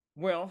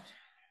Well,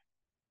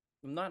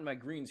 I'm not in my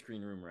green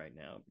screen room right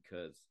now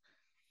because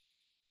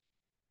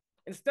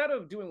instead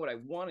of doing what I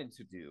wanted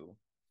to do,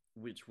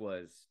 which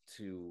was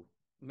to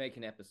make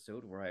an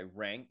episode where I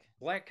rank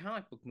black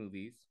comic book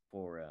movies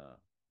for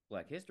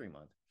Black History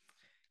Month,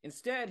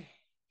 instead,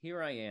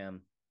 here I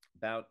am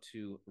about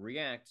to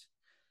react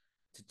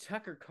to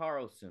Tucker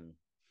Carlson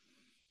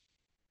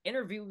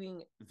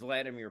interviewing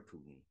Vladimir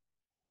Putin.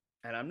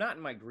 And I'm not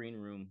in my green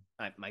room,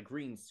 my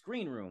green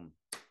screen room,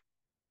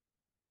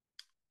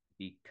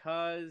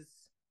 because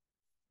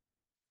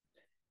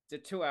it's a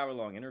 2 hour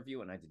long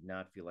interview, and I did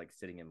not feel like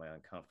sitting in my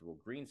uncomfortable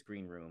green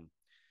screen room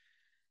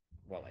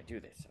while I do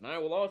this. And I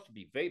will also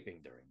be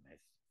vaping during this.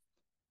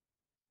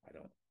 I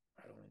don't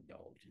I don't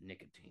indulge in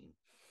nicotine.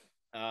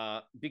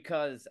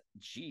 Because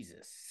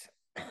Jesus.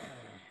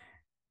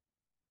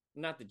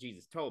 Not that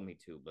Jesus told me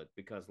to, but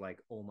because like,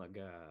 oh my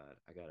God,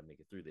 I gotta make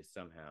it through this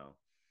somehow.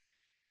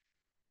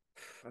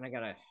 And I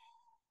gotta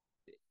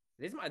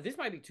this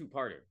might be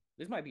two-parter.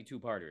 This might be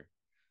two-parter.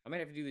 I might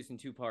have to do this in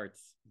two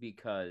parts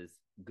because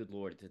good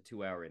lord, it's a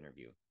 2 hour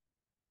interview.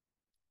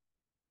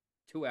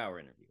 2 hour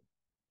interview.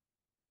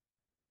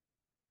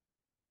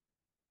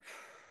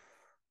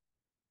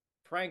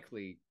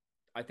 Frankly,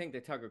 I think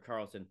that Tucker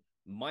Carlson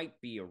might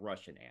be a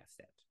Russian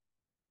asset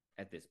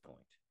at this point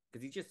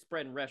because he's just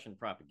spreading Russian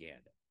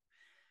propaganda.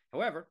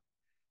 However,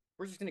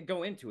 we're just going to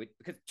go into it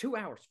because 2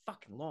 hours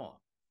fucking long.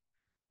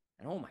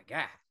 And oh my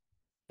God,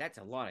 that's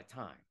a lot of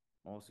time.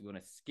 I'm also going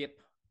to skip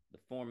the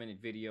 4 minute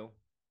video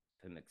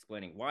of him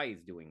explaining why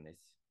he's doing this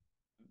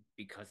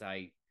because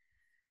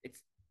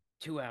it's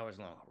 2 hours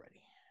long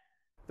already.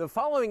 The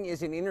following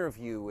is an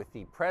interview with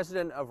the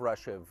president of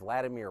Russia,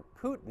 Vladimir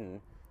Putin,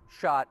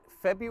 shot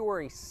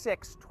February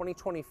 6,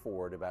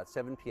 2024 at about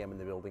 7 p.m. in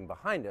the building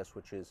behind us,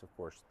 which is, of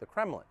course, the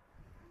Kremlin.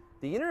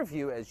 The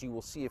interview, as you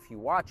will see if you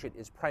watch it,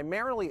 is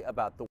primarily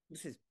about the...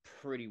 This is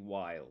pretty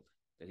wild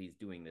that he's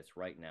doing this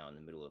right now in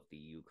the middle of the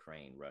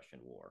Ukraine-Russian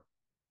war.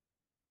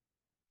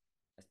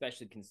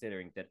 Especially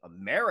considering that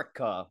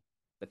America,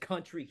 the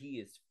country he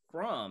is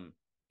from,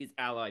 is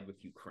allied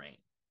with Ukraine.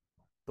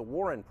 The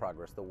war in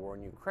progress, the war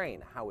in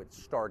Ukraine, how it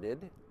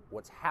started,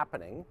 what's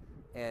happening,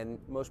 and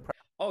most...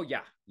 Oh,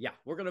 yeah.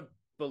 We're going to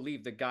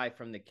believe the guy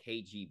from the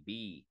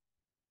KGB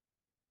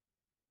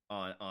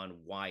on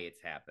why it's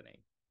happening.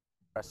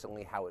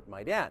 Presently, how it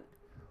might end.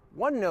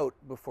 One note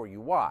before you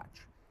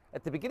watch.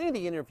 At the beginning of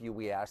the interview,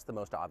 we asked the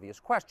most obvious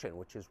question,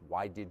 which is,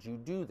 why did you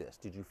do this?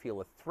 Did you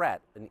feel a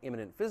threat, an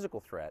imminent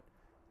physical threat?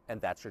 And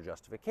that's your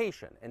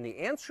justification. And the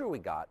answer we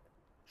got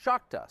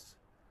shocked us.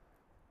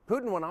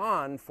 Putin went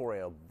on for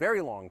a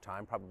very long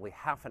time, probably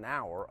half an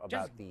hour,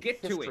 about the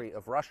history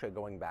of Russia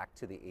going back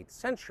to the 8th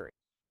century.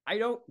 I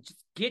don't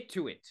just get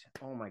to it.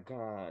 Oh my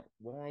God.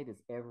 Why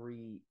does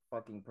every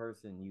fucking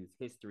person use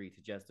history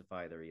to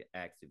justify their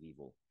acts of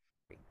evil?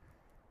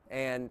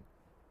 And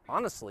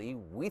honestly,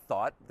 we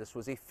thought this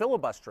was a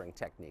filibustering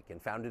technique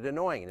and found it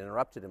annoying and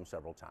interrupted him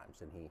several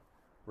times. And he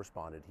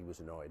responded he was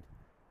annoyed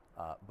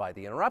by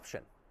the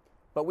interruption.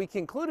 But we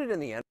concluded in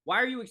the end. Why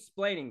are you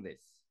explaining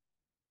this?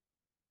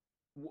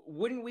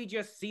 Wouldn't we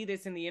just see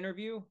this in the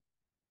interview?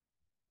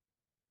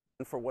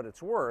 For what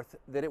it's worth,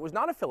 that it was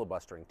not a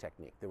filibustering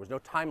technique. There was no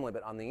time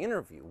limit on the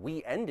interview.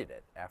 We ended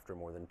it after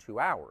more than 2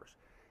 hours.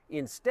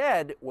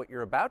 Instead, what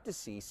you're about to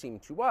see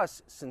seemed to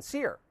us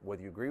sincere,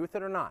 whether you agree with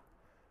it or not.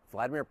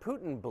 Vladimir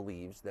Putin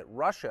believes that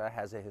Russia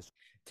has a history.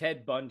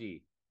 Ted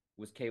Bundy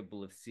was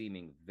capable of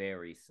seeming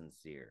very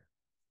sincere.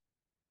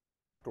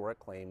 Historic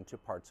claim to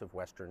parts of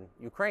Western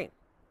Ukraine.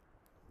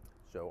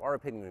 So our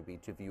opinion would be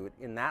to view it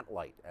in that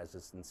light as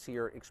a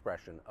sincere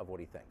expression of what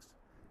he thinks.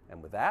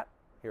 And with that,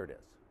 here it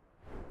is.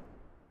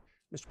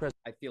 Mr.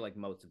 President, I feel like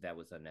most of that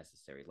was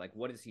unnecessary. Like,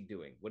 what is he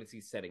doing? What is he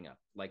setting up?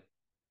 Like,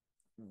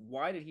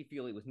 why did he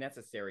feel it was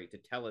necessary to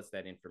tell us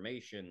that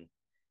information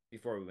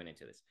before we went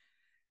into this?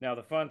 Now,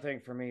 the fun thing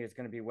for me is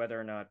going to be whether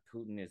or not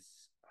Putin is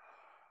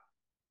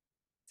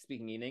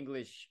speaking in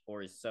English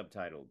or is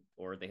subtitled,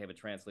 or they have a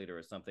translator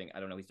or something. I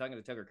don't know. He's talking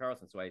to Tucker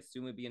Carlson, so I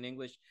assume it'd be in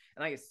English.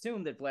 And I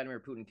assume that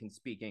Vladimir Putin can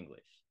speak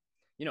English,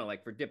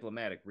 like for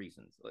diplomatic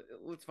reasons.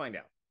 Let's find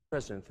out.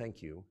 President,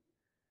 thank you.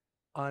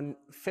 On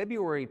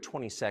February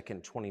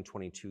 22nd,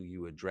 2022,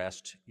 you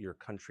addressed your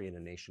country in a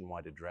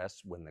nationwide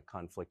address when the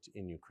conflict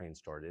in Ukraine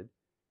started.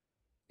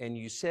 And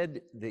you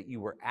said that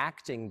you were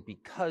acting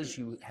because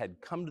you had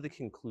come to the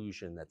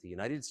conclusion that the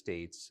United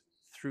States,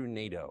 through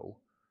NATO,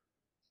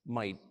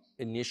 might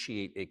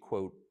initiate a,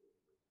 quote,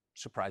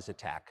 surprise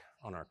attack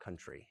on our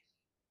country.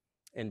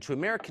 And to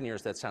American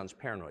ears, that sounds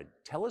paranoid.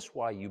 Tell us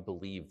why you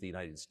believe the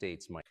United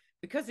States might.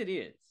 Because it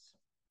is.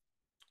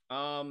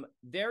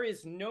 There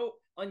is no,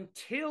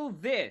 until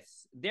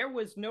this, there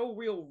was no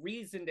real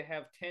reason to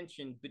have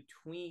tension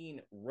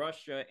between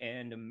Russia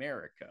and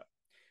America.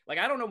 Like,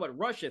 I don't know what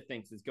Russia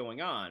thinks is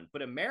going on,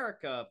 but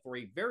America for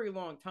a very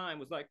long time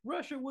was like,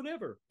 Russia,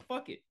 whatever,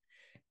 fuck it.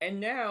 And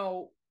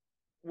now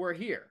we're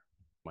here.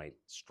 Might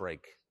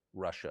strike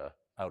Russia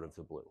out of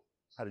the blue.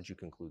 How did you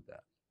conclude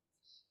that?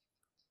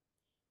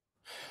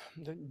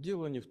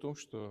 Дело не в том,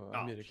 что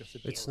Oh, Америка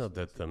shit. It's собиралась not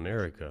that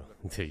America,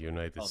 the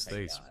United Oh, thank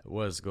States, God.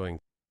 was going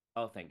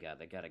Oh, thank God.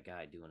 They got a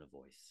guy doing a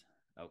voice.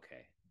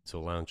 Okay. to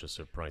launch a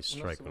surprise У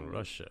нас strike с on вами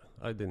Russia.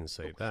 I didn't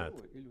say that.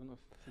 ток-шоу или у нас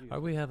Are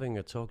we серьезно? having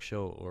a talk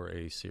show or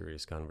a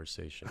serious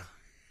conversation?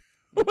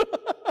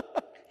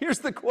 Here's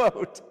the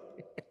quote.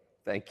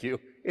 Thank you.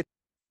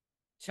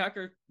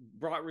 Tucker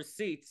brought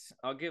receipts.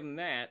 I'll give him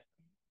that.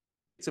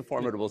 It's a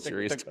formidable Так,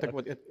 series. так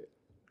вот,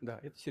 да,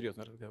 это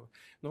серьезный разговор.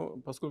 Но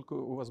поскольку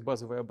у вас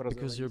базовое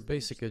Because your образование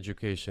basic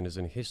education is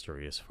in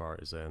history, as far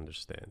as I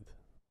understand.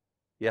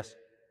 Yes.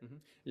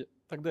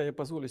 тогда я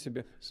позволю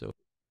себе So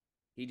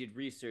He did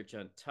research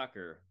on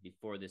Tucker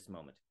before this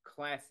moment.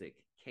 Classic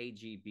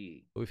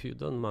KGB. if you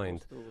don't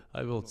mind, просто вот,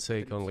 I will ну,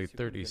 take 30 only секунд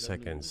 30 или одну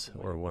seconds минуту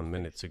or моей 1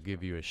 minute to настоящей give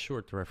фразы. you a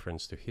short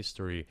reference to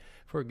history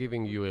for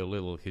giving you a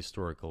little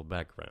historical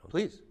background.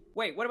 Please.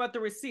 Wait, what about the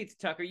receipts,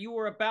 Tucker? You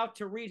were about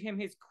to read him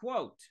his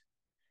quote,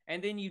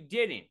 and then you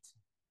didn't.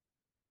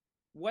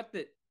 What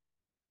the?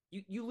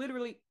 You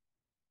literally.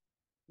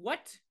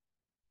 What?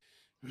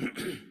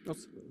 Вот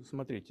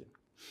смотрите,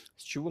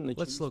 с чего Let's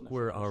начались look наши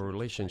where our отношения с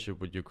relationship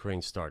with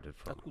Ukraine started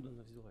from. Откуда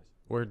она взялась?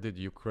 Where did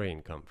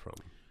Ukraine come from?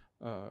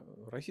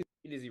 Российская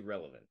It is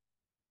irrelevant.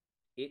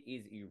 It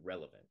is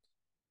irrelevant.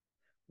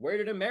 Where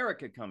did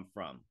America come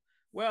from?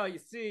 Well, you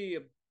see,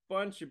 a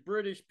bunch of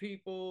British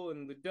people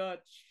and the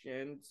Dutch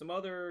and some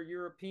other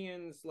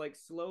Europeans like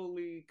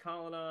slowly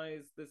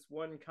colonized this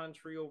one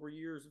country over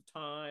years of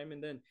time,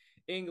 and then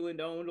England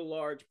owned a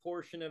large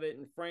portion of it,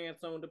 and France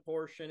owned a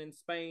portion, and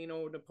Spain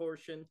owned a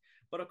portion.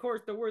 But of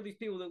course, there were these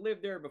people that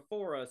lived there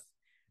before us.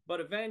 But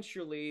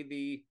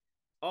eventually,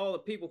 all the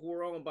people who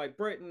were owned by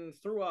Britain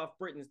threw off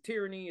Britain's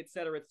tyranny,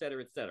 etc.,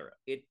 etc., etc.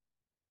 It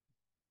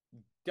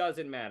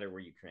doesn't matter where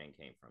Ukraine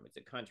came from. It's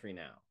a country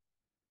now.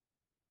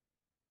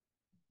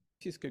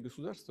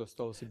 государство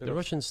стало The собираться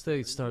Russian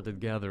state started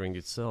gathering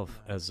itself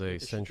as a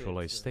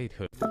centralized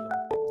statehood,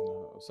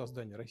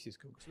 создание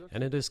российского and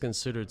государства, it is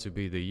considered to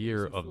be the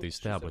year of the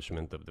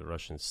establishment of the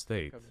Russian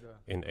state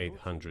когда in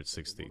город,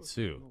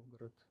 862,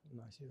 Новгород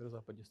на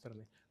северо-западе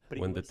страны,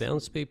 when the пригласили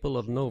townspeople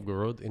of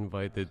Novgorod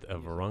invited a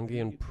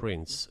Varangian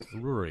prince,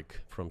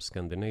 Rurik, from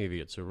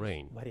Scandinavia to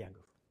reign.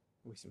 варягов.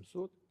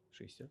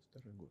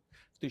 862 год.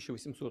 В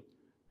 1800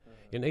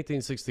 In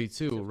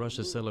 1862,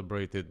 Russia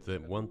celebrated the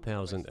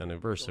 1000th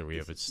anniversary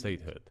of its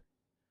statehood.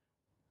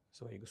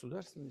 своей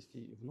государственности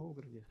и в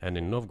Новгороде. And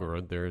in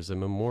Novgorod, there is a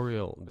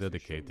memorial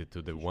dedicated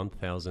to the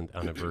 1000th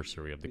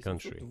anniversary of the В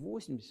country.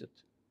 882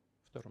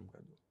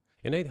 году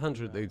In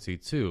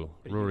 882,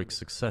 Rurik's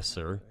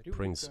successor,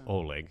 Prince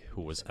Oleg,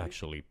 who was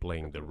actually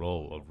playing the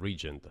role of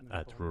regent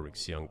at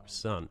Rurik's younger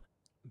son,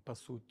 по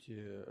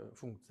сути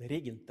функция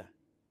регента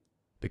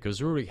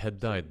because Rurik had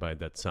died by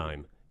that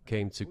time,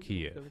 came to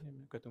Kiev.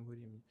 к этому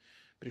времени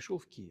пришел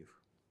в Киев,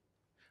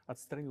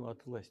 отстранил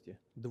от власти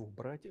двух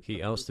братьев, He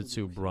которые ousted были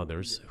two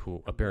brothers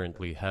who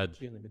apparently had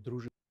членами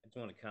дружины I just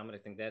want to comment. I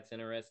think that's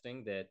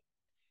interesting that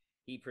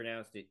he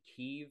pronounced it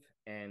Kiev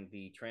and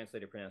the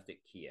translator pronounced it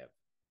Kiev.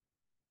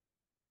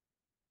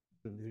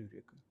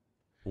 Рюрика.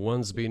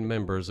 once been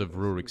members of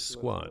Rurik's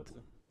squad.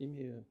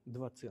 Имея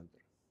два центра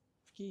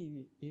в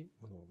Киеве и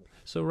в Новгороде.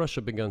 So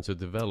Russia began to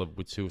develop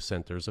with two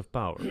centers of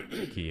power,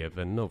 Kiev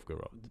and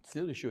Novgorod.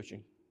 Следующая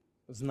очень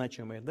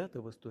значимая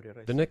дата в истории The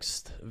России.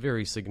 next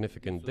very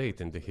significant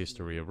date in the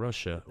history of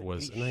Russia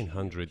was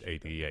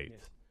 988.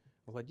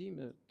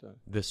 Владимир это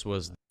This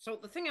was So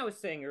the thing I was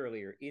saying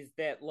earlier is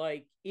that,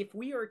 like, if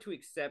we are to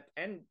accept,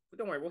 and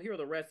don't worry, we'll hear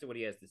the rest of what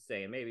he has to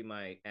say, and maybe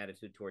my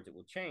attitude towards it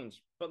will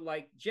change. But,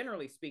 like,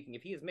 generally speaking,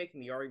 if he is making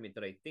the argument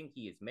that I think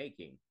he is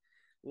making,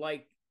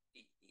 like,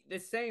 the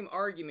same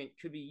argument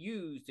could be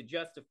used to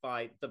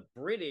justify the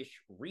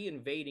British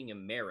reinvading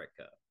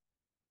America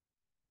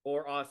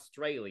or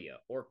Australia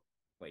or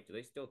wait, do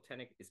they still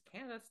technically? Is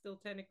Canada still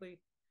technically?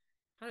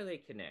 How do they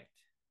connect?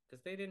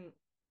 Because they didn't.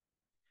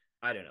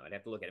 I don't know. I'd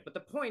have to look at it. But the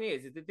point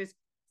is that this,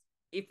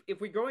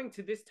 if we're going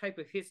to this type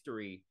of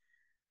history,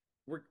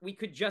 we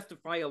could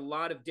justify a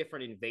lot of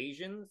different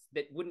invasions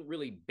that wouldn't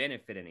really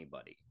benefit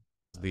anybody.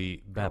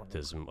 the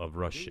baptism of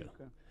Russia,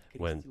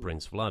 when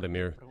Prince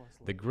Vladimir,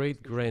 the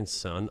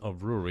great-grandson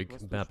of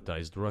Rurik,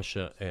 baptized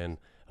Russia and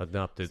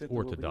adopted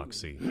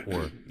Orthodoxy,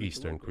 or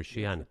Eastern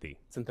Christianity.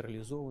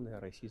 централизованное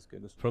российское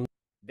государство.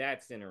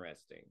 That's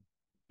interesting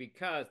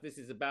because this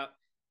is about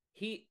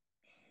he.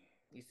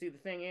 You see, the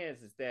thing is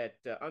that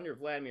under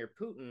Vladimir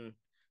Putin,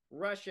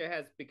 Russia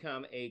has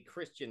become a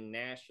Christian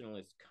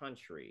nationalist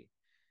country.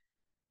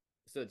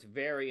 So it's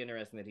very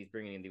interesting that he's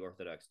bringing in the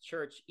Orthodox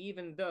Church,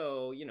 even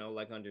though, you know,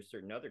 like under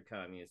certain other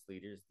communist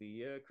leaders,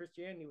 the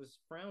Christianity was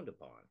frowned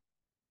upon.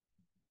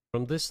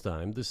 From this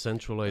time, the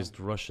centralized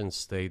Russian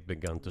state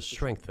began to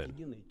strengthen.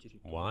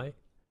 Why?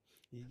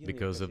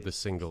 Because of the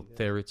single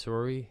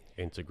territory,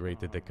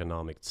 integrated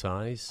economic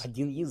ties,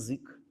 Один язык.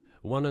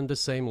 one and the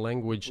same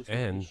language,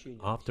 and,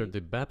 after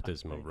the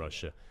baptism of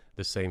Russia,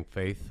 the same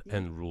faith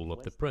and rule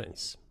of the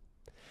prince.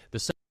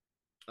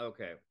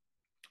 Okay,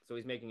 so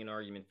he's making an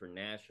argument for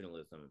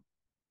nationalism,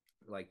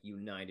 like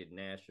united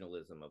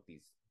nationalism of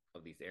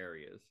these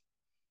areas.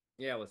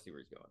 Yeah, let's see where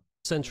he's going.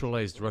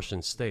 Centralized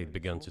Russian state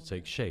began to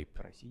take shape.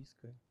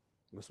 Российское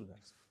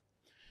государство.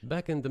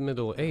 Back in the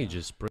Middle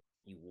Ages,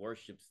 He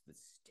worships the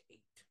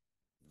state.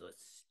 The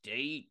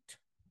state.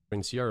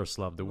 Prince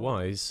Yaroslav the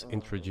Wise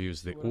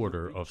introduced the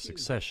order of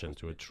succession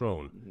to a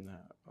throne.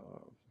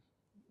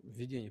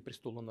 Введение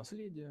престола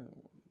наследия.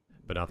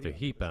 But after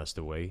he passed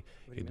away,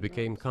 it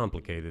became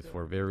complicated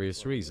for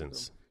various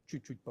reasons.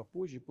 Чуть-чуть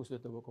попозже, после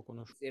того, как он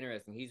ушел. It's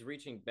interesting. He's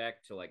reaching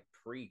back to like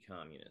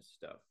pre-communist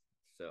stuff.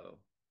 So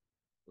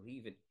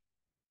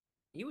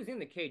he was in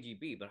the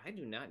KGB, but I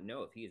do not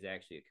know if he is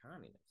actually a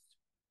communist.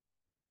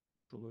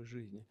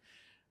 Жизни.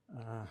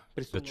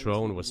 The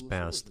throne was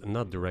passed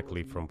not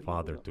directly from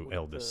father to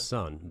eldest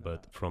son,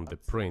 but from the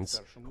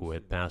prince who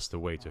had passed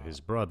away to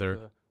his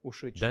brother,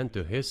 then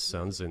to his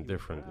sons in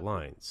different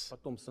lines.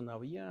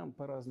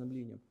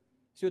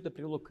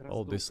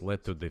 All this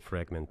led to the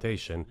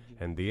fragmentation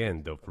and the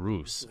end of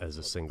Rus as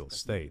a single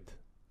state.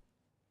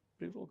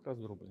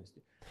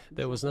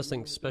 There was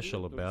nothing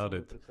special about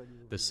it.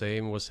 The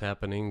same was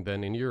happening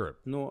then in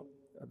Europe.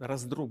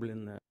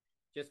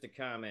 Just a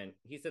comment.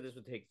 He said this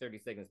would take 30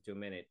 seconds to a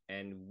minute,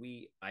 and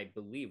I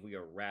believe we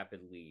are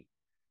rapidly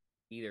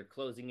either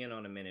closing in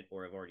on a minute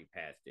or have already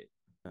passed it.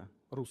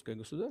 Русское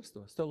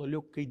государство стало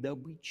легкой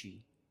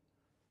добычей.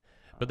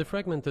 But the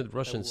fragmented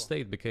Russian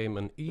state became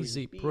an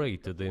easy prey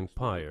to the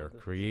empire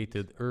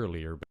created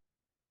earlier.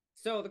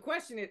 So the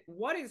question is,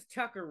 what is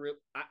Tucker?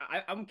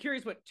 I'm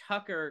curious what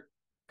Tucker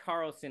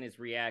Carlson is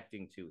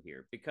reacting to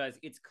here, because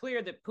it's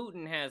clear that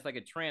Putin has like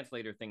a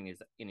translator thing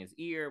in his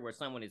ear where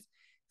someone is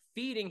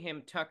feeding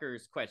him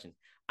Tucker's questions.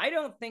 I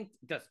don't think,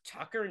 does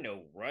Tucker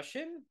know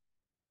Russian?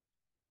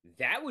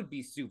 That would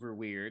be super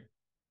weird.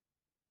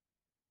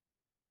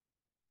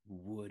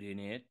 Wouldn't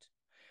it?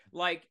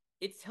 Like,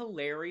 it's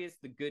hilarious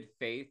the good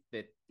faith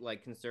that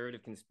like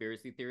conservative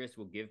conspiracy theorists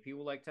will give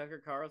people like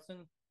Tucker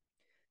Carlson,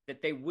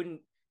 that they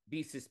wouldn't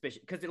be suspicious.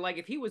 Because like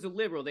if he was a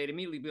liberal, they'd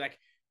immediately be like,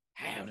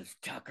 how does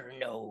Tucker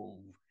know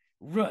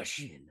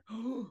Russian?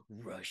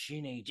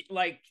 Russian agent.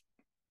 Like,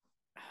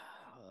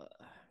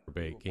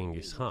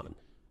 Genghis Khan.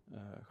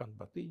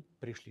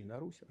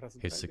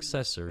 His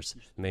successors,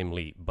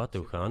 namely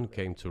Batu Khan,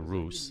 came to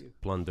Rus,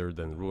 plundered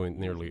and ruined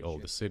nearly all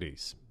the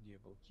cities.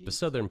 The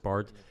southern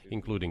part,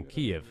 including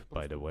Kiev,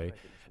 by the way,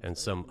 and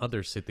some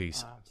other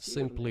cities,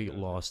 simply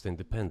lost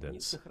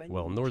independence,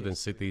 while northern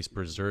cities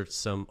preserved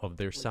some of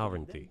their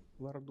sovereignty.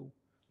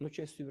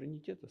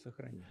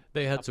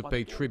 They had to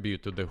pay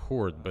tribute to the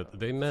horde, but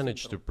they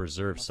managed to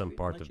preserve some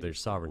part of their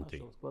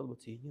sovereignty.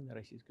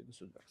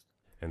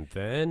 And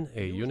then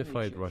a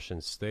unified Russian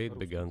state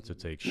began to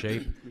take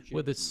shape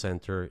with its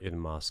center in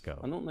Moscow.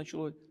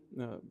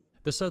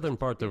 The southern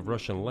part of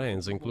Russian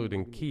lands,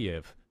 including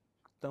Kiev,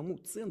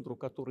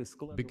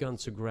 began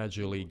to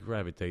gradually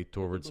gravitate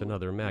towards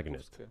another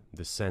magnet,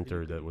 the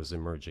center that was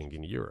emerging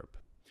in Europe.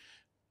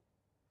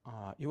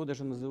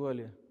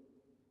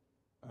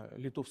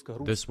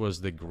 This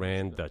was the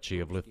Grand Duchy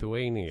of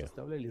Lithuania.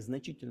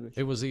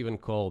 It was even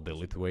called the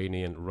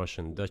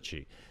Lithuanian-Russian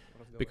Duchy,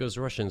 because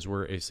Russians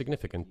were a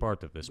significant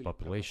part of this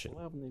population.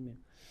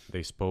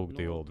 They spoke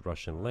the old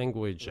Russian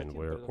language and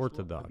were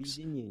Orthodox.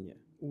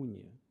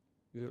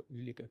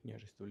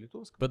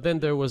 But then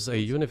there was a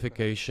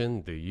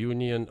unification, the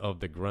union of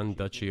the Grand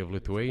Duchy of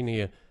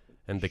Lithuania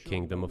and the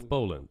Kingdom of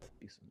Poland.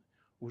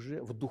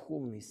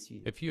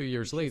 A few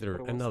years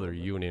later, another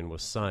union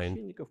was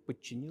signed,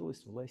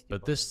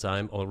 but this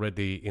time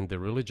already in the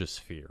religious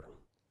sphere.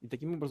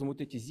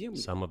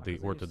 Some of the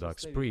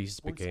Orthodox priests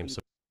became...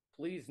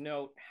 Please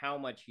note how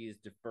much he is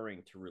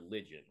deferring to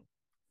religion.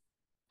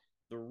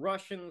 The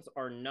Russians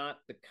are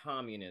not the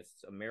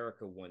communists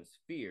America once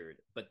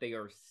feared, but they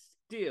are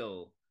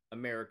still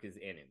America's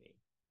enemy.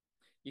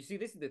 You see,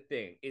 this is the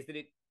thing, is that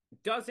it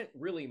doesn't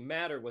really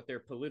matter what their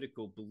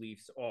political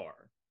beliefs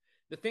are.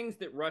 The things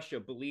that Russia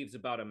believes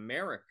about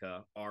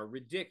America are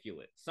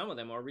ridiculous. Some of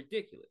them are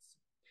ridiculous.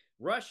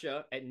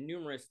 Russia, at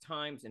numerous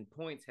times and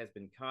points, has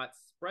been caught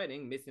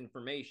spreading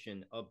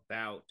misinformation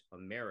about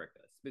America,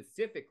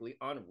 specifically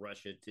on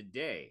Russia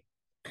Today.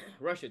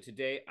 Russia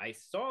Today, I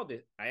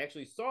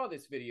actually saw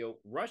this video.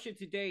 Russia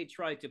Today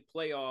tried to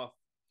play off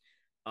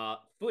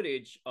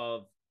footage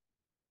of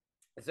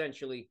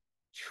essentially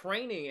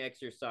training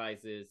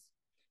exercises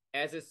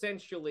as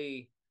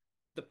essentially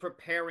the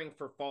preparing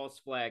for false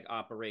flag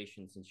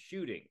operations and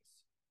shootings.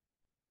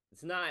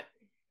 It's not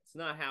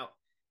how...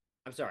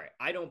 I'm sorry,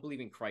 I don't believe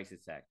in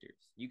crisis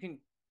actors. We can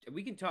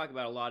talk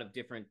about a lot of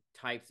different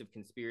types of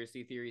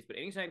conspiracy theories, but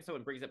anytime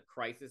someone brings up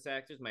crisis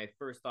actors, my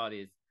first thought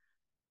is,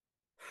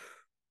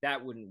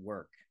 that wouldn't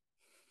work.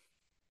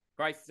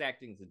 Crisis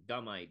acting is a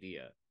dumb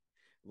idea,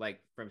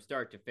 like from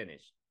start to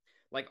finish.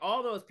 Like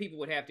all those people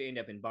would have to end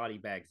up in body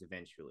bags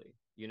eventually,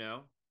 you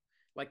know?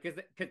 Like, because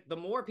the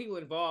more people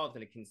involved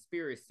in a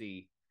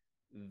conspiracy,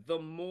 the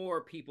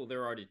more people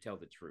there are to tell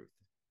the truth.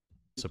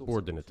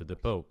 Subordinate to the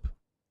Pope.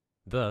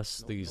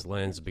 Thus, these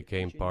lands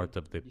became part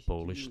of the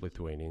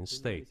Polish-Lithuanian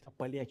state.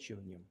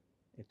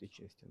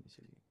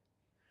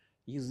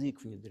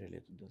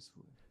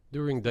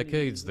 During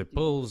decades, the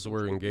Poles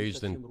were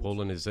engaged in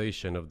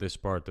Polonization of this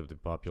part of the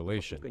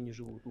population.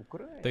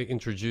 They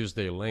introduced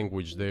their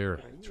language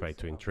there, tried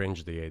to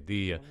entrench the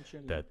idea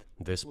that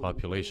this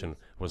population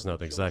was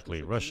not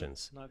exactly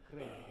Russians,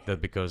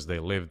 that because they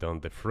lived on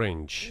the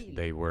fringe,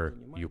 they were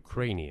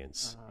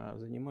Ukrainians.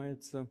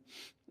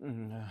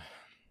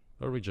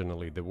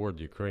 Originally, the word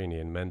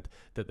Ukrainian meant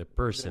that a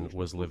person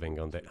was living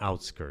on the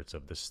outskirts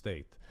of the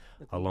state,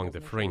 along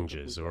the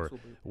fringes, or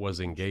was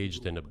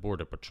engaged in a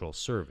border patrol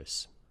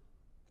service.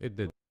 It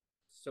did.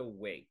 So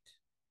wait,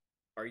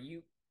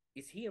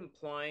 is he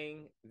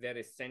implying that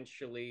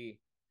essentially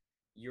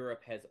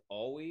Europe has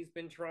always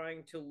been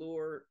trying to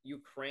lure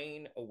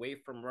Ukraine away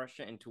from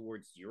Russia and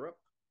towards Europe?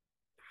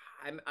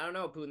 I don't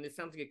know, Putin. This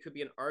sounds like it could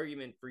be an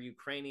argument for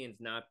Ukrainians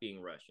not being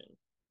Russian.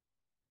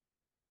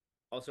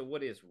 Also,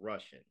 what is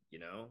Russian,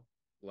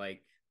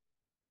 Like,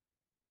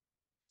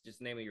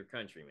 just name of your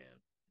country, man.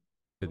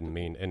 Didn't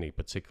mean any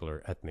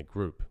particular ethnic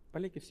group.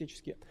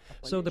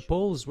 So the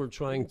Poles were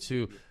trying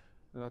to,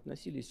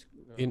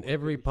 in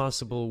every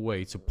possible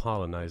way, to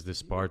colonize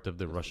this part of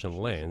the Russian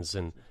lands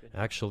and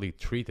actually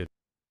treat it.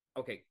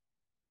 Okay,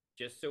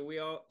 just so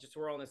we're all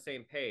on the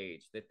same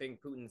page, the thing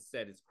Putin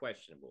said is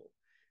questionable.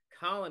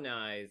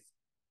 Colonize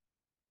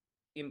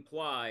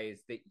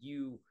implies that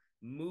you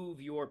move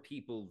your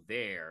people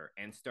there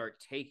and start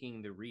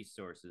taking the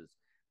resources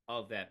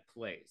of that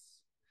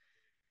place.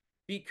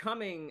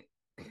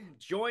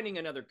 Joining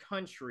another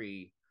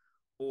country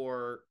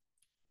or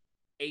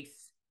a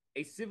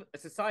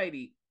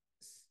society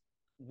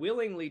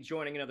willingly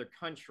joining another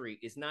country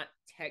is not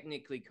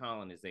technically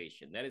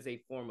colonization. That is a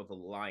form of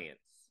alliance.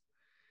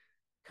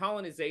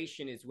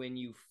 Colonization is when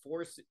you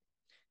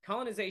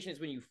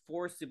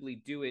forcibly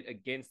do it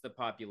against the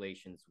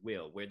population's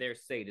will, where their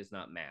say does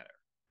not matter.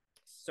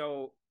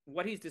 So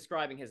what he's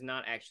describing has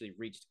not actually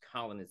reached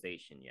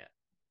colonization yet.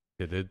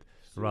 They did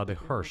rather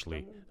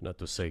harshly, not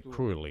to say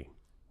cruelly.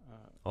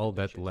 All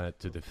that led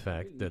to the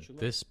fact that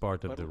this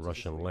part of the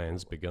Russian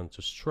lands began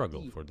to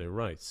struggle for their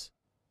rights.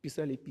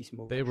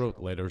 They wrote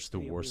letters to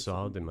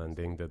Warsaw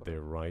demanding that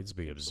their rights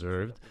be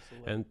observed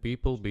and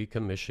people be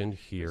commissioned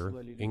here,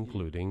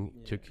 including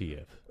to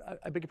Kiev.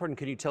 I beg your pardon,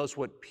 can you tell us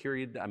what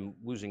period? I'm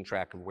losing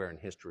track of where in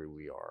history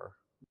we are.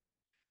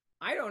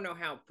 I don't know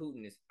how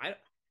Putin is.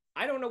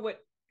 I don't know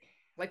what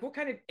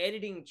kind of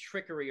editing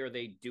trickery are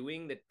they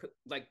doing that,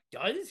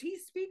 does he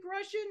speak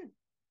Russian?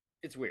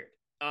 It's weird.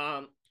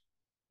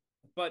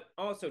 But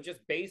also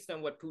just based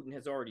on what Putin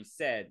has already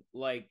said,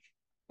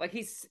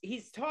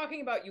 he's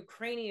talking about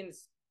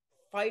Ukrainians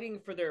fighting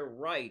for their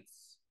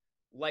rights,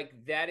 like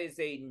that is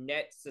a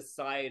net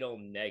societal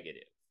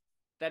negative.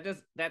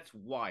 That's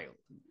wild.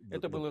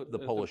 The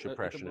Polish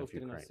oppression of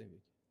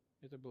Ukraine.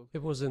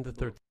 It was in the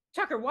 13th.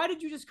 Tucker, why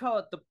did you just call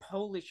it the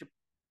Polish?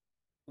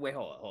 Wait,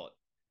 hold on.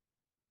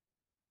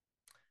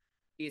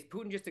 Is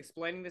Putin just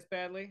explaining this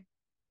badly?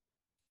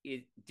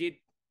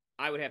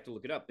 I would have to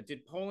look it up, but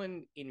did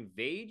Poland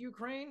invade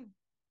Ukraine?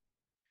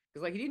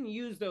 Because he didn't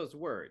use those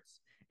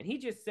words. And he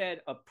just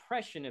said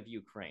oppression of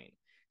Ukraine.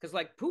 Because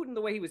Putin,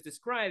 the way he was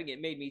describing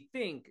it made me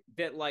think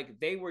that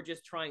they were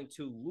just trying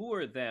to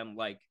lure them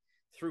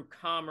through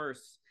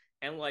commerce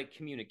and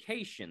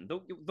communication,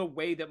 the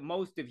way that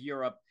most of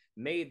Europe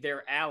made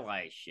their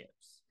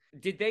allyships.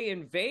 Did they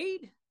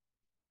invade?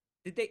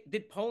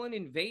 Did Poland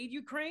invade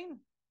Ukraine?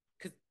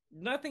 Because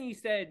nothing he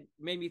said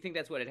made me think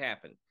that's what had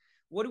happened.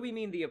 What do we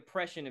mean the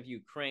oppression of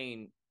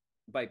Ukraine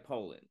by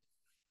Poland?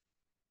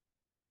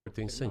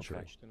 13th century.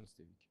 В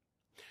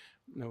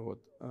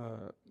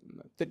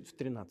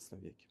 13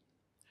 веке.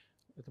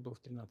 Это было в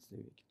 13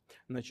 веке.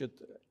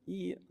 Значит,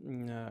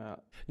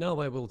 Now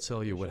I will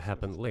tell you what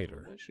happened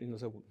later.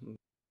 That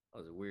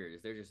was weird.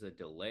 Is there just a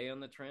delay on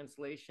the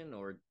translation,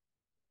 or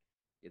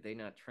did they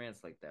not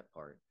translate that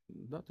part?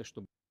 Даты,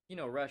 чтобы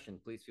Russian,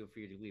 please feel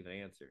free to leave an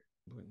answer.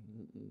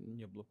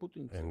 не было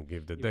путаницы. And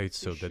give the dates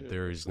so that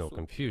there is no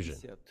confusion.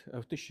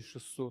 В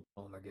 1600.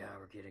 Oh my God,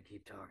 we're gonna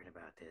keep talking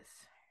about this.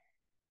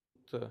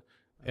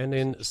 And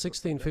in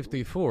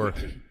 1654,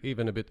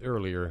 even a bit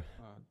earlier,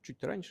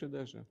 Чуть раньше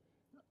даже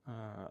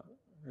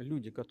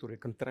люди, которые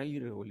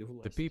контролировали the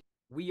власть. people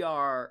We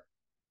are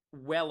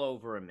well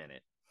over a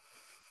minute.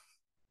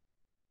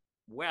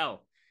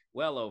 Well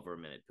over a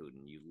minute,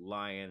 Putin. You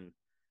lying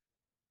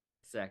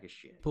sack of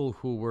shit.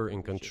 who were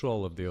in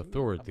control of the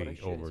authority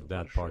over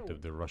that part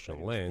of the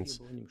Russian lands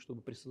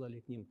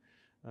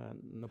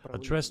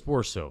addressed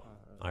Warsaw,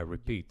 I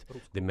repeat,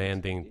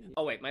 demanding.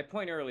 Oh, wait, my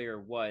point earlier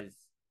was,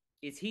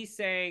 is he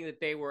saying that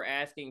they were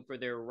asking for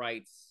their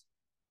rights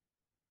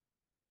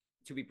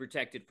to be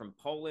protected from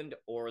Poland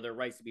or their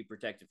rights to be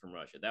protected from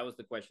Russia? That was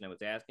the question I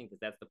was asking, because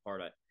that's the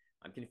part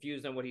I'm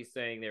confused on what he's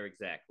saying there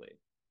exactly.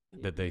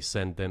 That they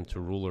sent them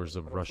to rulers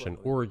of Russian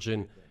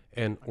origin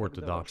and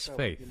Orthodox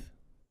faith.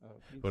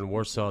 When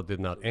Warsaw did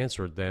not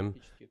answer them,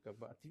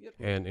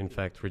 and in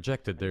fact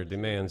rejected their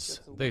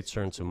demands, they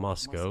turned to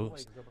Moscow,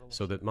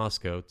 so that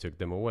Moscow took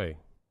them away.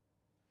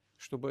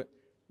 Чтобы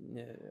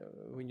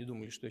вы не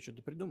думали, что я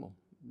что-то придумал.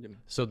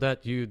 So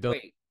that you don't.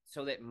 Wait,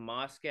 So that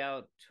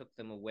Moscow took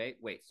them away.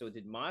 Wait, so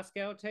did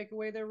Moscow take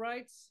away their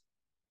rights?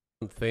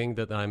 Think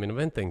that I'm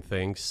inventing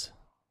things.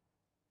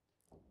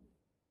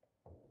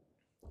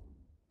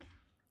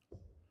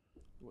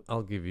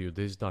 I'll give you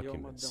these Я вам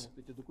отдам documents. вот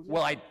эти документы.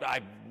 Well,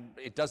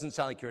 it doesn't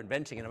sound like you're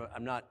inventing it.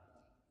 I'm not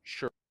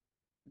sure.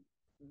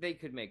 They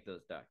could make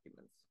those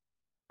documents.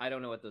 I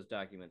don't know what those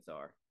documents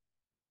are,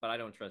 but I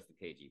don't trust the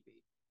KGB.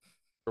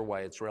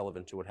 Why it's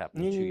relevant to what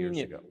happened 2 years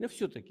Не-не-не, ago. но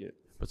все-таки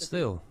But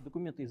still,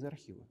 документы из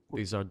архива.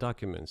 these are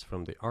documents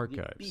from the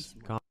archives.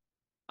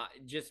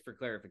 Just for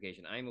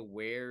clarification, I'm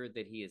aware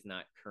that he is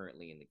not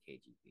currently in the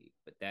KGB,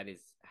 but that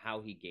is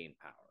how he gained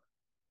power,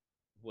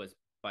 was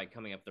by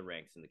coming up the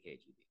ranks in the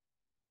KGB.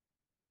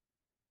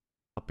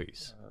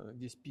 Copies.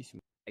 Здесь письма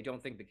I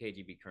don't think the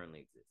KGB currently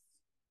exists.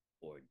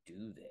 Or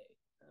do they?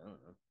 I don't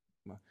know.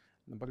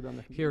 на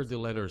Богдана Here are the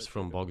Хмельницкого, letters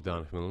from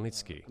Bogdan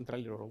Khmelnytsky,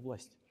 контролировал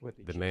власть в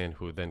этой the части. man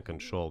who then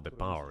controlled the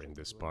power in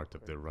this part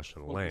of the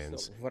Russian Он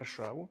lands писал в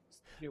Варшаву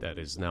с that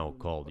требованием is now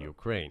called прав.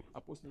 Ukraine. А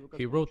после того, как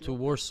He wrote to получил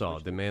Warsaw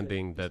точно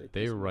demanding писать that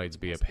their письма rights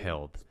be в Москву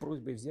upheld, с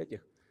просьбой взять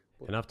их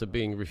под and after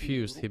being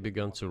refused, he руку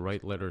began to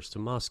write letters to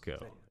Moscow,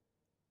 царя.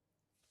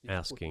 Эти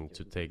asking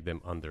подписи to take them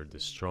under the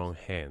strong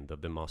hand of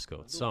the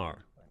Moscow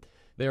Tsar.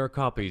 There are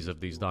copies of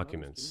these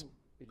documents.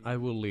 I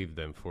will leave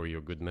them for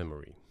your good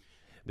memory.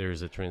 There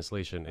is a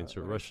translation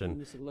into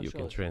Russian. You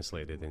can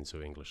translate it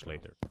into English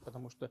later.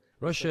 потому что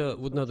Russia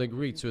would not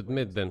agree to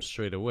admit them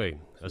straight away,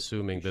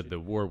 assuming that the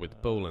war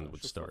with Poland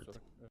would start.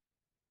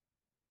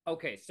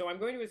 Okay, so I'm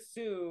going to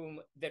assume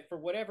that for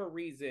whatever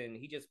reason,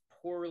 he just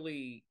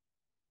poorly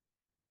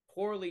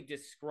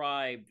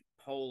described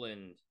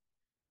Poland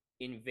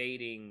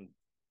invading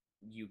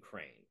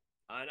Ukraine.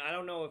 I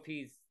don't know if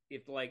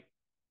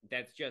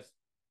that's just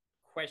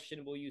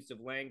questionable use of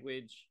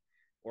language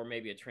or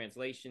maybe a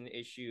translation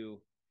issue,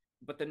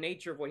 but the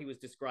nature of what he was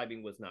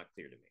describing was not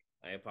clear to me.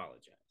 I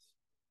apologize.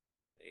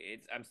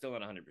 I'm still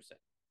not 100%.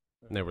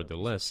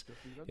 Nevertheless,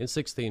 in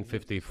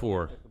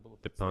 1654,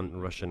 the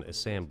Pan-Russian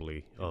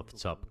Assembly of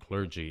top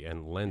clergy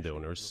and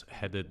landowners,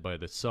 headed by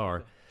the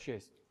Tsar,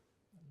 часть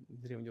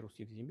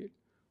древнерусских земель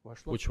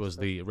вошла which в was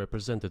состав the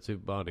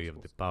representative body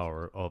of the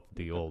power of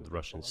the old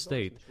Russian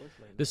state, началась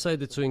война.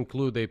 decided to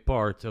include a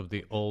part of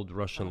the old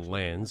Russian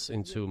lands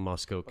into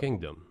Moscow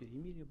Kingdom.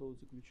 Перемирие было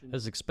заключено.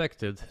 As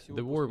expected,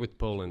 the war with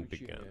Poland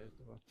began.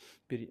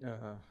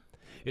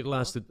 It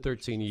lasted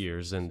 13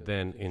 years, and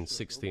then in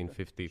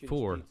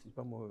 1654,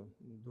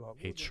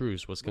 a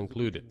truce was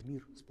concluded.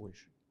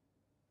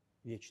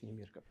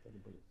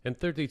 And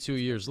 32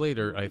 years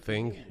later, I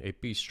think, a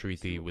peace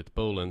treaty with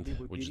Poland,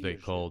 which they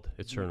called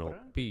Eternal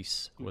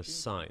Peace, was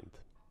signed.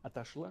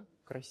 отошла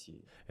к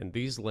России. And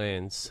these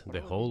lands,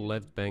 the whole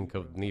left bank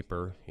of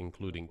Dnieper,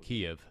 including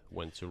Kiev,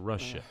 went to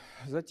Russia.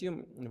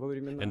 Затем во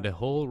времена And the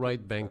whole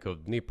right bank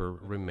of Dnieper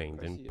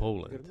remained in Россия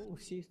Poland. вернула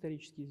все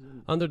исторические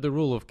земли. Under the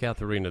rule of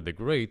Catherine the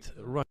Great,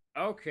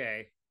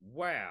 Okay,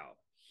 wow.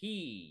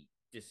 He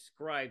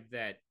described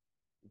that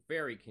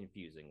very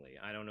confusingly.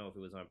 I don't know if it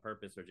was on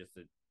purpose or just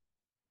a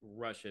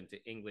Russian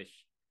to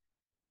English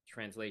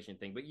translation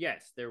thing. But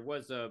yes, there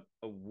was a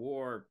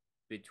war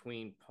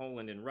between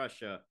Poland and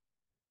Russia.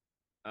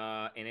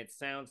 And it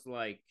sounds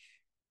like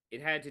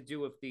it had to do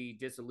with the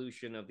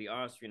dissolution of the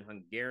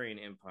Austrian-Hungarian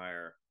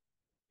Empire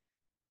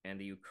and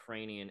the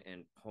Ukrainian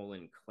and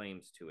Poland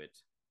claims to it.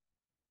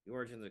 The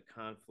origins of the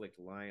conflict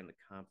lie in the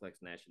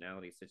complex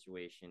nationality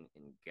situation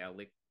in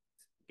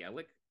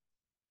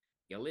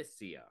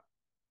Galicia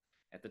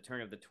at the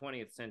turn of the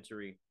 20th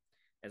century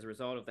as a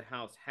result of the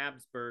House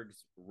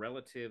Habsburg's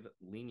relative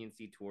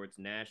leniency towards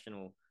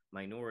national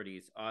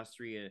minorities.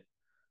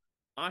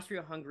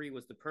 Austria-Hungary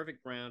was the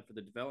perfect ground for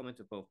the development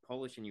of both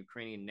Polish and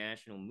Ukrainian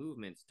national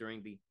movements.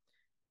 During the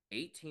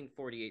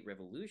 1848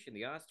 revolution,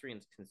 the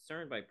Austrians,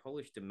 concerned by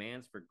Polish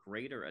demands for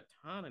greater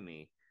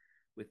autonomy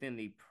within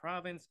the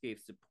province, gave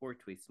support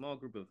to a small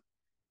group of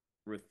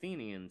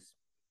Ruthenians,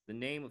 the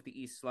name of the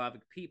East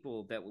Slavic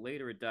people that will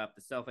later adopt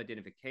the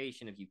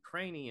self-identification of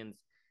Ukrainians.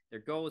 Their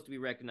goal is to be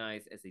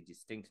recognized as a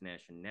distinct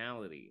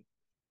nationality.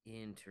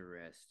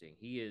 Interesting.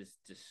 He is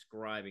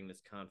describing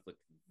this conflict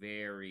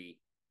very,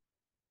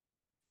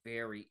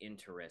 very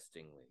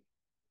interestingly.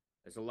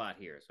 There's a lot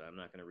here, so I'm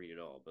not going to read it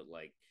all, but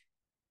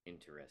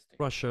interesting.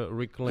 Russia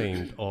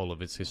reclaimed all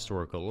of its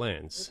historical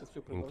lands,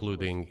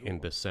 including in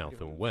the south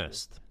and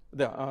west.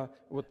 Да, а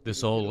вот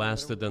This all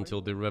lasted until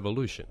the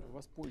revolution.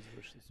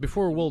 воспользовавшись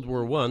Before World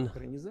War I,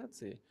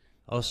 организацией,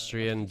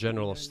 Austrian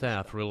General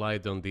Staff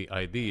relied on the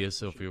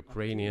ideas of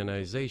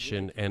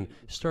Ukrainianization and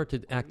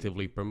started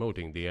actively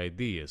promoting the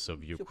ideas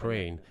of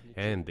Ukraine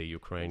and the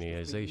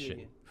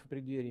Ukrainianization. в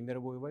преддверии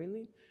мировой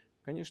войны,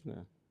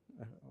 конечно,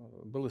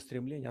 было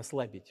стремление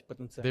ослабить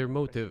потенциал. Their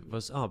motive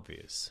was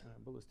obvious.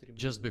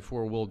 Just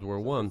before World War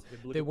I,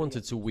 they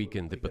wanted to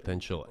weaken the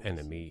potential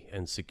enemy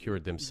and secure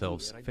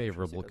themselves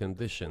favorable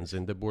conditions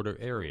in the border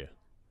area.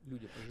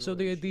 So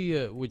the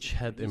idea which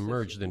had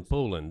emerged in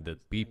Poland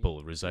that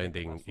people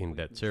residing in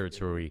that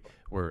territory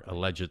were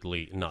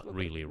allegedly not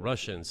really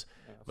Russians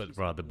but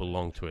rather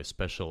belonged to a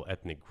special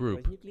ethnic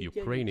group,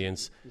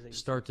 Ukrainians,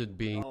 started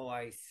being Oh,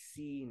 I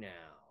see now.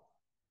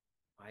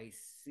 I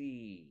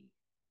see.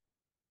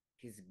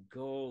 His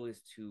goal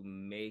is to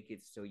make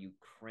it so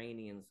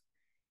Ukrainians,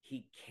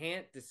 he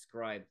can't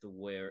describe the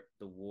war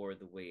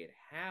the way it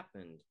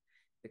happened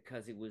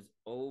because it was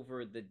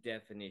over the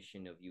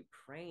definition of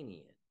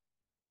Ukrainian.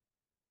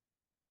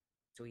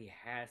 So he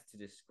has to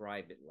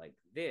describe it like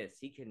this.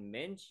 He can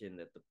mention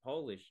that the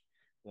Polish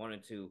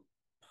wanted to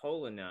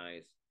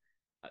Polonize,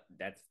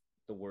 that's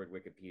the word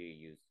Wikipedia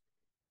used,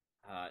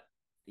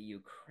 the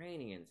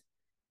Ukrainians,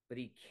 but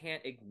he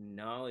can't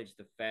acknowledge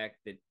the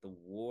fact that the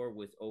war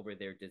was over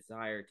their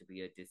desire to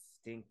be a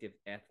distinctive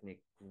ethnic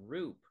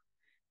group,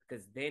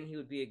 because then he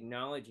would be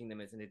acknowledging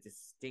them as a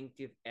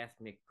distinctive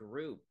ethnic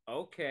group.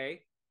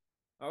 Okay,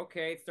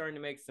 it's starting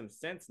to make some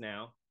sense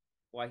now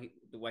why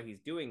he's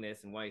doing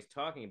this and why he's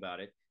talking about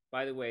it.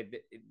 By the way,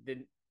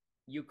 the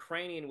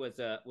Ukrainian was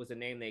a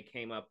name they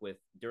came up with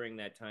during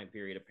that time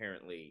period.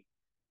 Apparently,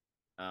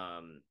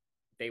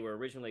 they were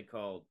originally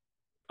called.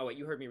 Oh wait,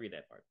 you heard me read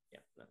that part.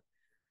 Yeah. No.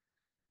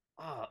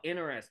 Oh,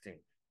 interesting.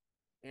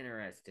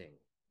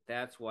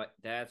 That's what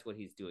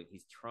he's doing.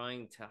 He's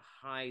trying to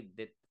hide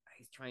that.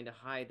 He's trying to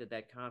hide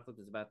that conflict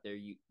is about their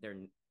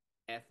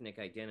ethnic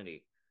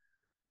identity,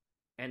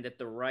 and that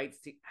the rights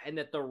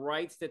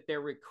that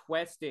they're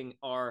requesting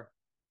are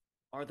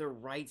the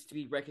rights to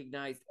be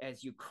recognized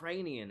as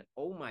Ukrainian.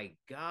 Oh my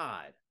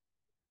God,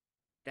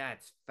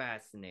 that's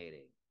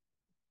fascinating.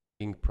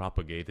 being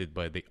propagated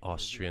by the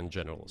Austrian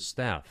General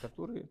Staff.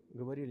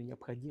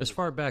 As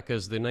far back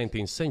as the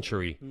 19th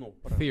century,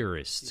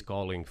 theorists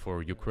calling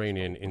for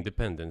Ukrainian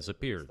independence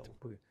appeared.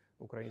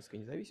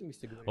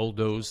 All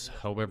those,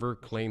 however,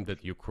 claimed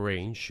that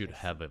Ukraine should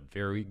have a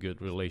very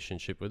good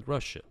relationship with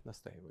Russia.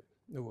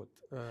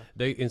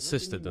 They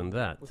insisted on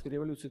that.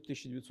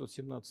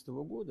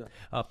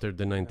 After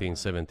the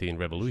 1917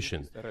 revolution,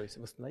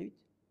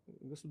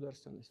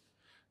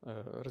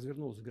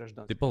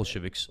 the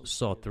Bolsheviks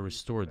sought to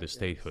restore the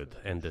statehood,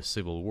 and the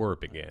civil war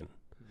began,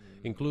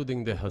 including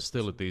the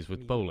hostilities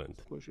with Poland.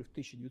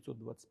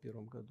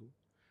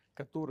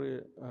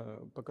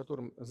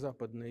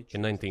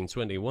 In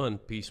 1921,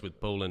 peace with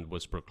Poland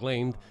was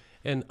proclaimed,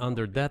 and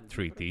under that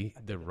treaty,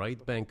 the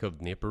right bank of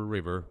Dnieper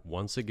River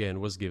once again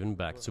was given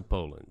back to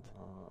Poland.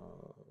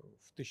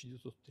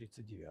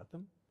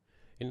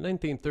 In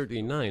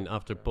 1939,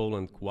 after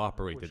Poland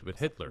cooperated with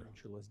Hitler,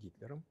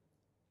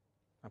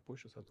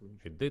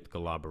 it did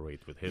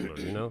collaborate with Hitler,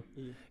 you know?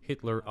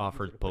 Hitler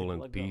offered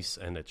Poland peace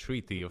and a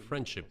treaty of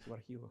friendship,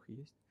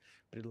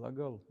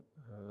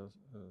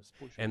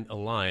 an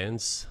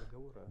alliance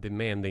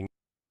demanding.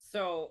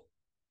 So,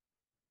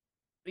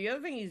 the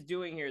other thing he's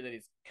doing here that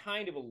is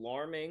kind of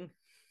alarming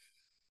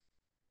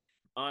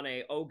on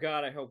a, oh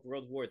God, I hope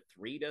World War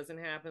III doesn't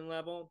happen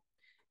level,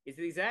 is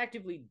that he's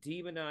actively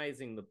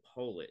demonizing the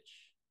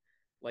Polish.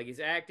 Like, he's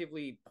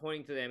actively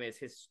pointing to them as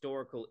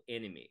historical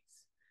enemies.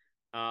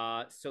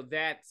 So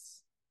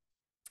that's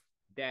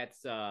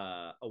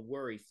a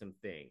worrisome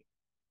thing.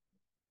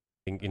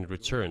 In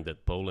return,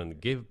 that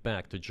Poland give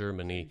back to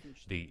Germany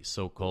the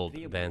so-called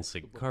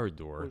Danzig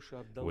corridor,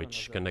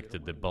 which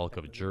connected the bulk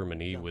of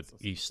Germany with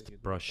East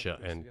Prussia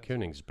and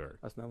Königsberg.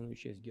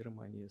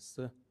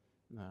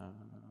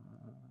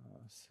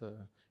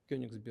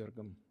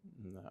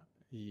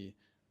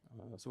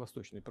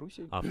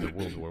 After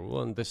World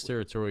War I, this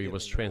territory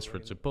was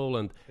transferred to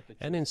Poland,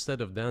 and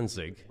instead of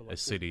Danzig, a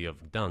city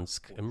of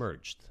Dansk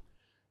emerged.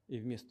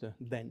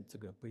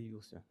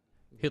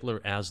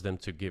 Hitler asked them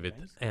to give it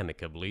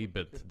amicably,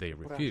 but they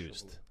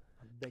refused.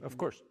 Of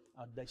course.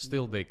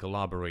 Still, they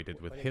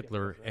collaborated with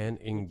Hitler and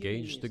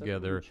engaged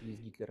together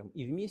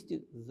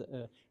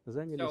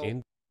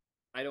in.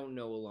 I don't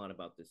know a lot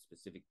about this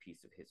specific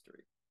piece of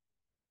history,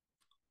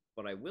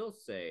 but I will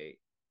say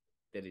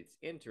that it's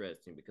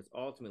interesting because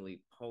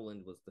ultimately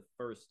Poland was the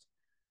first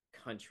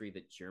country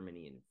that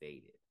Germany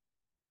invaded.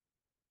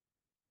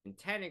 And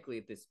technically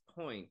at this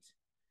point,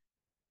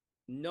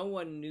 no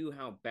one knew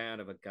how bad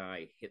of a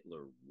guy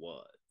Hitler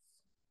was.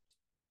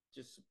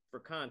 Just for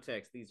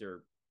context, these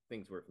are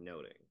things worth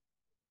noting.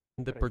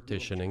 The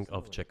partitioning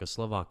of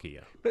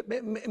Czechoslovakia. But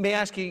may I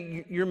ask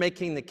you, you're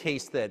making the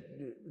case that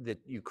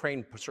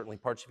Ukraine, certainly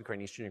parts of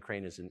Ukraine, Eastern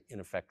Ukraine, is in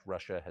effect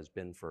Russia has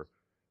been for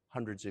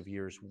hundreds of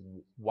years.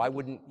 Why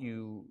wouldn't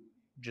you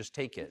just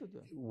take it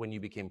when you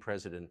became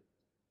president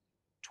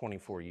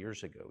 24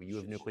 years ago? You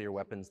have nuclear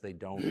weapons, they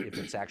don't. If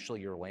it's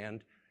actually your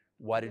land,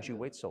 why did you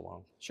wait so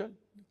long? Sure.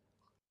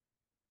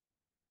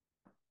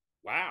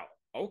 Wow.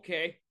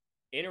 Okay.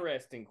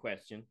 Interesting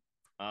question.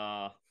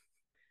 I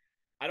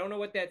don't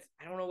know if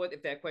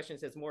that question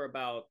says more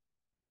about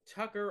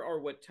Tucker or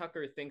what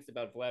Tucker thinks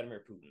about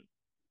Vladimir Putin.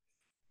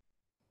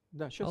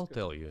 I'll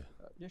tell you.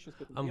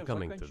 I'm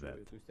coming to that.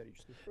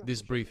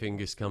 This briefing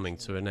is coming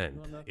to an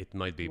end. It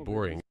might be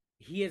boring.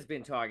 He has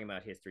been talking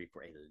about history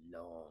for a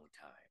long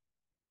time.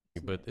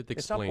 But it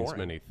explains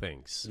many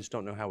things. You just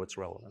don't know how it's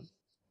relevant.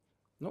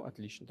 Because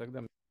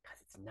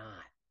it's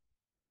not.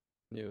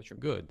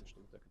 Good.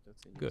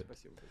 Good.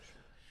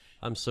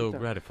 I'm so Итак,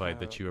 gratified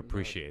that you да,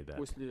 appreciate that.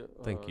 после,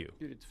 Thank you.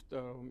 перед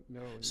Второй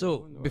мировой So,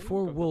 войной,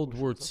 before когда World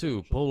War Польша II,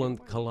 сотрудничала с Poland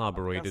Германией,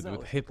 collaborated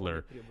with отказалась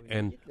Hitler, выполнять требования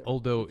and Гитлера,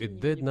 although но тем it не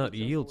did менее not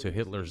yield to поучаствовала в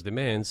Hitler's союзном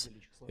demands,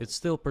 правительстве it Чехословакии.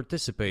 still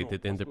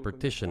participated in the Поскольку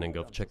partitioning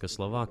of Давида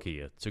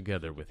Czechoslovakia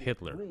together with все-таки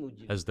Hitler,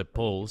 вынудили as the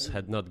Poles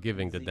had not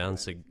given the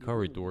Danzig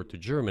corridor to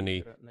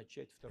Germany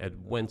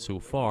and went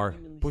too far,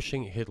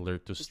 pushing Hitler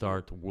to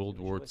start World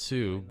War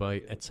II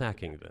by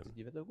attacking them.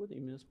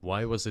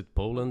 Why was it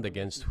Poland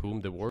against whom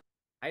the war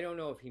I don't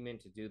know if he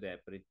meant to do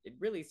that, but it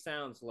really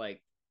sounds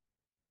like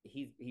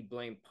he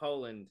blamed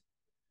Poland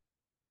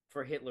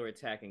for Hitler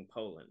attacking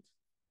Poland.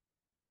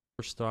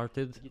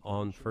 started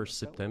on 1st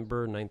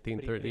September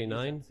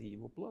 1939?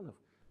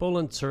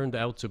 Poland turned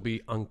out to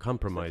be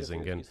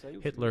uncompromising, and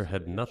Hitler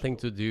had nothing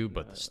to do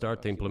but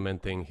start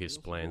implementing his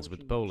plans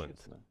with Poland.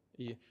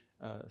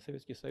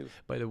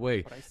 By the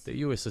way,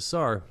 the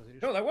USSR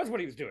No, that was what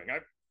he was doing. I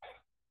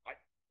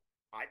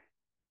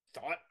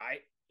thought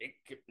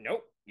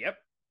nope, yep.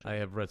 I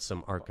have read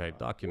some archived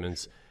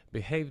documents,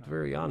 behaved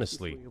very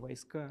honestly.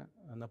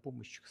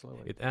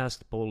 It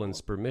asked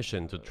Poland's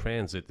permission to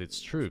transit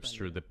its troops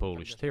through the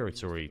Polish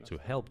territory to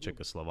help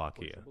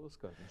Czechoslovakia.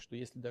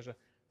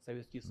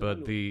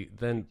 But the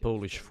then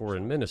Polish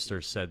foreign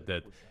minister said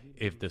that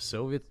if the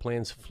Soviet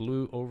planes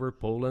flew over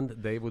Poland,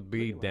 they would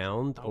be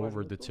downed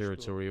over the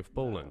territory of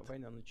Poland.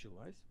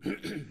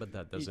 But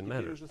that doesn't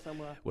matter.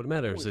 What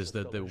matters is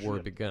that the war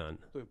began,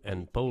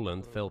 and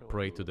Poland fell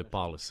prey to the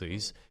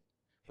policies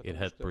it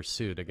had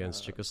pursued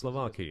against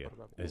Czechoslovakia,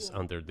 as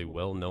under the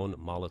well-known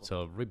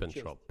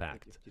Molotov-Ribbentrop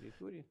Pact.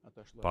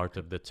 Part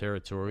of the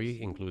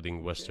territory,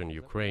 including western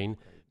Ukraine,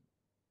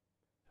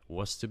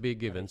 was to be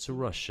given to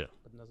Russia.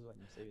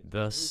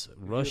 Thus,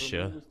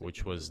 Russia,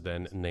 which was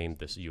then named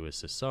the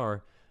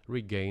USSR,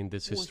 regained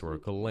its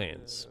historical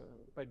lands.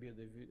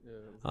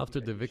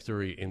 After the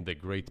victory in the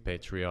Great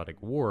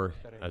Patriotic War,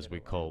 as we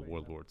call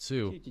World War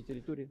II,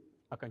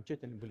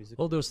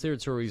 all those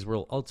territories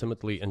were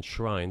ultimately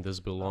enshrined as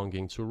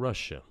belonging to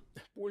Russia,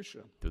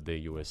 to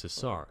the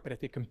USSR.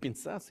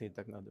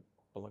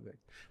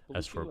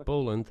 As for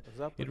Poland,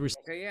 it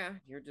received... Okay, yeah,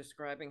 you're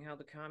describing how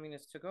the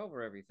communists took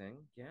over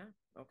everything. Yeah,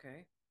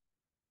 okay.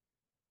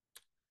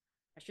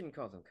 I shouldn't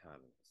call them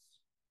communists.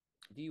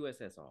 The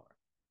USSR.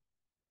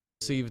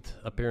 Received,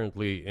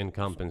 apparently in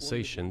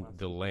compensation,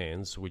 the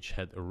lands which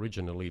had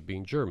originally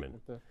been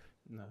German.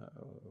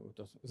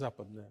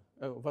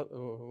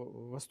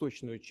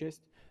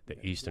 The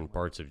eastern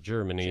parts of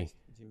Germany,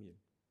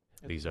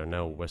 these are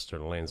now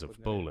western lands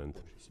of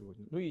Poland.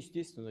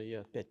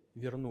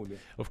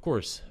 Of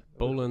course,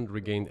 Poland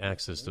regained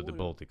access to the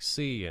Baltic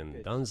Sea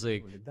and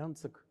Danzig,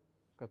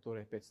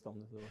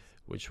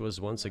 which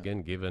was once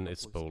again given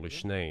its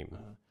Polish name.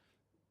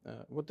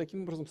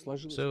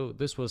 So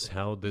this was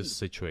how this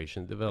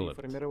situation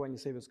developed. In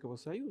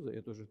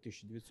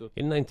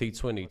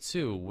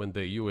 1922, when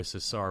the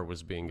USSR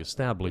was being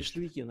established,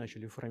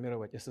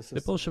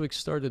 the Bolsheviks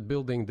started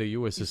building the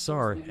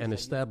USSR and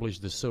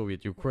established the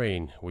Soviet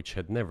Ukraine, which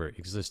had never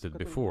existed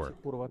before.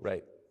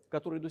 Right.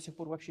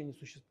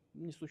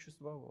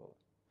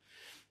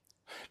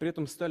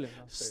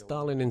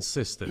 Stalin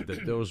insisted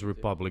that those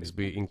republics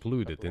be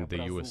included in the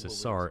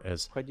USSR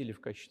as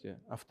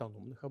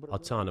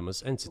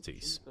autonomous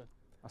entities.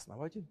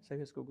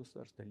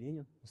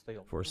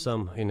 For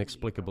some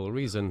inexplicable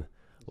reason,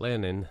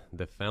 Lenin,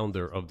 the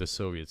founder of the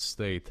Soviet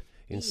state,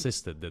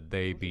 insisted that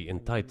they be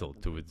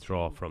entitled to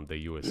withdraw from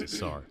the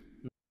USSR.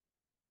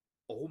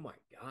 Oh my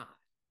God.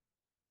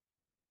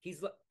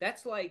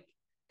 That's like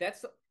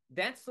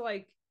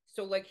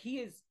so like he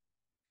is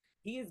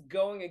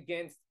going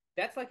against.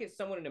 That's like if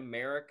someone in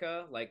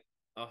America, like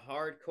a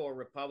hardcore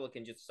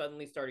Republican, just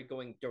suddenly started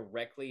going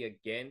directly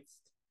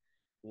against,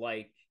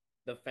 like,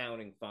 the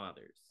founding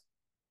fathers.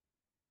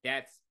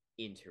 That's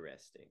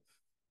interesting.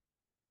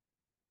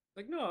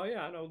 Like, no,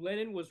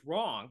 Lenin was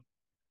wrong.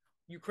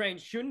 Ukraine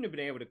shouldn't have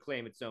been able to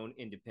claim its own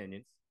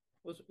independence.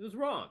 It was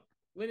wrong.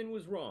 Lenin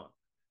was wrong.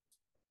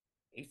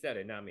 He said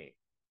it, not me.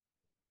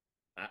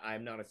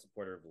 I'm not a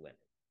supporter of Lenin,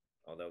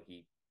 although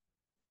he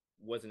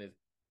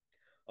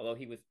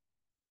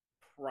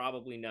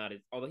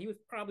was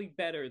probably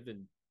better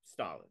than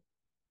Stalin.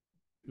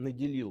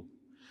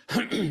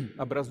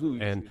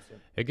 And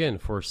again,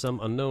 for some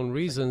unknown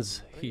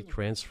reasons, he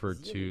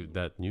transferred to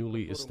that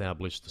newly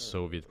established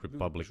Soviet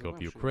Republic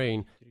of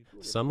Ukraine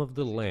some of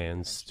the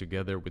lands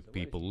together with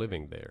people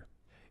living there,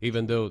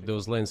 even though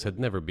those lands had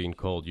never been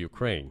called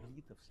Ukraine,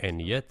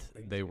 and yet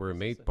they were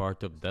made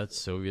part of that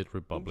Soviet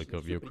Republic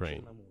of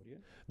Ukraine.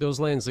 Those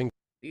lands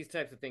These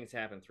types of things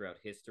happen throughout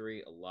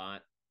history a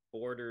lot.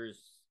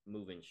 Borders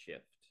move and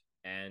shift.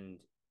 And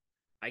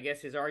I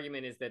guess his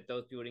argument is that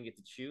those people didn't get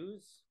to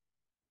choose.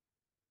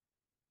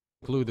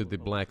 included the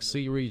Black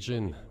Sea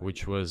region,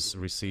 which was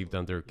received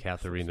under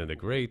Catherine the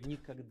Great,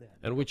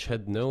 and which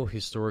had no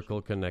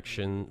historical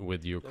connection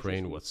with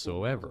Ukraine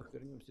whatsoever.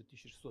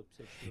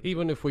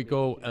 Even if we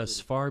go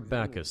as far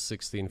back as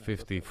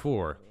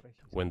 1654,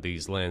 when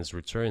these lands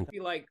returned.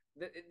 Like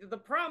the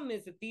problem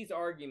is that these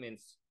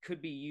arguments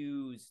could be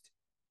used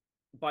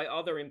by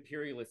other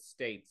imperialist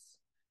states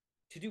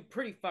to do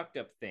pretty fucked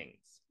up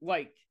things.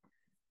 Like,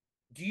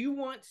 do you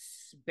want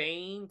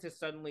Spain to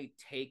suddenly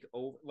take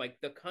over, like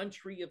the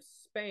country of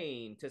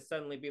Spain to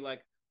suddenly be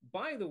like,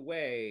 by the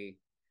way,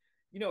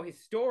 you know,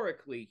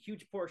 historically,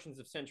 huge portions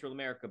of Central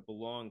America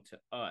belong to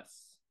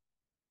us.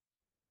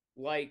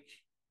 Like,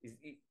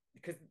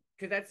 because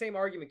that same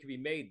argument could be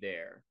made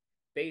there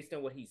based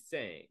on what he's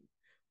saying,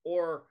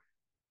 or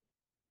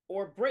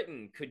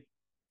Britain could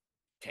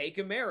take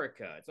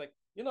America. It's like,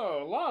 you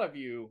know, a lot of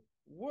you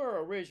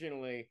were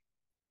originally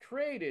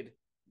created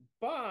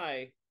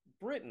by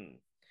Britain,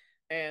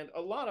 and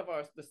a lot of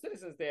the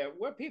citizens there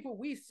were people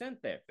we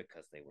sent there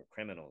because they were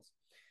criminals.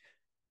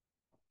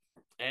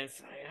 And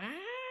it's like,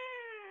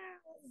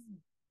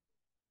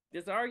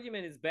 this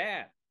argument is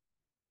bad.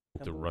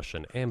 The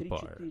Russian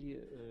Empire.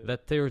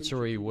 That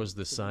territory was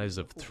the size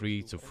of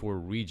 3 to 4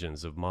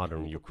 regions of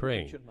modern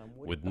Ukraine,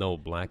 with no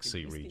Black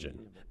Sea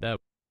region.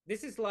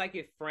 This is like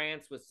if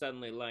France was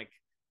suddenly like,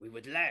 we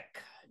would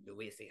like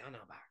Louisiana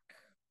back.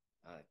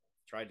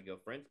 Tried to go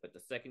French, but the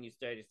second you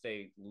start to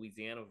say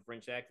Louisiana with a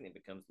French accent, it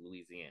becomes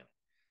Louisiana.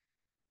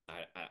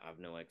 I have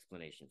no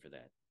explanation for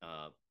that.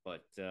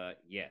 But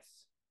yes,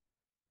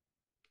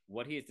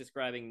 what he is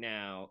describing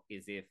now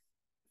is if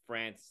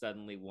France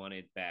suddenly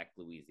wanted back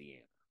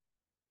Louisiana.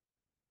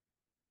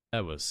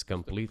 That was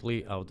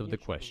completely out of the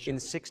question. In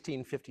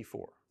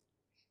 1654.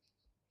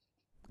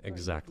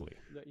 Exactly.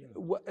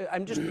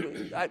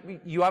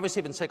 You obviously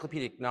have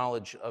encyclopedic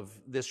knowledge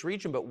of this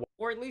region, but...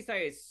 Or at least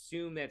I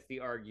assume that's the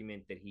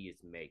argument that he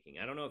is making.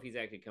 I don't know if he's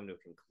actually come to a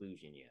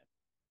conclusion yet.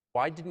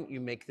 Why didn't you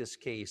make this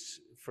case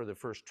for the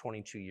first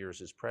 22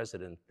 years as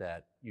president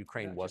that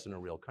Ukraine wasn't a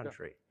real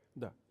country?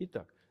 You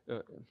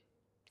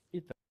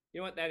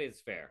know what? That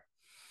is fair.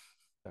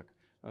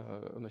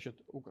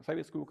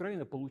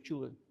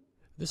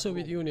 The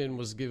Soviet Union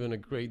was given a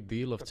great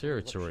deal of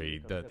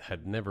territory that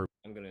had never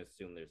I'm going to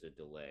assume there's a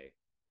delay.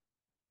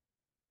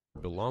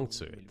 belonged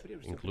to it,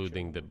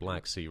 including the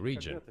Black Sea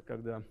region.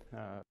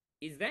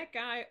 Is that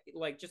guy,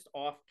 like, just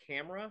off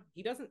camera?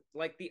 He doesn't,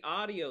 like, the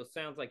audio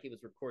sounds like it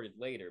was recorded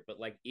later, but,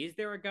 like, is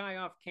there a guy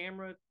off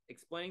camera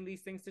explaining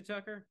these things to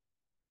Tucker?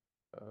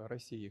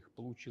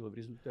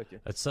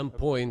 At some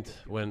point,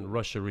 when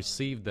Russia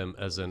received them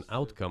as an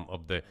outcome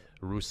of the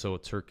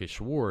Russo-Turkish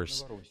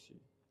Wars,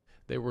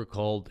 they were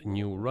called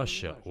New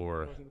Russia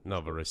or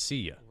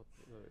Novorossiya.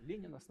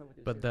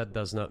 But that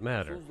does not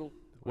matter.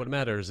 What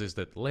matters is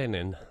that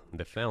Lenin,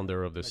 the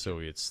founder of the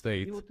Soviet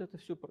state,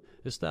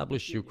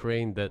 established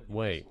Ukraine that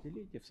way.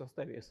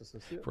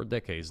 For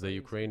decades, the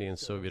Ukrainian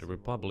Soviet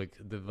Republic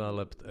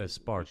developed as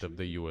part of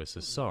the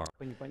USSR.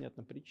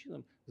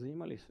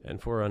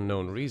 And for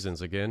unknown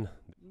reasons, again,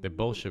 the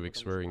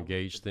Bolsheviks were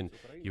engaged in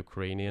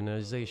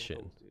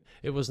Ukrainianization.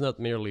 It was not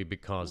merely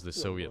because the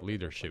Soviet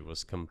leadership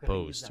was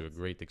composed to a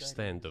great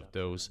extent of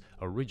those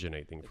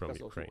originating from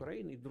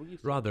Ukraine.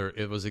 Rather,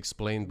 it was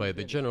explained by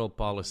the general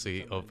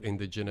policy of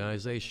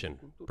indigenization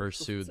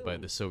pursued by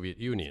the Soviet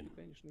Union.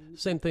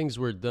 Same things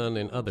were done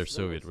in other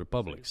Soviet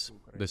republics.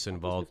 This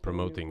involved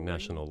promoting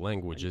national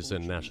languages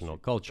and national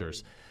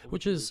cultures,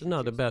 which is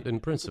not a bad in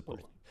principle.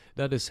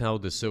 That is how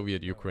the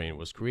Soviet Ukraine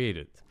was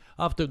created.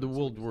 After the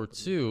World War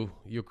II,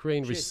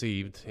 Ukraine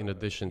received, in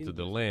addition to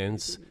the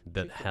lands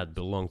that had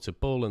belonged to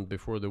Poland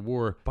before the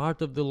war,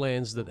 part of the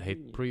lands that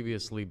had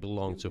previously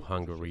belonged to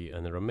Hungary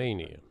and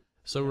Romania.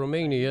 So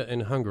Romania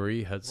and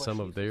Hungary had some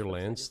of their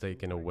lands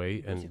taken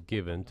away and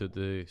given to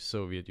the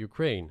Soviet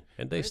Ukraine,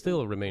 and they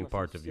still remain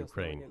part of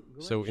Ukraine.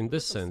 So in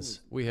this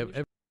sense, we have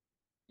the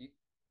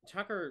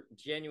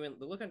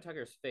look on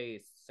Tucker's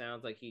face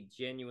sounds like he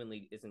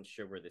genuinely isn't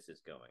sure where this is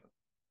going.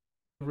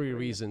 Every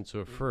reason to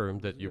affirm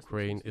that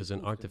Ukraine is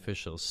an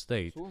artificial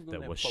state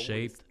that was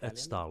shaped at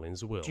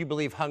Stalin's will. Do you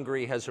believe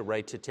Hungary has a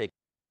right to take...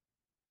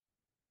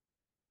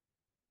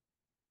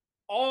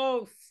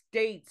 All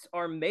states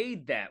are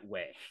made that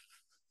way.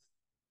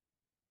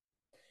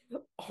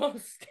 All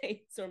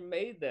states are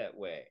made that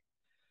way.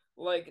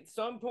 Like, at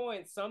some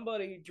point,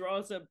 somebody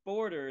draws up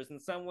borders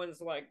and someone's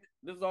like,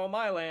 this is all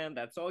my land,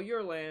 that's all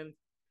your land.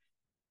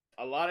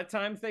 A lot of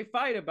times they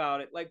fight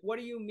about it. Like, what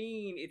do you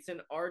mean it's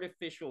an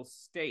artificial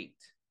state?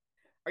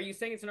 Are you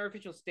saying it's an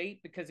artificial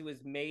state because it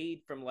was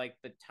made from, like,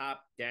 the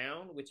top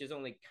down, which is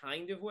only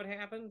kind of what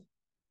happened?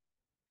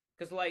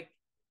 Because, like,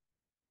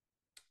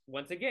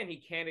 once again, he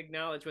can't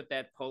acknowledge what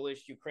that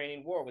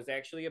Polish-Ukrainian war was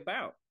actually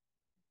about.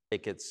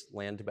 Take its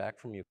land back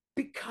from you?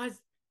 Because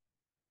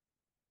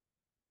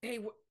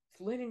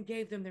Lenin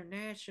gave them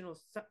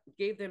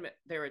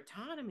their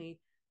autonomy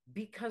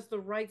because the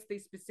rights they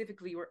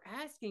specifically were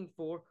asking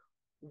for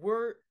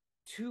were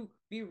to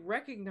be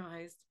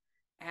recognized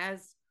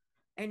as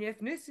an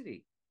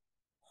ethnicity.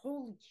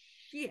 Holy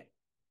shit.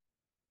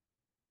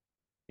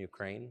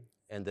 Ukraine,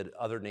 and that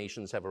other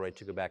nations have a right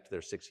to go back to their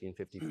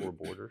 1654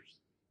 borders?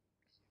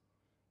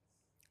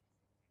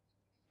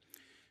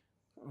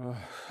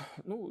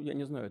 Ну, я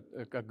не знаю,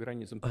 как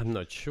границам I'm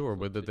not sure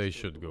whether they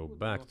should go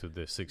back to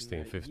the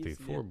 1654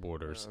 Если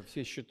borders.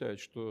 все считают,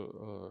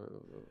 что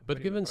But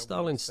время given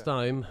правления Stalin's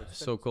Сталина, time, то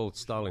есть so-called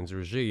Stalin's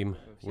regime,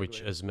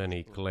 which, as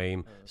many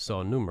claim,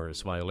 saw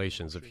numerous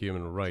violations of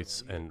human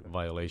rights and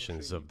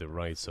violations of the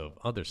rights of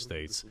other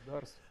states,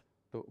 государств,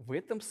 то в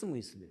этом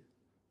смысле,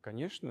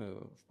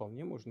 конечно,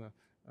 вполне можно,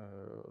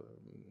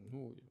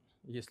 ну,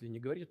 если не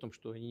говорить о том,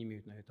 что они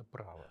имеют на это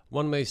право.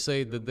 one may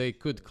say that they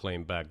could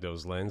claim back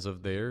those lands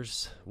of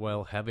theirs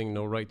while having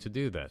no right to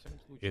do that.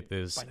 It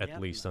is at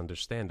least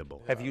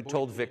understandable. Have you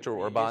told Viktor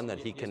Orban that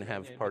he can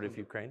have part of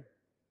Ukraine?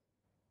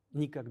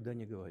 Никогда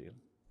не говорил.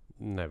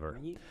 Never.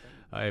 Никогда.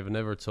 I have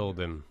never told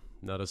him,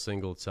 not a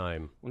single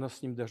time. У нас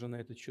с ним даже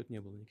на этот счет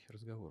не было никаких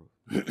разговоров.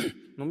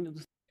 Но мне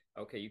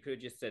Okay, you could have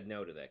just said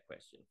no to that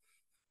question.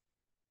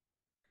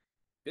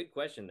 Good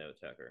question, though,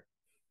 Tucker.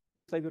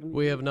 достоверно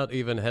We have not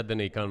even had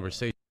any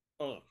conversation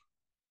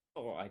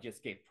Oh, I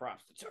just gave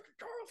props to Tucker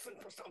Carlson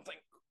for something.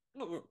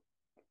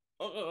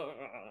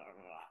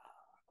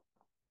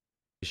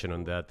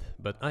 on that,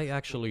 but I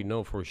actually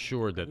know for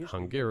sure that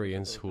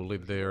Hungarians who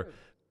live there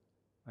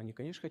Они,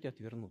 конечно, хотят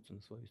вернуться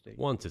на свою историю.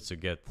 wanted to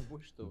get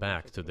Больше того,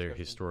 back сейчас to their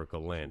расскажу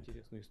historical очень land.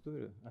 интересную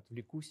историю.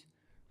 Отвлекусь.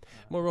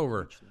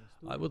 Moreover, Личную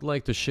I историю. would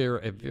like to share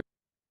a very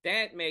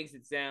That makes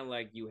it sound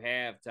like you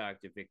have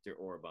talked to Viktor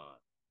Orban.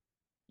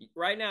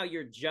 Right now,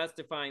 you're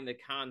justifying the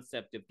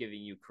concept of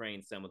giving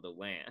Ukraine some of the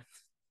land.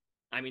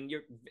 I mean,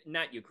 you're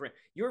not Ukraine.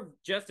 You're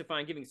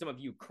justifying giving some of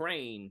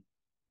Ukraine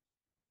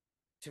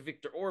to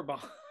Viktor Orban.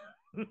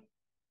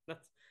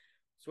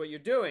 That's what you're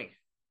doing.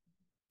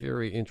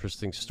 very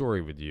interesting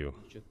story with you.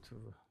 Значит,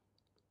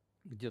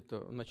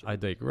 где-то в начале I 80-х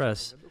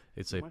digress, годов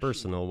it's a машина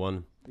personal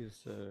one.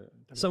 из,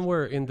 тогда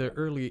Somewhere in the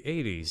early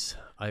 80s,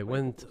 I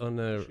went on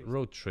a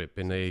road trip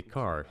in a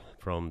car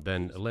from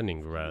then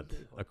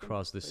Leningrad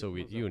across the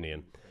Soviet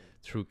Union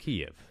through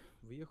Kiev,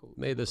 выехал,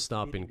 made a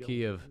stop in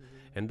Kiev,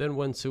 and then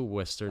went to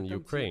western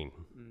Ukraine.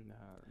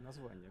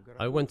 название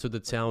I городов went to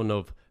the town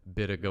of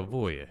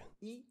Beregovoye,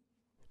 и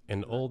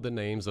and all the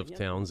names of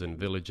towns and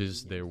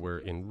villages there were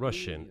in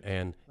Russian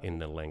and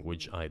in a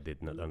language I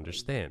did not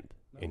understand,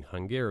 in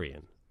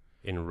Hungarian,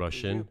 in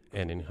Russian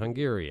and in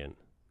Hungarian.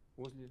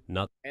 возле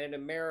Not And in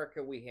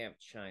America, we have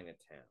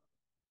Chinatown.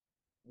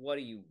 What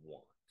do you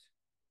want?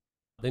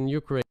 in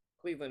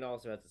Cleveland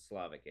also has a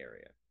Slavic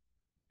area.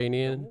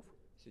 Ukrainian, домов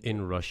in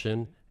сидела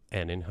Russian,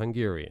 and in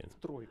Hungarian.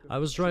 стройка. I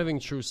was driving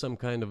through some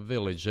kind of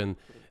village, and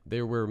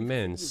there were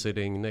men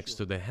sitting next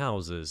to the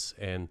houses,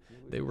 and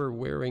they were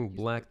wearing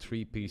black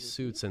three-piece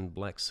suits and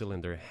black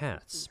cylinder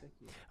hats.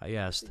 I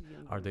asked,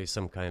 are they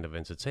some kind of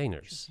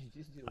entertainers?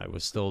 I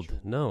was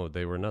told, no,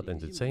 they were not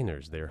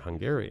entertainers, they're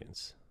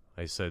Hungarians.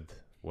 I said,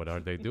 what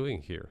are they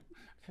doing here?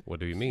 What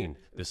do you mean?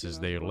 This is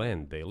their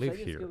land, they live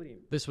here.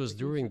 This was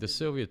during the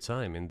Soviet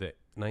time in the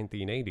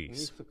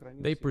 1980s.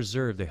 They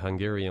preserved the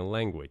Hungarian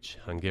language,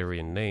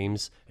 Hungarian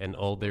names, and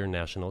all their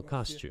national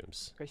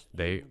costumes.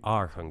 They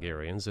are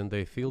Hungarians and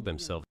they feel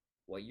themselves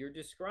What you're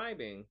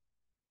describing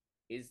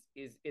is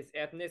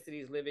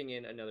ethnicities living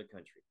in another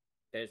country.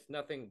 There's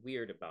nothing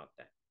weird about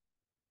that.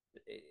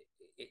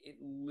 It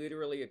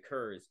literally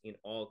occurs in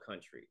all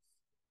countries.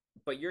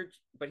 But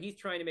he's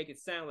trying to make it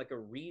sound like a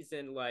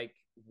reason like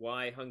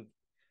why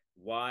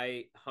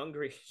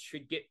Hungary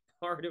should get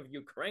part of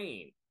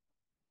Ukraine.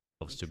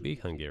 to be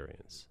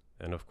Hungarians.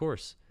 And of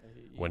course,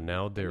 when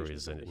now there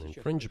is an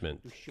infringement,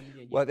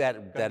 Well,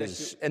 that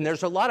is, and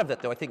there's a lot of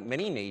that, though. I think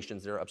many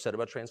nations are upset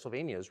about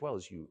Transylvania as well,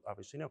 as you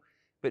obviously know.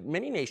 But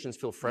many nations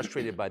feel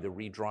frustrated by the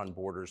redrawn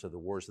borders of the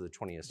wars of the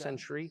 20th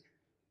century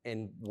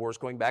and wars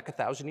going back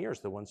 1,000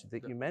 years, the ones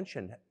that you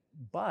mentioned.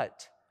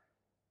 But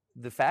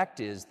the fact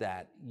is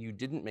that you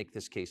didn't make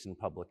this case in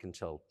public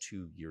until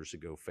 2 years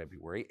ago,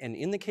 February. And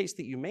in the case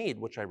that you made,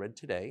 which I read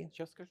today,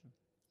 Сейчас скажу.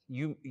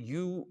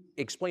 you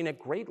explain at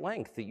great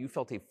length that you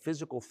felt a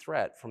physical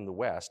threat from the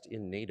West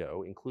in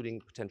NATO,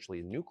 including potentially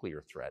a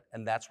nuclear threat,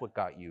 and that's what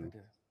got you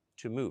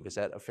to move. Is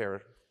that a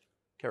fair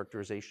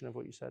characterization of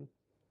what you said?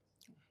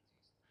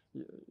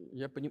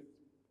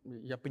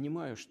 Я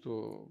понимаю,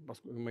 что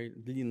поскольку мои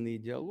длинные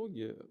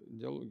диалоги,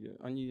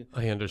 они...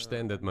 I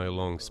understand that my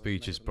long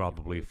speeches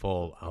probably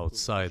fall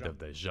outside of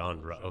the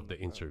genre of the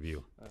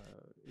interview.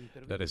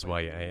 That is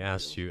why I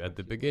asked you at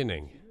the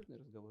beginning,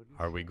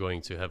 are we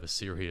going to have a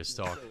serious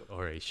talk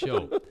or a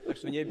show? Так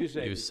что не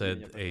обижайтесь You на said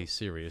меня, a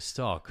пожалуйста. serious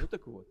talk. Ну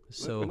так вот.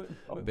 So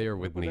bear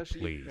with me,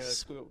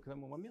 please. К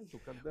тому моменту,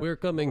 когда We're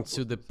coming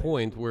to the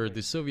point where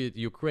the Soviet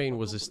Ukraine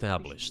was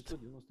established.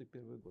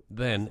 1991 год.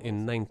 Then,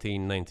 in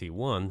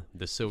 1991,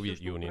 the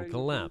Soviet Union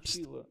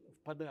collapsed,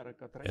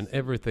 and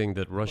everything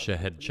that Russia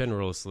had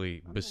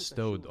generously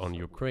bestowed on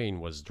Ukraine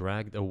was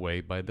dragged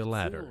away by the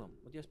latter.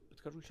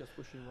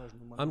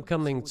 I'm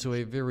coming to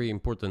a very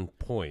important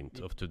point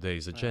of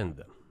today's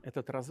agenda.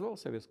 Этот развал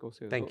Советского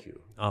Союза. Thank you.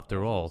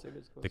 After all,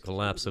 the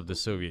collapse of the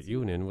Soviet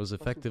Union was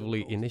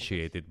effectively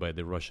initiated by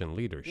the Russian Я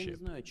не leadership.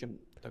 знаю, чем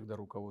тогда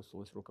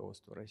руководствовалось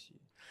руководство России.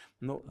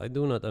 Но I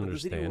do not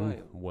understand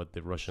подозреваю, what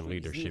the Russian что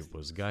leadership известно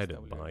was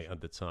guided by составляющая,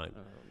 at the time,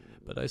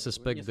 But I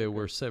suspect there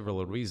were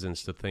several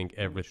reasons to think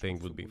everything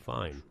would be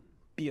fine.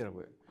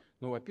 Первое.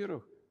 Ну,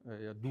 во-первых,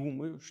 я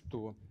думаю,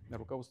 что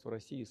руководство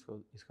России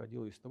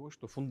исходило из того,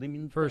 что First,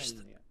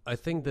 фундаментальные I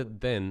think that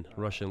then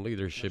Russian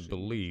leadership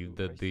believed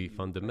that the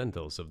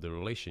fundamentals of the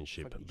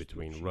relationship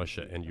between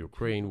Russia and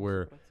Ukraine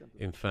were,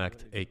 in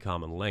fact, a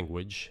common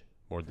language.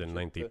 More than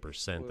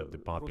 90% of the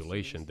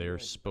population there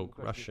spoke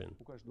Russian.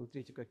 У каждого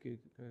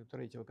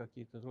третьего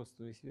какие-то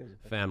родственные связи.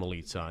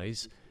 Family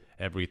ties,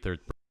 every third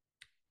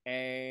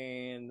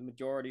And the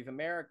majority of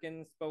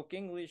Americans spoke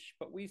English,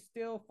 but we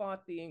still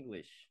fought the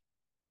English.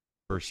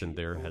 person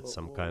there had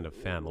some kind of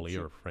family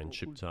or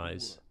friendship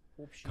ties,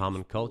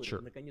 common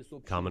culture,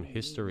 common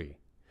history,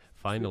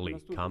 finally,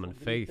 common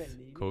faith,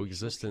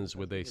 coexistence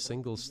with a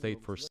single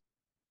state for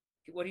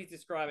What he's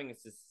describing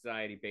is a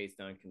society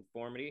based on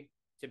conformity,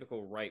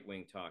 typical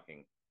right-wing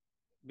talking.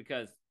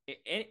 Because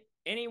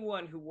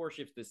anyone who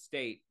worships the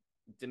state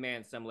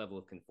demands some level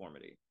of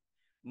conformity.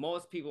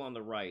 Most people on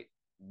the right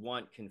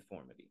want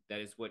conformity.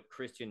 That is what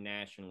Christian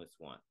nationalists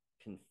want.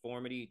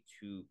 Conformity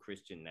to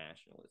Christian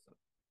nationalism.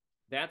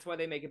 That's why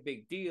they make a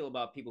big deal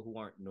about people who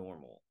aren't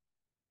normal.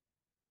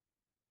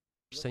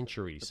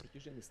 centuries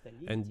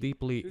and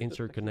deeply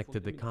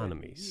interconnected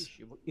economies.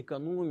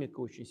 Экономика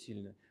очень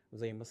сильно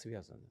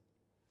взаимосвязана.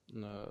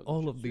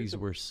 All of these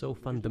were so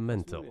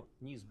fundamental.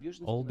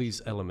 All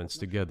these elements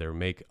together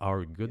make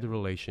our good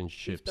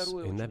relationships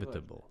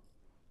inevitable.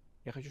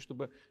 Я хочу,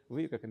 чтобы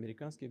вы, как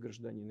американские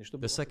гражданины,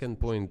 чтобы The second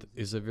point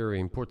is a very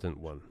important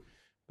one.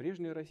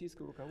 прежнее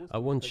российское руководство I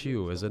want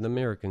you, as an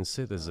American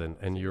citizen,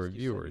 and your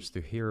viewers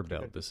to hear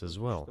about this as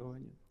well.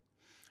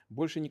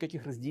 больше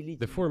никаких разделителей.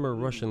 The former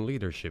Russian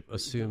leadership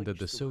assumed that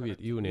the Soviet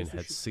Union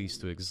had ceased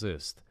to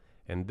exist,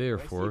 and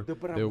therefore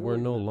there were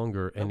no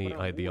longer any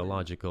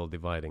ideological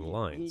dividing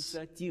lines.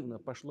 Инициативно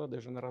пошла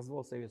даже на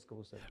развал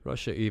Советского Союза.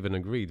 Russia even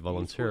agreed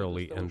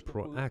voluntarily and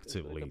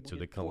proactively to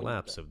the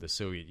collapse of the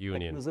Soviet Так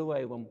Union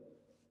называемом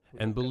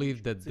and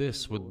believed that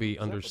this would be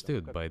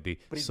understood by the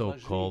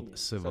so-called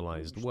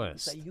civilized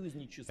West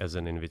as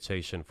an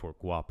invitation for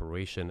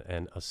cooperation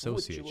and вот чего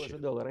association.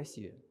 ожидала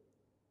Россия.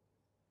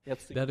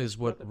 That is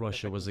what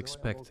Russia was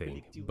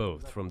expecting,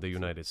 both from the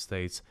United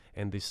States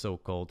and the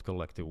so-called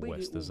collective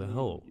West as a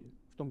whole.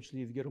 В том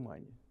числе и в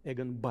Германии.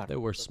 Эгон Барр,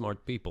 There were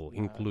smart people,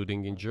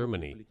 including in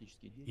Germany,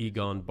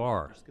 Egon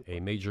Bahr,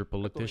 a major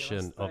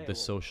politician of the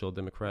Social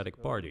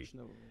Democratic Party,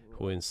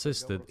 who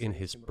insisted in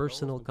his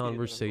personal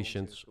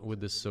conversations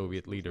with the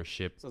Soviet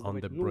leadership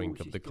on the brink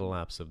of the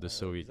collapse of the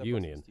Soviet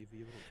Union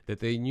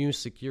that a new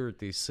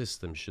security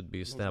system should be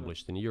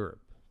established in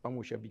Europe.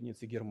 помочь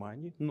объединиться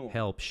Германии, но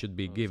Help should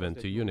be given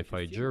to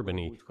unify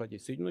Germany, будет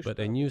входить Соединенные but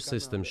a Штаты, new Канада.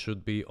 system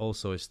should be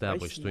also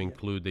established to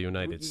include the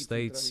United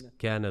States,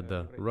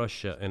 Canada,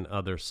 Russia, and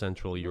other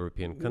Central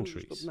European Нужно,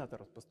 countries. чтобы НАТО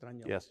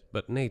распространялось. Yes.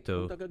 But Он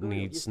NATO так и говорил,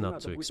 needs если not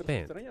НАТО to будет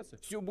expand. распространяться,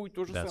 всё будет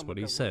то же That's самое, what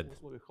he как said. в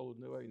условиях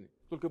холодной войны.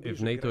 Только If ближе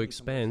к NATO границам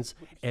expands,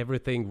 России.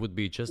 everything would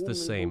be just the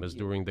same as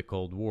during the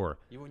Cold War,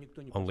 Его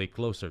никто не only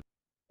closer.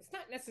 It's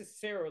not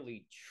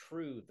necessarily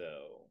true,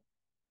 though.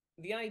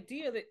 The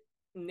idea that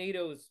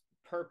NATO's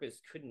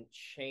purpose couldn't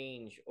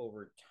change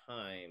over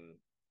time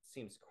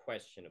seems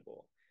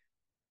questionable.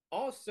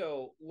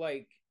 Also,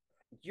 like,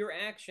 your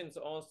actions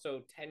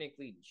also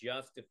technically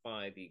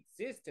justify the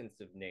existence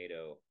of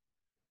NATO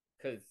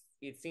because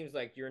it seems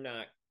like you're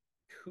not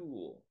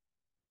cool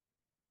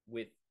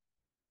with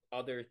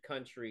other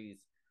countries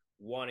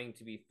wanting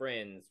to be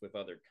friends with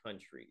other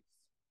countries.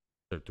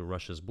 To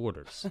Russia's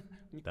borders.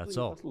 Никто That's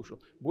не all. послушал.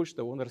 Больше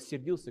того, он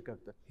рассердился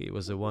как-то. He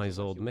was a wise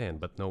old man,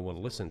 but no one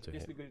listened to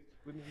Если, him. говорит,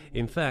 вы меня не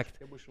In будете fact,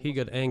 слушать, я больше he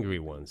вас got не angry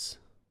буду. once.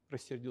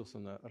 Рассердился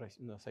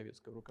на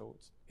советское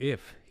руководство. If,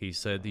 he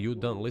said, you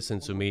don't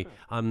listen to me,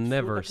 I'm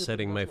never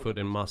setting my foot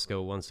in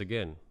Moscow once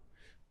again.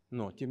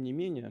 Но, тем не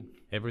менее,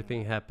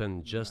 Everything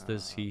happened just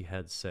as he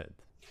had said.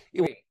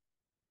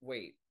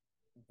 Wait,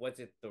 was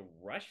it the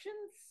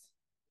Russians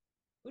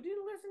who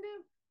didn't listen to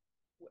him?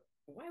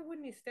 Why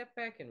wouldn't he step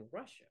back in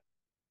Russia?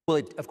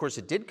 Well, of course,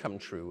 it did come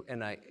true,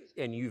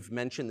 and you've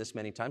mentioned this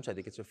many times. I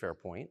think it's a fair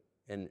point,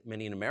 and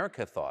many in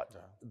America thought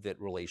that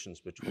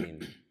relations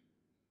between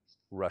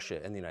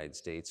Russia and the United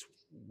States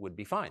would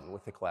be fine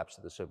with the collapse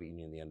of the Soviet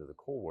Union and the end of the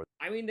Cold War.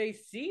 I mean, they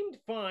seemed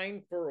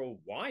fine for a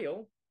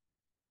while.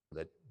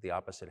 That the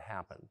opposite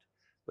happened,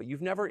 but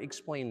you've never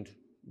explained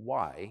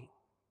why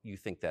you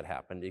think that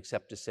happened,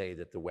 except to say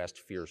that the West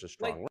fears a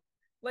strong.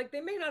 Like,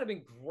 they may not have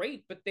been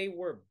great, but they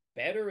were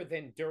better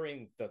than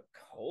during the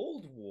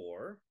Cold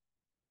War.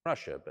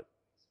 Russia, but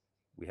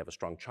we have a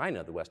strong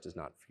China the West does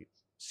not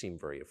seem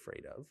very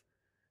afraid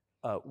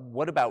of.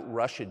 What about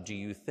Russia, do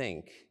you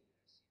think,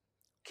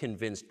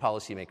 convinced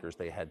policymakers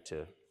they had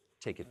to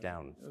take it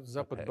down?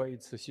 Запад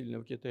боится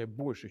сильного Китая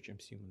больше, чем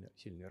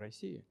сильной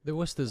России. The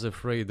West is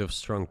afraid of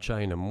strong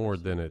China more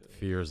than it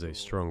fears a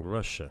strong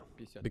Russia,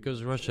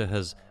 because Russia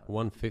has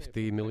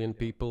 150 million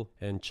people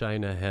and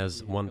China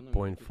has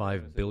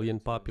 1.5 billion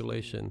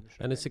population,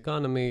 and its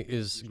economy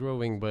is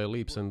growing by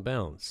leaps and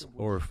bounds,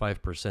 or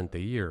 5% a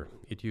year.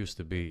 It used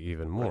to be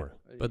even more.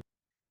 But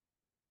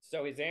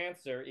So his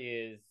answer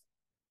is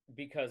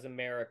because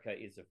America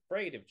is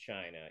afraid of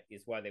China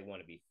is why they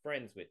want to be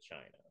friends with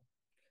China.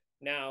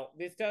 Now,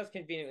 this does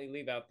conveniently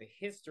leave out the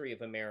history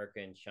of America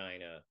and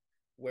China,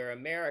 where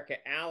America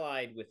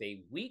allied with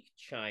a weak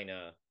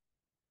China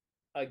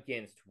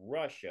against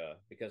Russia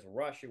because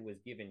Russia was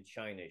giving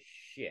China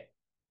shit.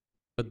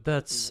 But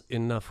that's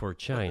enough for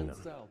China.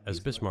 As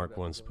Bismarck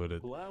once put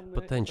it,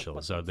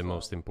 potentials are the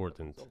most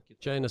important.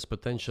 China's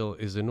potential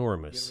is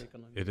enormous.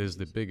 It is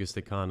the biggest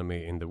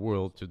economy in the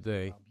world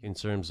today in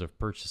terms of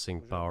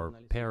purchasing power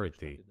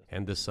parity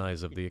and the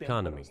size of the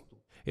economy.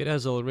 It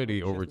has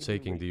already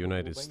overtaken the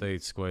United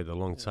States quite a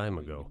long time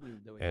ago,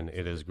 and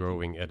it is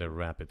growing at a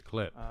rapid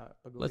clip.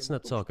 Let's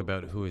not talk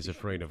about who is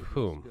afraid of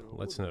whom,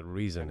 let's not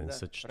reason in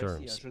such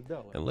terms.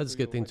 And let's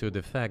get into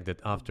the fact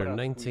that after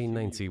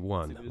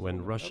 1991,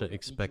 when Russia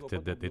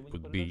expected that it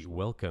would be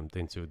welcomed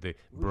into the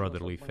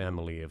brotherly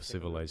family of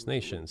civilized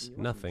nations,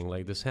 nothing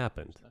like this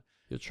happened.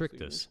 You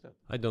tricked us.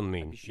 I don't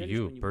mean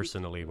you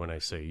personally when I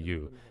say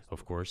you.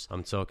 Of course,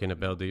 I'm talking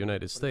about the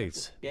United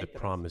States. The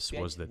promise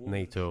was that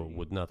NATO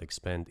would not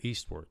expand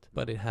eastward,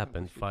 but it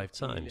happened 5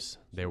 times.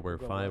 There were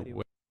 5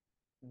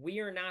 We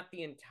are not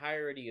the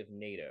entirety of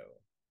NATO.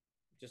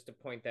 Just to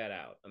point that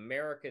out.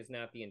 America is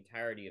not the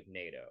entirety of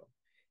NATO.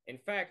 In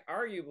fact,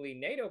 arguably,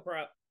 NATO,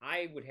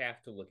 I would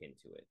have to look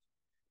into it.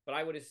 But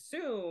I would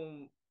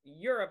assume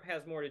Europe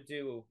has more to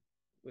do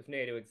with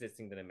NATO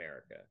existing than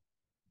America.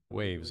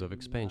 Waves of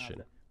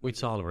expansion. We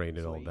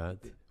tolerated all that.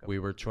 We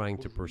were trying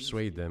to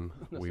persuade them.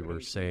 We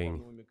were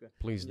saying,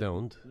 please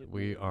don't.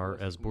 We are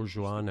as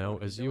bourgeois now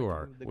as you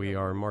are. We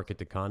are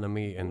market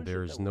economy and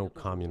there is no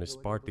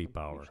communist party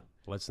power.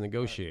 Let's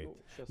negotiate.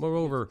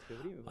 Moreover,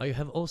 I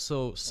have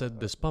also said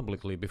this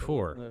publicly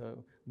before.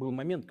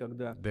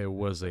 There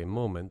was a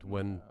moment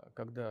when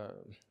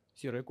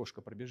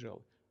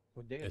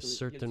a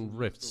certain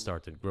rift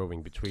started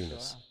growing between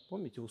us.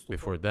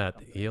 Before that,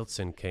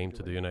 Yeltsin came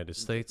to the United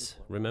States.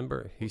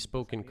 Remember, he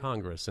spoke in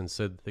Congress and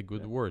said the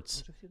good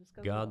words.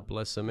 God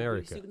bless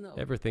America.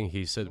 Everything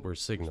he said were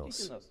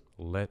signals.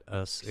 Let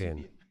us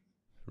in.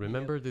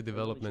 Remember the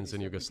developments in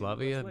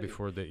Yugoslavia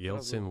before the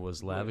Yeltsin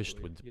was lavished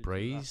with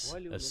praise?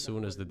 As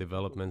soon as the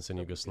developments in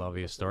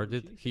Yugoslavia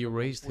started, he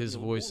raised his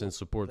voice in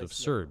support of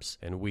Serbs,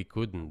 and we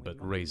couldn't but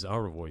raise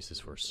our voices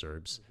for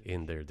Serbs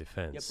in their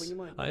defense.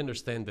 I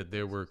understand that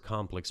there were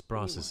complex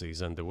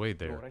processes underway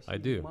there, I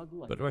do,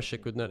 but Russia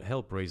could not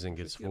help raising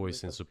its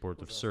voice in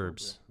support of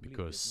Serbs,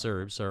 because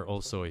Serbs are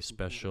also a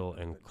special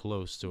and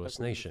close to us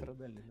nation,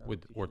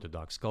 with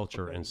Orthodox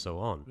culture and so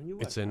on.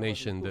 It's a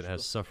nation that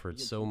has suffered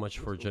so much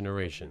for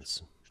generations.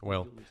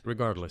 Well,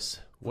 regardless,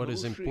 what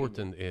is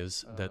important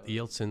is that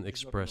Yeltsin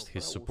expressed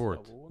his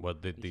support.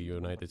 What did the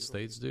United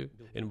States do?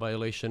 In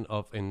violation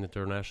of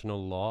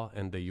international law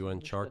and the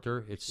UN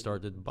Charter, it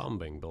started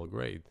bombing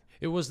Belgrade.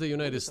 It was the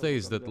United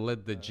States that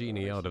let the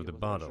genie out of the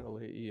bottle.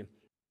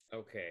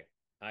 Okay,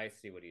 I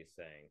see what he's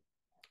saying.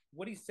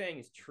 What he's saying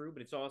is true,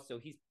 but it's also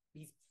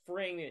he's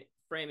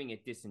framing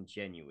it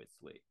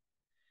disingenuously.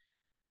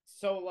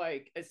 So,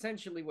 like,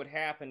 essentially what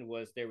happened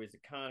was there was a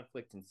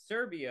conflict in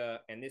Serbia,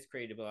 and this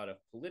created a lot of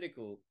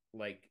political,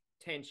 like,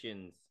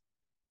 tensions,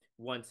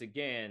 once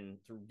again,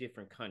 through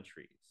different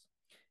countries.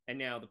 And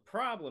now the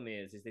problem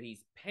is that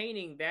he's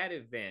painting that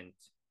event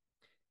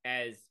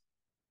as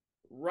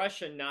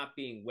Russia not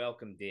being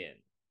welcomed in.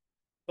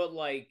 But,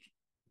 like,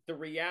 the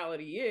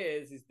reality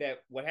is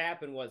that what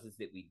happened was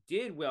that we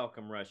did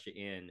welcome Russia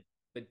in,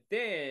 but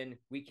then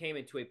we came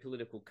into a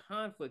political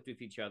conflict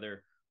with each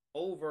other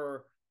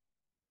over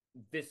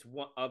this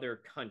one other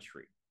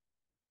country.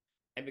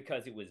 And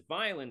because it was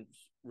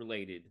violence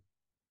related,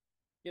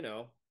 you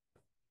know,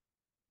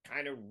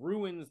 kind of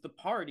ruins the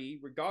party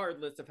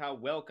regardless of how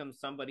welcome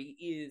somebody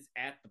is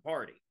at the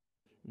party.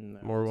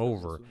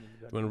 Moreover,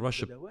 when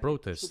Russia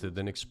protested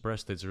and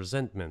expressed its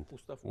resentment,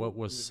 what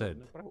was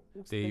said?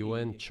 The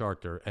UN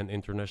Charter and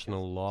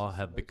international law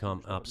have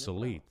become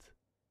obsolete.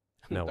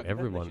 Now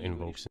everyone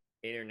invokes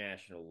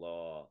international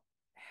law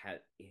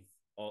is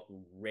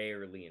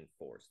rarely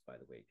enforced, by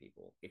the way,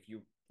 people. If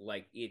you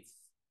like,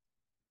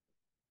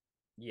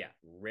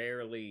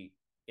 rarely.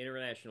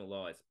 International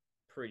law is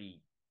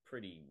pretty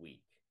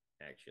weak,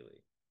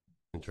 actually.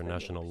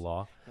 International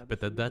law,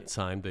 but at that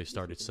time they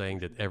started saying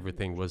that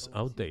everything was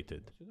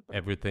outdated.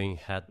 Everything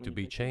had to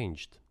be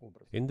changed.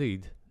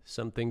 Indeed,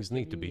 some things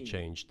need to be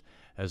changed,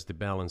 as the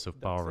balance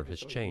of power has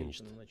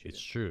changed.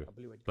 It's true,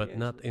 but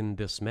not in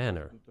this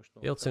manner.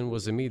 Yeltsin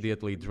was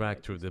immediately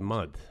dragged through the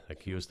mud,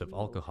 accused of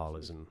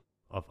alcoholism,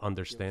 of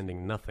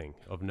understanding nothing,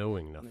 of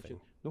knowing nothing.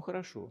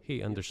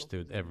 He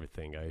understood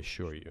everything, I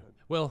assure you.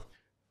 Well,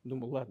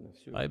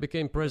 I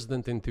became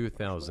president in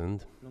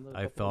 2000.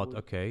 I thought,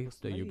 okay,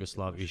 the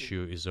Yugoslav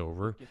issue is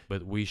over,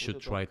 but we should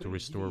try to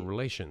restore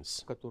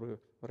relations.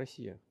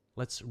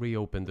 Let's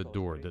reopen the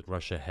door that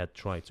Russia had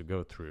tried to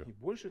go through.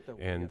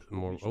 And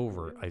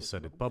moreover, I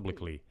said it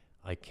publicly,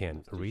 I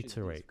can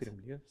reiterate.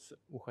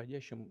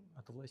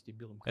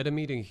 At a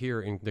meeting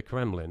here in the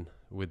Kremlin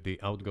with the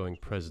outgoing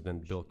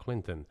President Bill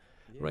Clinton,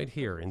 right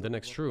here in the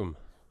next room,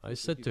 I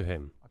said to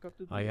him,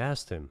 I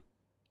asked him,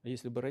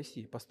 Если бы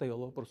Россия поставила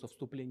вопрос о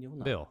вступлении в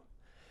НАТО, Bill,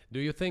 do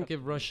you think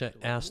if Russia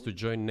asked to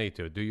join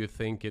NATO, do you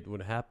think it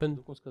would happen?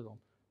 вдруг он сказал,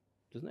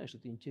 ты знаешь,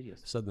 это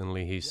интересно.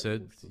 Suddenly he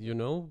said, you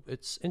know,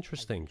 it's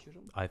interesting.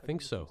 I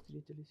think so.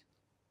 Встретились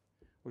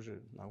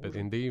уже на But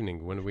ужин, in the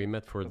evening, when we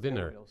met for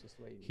dinner, разговаривал со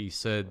своими he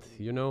said,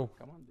 you know,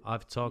 командой.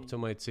 I've talked to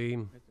my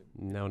team.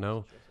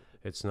 No,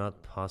 it's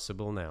not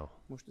possible now.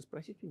 Можете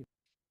спросить у них.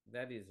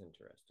 That is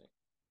interesting.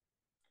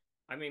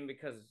 I mean,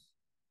 because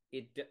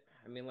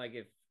I mean, like,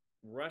 if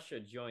Russia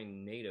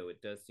joined NATO,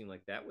 it does seem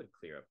like that would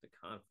clear up the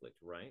conflict,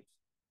 right?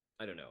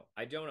 I don't know.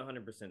 I don't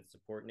 100%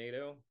 support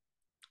NATO.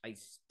 I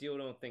still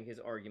don't think his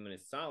argument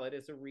is solid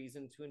as a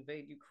reason to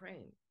invade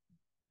Ukraine.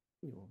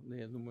 Но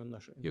я думаю,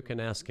 наши... You can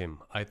ask him.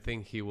 I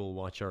think he will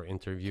watch our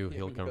interview. Я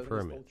He'll никогда не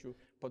confirm it. столчу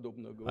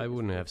подобного I говорить,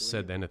 wouldn't если have этого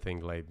said нет.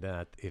 anything like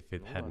that if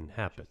it Ну hadn't ладно,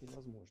 happened.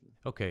 сейчас невозможно.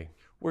 Okay.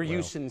 Were you well,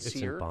 it's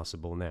sincere?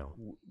 impossible now.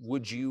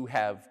 Would you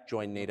have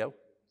joined NATO?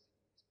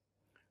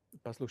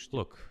 Послушайте,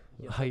 Look,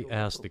 я I задал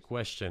asked the вопрос.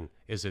 question,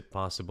 is it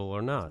possible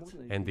or not?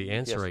 And the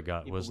answer Yes. I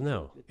got И was получил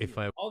no. ответ If нет.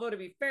 I Although, to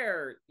be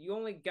fair, you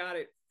only got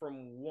it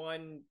from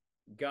one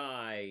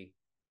guy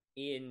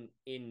in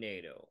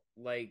NATO.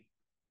 Like,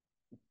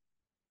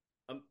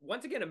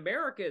 once again,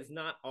 America is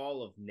not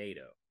all of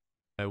NATO.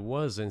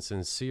 was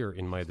insincere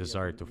in my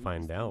desire to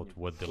find out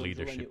what the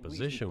leadership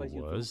position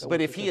was,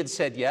 But if he had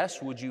said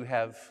yes, would you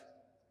have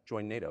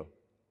joined NATO?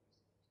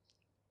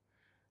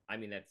 I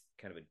mean, that's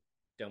kind of a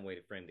dumb way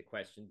to frame the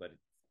question, but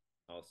it's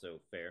also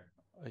fair.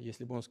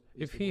 Если бы он,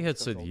 if если бы he он had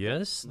said сказал да,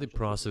 yes, the значит,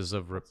 process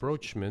of процесс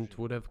rapprochement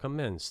would have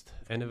commenced,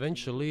 and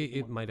eventually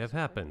it might have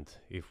happened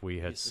if we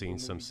had Если бы seen мы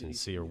some увидели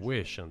sincere сильнейшего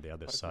wish on the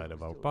other side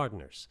of our партнера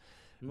partners.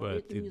 Но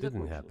But этим не it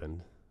didn't закончилось.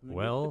 happen. Ну, нет,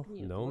 Well, так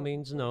нет, no ладно,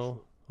 means no.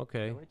 хорошо.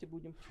 Okay, Давайте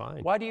будем.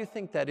 fine. Why do you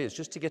think that is?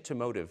 Just to get to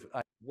motive.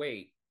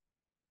 Wait,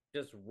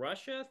 does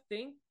Russia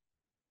think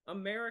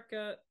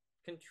America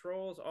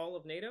controls all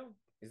of NATO?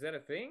 Is that a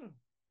thing?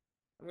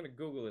 I'm going to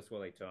Google this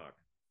while I talk.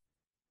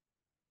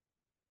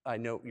 I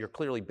know you're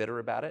clearly bitter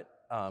about it.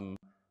 I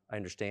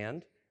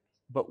understand.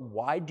 But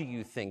why do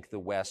you think the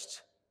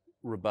West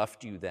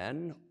rebuffed you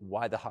then?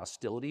 Why the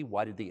hostility?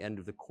 Why did the end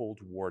of the Cold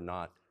War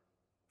not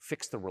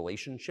fix the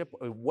relationship?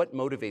 What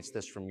motivates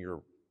this from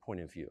your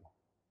point of view?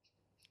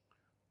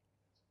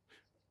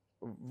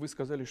 Вы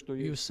сказали, что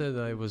You said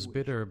I was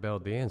bitter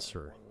about the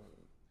answer.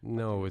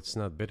 No, it's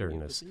not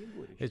bitterness.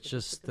 It's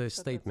just a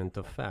statement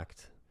of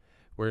fact.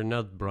 We're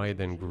not bride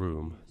and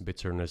groom,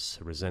 bitterness,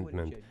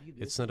 resentment.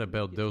 It's not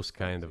about those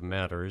kind of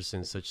matters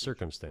in such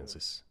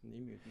circumstances.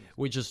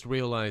 We just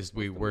realized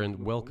we weren't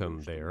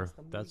welcome there,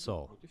 that's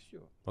all.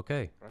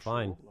 Okay,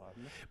 fine.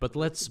 But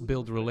let's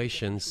build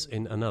relations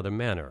in another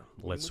manner.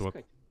 Let's look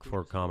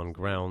for common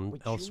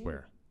ground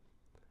elsewhere.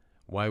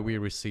 Why we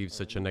received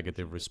such a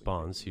negative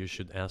response, you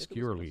should ask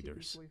your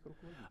leaders.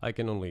 I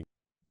can only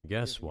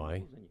guess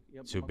why.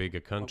 Too big a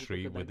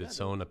country with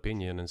its own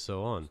opinion and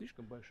so on.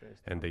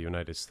 And the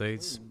United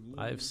States,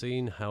 I've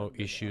seen how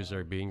issues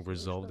are being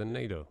resolved in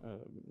NATO.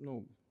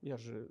 Ну, я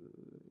же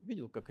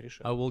видел, как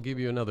решают. I will give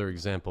you another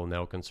example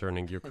now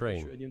concerning Еще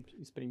Ukraine. один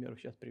из примеров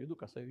сейчас приведу,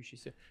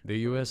 касающийся The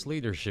US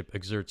leadership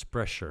exerts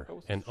pressure,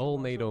 and all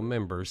NATO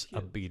members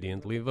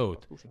obediently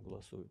vote, послушно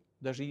голосуют.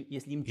 Даже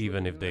если им чего-то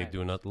even не if they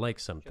do нравится. not like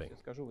Сейчас something. я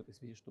скажу в этой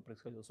связи, что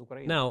происходило с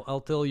Украиной. Now,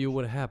 I'll tell you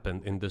what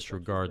happened in this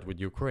regard with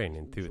Ukraine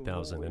in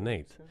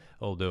 2008,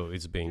 although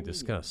it's being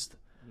discussed.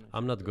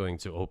 I'm not going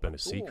to open a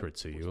secret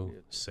to you,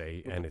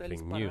 say Мы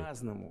пытались anything new.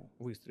 по-разному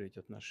выстроить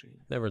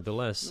отношения.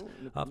 Nevertheless,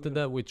 after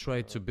that we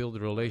tried to build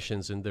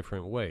relations in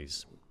different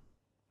ways.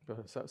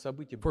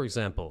 События For были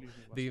example, ближе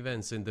the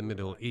events in the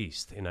Middle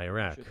East, in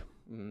Iraq.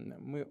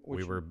 Мы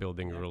We очень were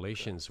building мягко,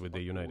 relations with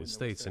the United спокойно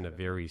States in a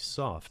very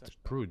soft,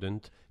 достаточно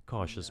prudent,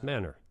 cautious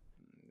manner.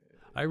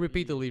 I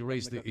repeatedly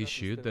raised the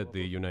issue that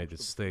the United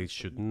States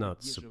should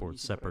not support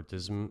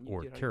separatism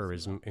or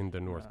terrorism in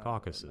the North на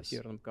Caucasus,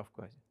 Северном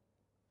Кавказе.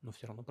 Но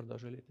все равно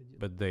продолжали это делать.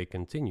 but they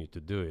continue to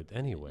do it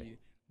anyway.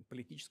 И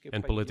политическая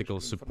And political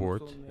поддержка,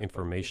 support, информационная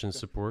information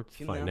поддержка, support,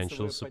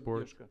 financial финансовая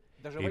support, поддержка,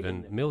 даже even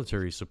военная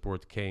military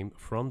support came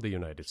from the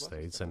United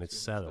States and its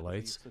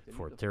satellites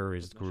for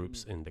terrorist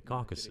groups in the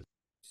Caucasus.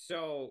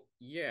 So,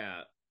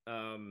 yeah,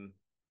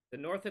 the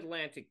North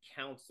Atlantic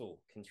Council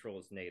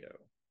controls NATO,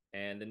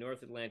 and the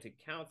North Atlantic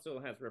Council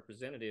has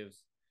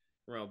representatives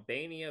from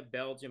Albania,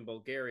 Belgium,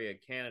 Bulgaria,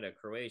 Canada,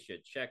 Croatia,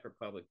 Czech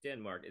Republic,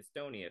 Denmark,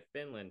 Estonia,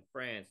 Finland,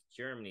 France,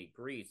 Germany,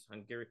 Greece,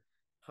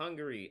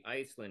 Hungary,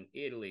 Iceland,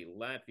 Italy,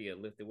 Latvia,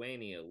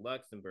 Lithuania,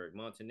 Luxembourg,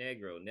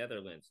 Montenegro,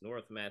 Netherlands,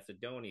 North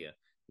Macedonia,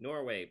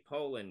 Norway,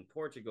 Poland,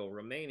 Portugal,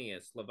 Romania,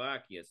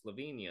 Slovakia,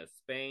 Slovenia,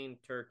 Spain,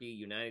 Turkey,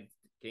 United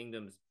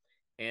Kingdoms,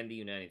 and the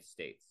United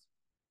States.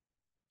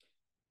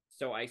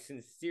 So I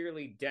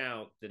sincerely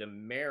doubt that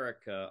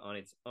America on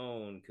its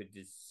own could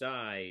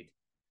decide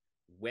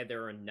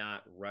whether or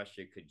not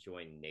Russia could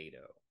join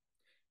NATO.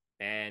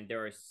 And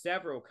there are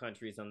several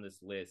countries on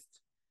this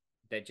list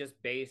that,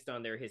 just based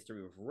on their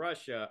history with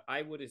Russia,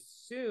 I would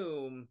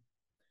assume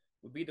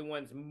would be the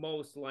ones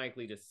most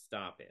likely to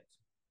stop it.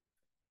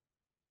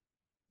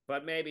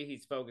 But maybe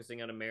he's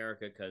focusing on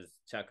America because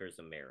Tucker's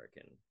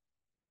American.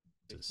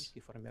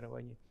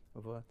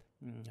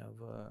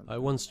 I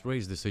once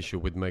raised this issue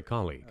with my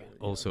colleague,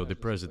 also the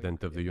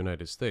President of the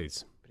United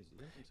States.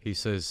 He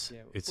says,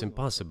 "It's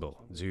impossible.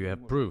 Do you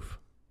have proof?"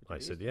 I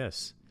said,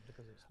 "Yes."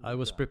 I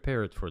was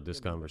prepared for this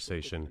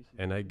conversation,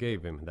 and I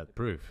gave him that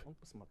proof.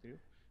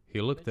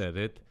 He looked at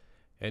it,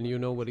 and you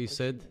know what he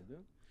said?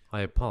 "I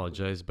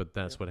apologize, but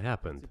that's what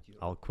happened."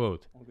 I'll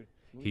quote.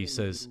 He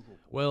says,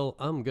 "Well,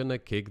 I'm gonna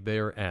kick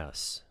their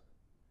ass."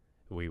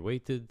 We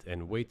waited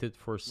and waited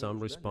for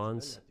some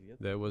response.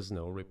 There was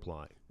no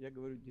reply.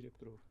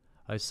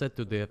 I said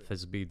to the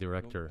FSB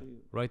director,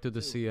 "Write to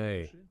the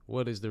CIA,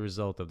 what is the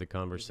result of the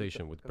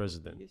conversation with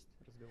President?"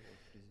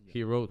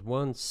 He wrote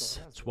once,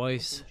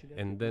 twice,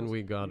 and then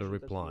we got a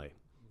reply.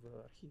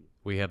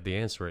 "We have the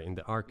answer in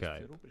the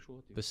archive."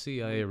 The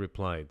CIA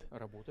replied,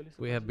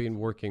 "We have been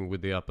working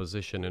with the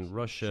opposition in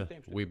Russia.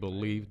 We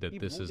believe that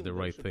this is the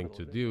right thing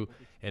to do,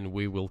 and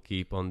we will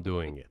keep on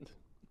doing it."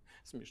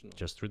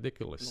 Just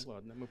ridiculous.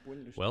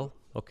 Well,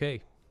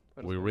 okay.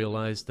 We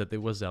realized that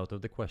it was out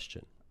of the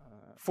question.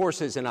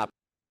 Forces in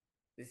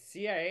The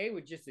CIA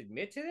would just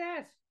admit to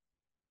that?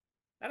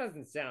 That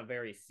doesn't sound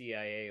very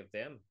CIA of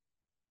them.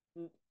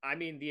 I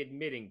mean, the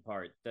admitting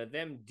part,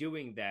 them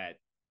doing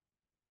that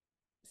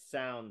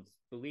sounds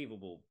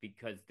believable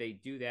because they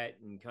do that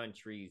in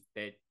countries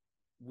that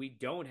we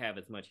don't have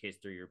as much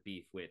history or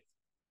beef with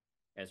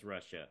as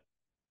Russia.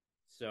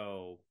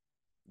 So,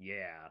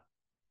 yeah.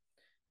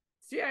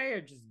 CIA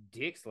are just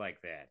dicks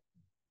like that.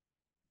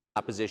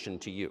 opposition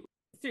to you.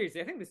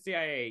 Seriously, I think the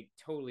CIA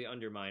totally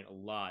undermine a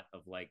lot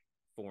of like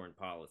foreign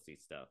policy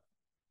stuff.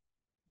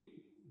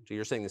 So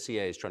you're saying the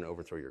CIA is trying to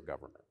overthrow your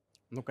government?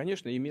 Ну,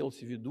 конечно,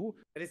 имелось в виду.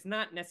 But it's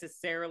not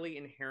necessarily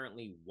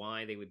inherently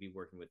why they would be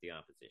working with the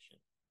opposition.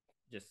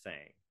 Just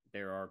saying.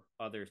 There are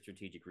other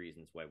strategic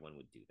reasons why one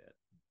would do that.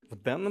 В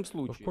данном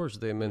случае. Of course,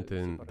 they meant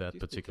in that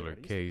particular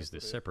case the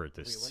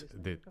separatists,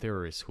 the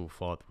terrorists who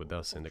fought with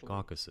us in the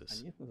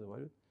Caucasus. Они их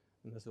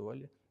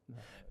называли.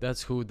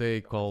 That's who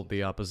they called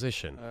the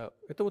opposition.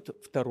 Это вот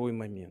второй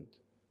момент.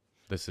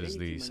 This is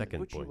the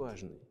second Очень point.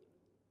 важный.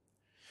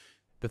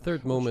 The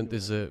third moment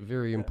is a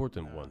very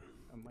important one,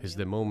 is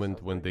the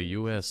moment when the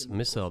US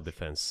missile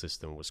defense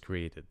system was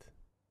created,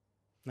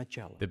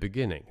 Начало. the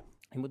beginning.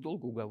 И мы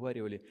долго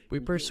уговаривали. We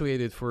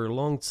persuaded for a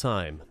long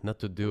time not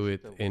to do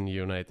it in the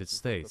United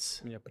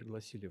States. Меня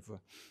пригласили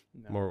в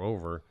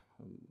Moreover,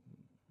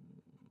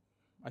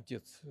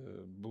 отец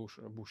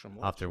Буша.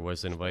 after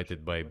was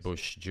invited by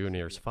Bush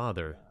Jr.'s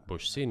father,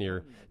 Bush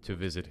Sr., to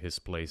visit his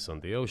place on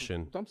the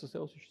ocean, Там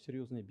состоялась очень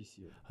серьезная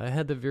беседа, I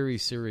had a very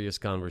serious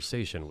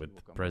conversation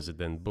with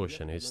President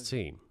Bush and his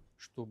team.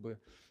 чтобы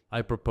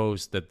I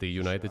proposed that the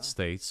United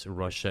States,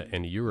 Russia,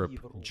 and Europe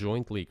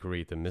jointly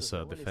create a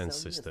missile defense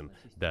system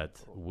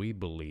that, we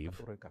believe,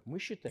 которая, как мы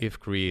считаем, if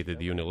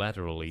created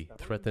unilaterally,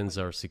 threatens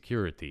our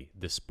security,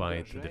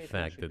 despite the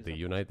fact that the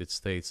United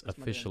States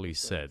officially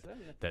said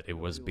that it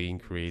was being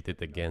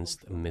created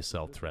against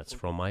missile threats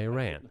from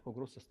Iran.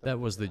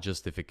 That was the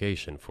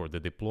justification for the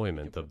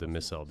deployment of the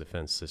missile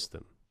defense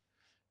system.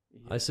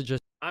 I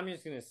suggest I'm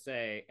just going to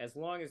say, as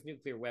long as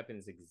nuclear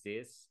weapons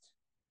exist,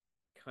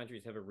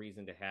 countries have a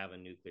reason to have a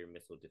nuclear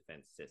missile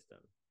defense system.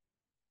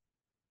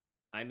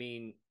 I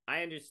mean,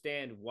 I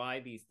understand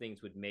why these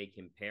things would make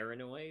him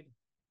paranoid,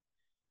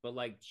 but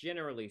like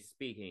generally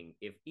speaking,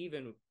 if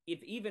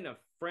even a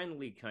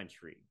friendly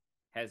country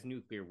has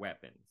nuclear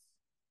weapons,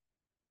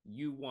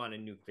 you want a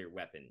nuclear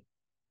weapon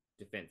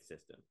defense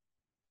system.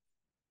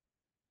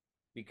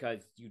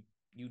 Because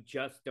you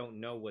just don't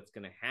know what's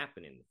going to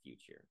happen in the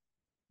future.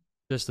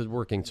 suggested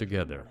working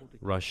together,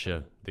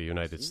 Russia, the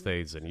United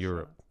States, and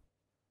Europe.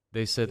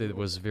 They said it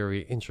was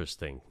very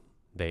interesting.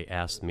 They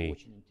asked me,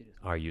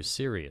 "Are you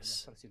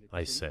serious?"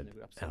 I said,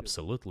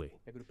 "Absolutely."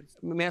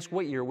 May I ask,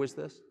 what year was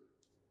this?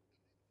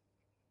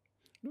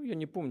 Ну, я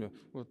не помню.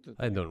 Вот,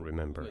 I don't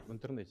remember. в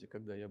интернете,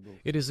 когда я был.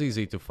 It is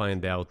easy to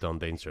find out on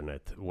the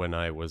internet when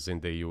I was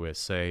in the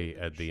USA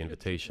at the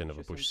invitation of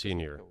a Bush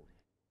Sr.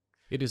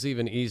 It is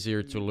even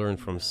easier to learn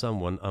from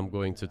someone I'm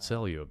going to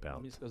tell you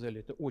about. Мне сказали,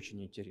 это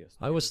очень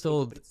интересно. I was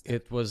told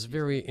it was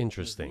very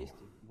interesting.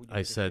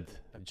 I said,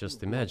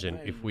 just imagine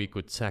if we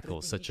could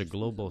tackle such a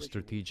global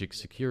strategic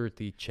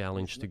security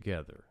challenge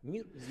together.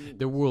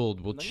 The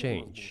world will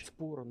change.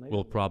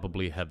 We'll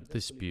probably have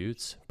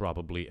disputes,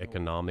 probably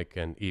economic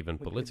and even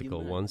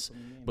political ones,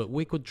 but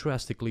we could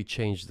drastically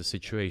change the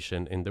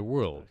situation in the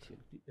world.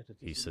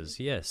 He says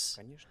yes,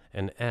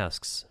 and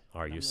asks,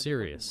 "Are you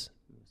serious?"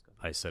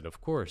 I said, "Of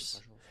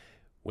course.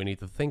 We need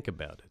to think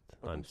about it,"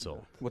 I'm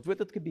told. Вот в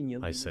этот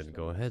кабинет. I said,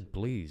 "Go ahead,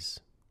 please."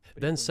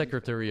 Then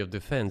Secretary of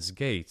Defense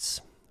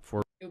Gates,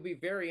 It would be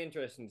very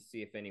interesting to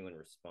see if anyone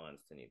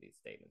responds to any of these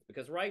statements,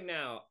 because right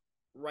now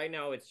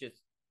it's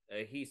just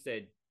a he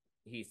said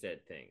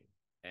thing,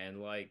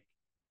 and like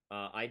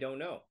I don't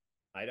know.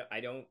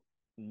 I don't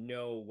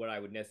know what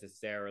I would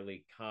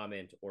necessarily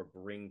comment or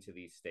bring to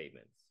these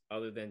statements,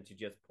 other than to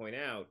just point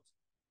out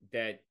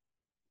that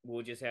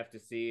we'll just have to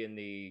see in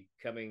the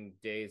coming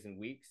days and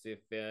weeks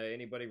if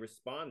anybody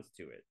responds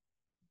to it.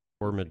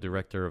 Former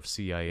director of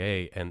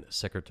CIA and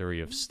Secretary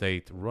of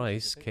State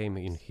Rice came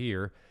in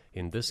here,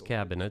 in this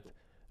cabinet,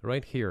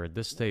 right here at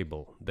this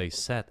table. They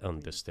sat on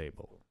this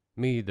table.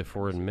 Me, the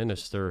foreign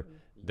minister,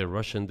 the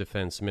Russian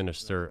defense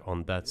minister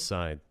on that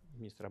side.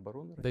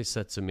 They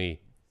said to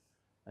me,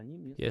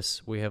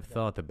 yes, we have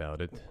thought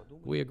about it.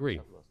 We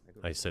agree.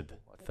 I said,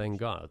 thank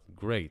God,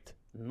 great,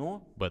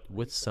 but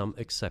with some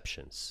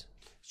exceptions.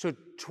 So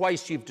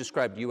twice you've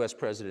described U.S.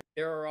 President.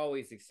 There are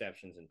always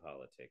exceptions in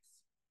politics.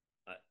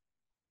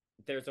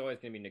 There's always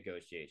going to be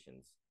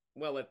negotiations.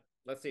 Well,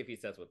 let's see if he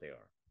says what they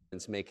are.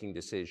 Making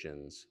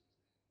decisions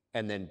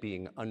and then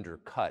being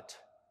undercut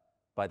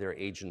by their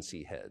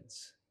agency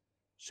heads.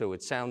 So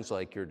it sounds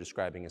like you're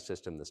describing a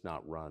system that's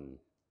not run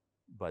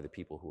by the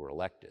people who are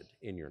elected,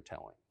 in your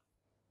telling.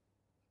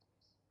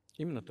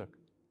 Именно так.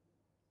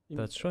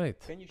 That's right.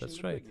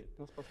 That's right.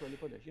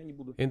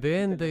 In the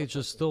end, they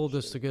just told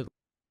us to get...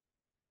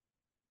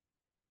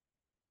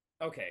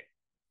 Okay.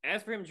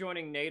 As for him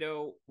joining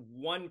NATO,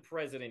 one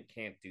president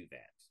can't do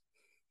that.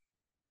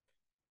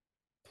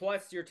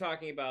 Plus, you're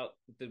talking about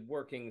the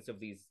workings of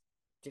these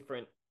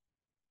different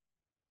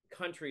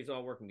countries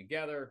all working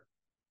together.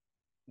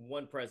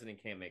 One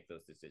president can't make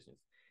those decisions.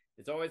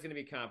 There's always going to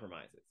be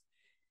compromises.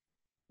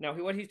 Now,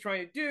 what he's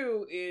trying to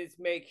do is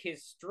make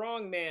his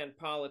strongman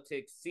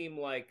politics seem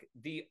like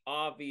the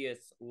obvious,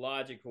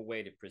 logical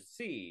way to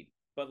proceed.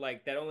 But,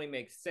 like, that only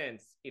makes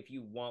sense if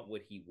you want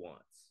what he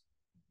wants.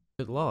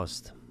 It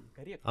lost.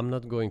 I'm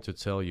not going to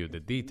tell you the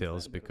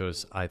details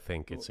because I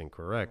think it's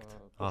incorrect.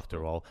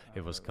 After all,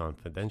 it was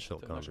confidential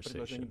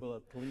conversation.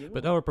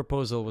 But our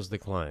proposal was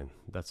declined.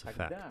 That's a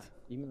fact.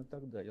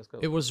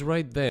 It was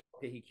right then.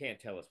 He can't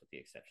tell us what the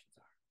exceptions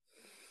are.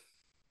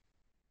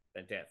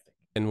 Fantastic.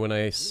 And when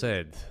I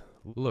said,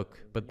 look,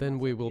 but then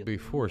we will be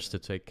forced to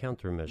take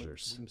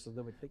countermeasures.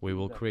 We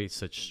will create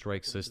such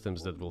strike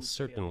systems that will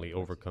certainly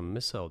overcome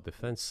missile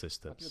defense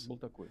systems.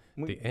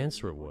 The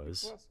answer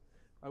was,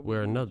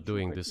 we're not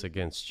doing this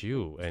against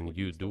you, and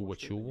you do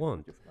what you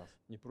want,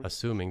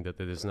 assuming that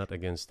it is not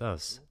against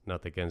us,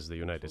 not against the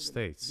United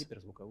States.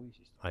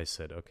 I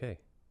said, okay.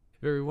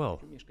 Very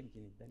well.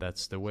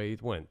 That's the way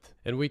it went.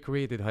 And we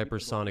created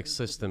hypersonic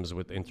systems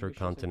with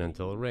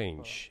intercontinental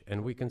range,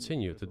 and we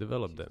continue to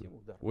develop them.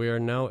 We are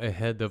now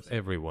ahead of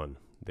everyone,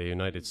 the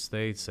United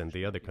States and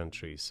the other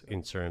countries,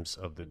 in terms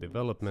of the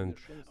development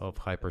of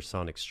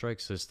hypersonic strike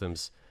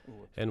systems,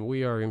 and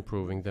we are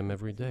improving them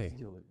every day.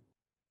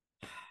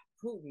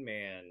 Putin,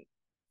 man.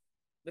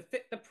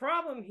 The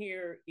problem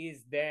here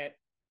is that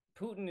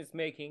Putin is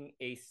making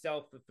a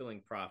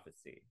self-fulfilling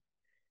prophecy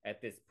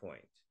at this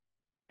point.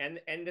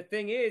 And the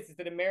thing is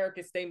that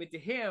America's statement to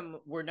him,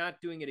 we're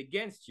not doing it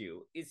against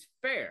you, is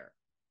fair.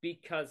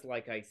 Because,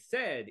 like I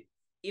said,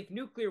 if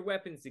nuclear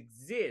weapons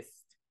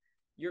exist,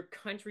 your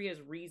country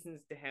has reasons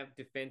to have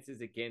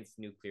defenses against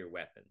nuclear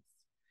weapons.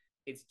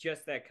 It's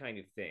just that kind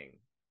of thing.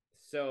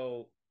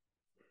 So,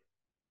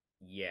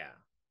 yeah.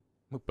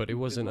 But it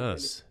wasn't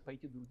us.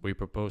 We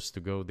proposed to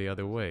go the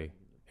other way,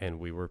 and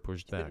we were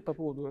pushed back.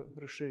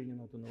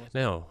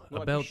 Now,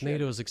 about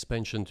NATO's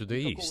expansion to the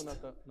east.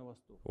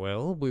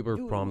 Well, we were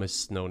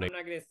promised no NATO. I'm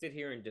not going to sit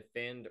here and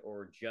defend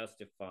or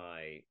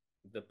justify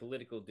the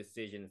political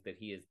decisions that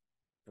he is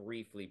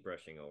briefly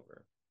brushing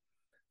over.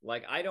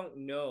 Like, I don't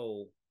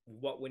know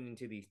what went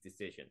into these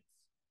decisions.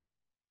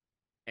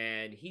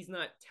 And he's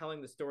not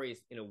telling the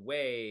stories in a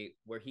way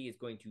where he is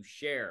going to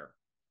share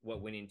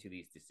what went into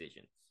these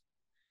decisions.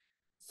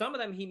 Some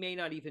of them he may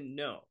not even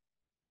know.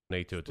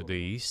 NATO to the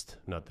east,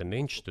 not an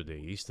inch to the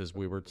east, as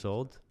we were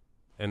told.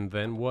 And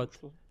then what?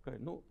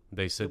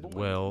 They said,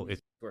 well,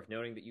 it's worth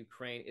noting that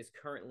Ukraine is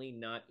currently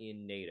not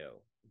in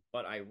NATO.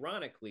 But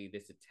ironically,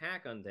 this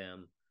attack on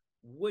them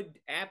would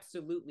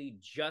absolutely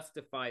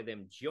justify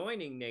them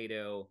joining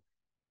NATO,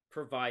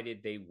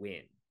 provided they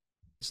win.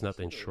 It's not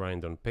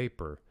enshrined on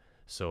paper,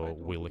 so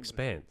we'll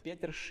expand.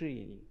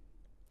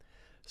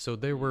 So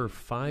there were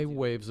 5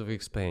 waves of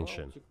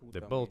expansion,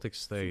 the Baltic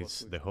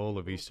states, the whole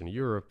of Eastern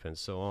Europe, and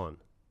so on.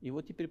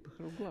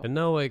 And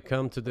now I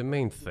come to the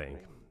main thing.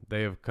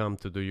 They have come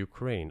to the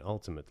Ukraine,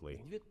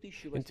 ultimately.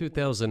 In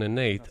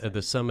 2008, at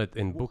the summit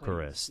in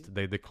Bucharest,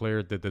 they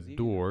declared that the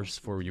doors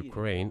for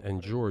Ukraine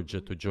and Georgia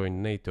to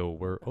join NATO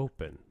were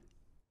open.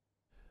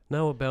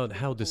 Now about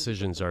how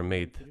decisions are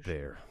made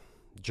there.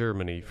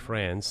 Germany,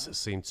 France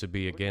seem to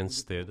be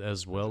against it,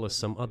 as well as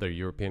some other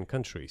European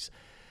countries.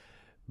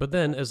 But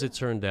then, as it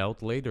turned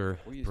out later,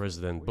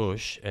 President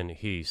Bush, and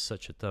he's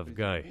such a tough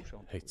guy,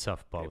 a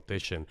tough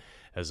politician,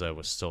 as I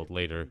was told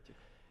later,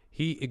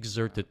 he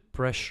exerted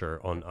pressure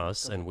on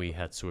us and we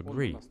had to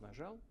agree.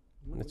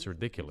 It's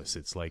ridiculous,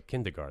 it's like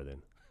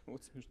kindergarten.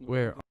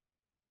 Where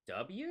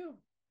W?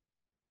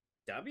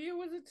 W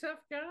was a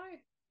tough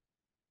guy?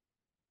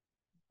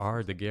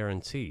 Are the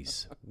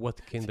guarantees?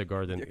 What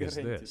kindergarten is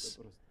this?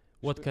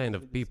 What kind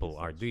of people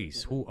are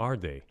these? Who are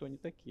they?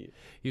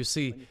 You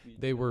see,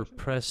 they were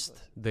pressed,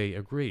 they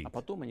agreed.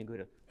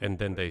 And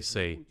then they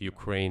say,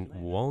 Ukraine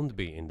won't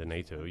be in the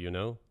NATO, you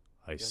know?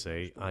 I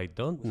say, I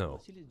don't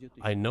know.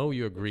 I know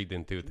you agreed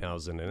in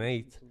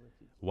 2008.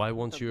 Why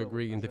won't you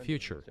agree in the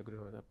future? Я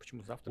говорю, а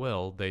почему завтра?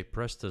 Well, they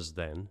pressed us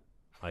then.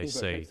 I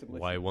say,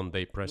 why won't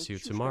they press you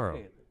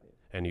tomorrow?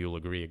 And you'll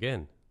agree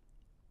again.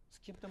 С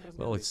кем там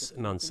Well, разговаривать? it's Я просто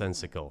не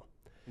nonsensical.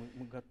 понимаю.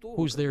 Мы готовы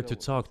Who's к there to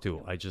разговору, talk с to?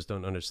 кем? I just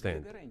don't Где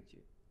understand.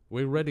 гарантии?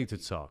 We're ready to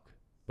talk.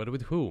 But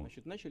with whom?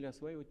 Значит, начали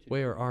осваивать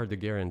Where территорию. are the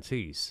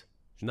guarantees?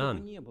 Что бы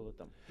None. ни было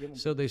там. Я вам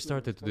So they всё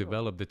started to рассказал.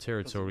 develop the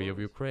territory of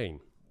Ukraine.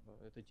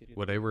 Эта территория.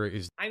 Whatever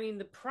is I mean,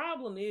 the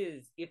problem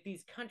is if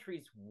these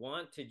countries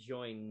want to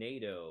join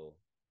NATO,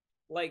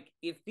 like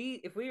if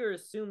we were to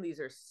assume these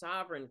are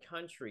sovereign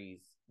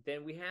countries,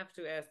 then we have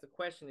to ask the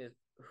question is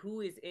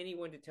who is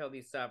anyone to tell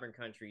these sovereign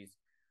countries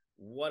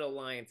what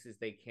alliances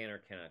they can or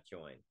cannot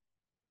join?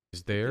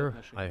 there.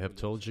 I have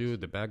told you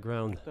the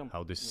background,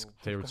 how this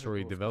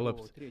territory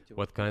developed,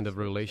 what kind of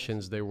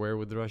relations there were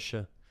with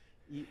Russia.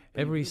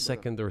 Every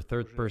second or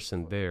third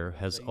person there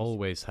has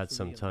always had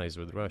some ties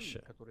with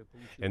Russia.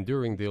 And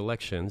during the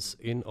elections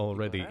in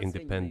already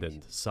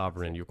independent,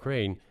 sovereign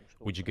Ukraine,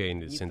 which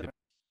gained its independence.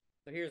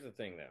 So here's the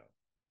thing, though.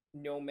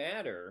 No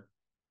matter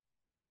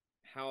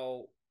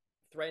how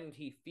threatened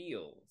he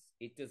feels,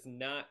 it does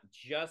not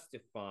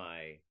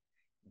justify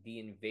the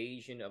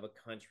invasion of a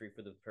country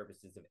for the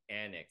purposes of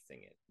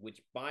annexing it,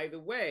 which, by the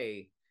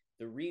way,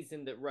 the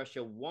reason that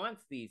Russia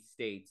wants these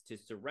states to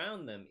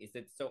surround them is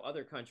that so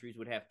other countries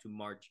would have to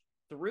march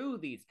through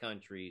these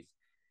countries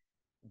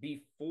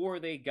before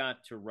they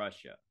got to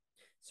Russia.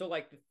 So,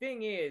 like, the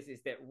thing is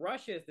that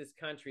Russia is this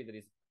country that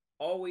is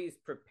always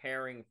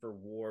preparing for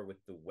war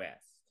with the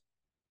West.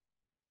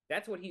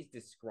 That's what he's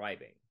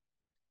describing.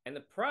 And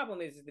the problem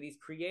is that he's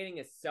creating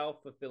a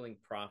self-fulfilling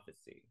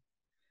prophecy.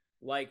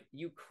 Like,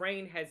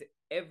 Ukraine has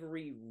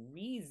every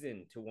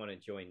reason to want to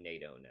join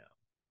NATO now.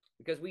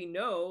 Because we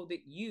know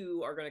that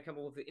you are going to come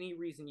up with any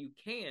reason you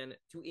can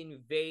to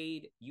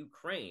invade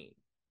Ukraine.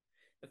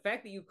 The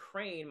fact that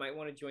Ukraine might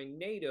want to join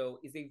NATO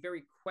is a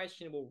very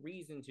questionable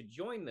reason to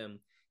join them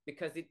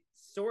because it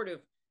sort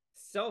of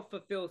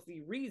self-fulfills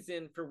the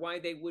reason for why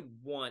they would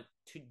want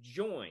to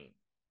join.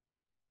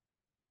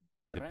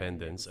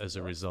 Independence as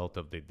a result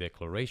of the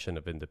Declaration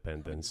of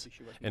Independence.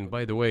 And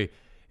by the way,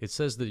 it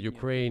says that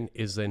Ukraine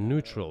is a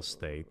neutral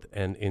state,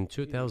 and in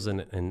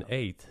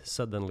 2008,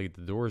 suddenly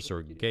the doors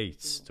or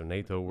gates to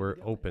NATO were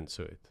open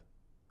to it.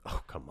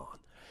 Oh, come on.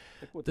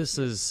 This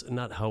is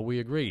not how we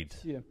agreed.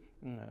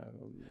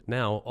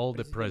 Now, all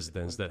the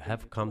presidents that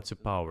have come to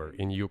power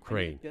in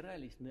Ukraine,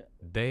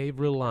 they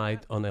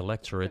relied on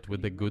electorate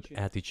with a good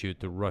attitude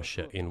to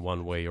Russia in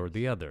one way or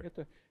the other.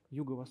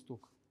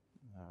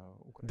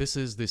 This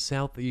is the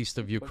southeast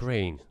of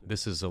Ukraine.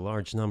 This is a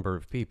large number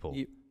of people.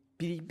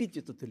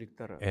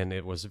 And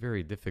it was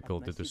very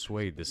difficult to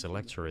dissuade this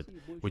electorate,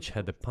 which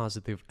had a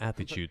positive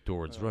attitude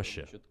towards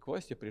Russia.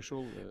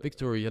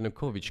 Viktor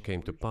Yanukovych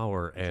came to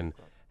power, and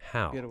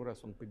how?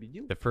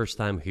 The first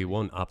time he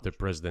won after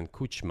President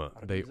Kuchma,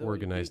 they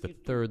organized a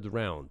third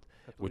round,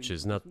 which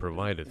is not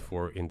provided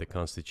for in the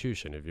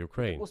constitution of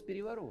Ukraine.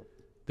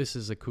 This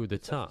is a coup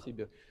d'etat.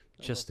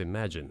 Just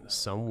imagine,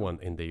 someone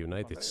in the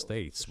United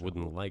States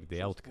wouldn't like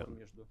the outcome.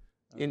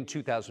 In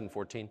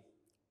 2014?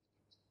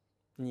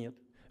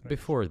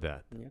 Before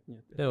that.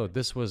 No,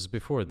 this was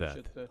before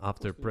that.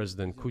 After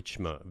President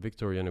Kuchma,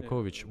 Viktor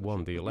Yanukovych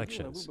won the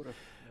elections.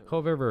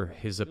 However,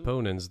 his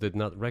opponents did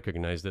not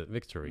recognize that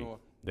victory.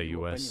 The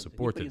US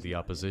supported the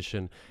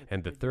opposition,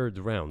 and the third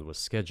round was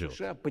scheduled.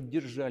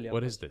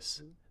 What is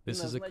this?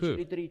 This is a coup.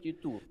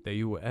 The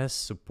US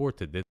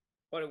supported it.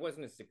 But it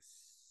wasn't a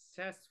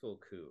successful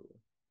coup,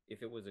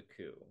 if it was a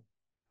coup.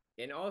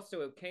 And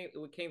also, it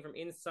came from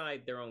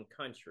inside their own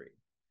country.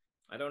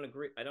 I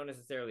don't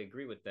necessarily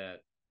agree with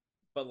that.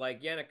 But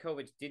like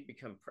Yanukovych did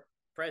become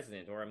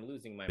president, or I'm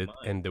losing my mind.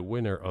 And the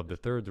winner of the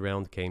third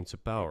round came to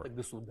power.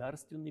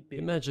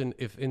 Imagine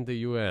if in the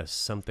US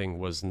something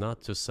was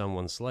not to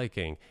someone's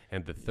liking,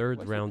 and the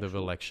third round of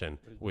election,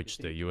 which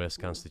the US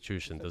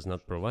Constitution does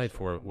not provide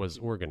for, was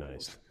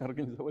organized.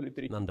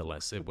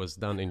 Nonetheless, it was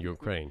done in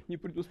Ukraine.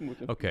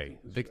 Okay,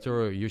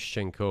 Viktor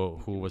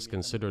Yushchenko, who was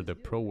considered a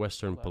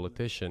pro-Western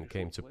politician,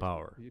 came to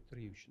power.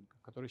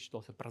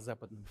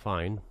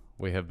 Fine,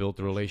 we have built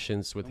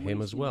relations with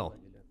him as well.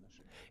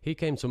 He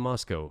came to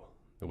Moscow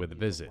with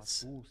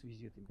visits.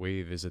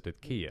 We visited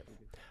Kiev.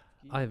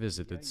 I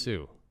visited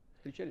too.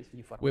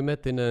 We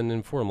met in an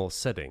informal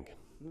setting.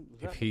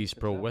 If he's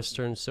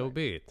pro-Western, so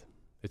be it.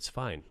 It's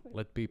fine.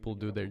 Let people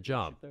do their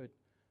job.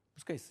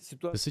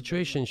 The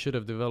situation should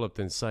have developed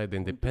inside the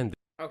independent.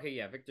 Okay,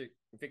 yeah, Viktor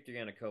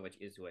Yanukovych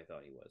is who I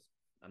thought he was.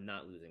 I'm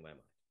not losing my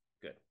mind.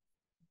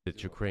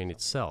 Good. Ukraine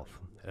itself.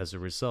 As a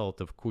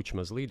result of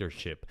Kuchma's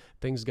leadership,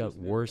 things got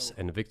worse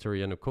and Viktor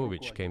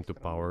Yanukovych came to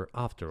power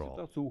after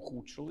all.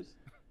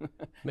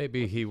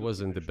 Maybe he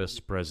wasn't the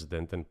best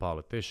president and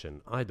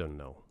politician, I don't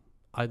know.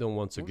 I don't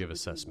want to give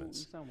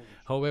assessments.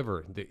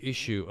 However, the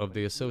issue of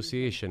the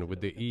association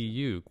with the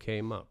EU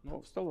came up.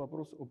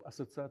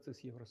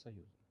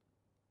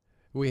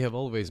 We have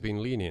always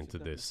been lenient to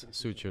this,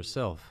 suit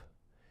yourself.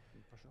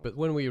 But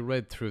when we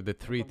read through the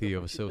Treaty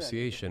of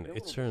Association,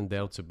 it turned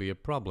out to be a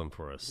problem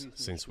for us,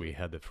 since we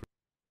had a free...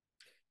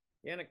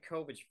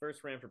 Yanukovych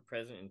first ran for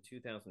president in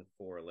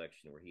 2004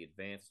 election, where he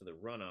advanced to the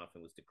runoff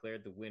and was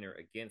declared the winner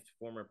against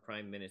former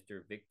Prime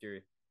Minister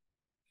Viktor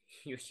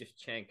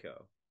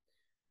Yushchenko.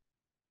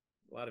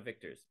 A lot of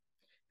victors.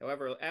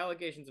 However,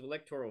 allegations of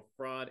electoral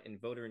fraud and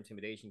voter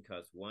intimidation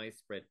caused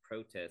widespread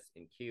protests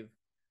in Kyiv.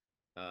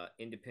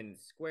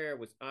 Independence Square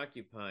was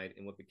occupied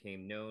in what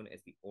became known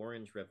as the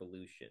Orange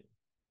Revolution.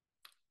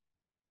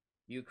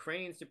 The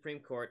Ukrainian Supreme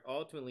Court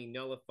ultimately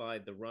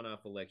nullified the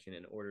runoff election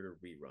and ordered a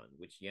rerun,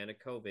 which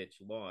Yanukovych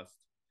lost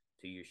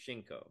to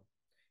Yushchenko.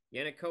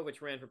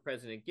 Yanukovych ran for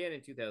president again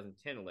in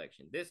 2010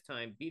 election, this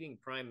time beating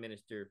Prime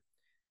Minister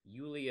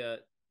Yulia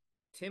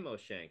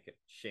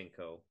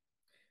Tymoshenko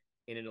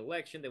in an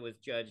election that was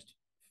judged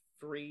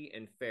free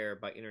and fair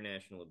by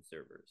international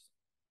observers.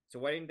 So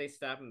why didn't they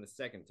stop him the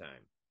second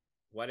time?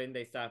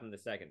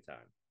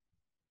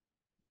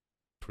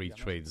 Free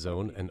trade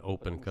zone and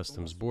open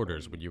customs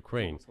borders with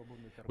Ukraine,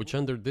 which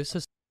under this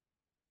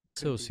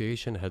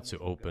association had to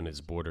open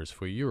its borders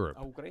for Europe,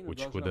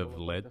 which could have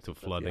led to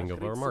flooding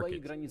of our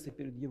market.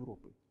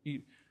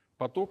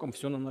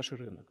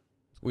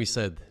 We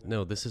said,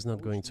 no, this is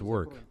not going to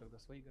work.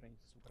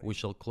 We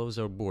shall close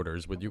our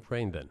borders with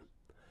Ukraine then.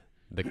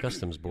 The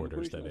customs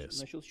borders, that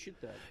is.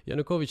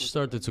 Yanukovych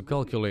started to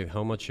calculate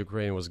how much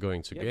Ukraine was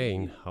going to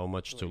gain, how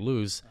much to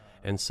lose,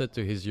 and said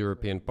to his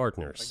European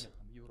partners,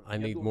 I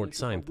need more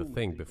time to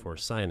think before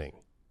signing.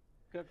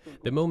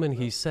 The moment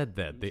he said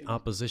that, the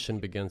opposition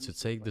began to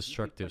take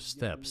destructive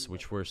steps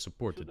which were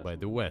supported by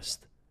the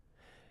West.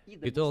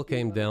 It all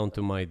came down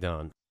to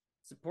Maidan.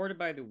 Supported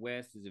by the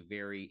West is a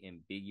very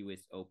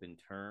ambiguous, open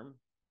term.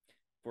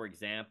 For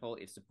example,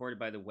 if supported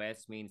by the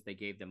West means they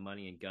gave them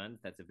money and guns,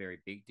 that's a very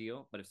big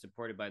deal. But if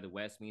supported by the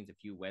West means a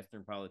few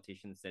Western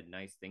politicians said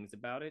nice things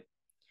about it,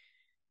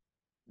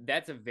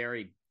 that's a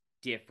very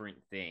different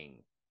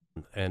thing.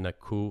 And a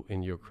coup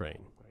in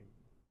Ukraine.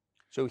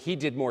 So he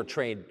did more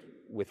trade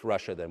with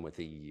Russia than with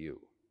the EU.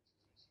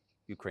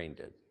 Ukraine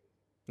did.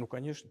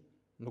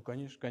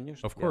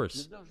 Of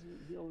course.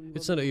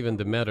 It's not even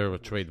the matter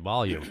of trade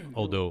volume,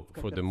 although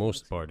for the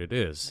most part it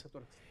is.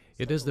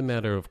 It is the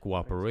matter of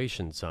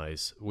cooperation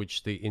ties,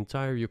 which the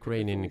entire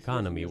Ukrainian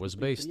economy was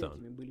based on.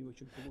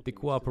 The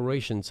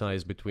cooperation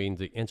ties between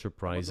the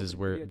enterprises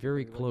were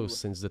very close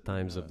since the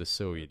times of the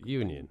Soviet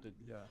Union.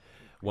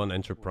 One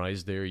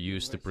enterprise there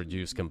used to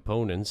produce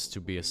components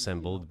to be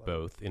assembled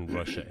both in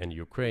Russia and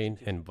Ukraine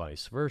and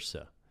vice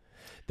versa.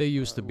 They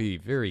used to be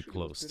very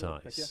close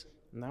ties.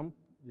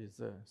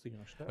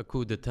 A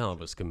coup d'etat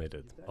was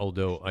committed,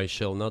 although I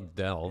shall not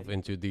delve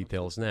into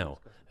details now,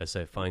 as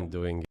I find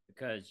doing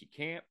because you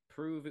can't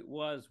prove it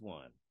was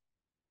one.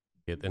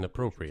 It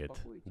inappropriate,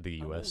 the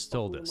US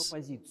told us.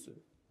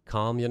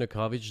 Calm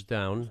Yanukovych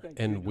down,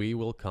 and we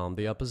will calm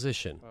the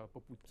opposition.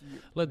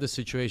 Let the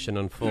situation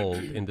unfold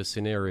in the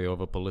scenario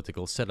of a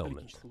political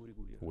settlement.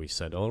 We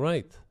said, all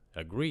right,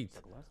 agreed,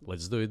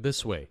 let's do it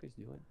this way.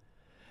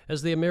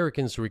 As the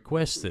Americans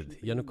requested,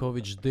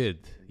 Yanukovych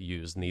did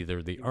use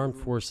neither the armed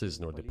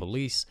forces nor the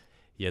police,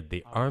 yet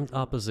the armed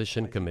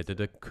opposition committed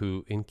a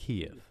coup in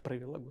Kiev.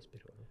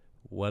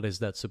 What is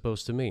that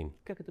supposed to mean?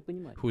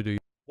 Who do you...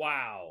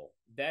 Wow,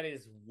 that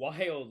is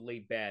wildly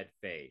bad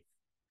faith.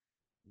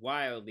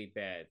 Wildly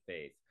bad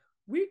faith.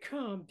 We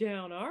calmed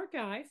down our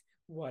guys.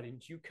 Why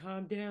didn't you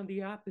calm down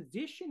the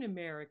opposition,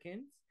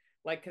 Americans?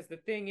 Like, because the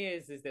thing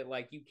is that,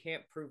 like, you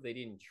can't prove they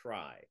didn't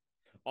try.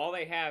 All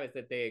they have is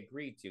that they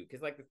agreed to.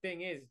 Because, like, the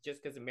thing is,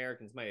 just because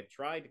Americans might have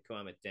tried to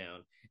calm it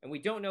down, and we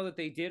don't know that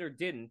they did or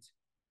didn't,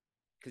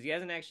 because he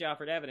hasn't actually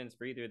offered evidence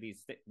for either of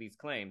these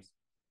claims,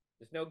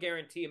 there's no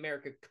guarantee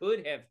America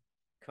could have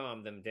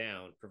calmed them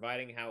down,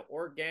 providing how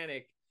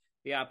organic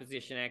the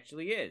opposition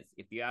actually is.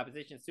 If the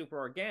opposition is super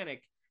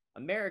organic,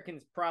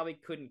 Americans probably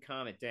couldn't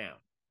calm it down.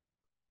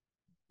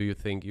 Do you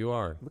think you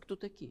are?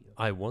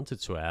 I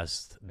wanted to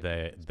ask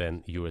the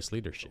then U.S.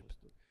 leadership.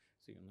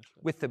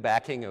 With the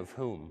backing of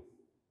whom?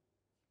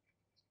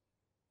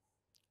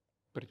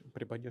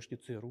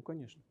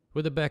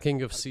 With the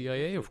backing of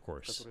CIA, of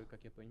course.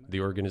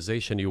 The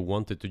organization you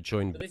wanted to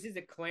join. So this is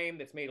a claim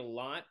that's made a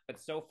lot, but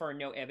so far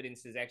no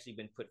evidence has actually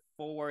been put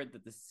forward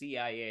that the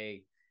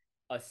CIA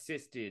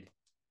assisted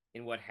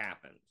in what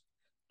happened.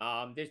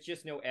 There's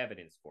just no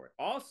evidence for it.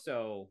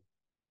 Also,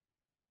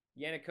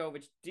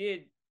 Yanukovych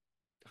did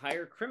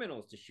hire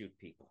criminals to shoot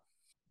people.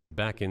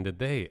 Back in the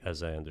day,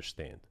 as I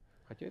understand.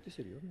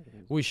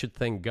 We should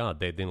thank God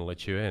they didn't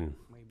let you in.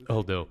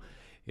 Although,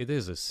 it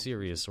is a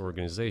serious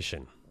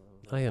organization.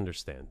 I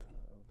understand.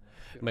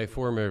 My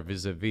former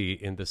vis-a-vis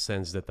in the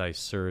sense that I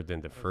served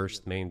in the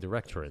first main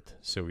directorate,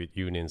 Soviet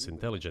Union's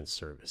intelligence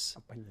service.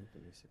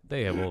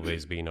 They have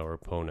always been our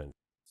opponent.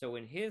 So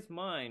in his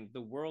mind,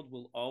 the world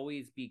will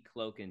always be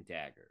cloak and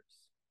daggers.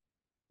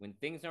 When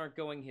things aren't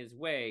going his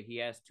way, he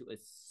has to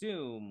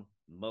assume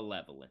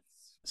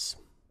malevolence.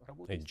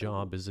 A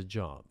job is a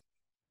job.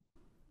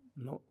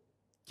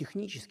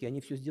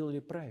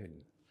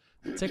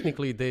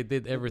 Technically, they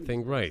did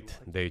everything right.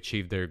 They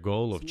achieved their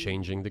goal of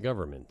changing the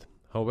government.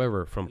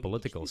 However, from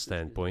political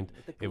standpoint,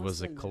 it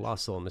was a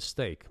colossal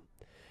mistake.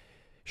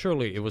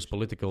 Surely it was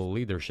political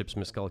leadership's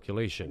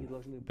miscalculation.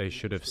 They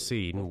should have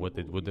seen what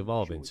it would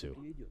evolve into.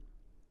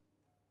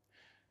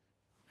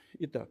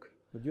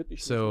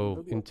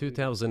 So, in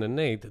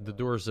 2008, the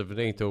doors of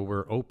NATO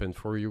were opened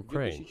for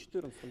Ukraine.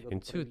 In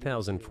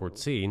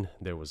 2014,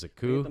 there was a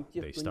coup.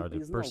 They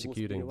started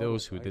persecuting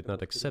those who did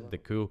not accept the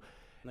coup,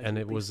 and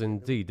it was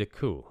indeed a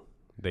coup.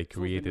 They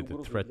created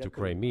a threat to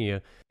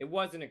Crimea. It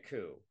wasn't a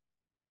coup.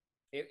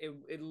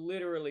 It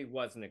literally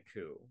wasn't a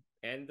coup.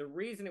 And the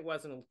reason it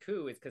wasn't a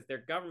coup is because their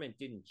government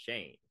didn't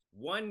change.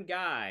 One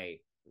guy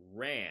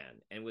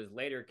ran and was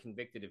later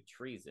convicted of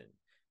treason.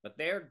 But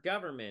their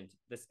government,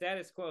 the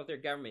status quo of their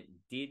government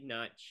did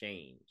not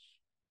change.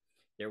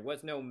 There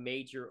was no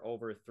major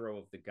overthrow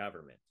of the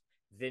government.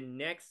 The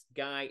next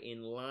guy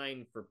in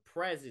line for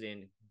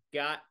president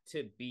got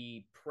to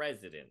be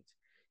president.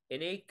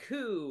 In a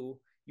coup,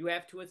 you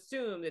have to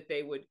assume that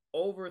they would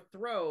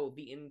overthrow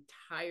the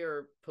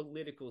entire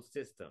political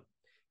system,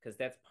 because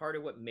that's part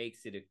of what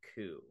makes it a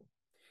coup,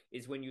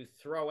 is when you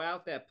throw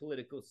out that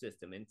political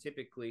system and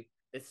typically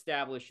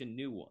establish a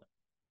new one,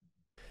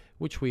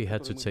 which we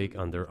had to take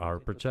under our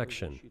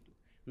protection.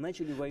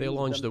 They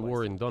launched the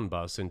war in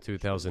Donbass in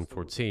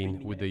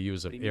 2014 with the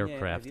use of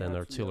aircraft and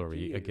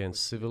artillery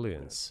against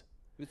civilians.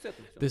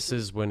 This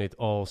is when it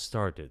all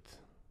started.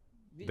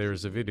 There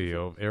is a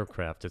video of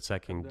aircraft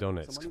attacking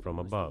Donetsk from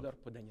above.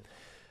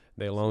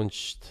 They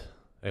launched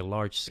a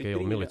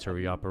large-scale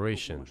military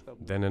operation,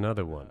 then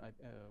another one.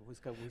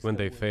 When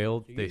they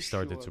failed, they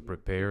started to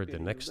prepare the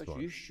next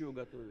one.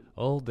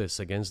 All this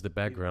against the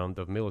background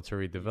of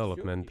military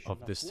development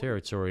of this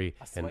territory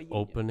and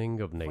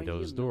opening of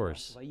NATO's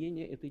doors.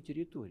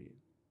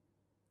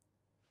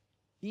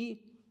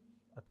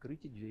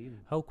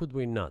 How could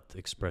we not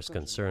express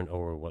concern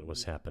over what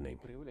was happening?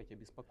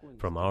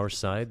 From our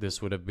side,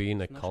 this would have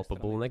been a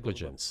culpable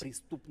negligence.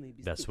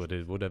 That's what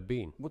it would have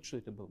been.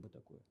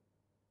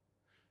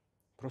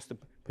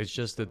 It's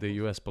just that the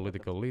US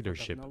political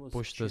leadership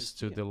pushed us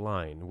to the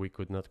line we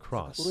could not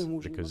cross,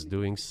 because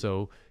doing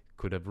so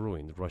could have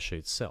ruined Russia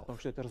itself.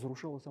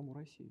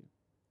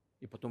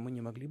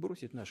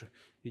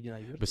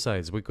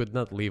 Besides, we could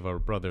not leave our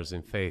brothers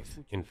in faith,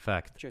 in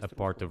fact, a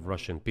part of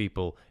Russian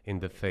people, in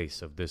the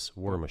face of this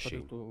war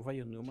machine. But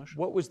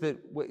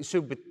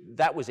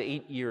that was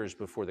 8 years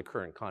before the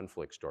current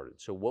conflict started.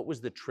 So what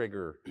was the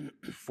trigger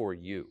for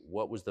you?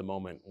 What was the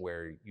moment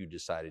where you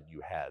decided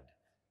you had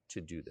to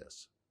do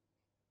this?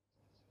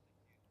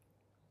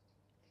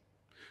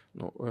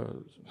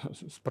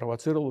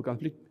 Спровоцировал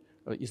конфликт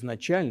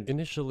изначально.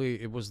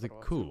 Initially, it was the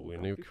coup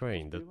in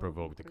Ukraine that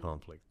provoked the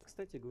conflict.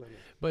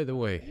 By the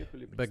way,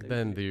 back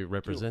then the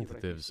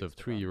representatives of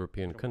 3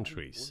 European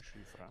countries,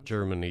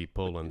 Germany,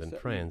 Poland and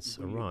France,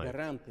 arrived.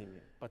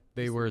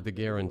 They were the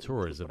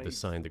guarantors of the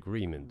signed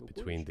agreement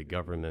between the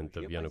government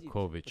of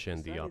Yanukovych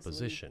and the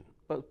opposition.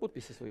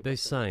 They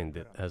signed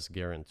it as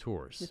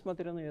guarantors.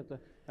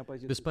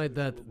 Despite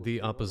that,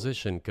 the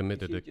opposition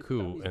committed a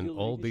coup, and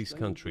all these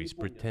countries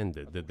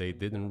pretended that they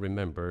didn't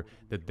remember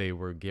that they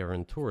were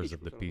guarantors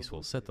of the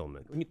peaceful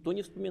settlement.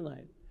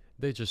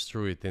 They just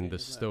threw it in the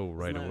stove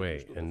right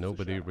away, and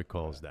nobody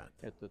recalls that.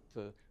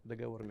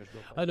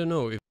 I don't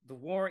know if the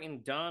war in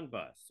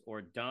Donbass,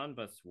 or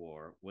Donbass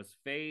War, was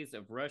phase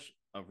of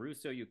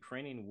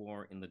Russo-Ukrainian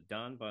war in the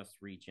Donbass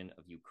region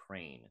of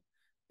Ukraine.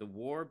 The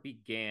war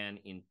began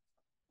the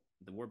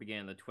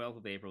 12th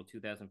of April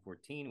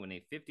 2014 when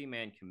a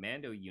 50-man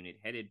commando unit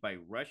headed by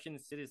Russian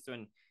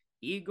citizen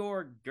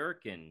Igor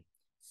Girkin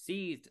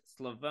seized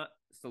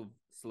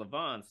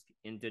Slavyansk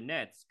in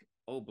Donetsk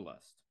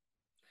Oblast.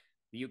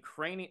 The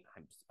Ukrainian,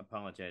 I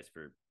apologize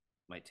for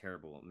my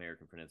terrible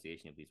American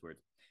pronunciation of these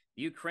words.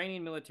 The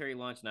Ukrainian military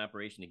launched an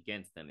operation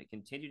against them. It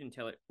continued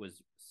until it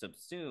was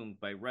subsumed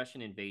by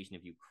Russian invasion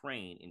of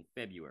Ukraine in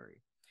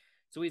February.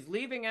 So he's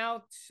leaving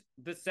out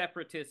the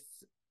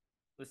separatist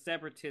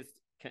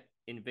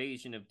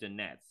invasion of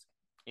Donetsk.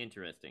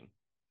 Interesting.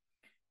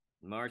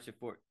 In March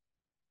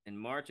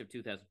of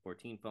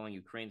 2014, following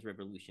Ukraine's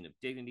revolution of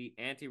dignity,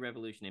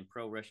 anti-revolution and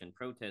pro-Russian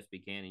protests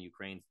began in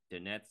Ukraine's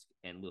Donetsk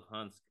and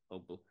Luhansk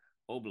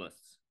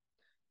oblasts,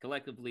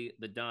 collectively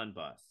the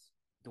Donbass.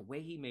 The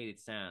way he made it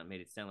sound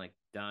like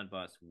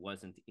Donbass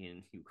wasn't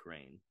in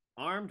Ukraine.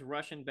 Armed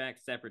Russian-backed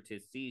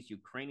separatists seized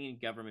Ukrainian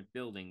government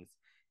buildings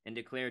and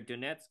declared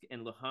Donetsk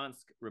and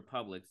Luhansk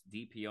republics,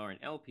 DPR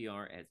and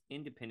LPR, as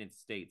independent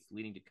states,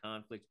 leading to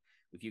conflict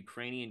with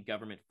Ukrainian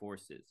government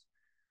forces.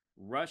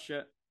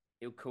 Russia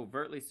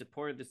covertly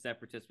supported the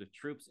separatists with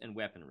troops and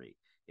weaponry.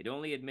 It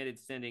only admitted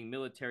sending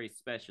military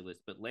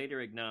specialists, but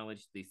later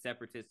acknowledged the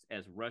separatists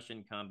as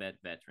Russian combat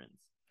veterans.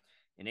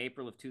 In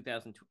April of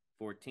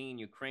 2014,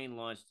 Ukraine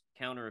launched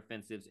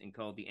counteroffensives and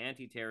called the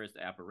Anti-Terrorist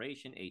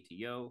Operation,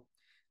 ATO,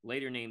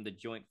 later named the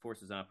Joint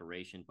Forces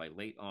Operation by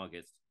late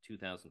August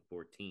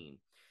 2014.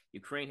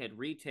 Ukraine had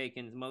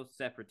retaken most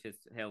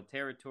separatist-held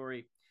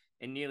territory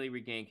and nearly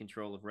regained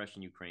control of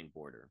Russian-Ukraine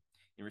border.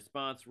 In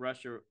response,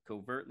 Russia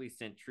covertly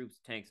sent troops,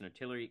 tanks, and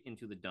artillery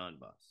into the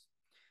Donbass.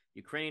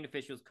 Ukrainian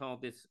officials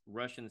called this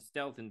Russian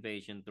stealth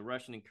invasion. The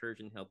Russian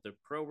incursion helped the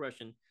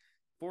pro-Russian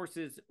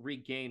forces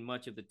regained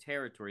much of the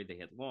territory they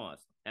had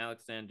lost.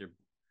 Alexander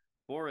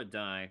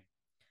Borodai,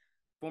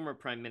 former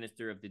prime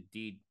minister of the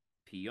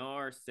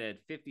DPR, said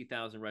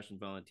 50,000 Russian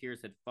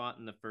volunteers had fought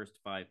in the first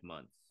 5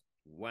 months.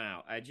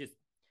 Wow,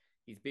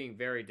 he's being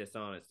very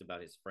dishonest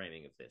about his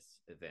framing of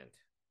this event.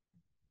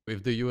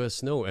 If the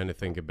US know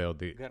anything about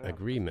the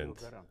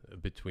agreement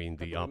between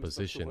the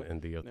opposition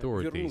and the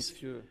authorities,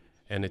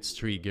 and its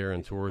three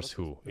guarantors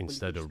who,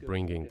 instead of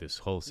bringing this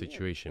whole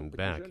situation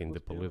back in the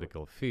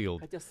political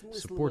field,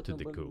 supported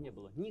the coup.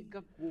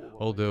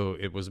 Although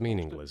it was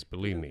meaningless,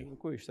 believe me,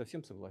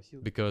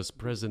 because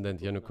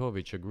President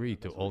Yanukovych agreed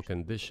to all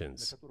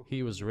conditions.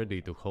 He was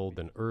ready to hold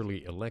an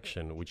early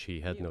election, which he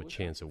had no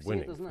chance of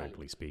winning,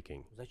 frankly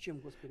speaking.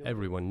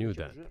 Everyone knew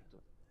that.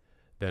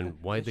 Then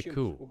why the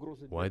coup?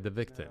 Why the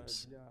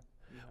victims?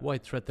 Why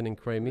threatening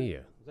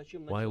Crimea?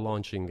 Why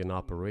launching an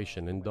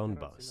operation in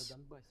Donbass?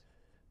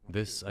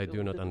 This I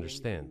do not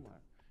understand.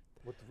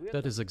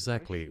 That is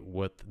exactly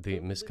what the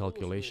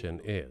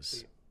miscalculation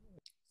is.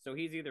 So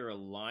he's either a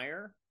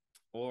liar,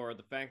 or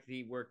the fact that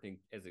he worked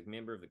as a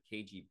member of the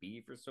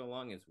KGB for so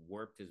long has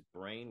warped his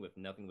brain with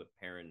nothing but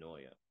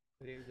paranoia.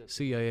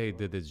 CIA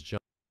did its job.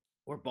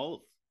 Or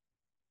both.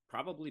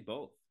 Probably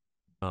both.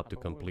 To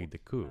complete the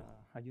coup.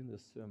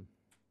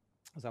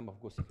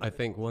 I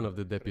think one of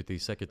the deputy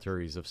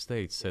secretaries of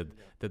state said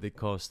that it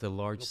cost a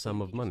large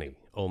sum of money,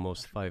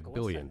 almost 5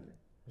 billion.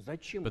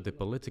 But the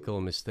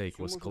political mistake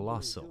was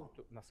colossal.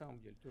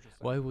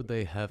 Why would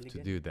they have to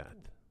do that?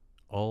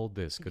 All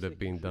this could have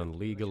been done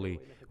legally,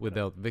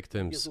 without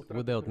victims,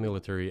 without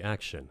military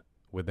action,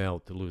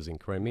 without losing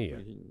Crimea.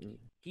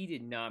 He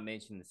did not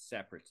mention the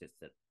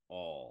separatists at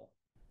all.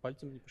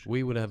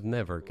 We would have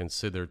never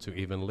considered to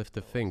even lift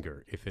a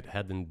finger if it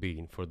hadn't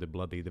been for the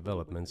bloody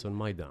developments on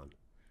Maidan.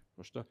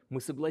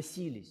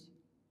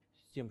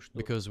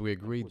 Because we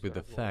agreed with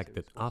the fact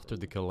that after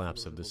the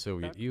collapse of the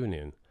Soviet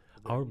Union,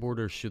 our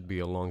borders should be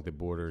along the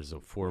borders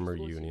of former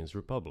Union's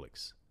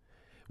republics.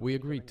 We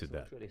agreed to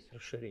that.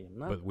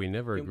 But we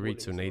never agreed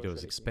to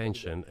NATO's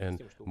expansion,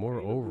 and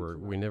moreover,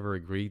 we never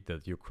agreed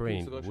that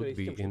Ukraine would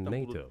be in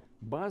NATO.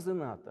 But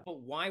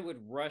why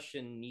would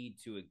Russia need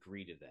to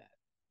agree to that?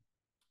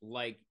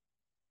 Like,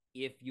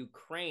 if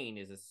Ukraine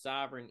is a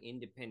sovereign,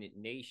 independent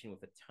nation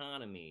with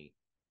autonomy,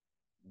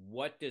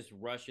 what does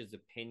Russia's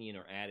opinion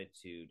or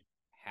attitude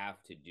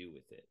have to do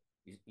with it?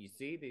 You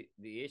see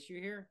the issue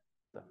here?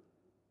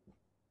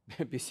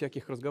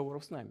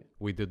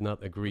 We did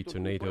not agree to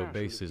NATO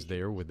bases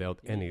there without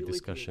any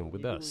discussion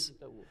with us.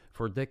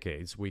 For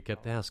decades, we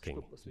kept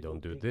asking,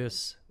 don't do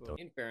this.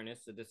 Don't. In fairness,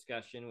 the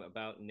discussion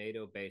about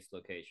NATO base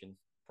locations,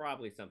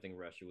 probably something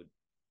Russia would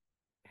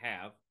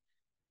have,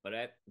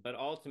 but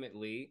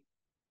ultimately,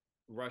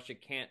 Russia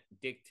can't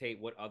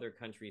dictate what other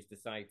countries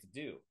decide to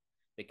do.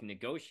 They can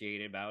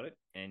negotiate about it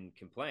and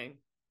complain.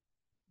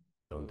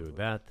 Don't do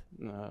that.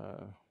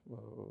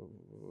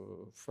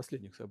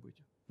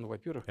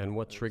 And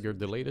what triggered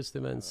the latest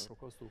events?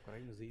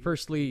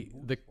 Firstly,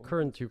 the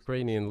current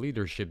Ukrainian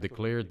leadership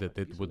declared that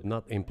it would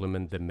not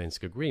implement the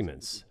Minsk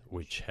agreements,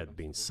 which had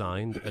been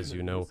signed, as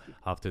you know,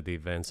 after the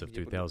events of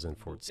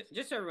 2014.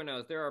 Just so everyone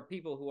knows, there are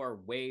people who are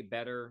way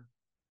better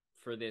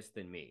for this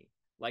than me.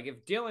 Like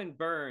if Dylan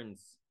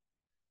Burns,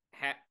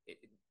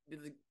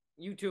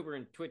 YouTuber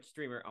and Twitch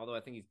streamer, although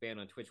I think he's banned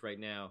on Twitch right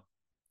now,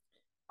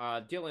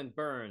 Dylan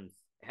Burns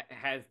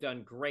has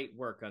done great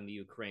work on the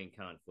Ukraine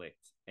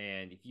conflict.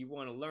 And if you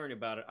want to learn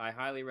about it, I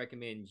highly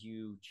recommend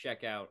you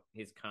check out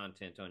his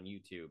content on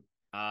YouTube.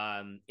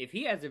 If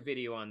he has a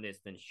video on this,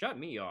 then shut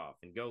me off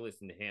and go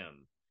listen to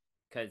him,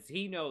 because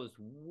he knows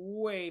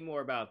way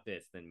more about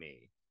this than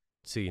me.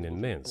 Seen in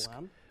Minsk,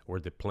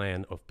 where the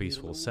plan of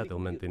peaceful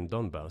settlement in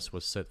Donbass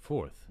was set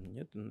forth.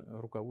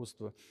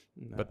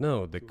 But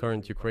no, the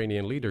current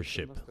Ukrainian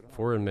leadership,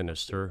 foreign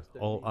minister,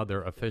 all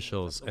other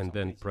officials, and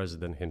then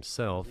president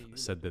himself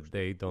said that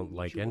they don't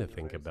like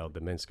anything about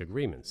the Minsk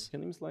agreements.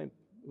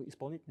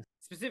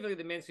 Specifically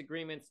the Minsk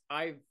agreements,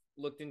 I've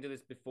looked into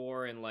this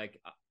before, and like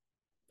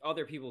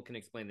other people can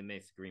explain the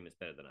Minsk agreements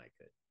better than I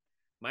could.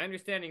 My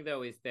understanding,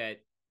 though, is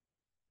that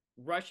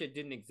Russia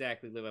didn't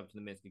exactly live up to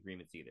the Minsk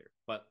agreements either.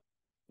 But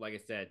like I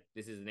said,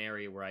 this is an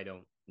area where I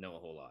don't know a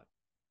whole lot.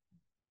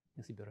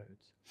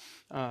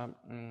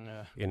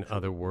 In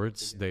other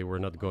words, they were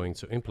not going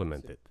to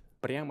implement it.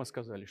 There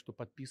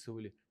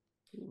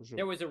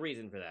was a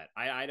reason for that.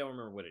 I don't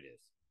remember what it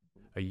is.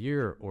 A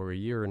year or a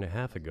year and a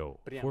half ago,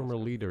 former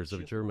leaders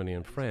of Germany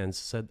and France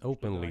said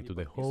openly to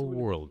the whole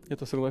world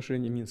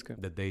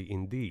that they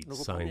indeed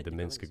signed the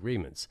Minsk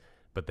agreements,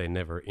 but they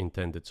never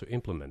intended to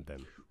implement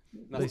them.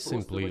 They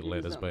simply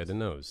led us by the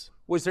nose.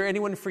 Was there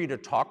anyone for you to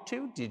talk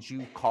to? Did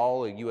you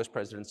call a U.S.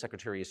 President,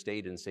 Secretary of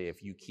State and say,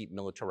 if you keep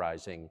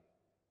militarizing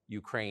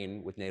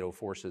Ukraine with NATO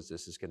forces,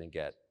 this is going to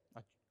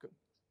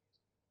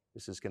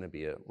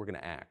be we're going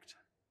to act?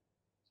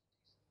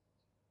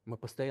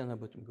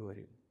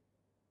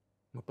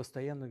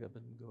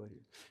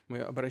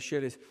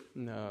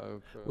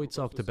 We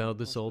talked about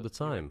this all the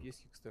time.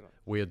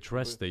 We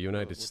addressed the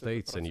United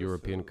States and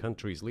European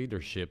countries'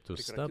 leadership to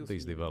stop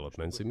these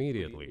developments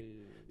immediately,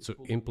 to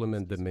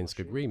implement the Minsk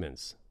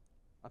agreements.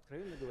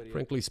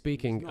 Frankly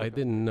speaking, I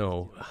didn't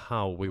know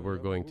how we were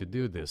going to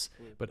do this,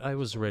 but I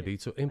was ready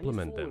to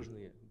implement them.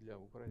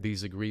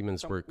 These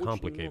agreements were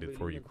complicated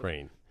for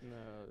Ukraine.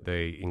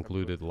 They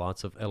included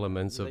lots of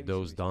elements of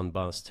those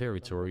Donbas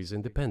territories'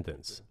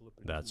 independence.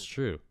 That's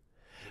true.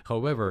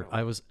 However,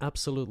 I was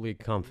absolutely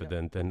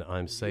confident, and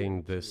I'm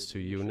saying this to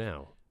you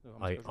now.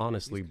 I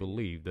honestly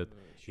believe that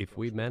if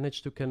we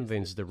managed to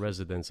convince the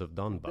residents of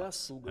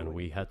Donbas, and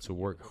we had to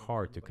work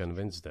hard to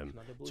convince them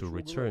to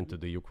return to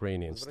the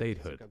Ukrainian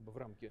statehood,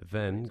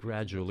 then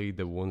gradually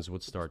the wounds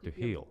would start to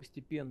heal.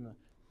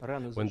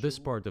 When this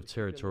part of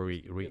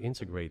territory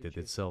reintegrated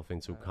itself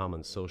into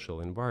common social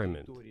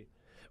environment,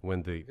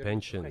 when the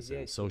pensions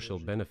and social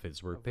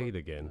benefits were paid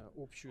again,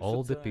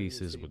 all the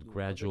pieces would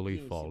gradually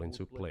fall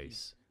into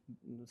place.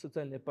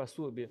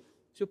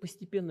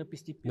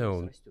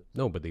 No,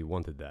 nobody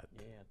wanted that.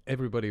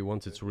 Everybody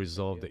wanted to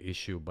resolve the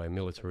issue by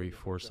military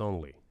force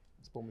only.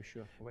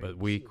 But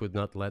we could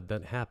not let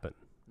that happen.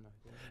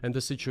 And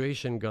the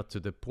situation got to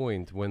the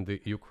point when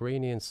the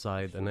Ukrainian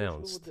side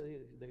announced,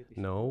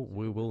 no,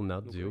 we will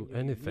not do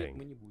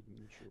anything.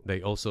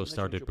 They also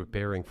started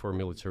preparing for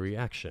military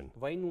action.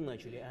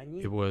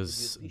 It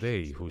was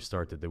they who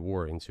started the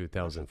war in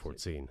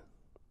 2014.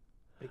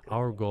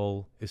 Our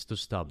goal is to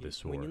stop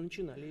this war.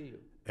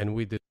 And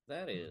we did.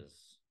 That is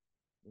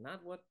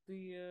not what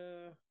the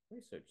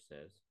research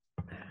says.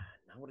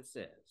 Not what it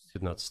says.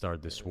 Did not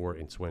start this war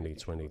in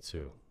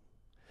 2022.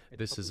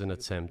 This is an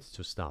attempt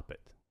to stop it.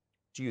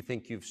 Do you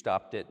think you've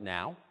stopped it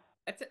now?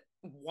 That's a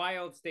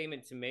wild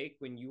statement to make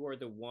when you are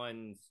the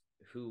ones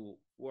who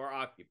were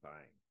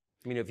occupying.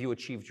 I mean, have you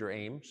achieved your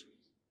aims?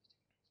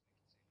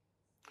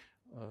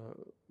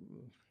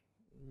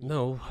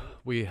 No,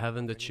 we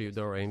haven't achieved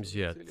our aims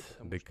yet,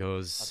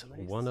 because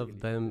one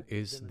of them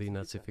is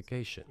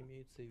denazification.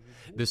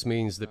 This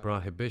means the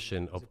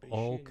prohibition of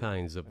all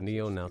kinds of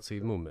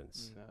neo-Nazi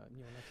movements.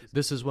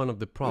 This is one of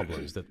the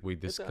problems that we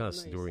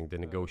discussed during the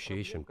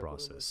negotiation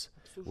process,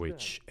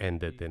 which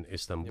ended in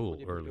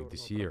Istanbul early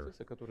this year.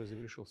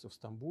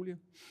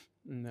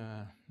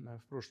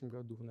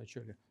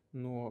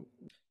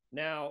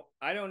 Now,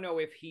 I don't know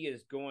if he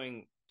is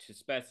going to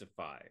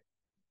specify,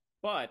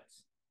 but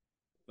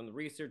from the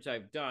research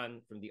I've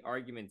done, from the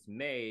arguments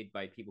made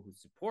by people who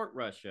support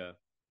Russia,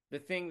 the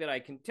thing that I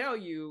can tell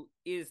you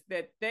is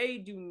that they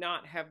do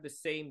not have the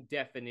same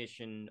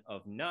definition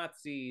of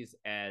Nazis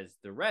as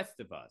the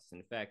rest of us.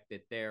 In fact,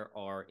 that there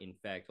are, in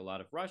fact, a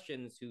lot of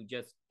Russians who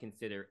just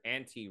consider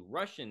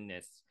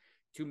anti-Russianness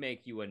to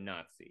make you a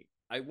Nazi.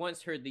 I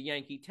once heard the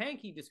Yankee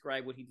Tanky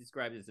describe what he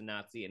described as a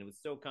Nazi, and it was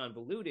so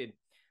convoluted,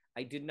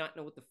 I did not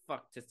know what the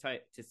fuck to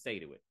say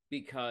to it,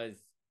 because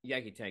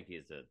Yankee Tanky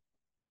is a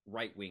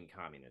right-wing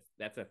communist.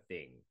 That's a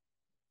thing.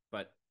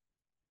 But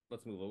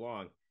let's move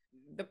along.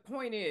 The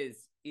point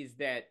is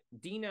that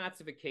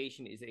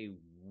denazification is a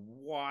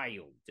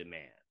wild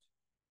demand.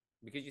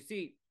 Because you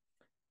see,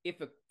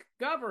 if a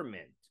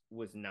government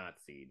was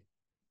Nazi'd,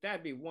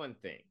 that'd be one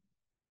thing.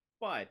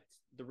 But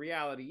the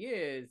reality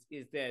is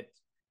that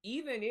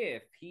even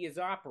if he is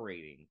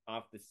operating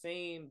off the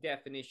same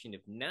definition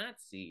of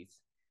Nazis,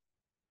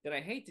 that I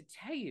hate to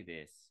tell you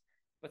this,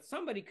 but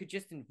somebody could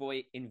just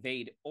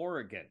invade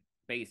Oregon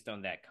based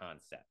on that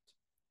concept.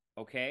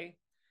 Okay?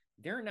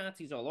 There are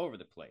Nazis all over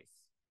the place.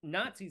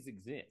 Nazis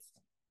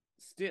exist.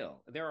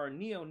 Still, there are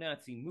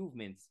neo-Nazi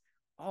movements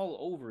all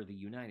over the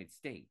United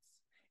States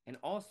and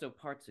also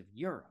parts of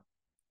Europe.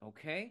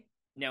 Okay?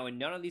 Now, in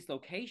none of these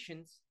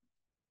locations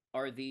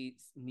are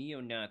these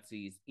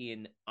neo-Nazis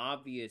in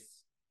obvious,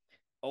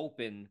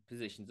 open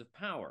positions of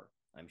power.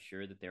 I'm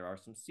sure that there are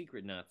some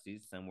secret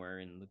Nazis somewhere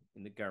in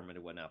the government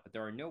or whatnot, but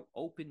there are no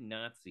open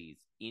Nazis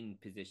in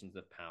positions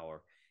of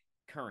power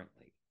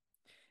currently.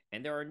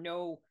 And there are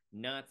no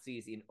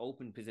Nazis in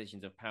open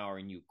positions of power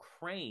in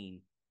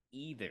Ukraine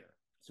either.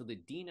 So the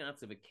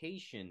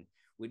denazification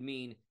would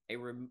mean a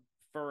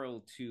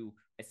referral to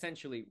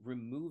essentially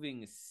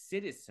removing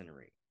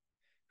citizenry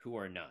who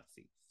are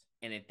Nazis.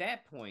 And at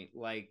that point,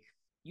 like,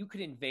 you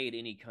could invade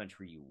any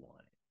country you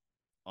wanted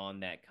on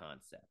that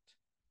concept.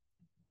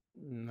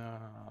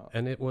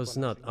 And it was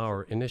not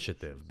our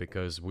initiative,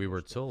 because we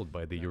were told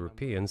by the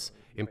Europeans,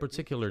 in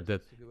particular,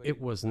 that it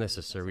was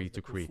necessary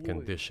to create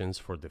conditions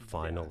for the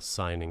final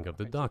signing of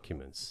the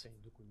documents.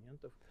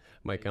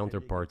 My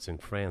counterparts in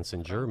France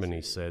and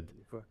Germany said,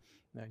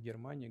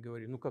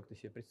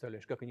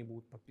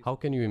 how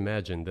can you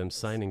imagine them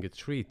signing a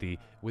treaty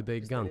with a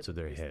gun to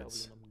their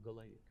heads?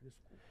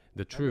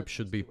 The troops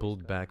should be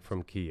pulled back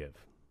from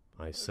Kiev.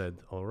 I said,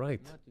 all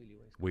right.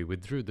 We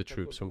withdrew the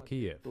troops from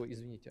Kiev.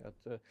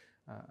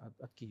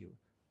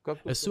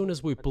 As soon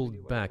as we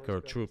pulled back our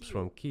troops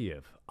from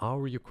Kiev,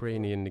 our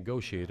Ukrainian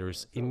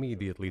negotiators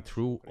immediately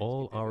threw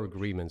all our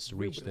agreements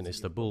reached in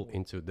Istanbul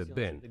into the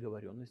bin.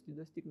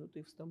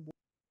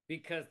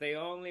 Because they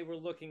only were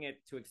looking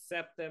to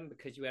accept them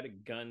because you had a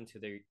gun to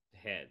their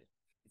head.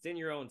 It's in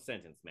your own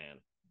sentence, man.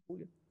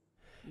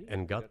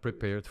 And got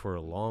prepared for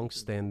a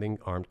long-standing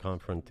armed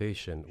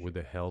confrontation with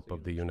the help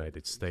of the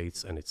United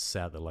States and its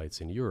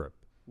satellites in Europe.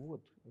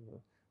 Вот.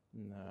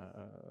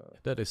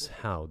 That is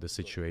how the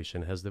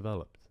situation has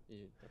developed,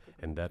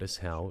 and that is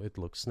how it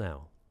looks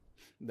now.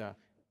 Да.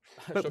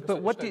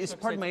 But what is,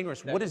 pardon my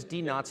ignorance, what is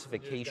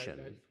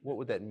denazification? What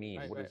would that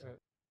mean? What is,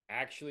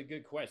 Actually,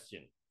 good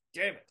question.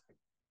 Damn it.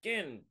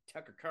 Again,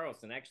 Tucker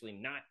Carlson actually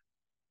not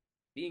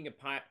being a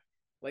pile.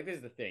 Like, this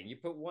is the thing. You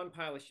put one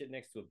pile of shit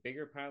next to a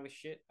bigger pile of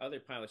shit, other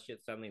pile of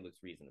shit suddenly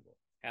looks reasonable.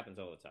 Happens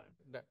all the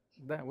time.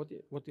 Да,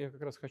 вот я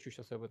как раз хочу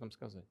сейчас об этом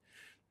сказать.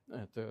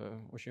 Это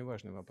очень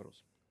важный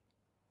вопрос.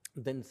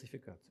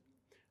 Денацификация.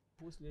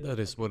 That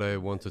is what I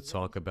want to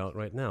talk about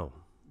right now.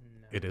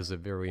 It is a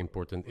very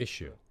important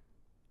issue.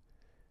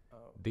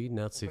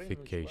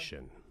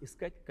 Denazification.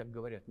 Искать, как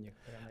говорят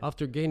некоторые аналитики.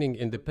 After gaining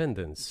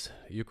independence,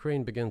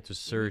 Ukraine began to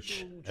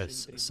search,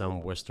 as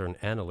some Western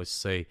analysts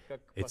say,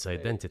 Как its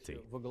поставить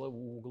identity. во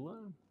главу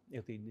угла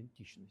этой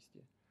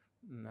идентичности.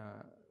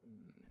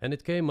 And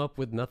it came up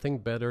with nothing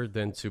better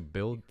than to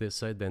build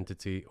this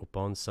identity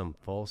upon some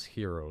false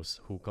heroes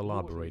who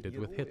collaborated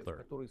with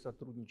Hitler. Которые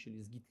сотрудничали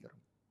с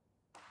Гитлером.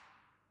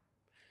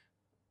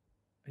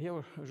 Я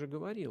уже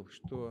говорил,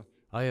 что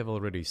I have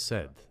already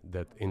said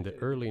that in the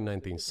early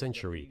 19th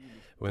century,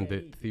 when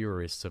the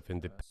theorists of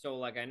independence So,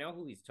 like, I know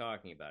who he's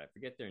talking about. I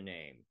forget their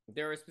name.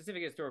 There are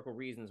specific historical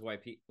reasons why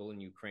people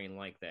in Ukraine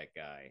like that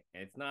guy.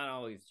 And it's not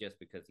always just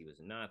because he was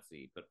a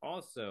Nazi, but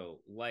also,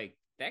 like,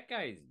 that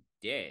guy's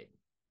dead.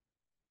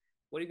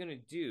 What are you going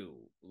to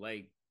do?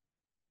 Like,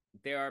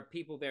 there are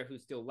people there who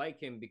still like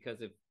him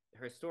because of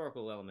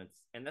historical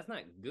elements, and that's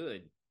not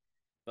good.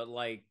 But,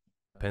 like,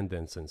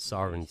 and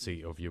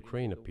sovereignty of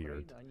Ukraine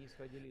appeared,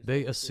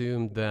 they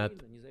assumed that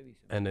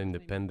an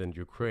independent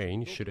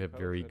Ukraine should have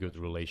very good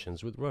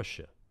relations with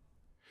Russia.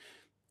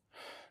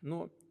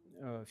 Но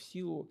в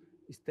силу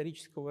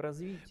исторического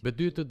развития But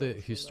due to the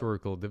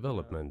historical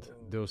development,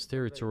 those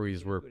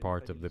territories were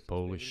part of the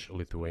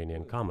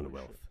Polish-Lithuanian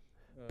Commonwealth,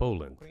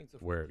 Poland,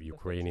 where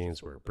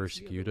Ukrainians were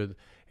persecuted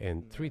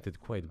and treated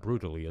quite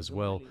brutally, as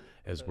well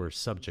as were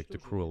subject to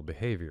cruel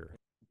behavior.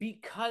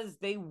 because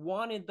they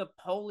wanted the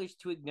Polish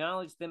to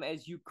acknowledge them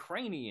as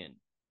Ukrainian.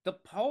 The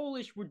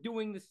Polish were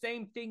doing the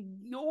same thing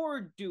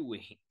you're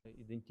doing.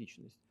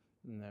 идентичность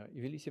и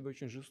вели себя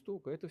очень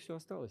жестоко, это все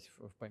осталось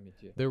в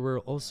памяти. There were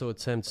also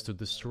attempts to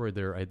destroy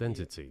their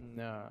identity.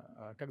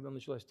 Когда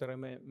началась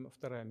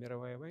Вторая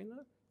мировая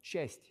война,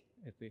 часть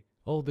этой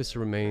All this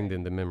remained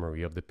in the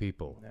memory of the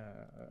people.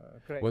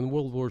 When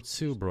World War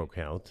II broke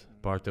out,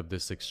 part of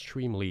this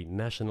extremely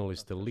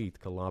nationalist elite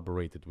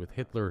collaborated with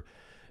Hitler,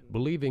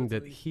 believing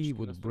that he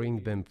would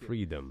bring them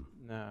freedom.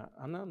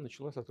 она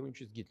начала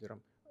сотрудничать с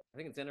Гитлером. I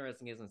think it's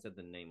interesting he hasn't said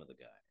the name of the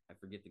guy. I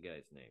forget the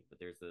guy's name, but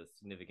there's a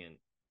significant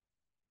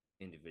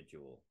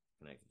individual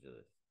connected to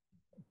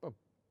this.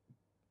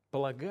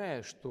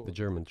 Полагая, что The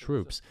German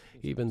troops,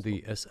 even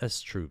the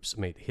SS troops,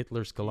 made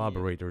Hitler's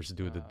collaborators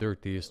do the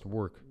dirtiest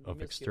work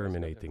of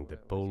exterminating the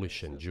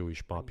Polish and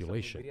Jewish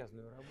population.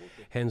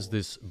 Hence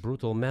this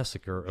brutal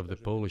massacre of the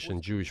Polish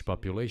and Jewish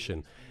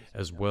population,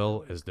 as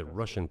well as the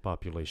Russian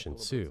population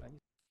too.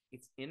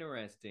 It's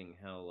interesting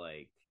how,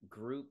 like,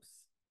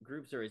 groups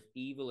are as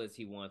evil as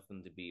he wants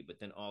them to be, but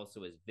then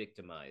also as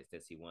victimized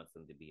as he wants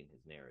them to be in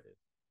his narrative.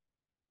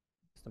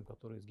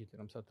 которые с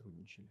Гитлером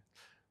сотрудничали.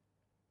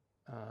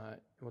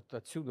 Вот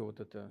отсюда вот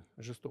эта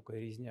жестокая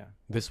резня.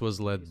 This was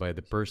led by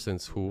the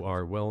persons who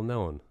are well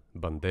known: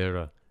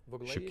 Bandera,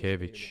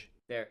 Shukevich.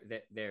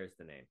 There's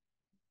the name.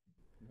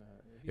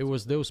 It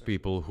was those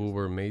people who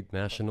were made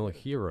national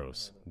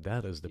heroes.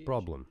 That is the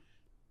problem.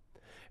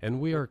 And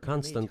we are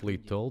constantly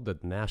told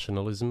that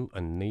nationalism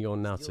and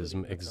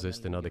neo-Nazism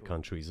exist in other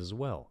countries as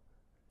well.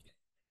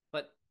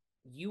 But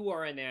you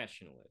are a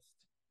nationalist.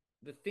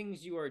 The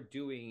things you are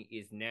doing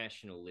is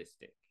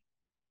nationalistic.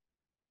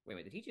 Wait a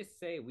minute, did he just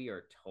say we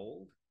are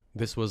told?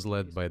 This was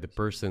led by the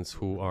persons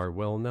who are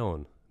well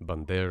known: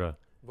 Bandera,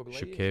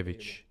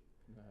 Shukevich.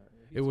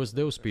 It was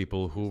those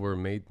people who were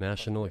made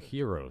national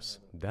heroes.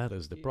 That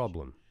is the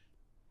problem.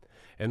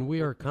 And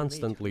we are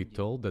constantly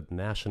told that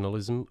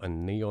nationalism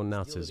and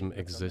neo-Nazism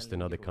exist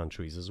in other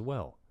countries as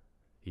well.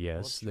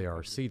 Yes, they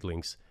are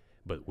seedlings,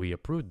 but we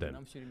uproot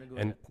them,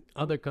 and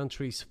other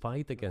countries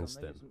fight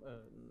against them.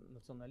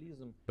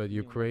 But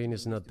Ukraine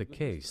is not the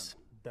case.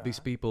 These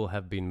people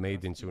have been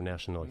made into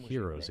national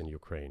heroes in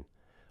Ukraine.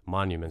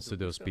 Monuments to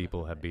those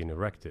people have been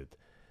erected.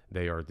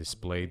 They are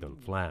displayed on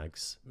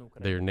flags.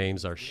 Their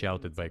names are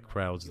shouted by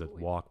crowds that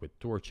walk with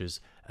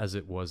torches, as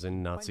it was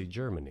in Nazi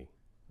Germany.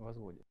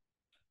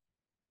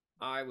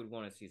 I would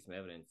want to see some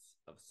evidence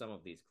of some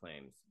of these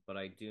claims, but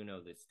I do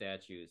know that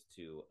statues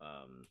to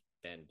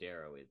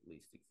Bandera at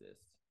least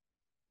exist.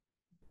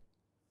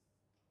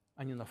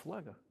 Они на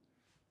флагах,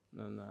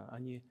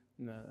 они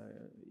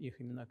их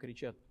имена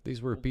кричат.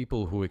 These were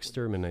people who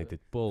exterminated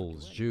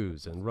Poles,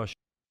 Jews, and Russians.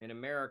 In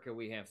America,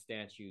 we have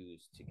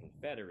statues to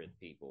Confederate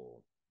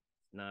people.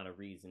 It's not a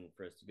reason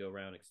for us to go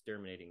around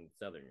exterminating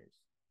Southerners.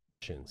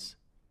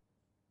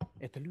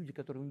 Это люди,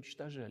 которые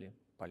уничтожали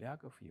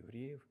поляков,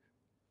 евреев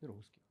и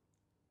русских.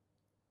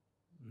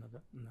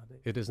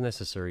 It is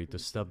necessary to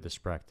stop this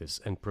practice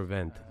and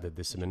prevent the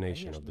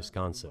dissemination of this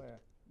concept.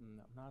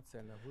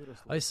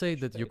 I say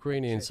that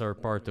Ukrainians are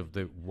part of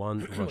the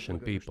one Russian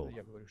people.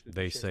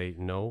 They say,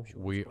 no,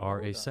 we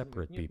are a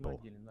separate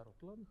people.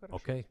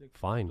 Okay,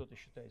 fine.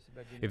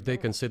 If they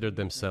consider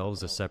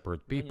themselves a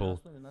separate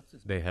people,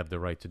 they have the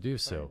right to do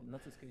so,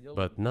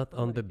 but not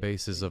on the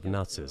basis of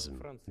Nazism,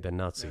 the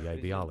Nazi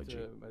ideology.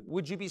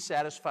 Would you be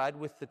satisfied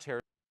with the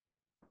terror?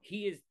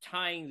 He is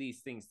tying these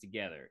things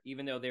together,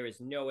 even though there is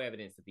no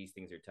evidence that these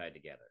things are tied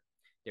together.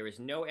 There is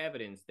no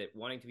evidence that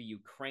wanting to be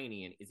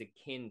Ukrainian is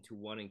akin to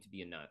wanting to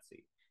be a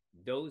Nazi.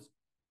 Those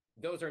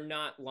are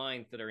not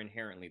lines that are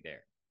inherently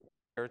there.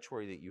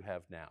 Territory that you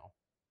have now.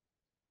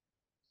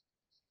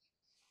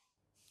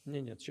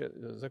 Нет, сейчас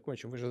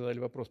закончим. Вы же задали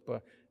вопрос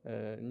по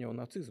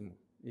неонацизму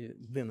и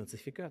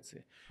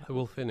денацификации. I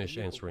will finish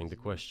answering the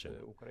question.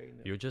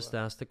 You just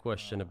asked a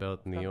question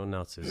about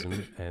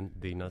neo-Nazism and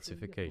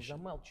denazification.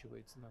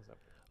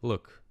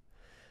 Look,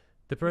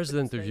 the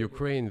president of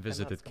Ukraine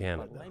visited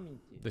Canada.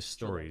 The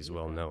story is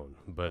well known,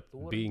 but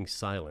being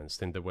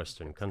silenced in the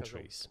Western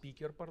countries.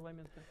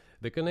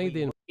 The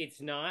Canadian...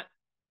 It's not.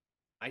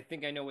 I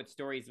think I know what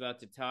story he's about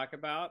to talk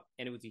about,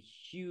 and it was a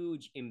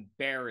huge,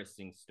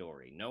 embarrassing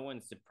story. No one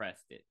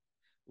suppressed it.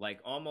 Like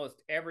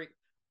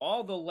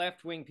all the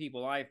left-wing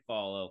people I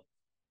follow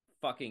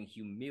fucking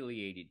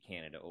humiliated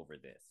Canada over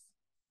this.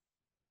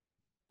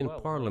 In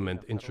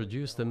Parliament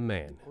introduced a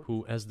man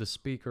who, as the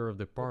Speaker of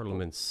the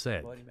Parliament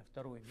said,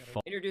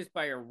 Introduced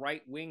by a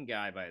right-wing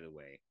guy, by the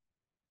way.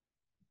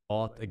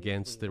 fought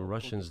against the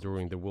Russians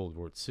during the World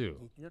War II.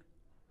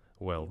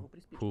 Well,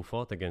 who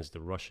fought against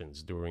the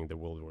Russians during the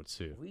World War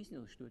II?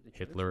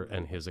 Hitler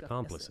and his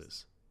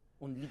accomplices.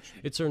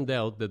 It turned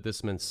out that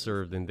this man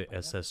served in the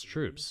SS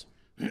troops.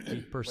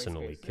 He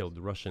personally killed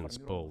Russians,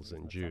 Poles,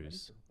 and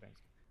Jews.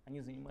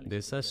 The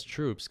SS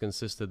troops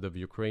consisted of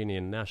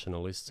Ukrainian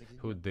nationalists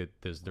who did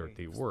this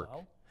dirty work.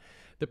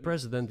 The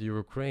president of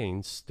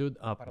Ukraine stood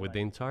up with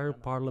the entire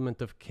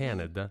Parliament of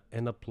Canada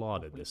and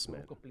applauded this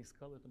man.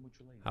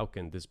 How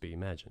can this be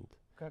imagined?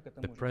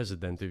 The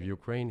president of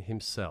Ukraine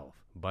himself,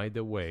 by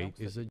the way,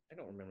 is a... I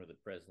don't remember the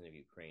president of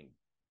Ukraine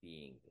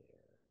being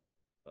there,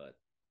 but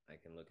I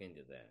can look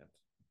into that.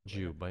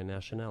 Jew by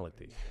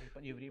nationality.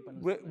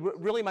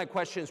 Really, my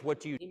question is, what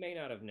do you He may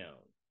not have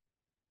known.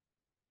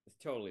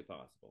 It's totally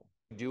possible.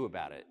 do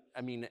about it?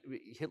 I mean,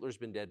 Hitler's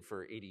been dead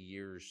for 80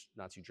 years.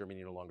 Nazi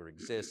Germany no longer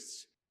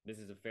exists. This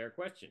is a fair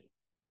question.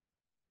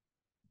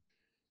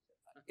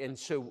 And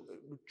so,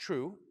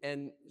 true.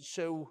 And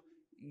so,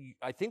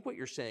 I think what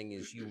you're saying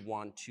is you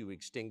want to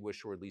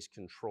extinguish or at least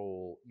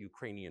control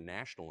Ukrainian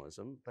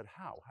nationalism, but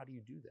how? How do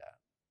you do that?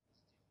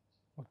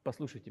 Вот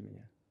послушайте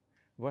меня.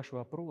 Ваш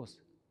вопрос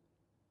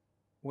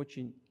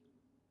очень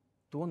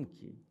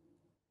тонкий.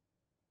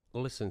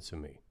 Listen to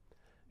me.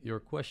 Your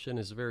question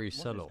is very Можно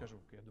я subtle, скажу,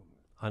 как я думаю?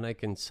 and I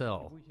can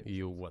tell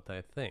you what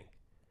I think.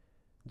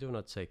 Do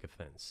not take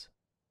offense.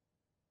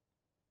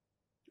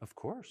 Of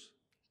course.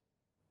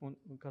 Он,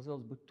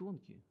 казалось бы,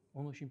 тонкий,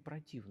 он очень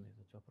противный,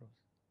 этот вопрос.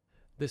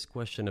 This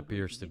question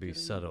appears to be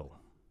subtle.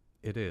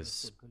 It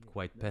is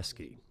quite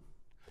pesky.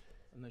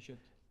 Значит,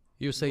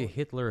 You say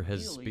Hitler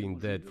has been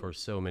dead for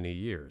so many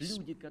years,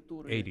 люди,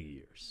 которые 80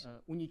 years.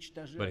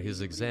 уничтожали But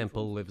his евреев,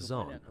 example русских и lives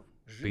on. поляков,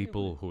 живы.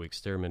 People who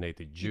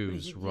exterminated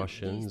Jews,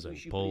 Russians, and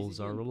Действующий Poles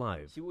are президент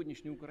alive.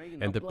 сегодняшней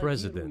Украины And the аплодирует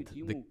president,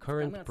 ему the в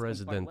current канадском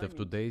president of парламенте,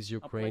 today's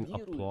Ukraine,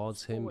 аплодирует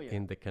applauds him стоя.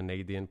 in the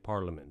Canadian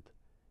parliament.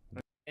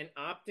 An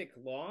optic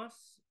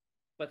loss,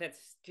 but that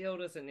still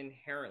doesn't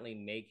inherently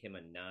make him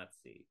a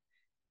Nazi.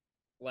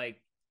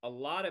 Like, a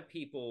lot of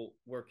people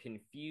were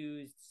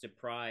confused,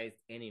 surprised,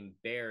 and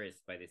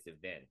embarrassed by this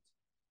event.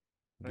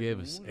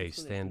 Gives a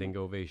standing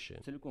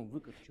ovation. Целиком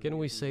выкорчевал Can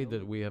we эту say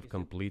that идеологию, we have если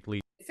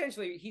completely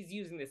Essentially, he's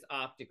using this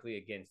optically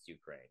against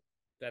Ukraine.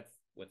 That's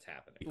what's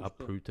happening.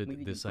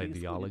 uprooted this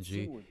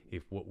ideology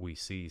if what we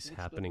see is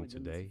happening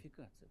today?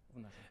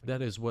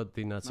 That is what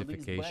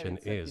denazification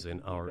is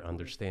in our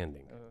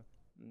understanding.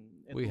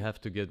 We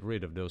have to get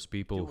rid of those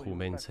people who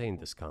maintain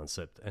this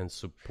concept and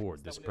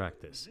support this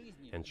practice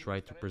and try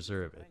to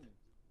preserve it.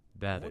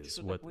 That is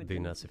what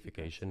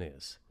denazification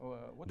is.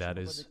 That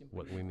is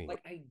what we mean.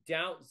 Like, I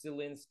doubt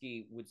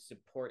Zelensky would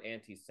support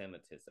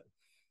anti-Semitism.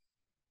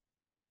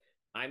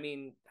 I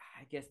mean,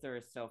 I guess there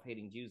are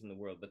self-hating Jews in the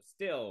world, but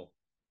still.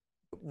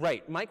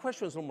 Right. My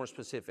question was a little more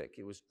specific.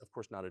 It was, of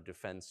course, not a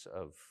defense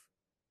of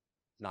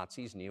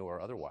Nazis, neo or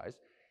otherwise.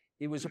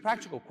 It was a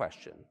practical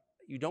question.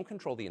 You don't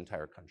control the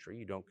entire country.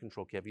 You don't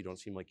control Kiev. You don't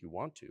seem like you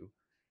want to.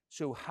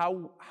 So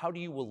how do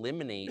you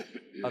eliminate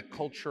a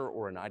culture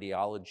or an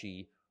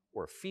ideology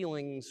or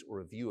feelings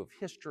or a view of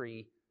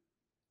history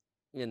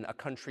in a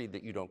country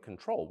that you don't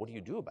control? What do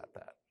you do about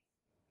that?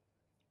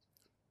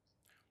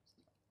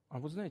 А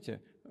вы знаете,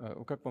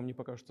 как вам не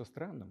покажется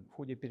странным, в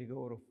ходе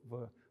переговоров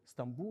в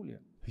Стамбуле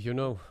You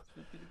know,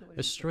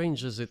 as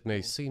strange as it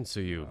may seem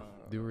to you,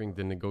 during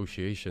the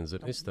negotiations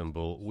in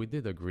Istanbul, we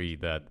did agree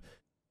that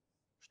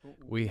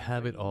we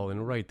have it all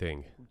in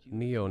writing.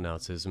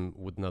 Neo-Nazism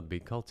would not be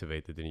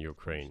cultivated in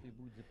Ukraine,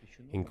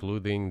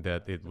 including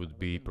that it would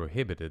be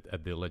prohibited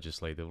at the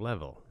legislative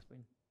level.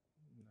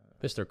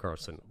 Mr.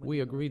 Carlson, we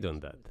agreed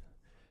on that.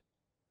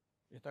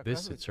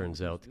 This, it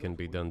turns out, can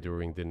be done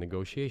during the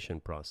negotiation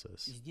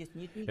process. Здесь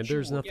нет And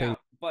there's ничего. nothing Yeah,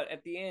 but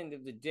at the end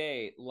of the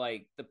day,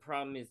 like the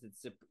problem is that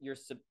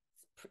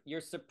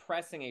you're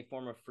suppressing a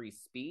form of free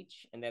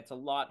speech, and that's a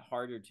lot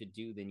harder to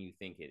do than you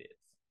think it is.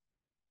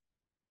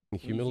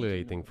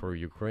 humiliating for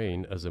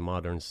Ukraine as a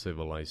modern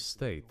civilized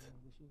state.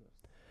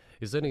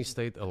 Is any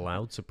state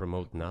allowed to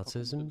promote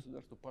Nazism?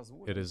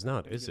 It is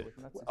not, is it?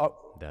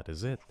 That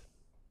is it.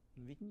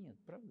 Ведь нет,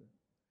 правда?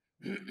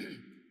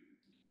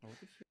 Вот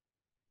и всё.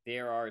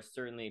 There are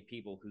certainly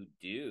people who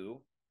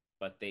do,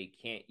 but they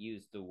can't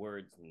use the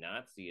words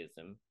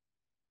Nazism.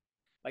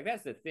 Like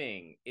that's the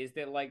thing, is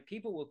that like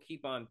people will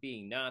keep on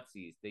being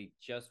Nazis, they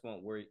just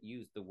won't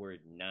use the word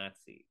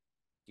Nazi.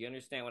 Do you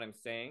understand what I'm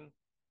saying?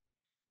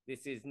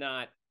 This is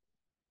not,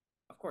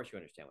 of course you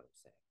understand what I'm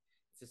saying.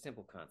 It's a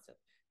simple concept.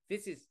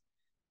 This is,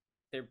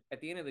 they're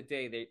at the end of the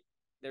day,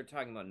 they're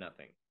talking about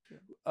nothing.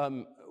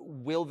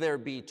 Will there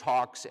be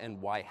talks, and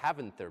why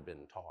haven't there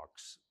been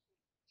talks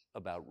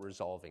about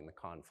resolving the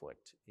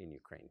conflict in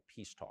Ukraine,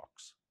 peace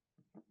talks?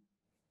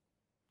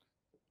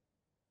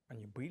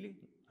 Они были,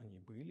 они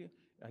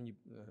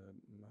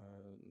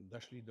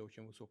дошли до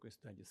очень высокой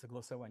стадии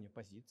согласования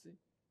позиций,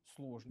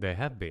 сложно. They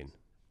have been.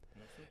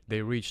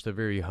 They reached a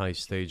very high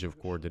stage of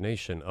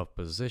coordination of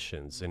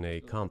positions in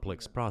a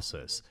complex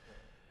process,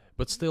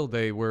 but still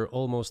they were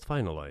almost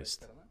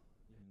finalized.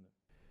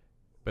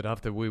 But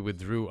after we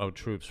withdrew our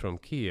troops from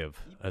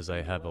Kiev, as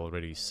I have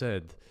already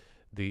said,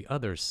 the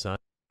other side.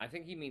 I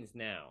think he means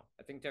now.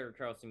 I think Tucker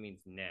Carlson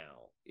means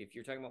now. If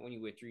you're talking about when you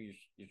withdrew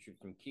your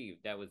troops from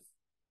Kiev, that was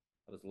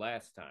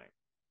last time.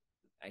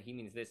 He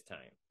means this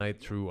time. I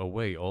threw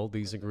away all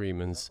these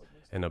agreements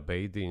and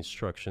obeyed the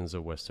instructions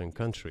of Western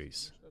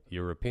countries,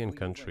 European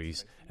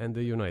countries, and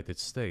the United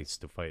States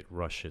to fight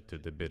Russia to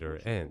the bitter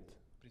end.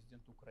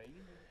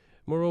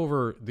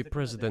 Moreover, the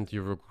president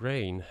of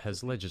Ukraine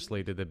has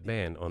legislated a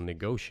ban on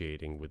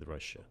negotiating with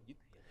Russia.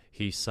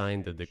 He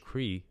signed a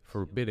decree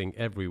forbidding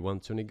everyone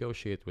to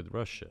negotiate with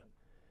Russia.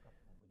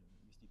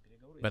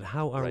 But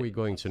how are we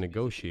going to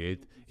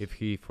negotiate if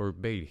he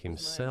forbade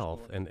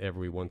himself and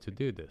everyone to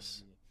do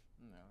this?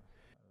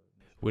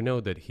 We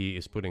know that he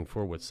is putting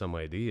forward some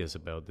ideas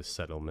about this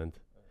settlement,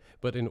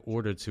 but in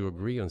order to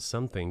agree on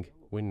something,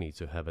 we need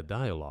to have a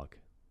dialogue.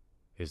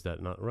 Is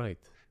that not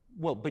right?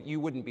 Well, but you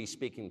wouldn't be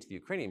speaking to the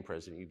Ukrainian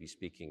president, you'd be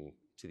speaking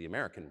to the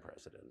American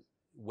president.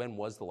 When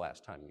was the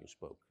last time you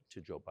spoke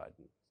to Joe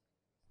Biden?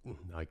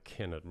 I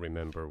cannot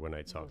remember when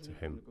I talked to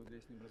him.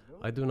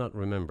 I do not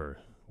remember.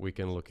 We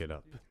can look it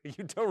up.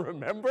 You don't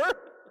remember?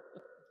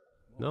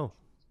 No.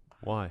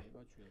 Why?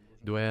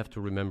 Do I have to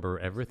remember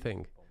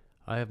everything?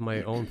 I have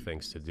my own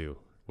things to do.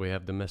 We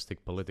have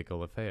domestic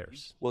political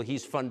affairs. Well,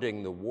 he's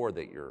funding the war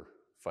that you're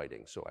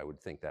fighting, so I would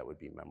think that would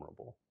be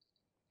memorable.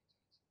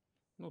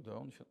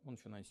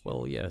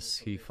 Well, yes,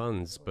 he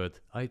funds, but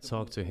I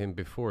talked to him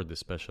before the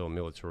special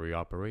military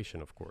operation,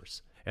 of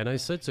course. And I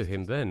said to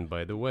him then,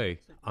 by the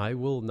way, I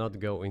will not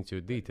go into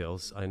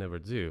details, I never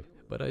do,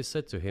 but I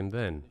said to him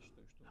then,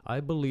 I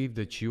believe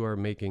that you are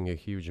making a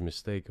huge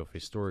mistake of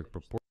historic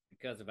proportions.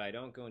 Because if I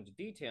don't go into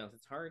details,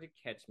 it's hard to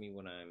catch me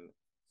when I'm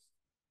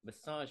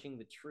massaging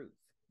the truth.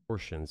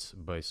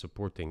 By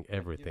supporting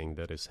everything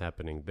that is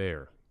happening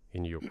there,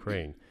 in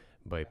Ukraine,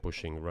 by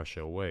pushing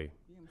Russia away.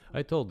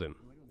 I told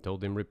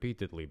him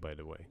repeatedly, by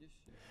the way.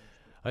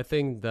 I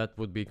think that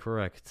would be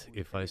correct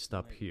if I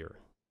stop here.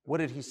 What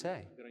did he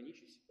say?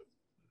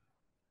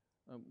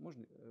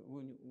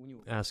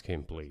 Ask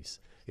him, please.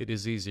 It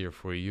is easier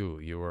for you.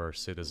 You are a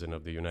citizen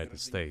of the United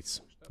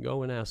States.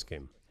 Go and ask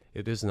him.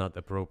 It is not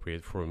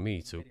appropriate for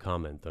me to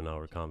comment on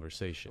our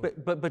conversation.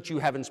 But you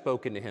haven't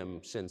spoken to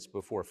him since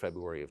before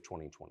February of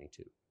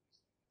 2022?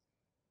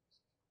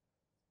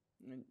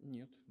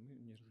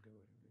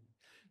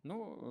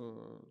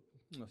 No,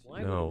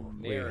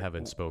 we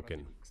haven't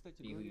spoken.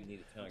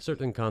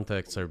 Certain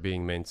contacts are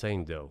being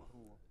maintained, though.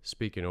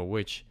 Speaking of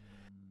which,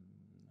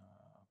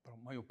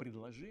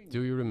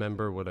 do you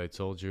remember what I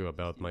told you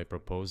about my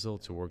proposal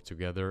to work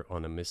together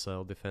on a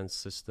missile defense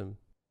system?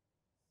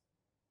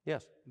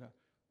 Yes.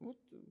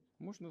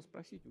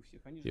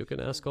 You can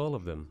ask all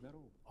of them.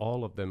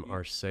 All of them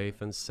are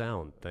safe and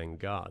sound, thank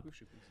God.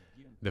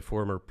 The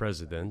former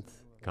president,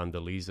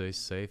 Condoleezza, is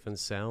safe and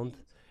sound,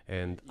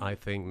 and I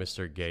think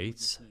Mr.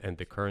 Gates and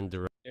the current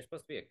There's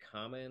supposed to be a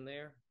comma in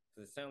there.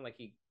 Does it sound like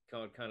he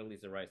called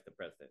Condoleezza Rice the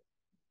president?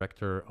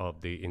 Director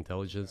of the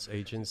intelligence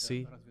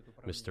agency,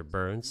 Mr.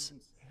 Burns,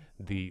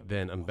 the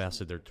then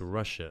ambassador to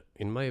Russia,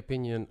 in my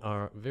opinion,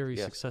 are very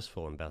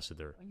successful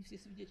ambassador.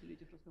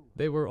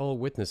 They were all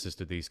witnesses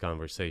to these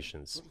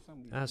conversations.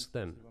 Ask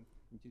them.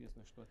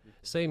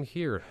 Same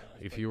here.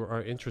 If you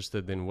are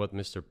interested in what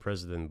Mr.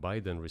 President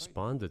Biden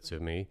responded to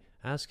me,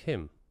 ask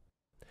him.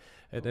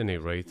 At any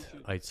rate,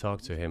 I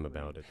talked to him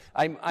about it.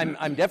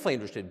 I'm definitely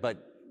interested,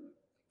 but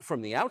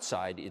from the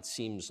outside, it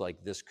seems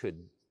like this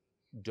could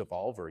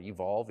devolve or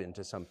evolve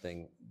into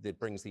something that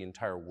brings the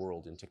entire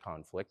world into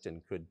conflict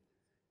and could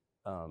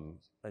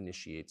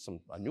initiate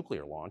a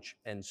nuclear launch.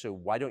 And so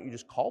why don't you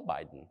just call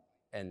Biden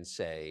and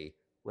say,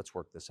 let's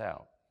work this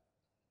out?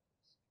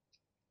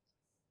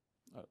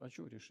 А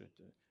чего решать?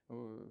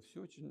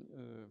 Все очень...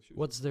 всё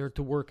What's очень there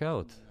to просто. work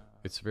out?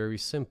 It's very У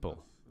simple.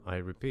 нас I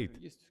repeat,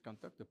 есть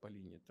контакты по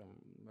линии там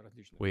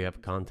различных we have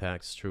агентств.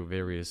 contacts through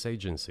various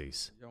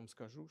agencies. Я вам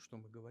скажу, что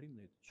мы говорим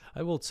на эту тему.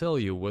 I will tell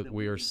you what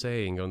we are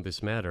saying on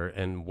this matter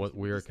and what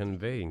we are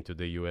conveying to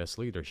the US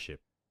leadership.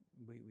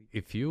 Боевые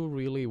If you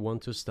really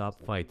want to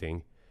stop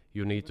fighting,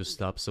 you need to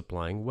stop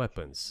supplying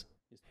weapons.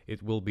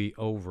 It will be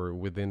over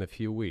within a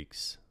few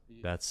weeks.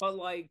 That's But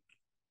like,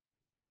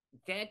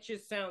 that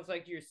just sounds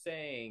like you're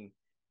saying,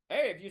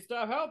 "Hey, if you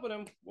stop helping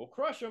them, we'll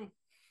crush them."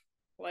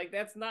 Like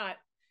that's not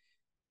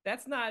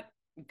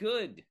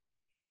good.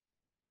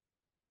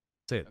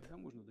 it. Тогда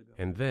можно договариваться.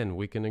 And then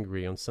we can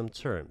agree on some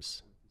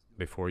terms.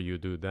 Before you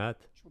do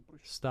that, Что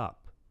проще?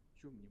 stop.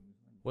 Чего мне ему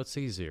звонить? What's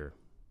easier?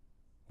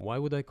 Why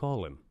would I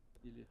call him?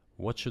 Или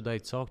What should I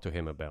talk to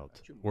him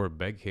about? Or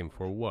beg him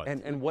for what?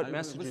 And what вы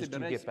messages do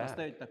you собираетесь get back?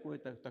 поставить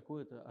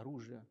такое-то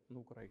оружие на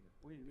Украину?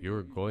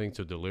 You're going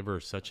to deliver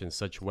such and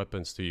such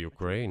weapons to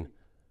Ukraine?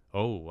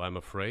 Oh, I'm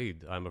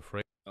afraid. Oh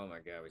my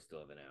god, we still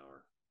have an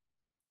hour.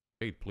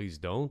 Please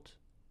don't.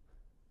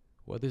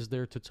 What is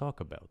there to talk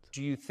about?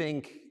 Do you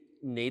think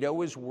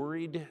NATO is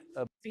worried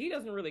See, he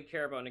doesn't really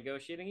care about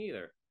negotiating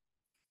either.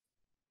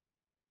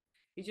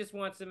 He just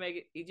wants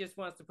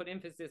to put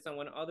emphasis on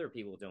when other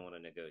people don't want to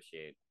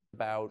negotiate.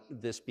 about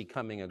this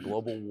becoming a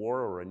global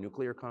war or a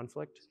nuclear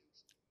conflict?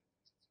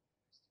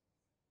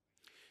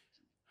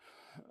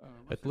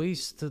 At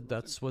least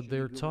that's what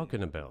they're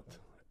talking about.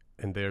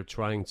 And they're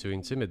trying to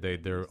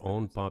intimidate their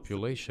own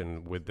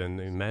population with an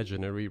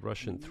imaginary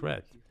Russian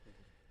threat.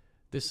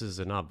 This is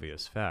an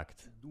obvious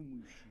fact.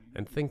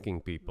 And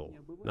thinking people,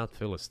 not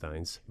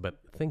Philistines, but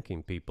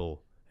thinking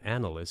people,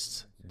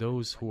 analysts,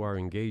 those who are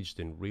engaged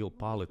in real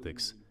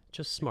politics,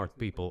 just smart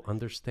people,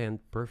 understand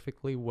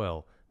perfectly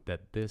well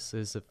that this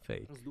is a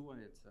fake.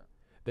 Раздувается.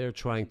 They're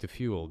trying to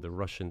fuel the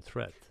Russian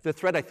threat. The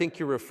threat I think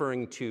you're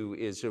referring to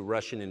is a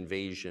Russian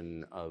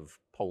invasion of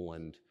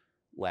Poland,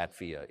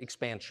 Latvia,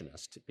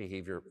 expansionist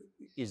behavior.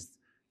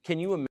 Can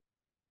you imagine?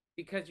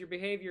 Because your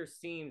behavior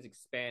seems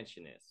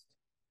expansionist.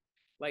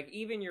 Like,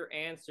 even your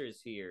answers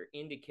here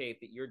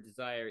indicate that your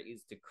desire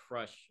is to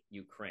crush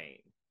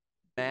Ukraine.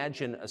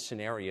 Imagine a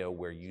scenario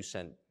where you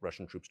sent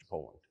Russian troops to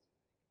Poland.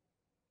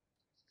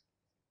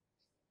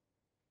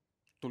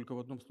 Только в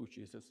одном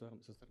случае, если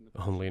со стороны...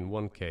 Only in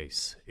one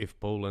case, if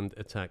Poland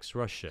attacks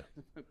Russia.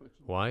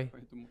 Why?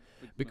 Поэтому,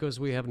 Because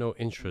we have no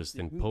interest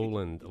in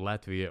Poland,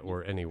 Latvia,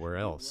 or anywhere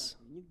else.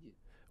 нигде.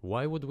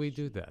 Why would we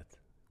do that?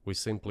 We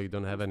simply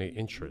don't have any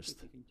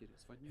interest.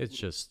 It's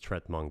just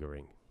threat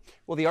mongering.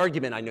 Well, the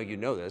argument, I know you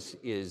know this,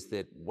 is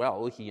that,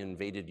 well, he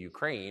invaded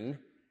Ukraine.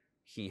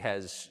 He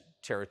has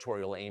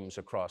territorial aims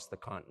across the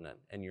continent,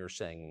 and you're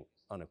saying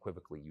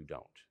unequivocally you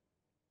don't.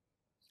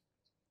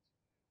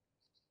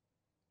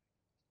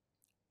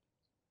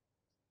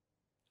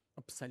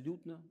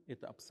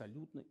 Это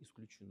абсолютно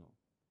исключено.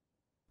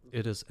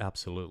 It is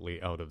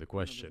absolutely out of the Не надо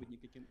question. быть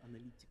никаким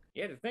аналитиком.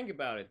 You have to think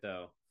about it,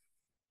 though.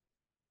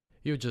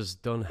 You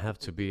just don't have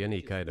to be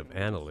any kind of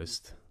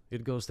analyst.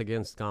 It goes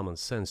against common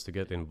sense to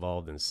get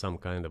involved in some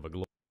kind of a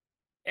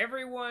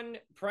Everyone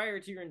prior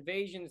to your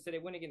invasion said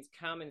it went against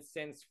common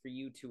sense for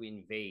you to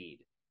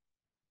invade.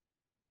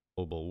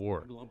 global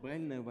war.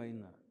 Глобальная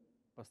война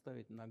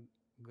поставить на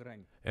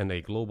грань. And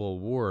a global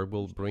war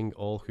will bring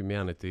all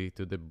humanity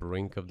to the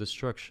brink of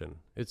destruction.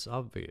 It's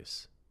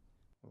obvious.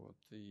 Вот.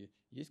 И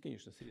есть,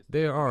 конечно, средства.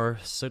 There are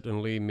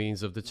certainly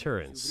means of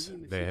deterrence.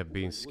 They have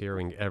been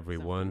scaring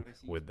everyone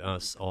with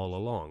us all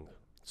along.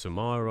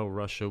 Tomorrow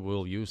Russia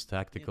will use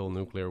tactical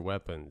nuclear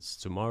weapons.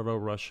 Tomorrow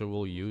Russia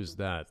will use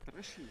that.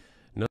 Страшно.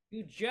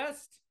 You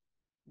just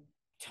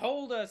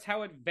told us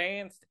how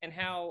advanced and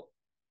how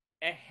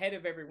ahead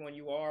of everyone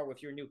you are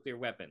with your nuclear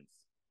weapons.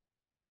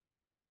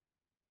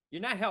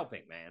 You're not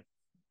helping, man.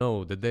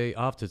 No, the day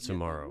after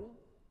tomorrow.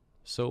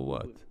 So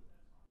what?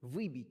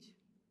 Выбить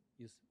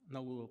из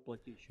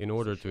налогоплательщиков In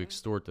order to США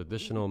extort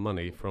additional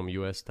money from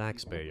US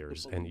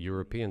taxpayers and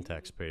European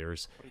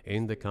taxpayers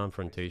in the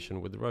confrontation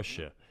with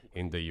Russia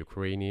in the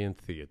Ukrainian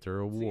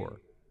theater of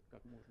war.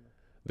 как можно.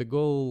 The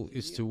goal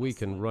is to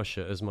weaken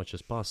Russia as much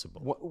as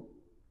possible.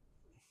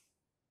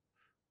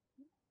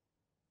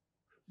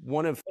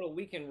 One of What will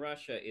weaken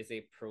Russia is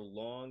a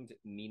prolonged,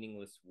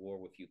 meaningless war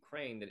with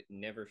Ukraine that it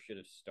never should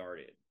have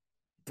started.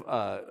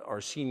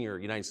 our senior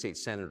United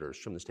States senators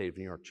from the state of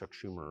New York, Chuck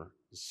Schumer,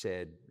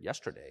 said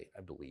yesterday,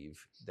 I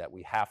believe, that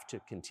we have to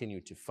continue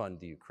to fund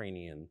the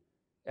Ukrainian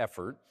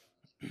effort,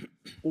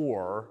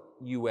 or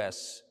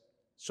U.S.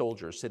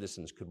 soldiers,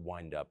 citizens could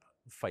wind up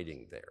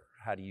fighting there.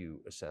 How do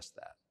you assess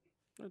that?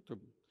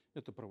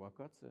 Это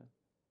провокация.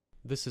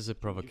 This is a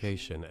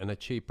provocation, and a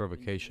cheap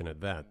provocation at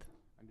that.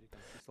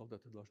 Американские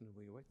солдаты должны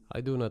воевать.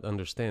 I do not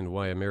understand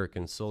why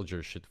American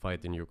soldiers should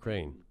fight in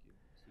Ukraine.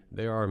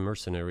 They are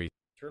mercenaries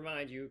To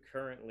remind you,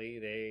 currently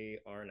they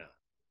are not.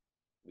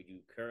 We do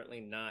currently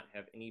not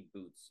have any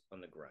boots on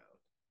the ground.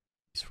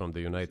 from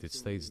the United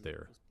States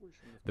there.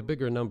 The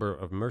bigger number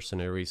of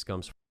mercenaries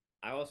comes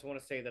I also want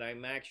to say that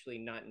I'm actually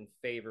not in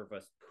favor of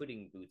us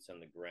putting boots on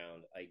the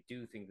ground. I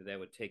do think that that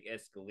would take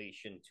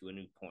escalation to a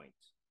new point.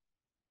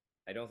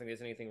 I don't think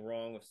there's anything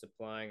wrong with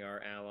supplying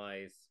our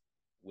allies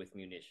with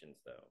munitions,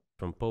 though.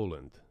 From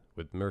Poland,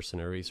 with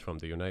mercenaries from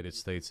the United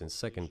States in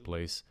second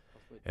place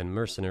and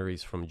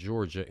mercenaries from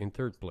Georgia in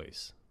third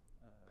place.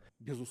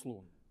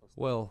 Безусловно.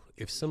 Well,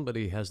 if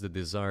somebody has the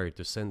desire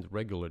to send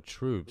regular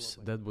troops,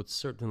 that would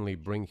certainly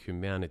bring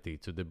humanity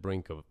to the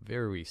brink of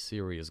very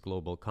serious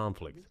global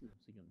conflict.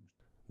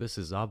 This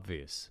is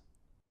obvious.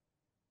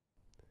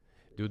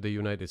 Do the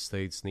United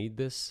States need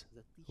this?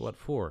 What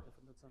for?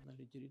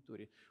 Национальной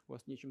территории. У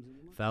вас нечем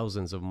заниматься.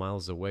 Thousands of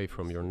miles away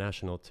from your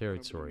national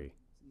territory.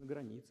 На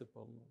границе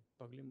полно.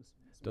 Проблемы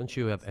Don't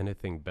you have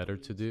anything better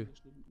to do?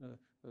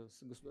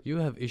 с государством. You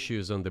have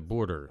issues on the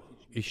border,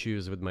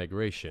 issues with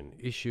migration,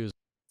 issues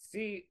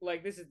See,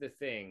 like, this is the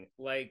thing.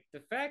 Like, the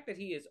fact that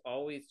he has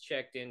always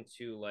checked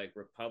into, like,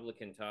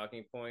 Republican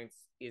talking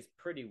points is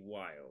pretty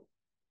wild.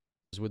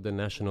 with the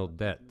national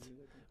debt,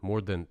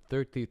 more than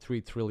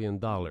 $33 trillion.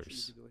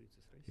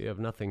 You have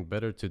nothing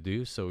better to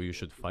do, so you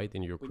should fight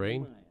in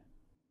Ukraine?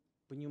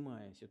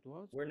 Понимая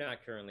ситуацию, We're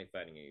not currently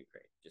fighting in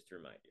Ukraine, just to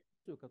remind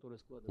you. которая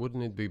складывается.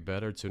 Wouldn't it be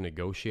better to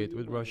negotiate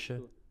with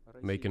Russia?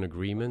 Make an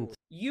agreement?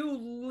 You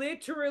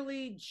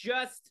literally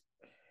just.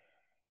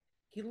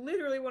 He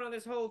literally went on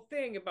this whole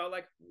thing about,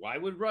 like, why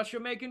would Russia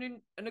make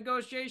a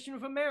negotiation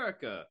with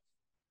America?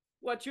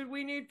 What should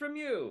we need from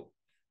you?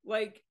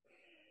 Like,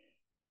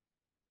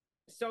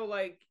 so,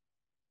 like,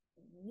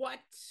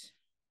 what?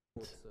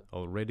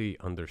 Already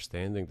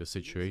understanding the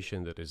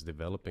situation that is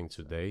developing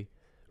today,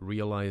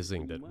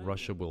 realizing that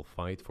Russia will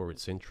fight for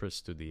its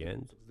interests to the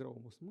end, К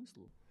здравому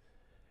смыслу.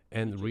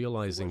 and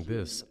realizing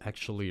this,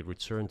 actually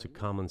return to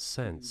common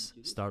sense,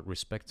 start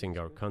respecting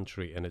our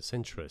country and its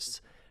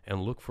interests, and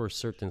look for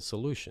certain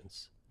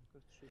solutions.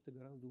 Кажется, что это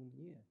гораздо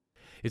умнее.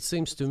 It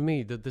seems to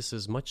me that this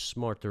is much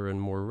smarter and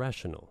more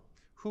rational.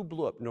 Who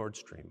blew up Nord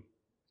Stream?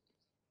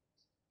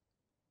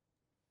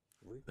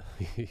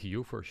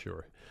 You for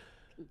sure.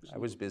 I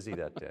was busy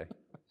that day.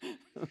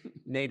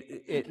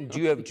 Nate, do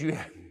you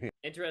have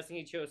Interesting,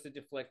 he chose to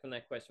deflect from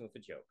that question with a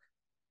joke.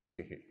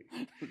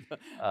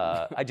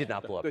 I did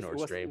not blow up То есть Nord у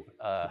вас- Stream.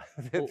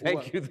 у Thank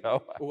вас- you,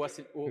 though.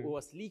 У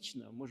вас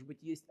лично, может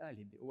быть, есть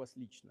алиби, у вас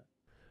лично.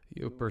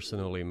 You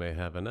personally may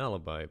have an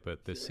alibi,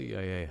 but the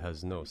CIA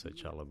has no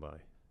such alibi.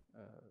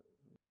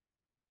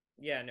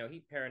 Yeah, no, he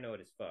paranoid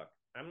as fuck.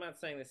 I'm not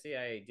saying the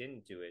CIA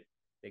didn't do it.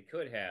 They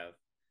could have.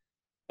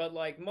 But,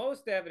 like,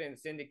 most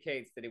evidence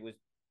indicates that it was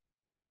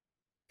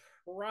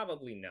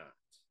probably not.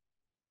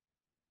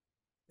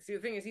 See, the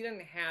thing is, he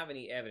doesn't have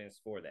any evidence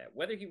for that.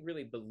 Whether he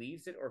really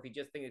believes it or if he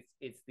just thinks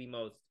it's the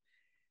most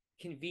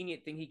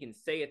convenient thing he can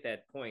say at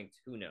that point,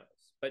 who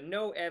knows? But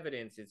no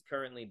evidence has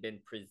currently been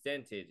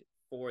presented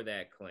for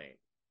that claim.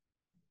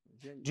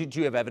 Do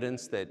you have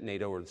evidence that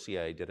NATO or the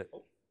CIA did it?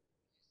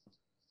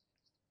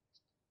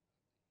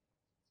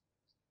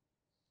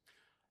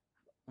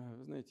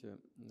 Вы знаете,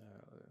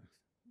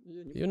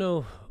 я не You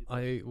know,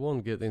 I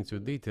won't get into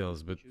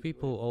details, but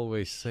people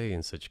always say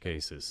in such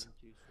cases,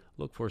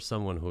 look for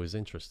someone who is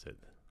interested.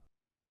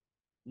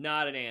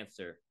 Not an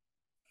answer.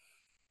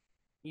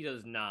 He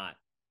does not.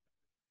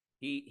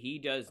 He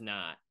does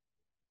not.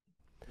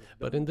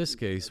 But in this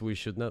case, we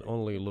should not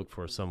only look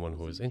for someone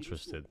who is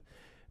interested,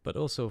 but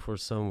also for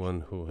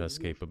someone who has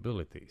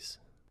capabilities.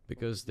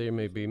 Because there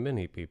may be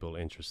many people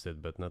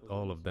interested, but not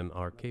all of them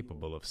are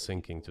capable of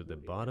sinking to the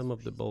bottom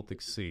of the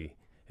Baltic Sea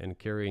and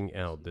carrying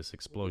out this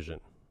explosion.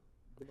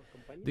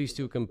 These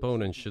two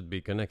components should be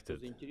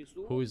connected.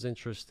 Who is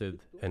interested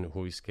and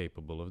who is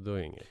capable of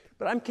doing it?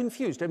 But I'm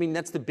confused. I mean,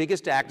 that's the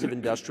biggest act of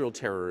industrial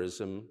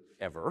terrorism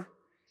ever,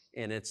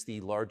 and it's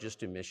the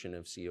largest emission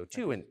of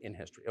CO2 in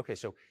history. Okay,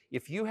 so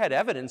if you had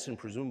evidence, and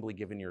presumably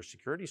given your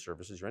security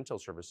services, your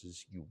intel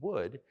services, you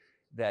would,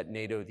 that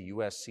NATO, the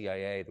US,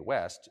 CIA, the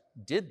West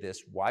did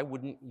this, why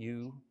wouldn't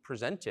you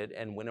present it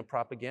and win a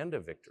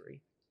propaganda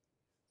victory?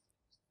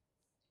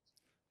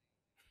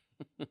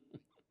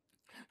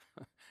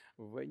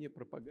 В войне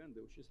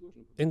пропаганды очень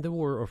сложно. In the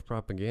war of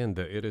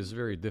propaganda, it is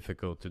very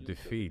difficult to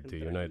defeat the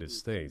United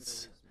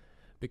States,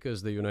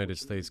 because the United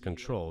States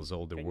controls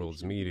all the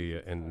world's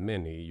media and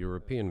many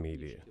European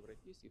media.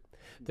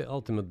 The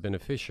ultimate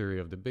beneficiary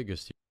of the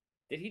biggest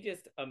Did he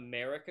just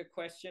America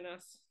question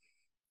us?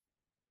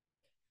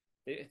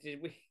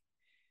 Did we?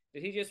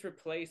 Did he just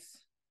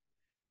replace?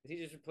 Did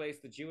he just replace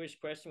the Jewish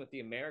question with the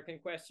American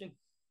question?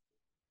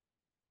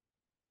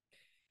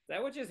 Is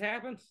that what just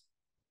happened?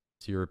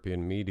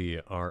 European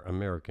media are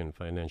American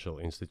financial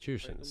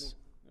institutions.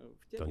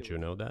 Don't you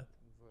know that?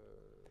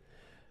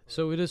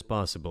 So it is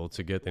possible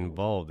to get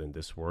involved in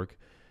this work,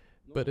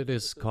 but it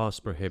is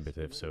cost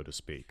prohibitive, so to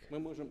speak. Мы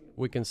можем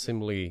We can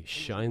simply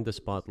shine the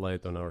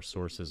spotlight on our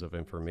sources of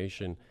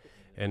information,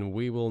 and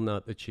we will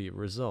not achieve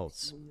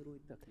results.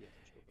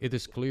 It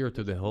is clear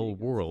to the whole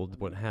world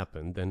what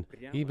happened, and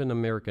even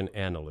American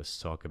analysts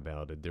talk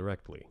about it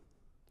directly.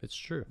 It's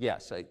true.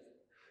 Yes,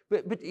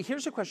 but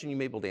here's a question you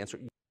may be able to answer.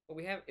 But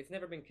we have. It's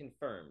never been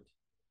confirmed.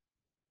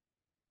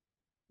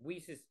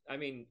 I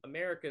mean,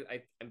 America,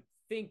 I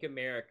think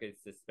America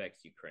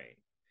suspects Ukraine.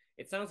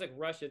 It sounds like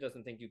Russia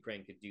doesn't think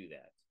Ukraine could do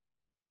that.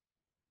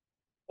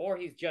 Or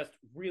he just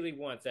really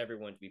wants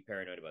everyone to be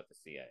paranoid about the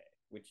CIA,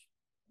 which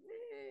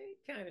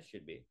kind of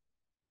should be.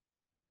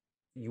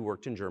 You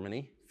worked in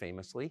Germany,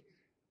 famously.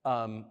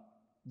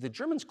 The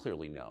Germans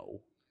clearly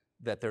know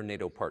that their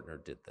NATO partner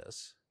did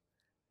this,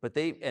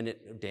 and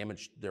it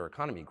damaged their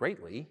economy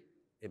greatly.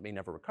 It may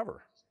never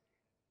recover.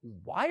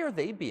 Why are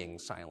they being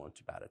silent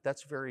about it?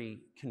 That's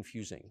very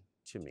confusing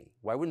to me.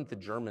 Why wouldn't the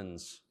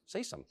Germans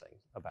say something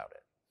about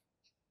it?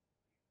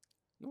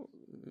 Ну,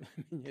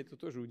 меня это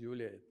тоже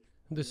удивляет.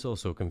 This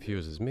also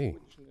confuses me.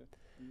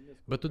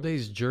 But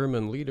today's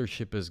German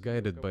leadership is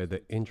guided by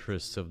the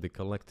interests of the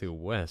collective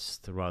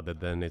West rather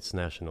than its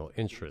national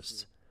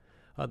interests.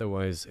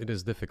 Otherwise, it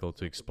is difficult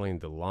to explain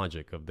the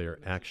logic of their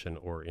action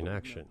or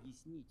inaction.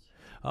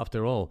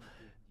 After all,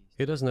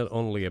 it is not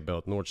only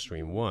about Nord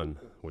Stream 1,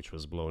 which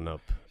was blown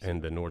up,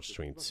 and the Nord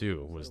Stream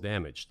 2 was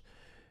damaged,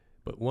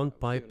 but one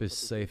pipe is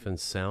safe and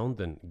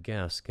sound and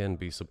gas can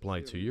be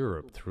supplied to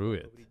Europe through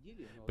it.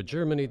 But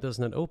Germany does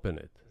not open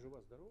it.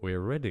 We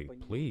are ready,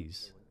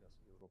 please.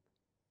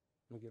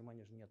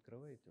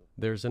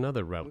 There's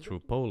another route through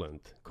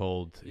Poland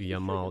called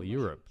Yamal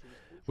Europe,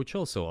 which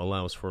also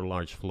allows for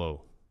large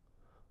flow.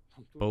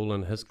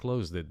 Poland has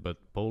closed it,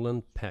 but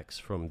Poland packs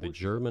from the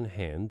German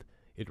hand.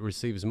 It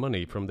receives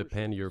money from the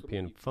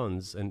pan-European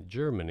funds, and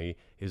Germany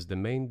is the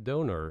main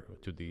donor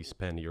to these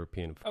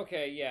pan-European funds.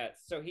 Okay, yeah,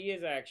 so he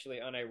is actually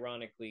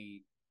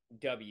unironically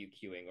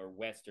WQing or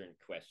Western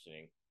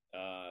questioning.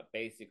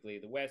 Basically,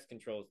 the West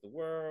controls the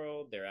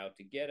world, they're out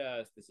to get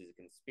us, this is a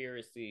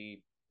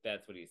conspiracy,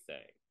 that's what he's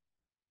saying.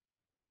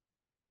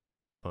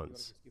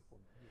 Funds.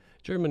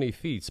 Germany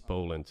feeds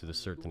Poland to a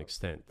certain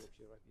extent,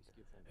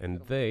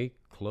 and they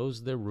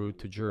close their route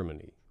to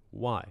Germany.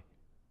 Why?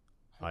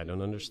 I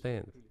don't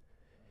understand.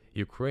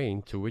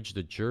 Ukraine, to which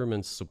the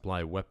Germans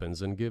supply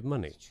weapons and give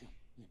money.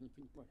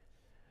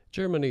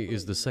 Germany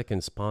is the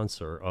second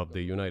sponsor of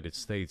the United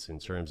States in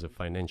terms of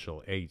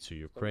financial aid to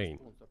Ukraine.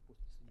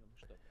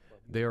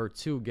 There are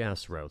two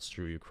gas routes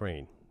through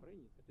Ukraine.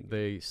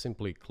 They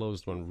simply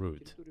closed one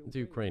route, the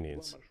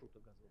Ukrainians.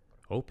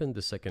 Open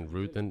the second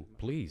route and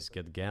please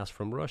get gas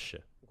from Russia.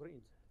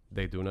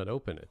 They do not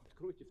open it.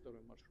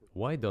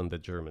 Why don't the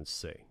Germans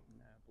say,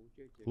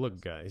 look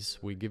guys,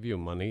 we give you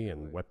money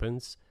and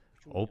weapons,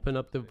 open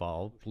up the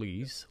valve,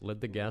 please,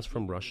 let the gas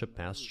from Russia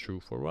pass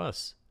through for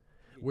us.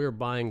 We're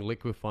buying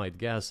liquefied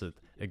gas at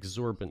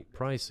exorbitant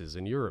prices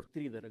in Europe,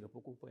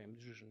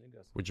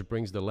 which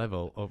brings the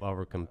level of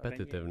our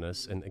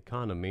competitiveness and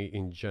economy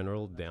in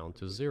general down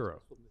to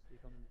zero.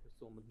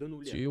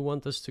 Do you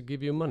want us to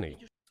give you money?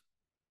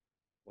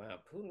 Wow,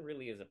 Putin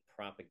really is a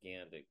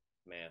propaganda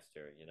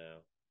master, you know?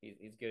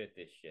 He's good at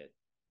this shit.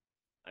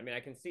 I mean,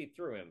 I can see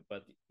through him,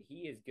 but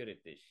he is good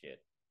at this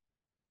shit.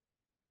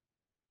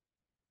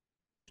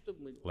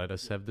 Let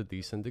us have the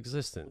decent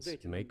existence,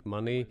 make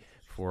money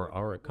for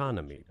our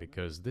economy,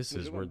 because this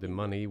is where the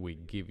money we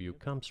give you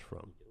comes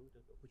from.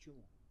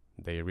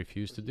 They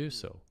refuse to do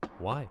so.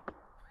 Why?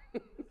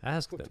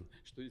 Ask them.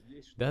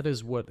 That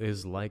is what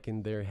is like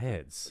in their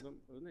heads.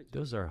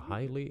 Those are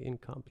highly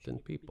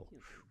incompetent people.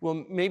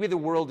 Well, maybe the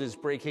world is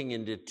breaking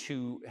into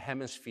two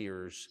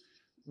hemispheres,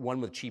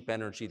 one with cheap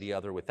energy, the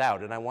other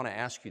without. And I want to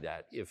ask you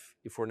that. If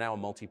we're now a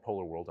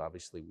multipolar world,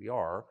 obviously we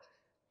are,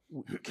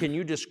 can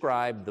you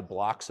describe the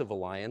blocks of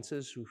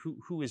alliances?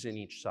 Who is in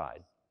each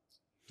side,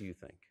 do you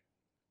think?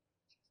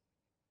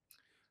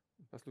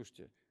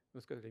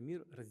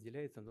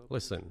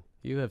 Listen,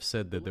 you have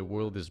said that the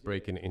world is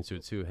breaking into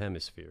two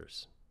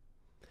hemispheres.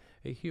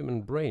 A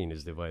human brain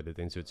is divided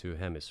into two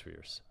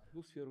hemispheres.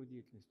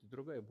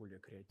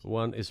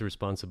 One is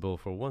responsible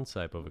for one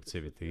type of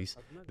activities,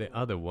 the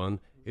other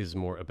one is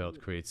more about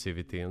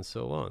creativity and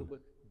so on.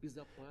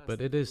 But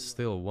it is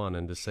still one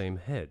and the same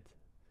head.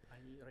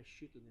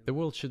 The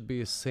world should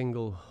be a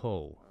single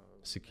whole.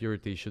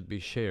 Security should be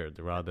shared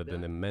rather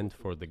than meant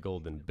for the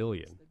golden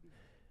billion.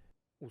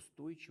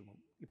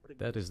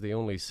 That is the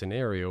only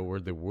scenario where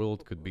the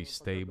world could be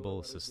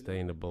stable,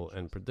 sustainable,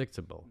 and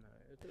predictable.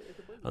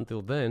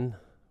 Until then,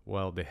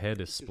 while the head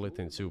is split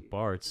in two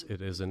parts,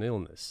 it is an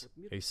illness,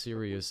 a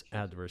serious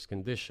adverse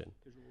condition.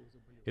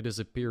 It is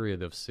a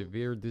period of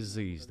severe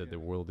disease that the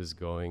world is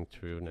going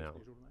through now.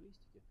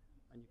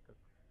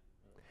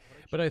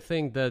 But I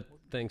think that,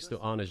 thanks to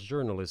honest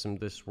journalism,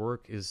 this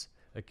work is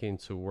akin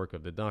to work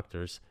of the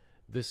doctors.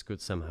 This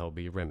could somehow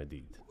be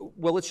remedied.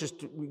 Well, let's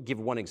just give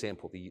one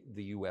example,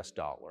 the US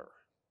dollar,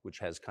 which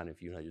has kind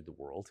of united the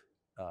world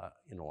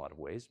in a lot of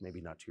ways,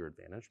 maybe not to your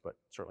advantage, but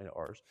certainly to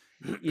ours.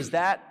 Is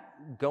that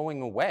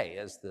going away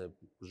as the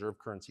reserve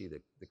currency, the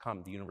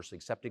universally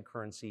accepted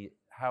currency?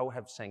 How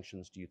have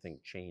sanctions, do you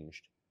think,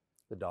 changed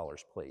the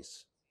dollar's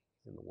place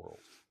in the world?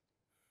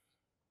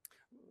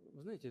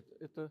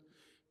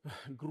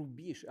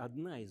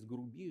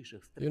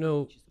 You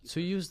know,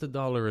 to use the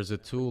dollar as a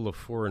tool of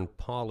foreign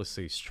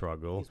policy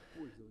struggle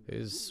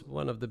is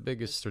one of the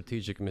biggest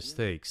strategic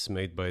mistakes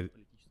made by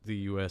the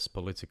US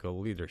political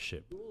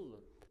leadership.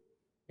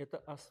 Это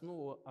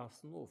основа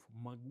основ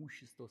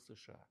могущества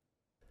США.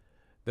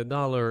 The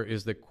dollar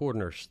is the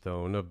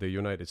cornerstone of the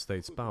United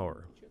States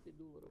power.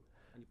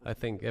 I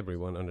think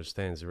everyone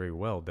understands very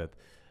well that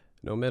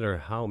no matter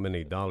how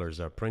many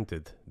dollars are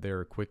printed, they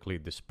are quickly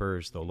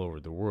dispersed all over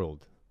the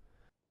world.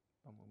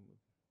 По-моему,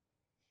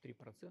 3%,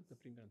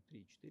 примерно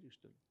 3-4,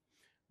 что ли.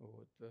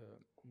 Вот,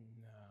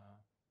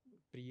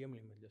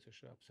 приемлемо для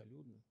США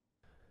абсолютно.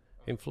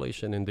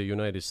 Inflation in the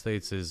United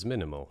States is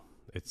minimal.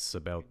 It's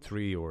about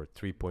 3 or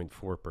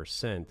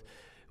 3.4%,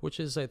 which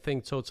is, I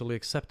think, totally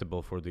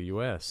acceptable for the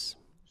US.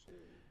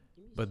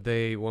 But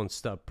they won't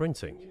stop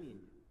printing.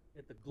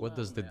 What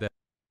does the debt?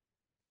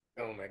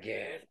 Oh my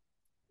god.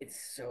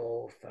 It's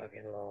so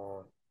fucking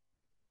long.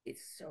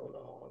 It's so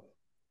long.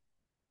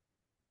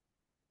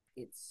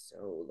 It's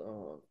so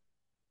long.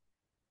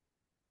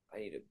 I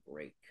need a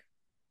break.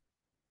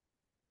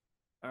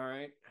 All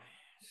right.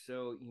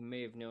 So you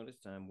may have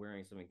noticed I'm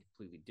wearing something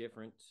completely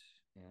different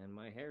and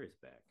my hair is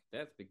back.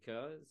 That's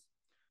because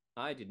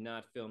I did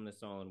not film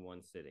this all in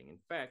one sitting. In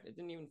fact, I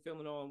didn't even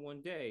film it all in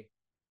one day.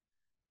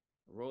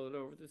 I rolled it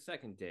over to the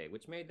second day,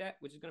 which is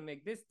going to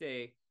make this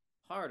day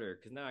harder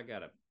because now I got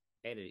to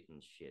edit it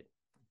and shit.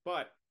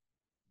 But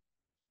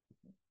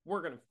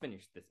we're going to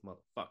finish this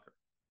motherfucker.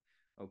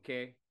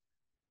 Okay?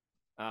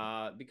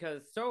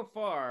 Because so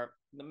far,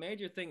 the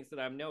major things that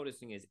I'm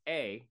noticing is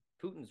A,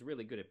 Putin's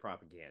really good at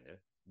propaganda.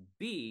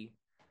 B,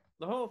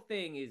 the whole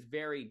thing is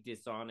very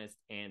dishonest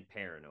and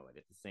paranoid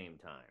at the same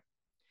time.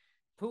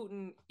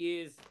 Putin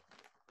is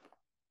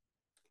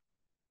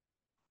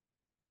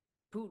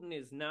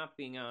not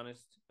being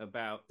honest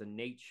about the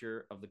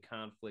nature of the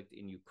conflict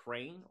in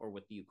Ukraine or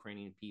what the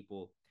Ukrainian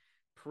people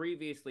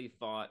previously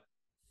fought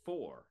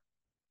for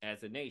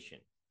as a nation,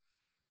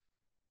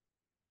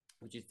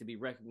 which is to be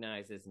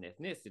recognized as an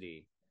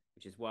ethnicity,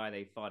 which is why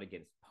they fought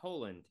against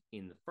Poland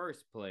in the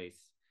first place.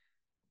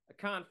 A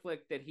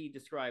conflict that he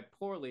described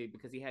poorly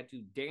because he had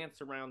to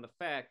dance around the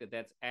fact that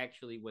that's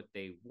actually what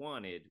they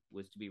wanted,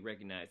 was to be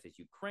recognized as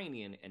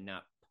Ukrainian and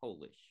not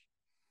Polish.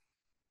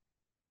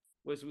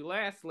 As we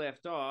last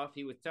left off,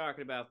 he was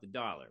talking about the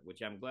dollar,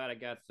 which I'm glad I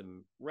got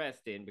some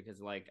rest in because,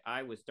 like,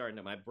 I was starting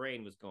to, my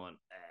brain was going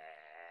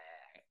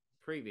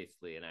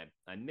previously, and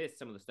I missed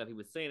some of the stuff he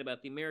was saying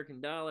about the American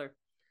dollar.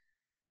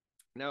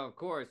 Now, of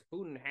course,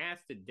 Putin has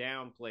to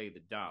downplay the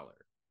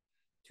dollar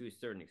to a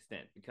certain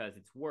extent because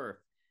it's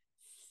worth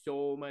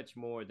so much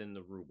more than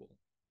the ruble.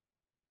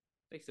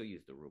 They still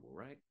use the ruble,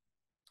 right?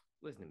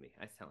 Listen to me.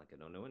 I sound like I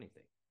don't know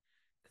anything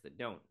because I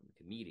don't. I'm a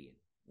comedian.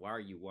 Why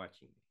are you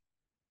watching me?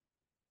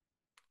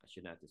 I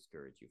should not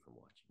discourage you from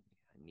watching me.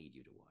 I need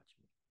you to watch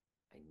me.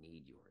 I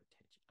need your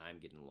attention. I'm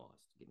getting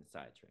lost, getting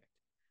sidetracked.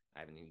 I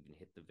haven't even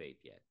hit the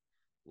vape yet.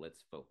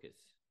 Let's focus.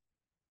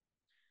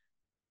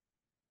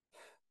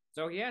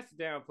 So he has to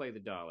downplay the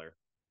dollar.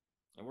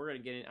 And we're going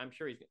to get in. I'm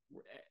sure he's,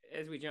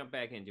 as we jump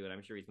back into it,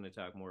 I'm sure he's going to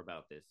talk more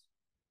about this.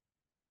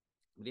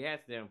 But he has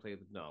to downplay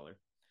the dollar.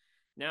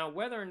 Now,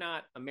 whether or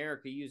not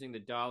America using the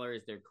dollar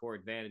as their core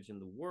advantage in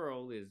the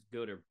world is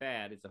good or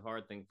bad, it's a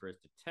hard thing for us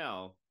to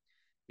tell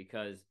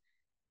because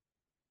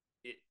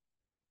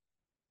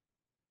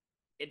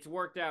it's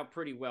worked out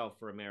pretty well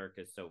for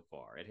America so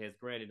far. It has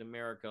granted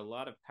America a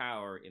lot of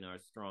power in our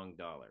strong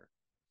dollar.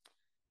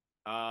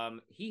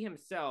 He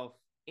himself,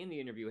 in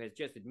the interview, has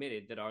just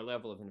admitted that our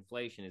level of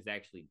inflation is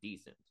actually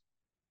decent.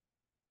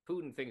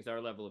 Putin thinks our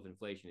level of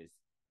inflation is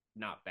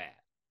not bad.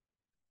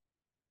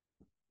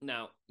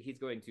 Now, he's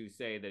going to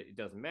say that it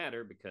doesn't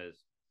matter because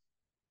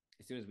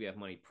as soon as we have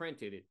money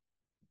printed, it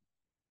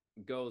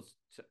goes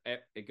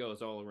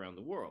all around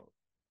the world.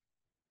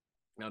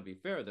 Now, to be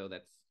fair, though,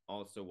 that's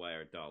also why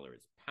our dollar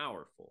is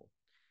powerful.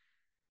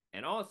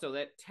 And also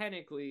that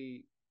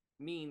technically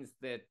means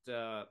that,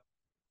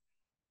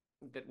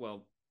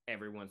 well,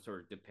 everyone's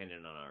sort of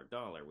dependent on our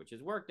dollar, which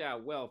has worked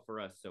out well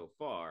for us so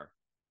far.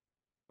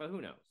 But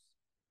who knows?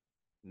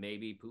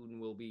 Maybe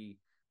Putin will be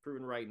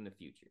proven right in the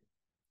future.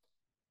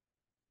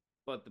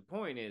 But the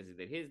point is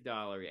that his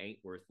dollar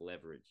ain't worth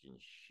leveraging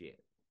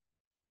shit.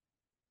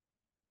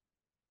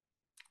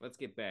 Let's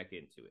get back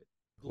into it.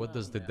 What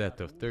does the debt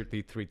of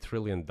 $33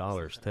 trillion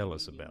tell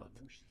us about?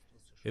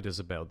 It is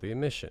about the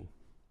emission.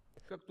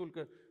 Как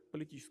только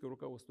политическое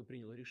руководство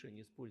приняло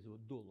решение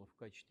использовать доллар в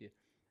качестве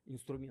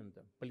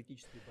инструмента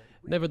политической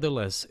борьбы.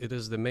 Nevertheless, it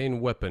is the main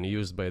weapon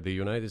used by the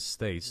United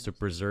States to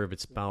preserve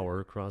its power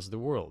across the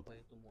world.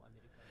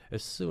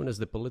 As soon as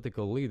the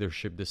political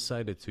leadership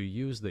decided to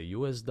use the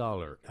US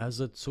dollar as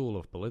a tool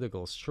of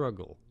political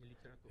struggle,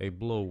 a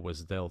blow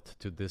was dealt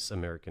to this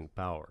American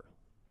power.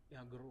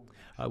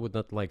 I would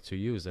not like to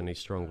use any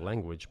strong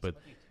language, but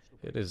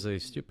it is a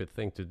stupid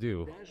thing to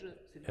do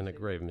and a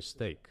grave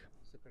mistake.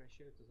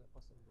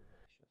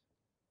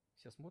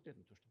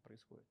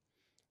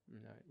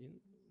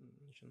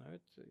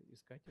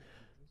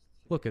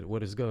 Look at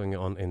what is going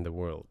on in the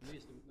world.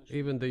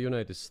 Even the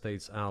United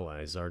States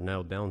allies are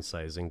now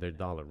downsizing their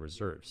dollar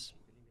reserves.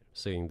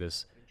 Seeing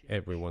this,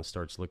 everyone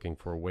starts looking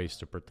for ways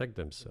to protect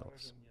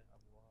themselves.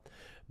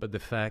 But the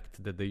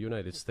fact that the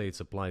United States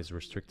applies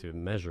restrictive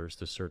measures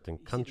to certain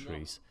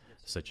countries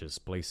such as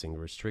placing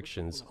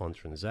restrictions on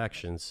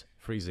transactions,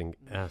 freezing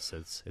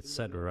assets,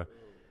 etc.,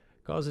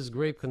 causes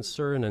grave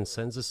concern and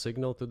sends a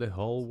signal to the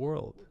whole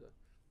world.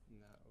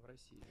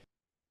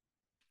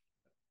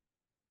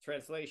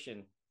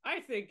 Translation: I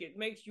think it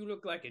makes you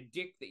look like a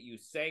dick that you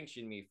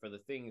sanction me for the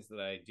things that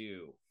I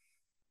do.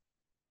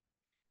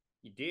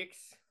 You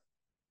dicks.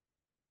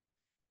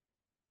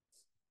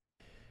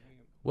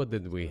 What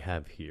did we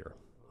have here?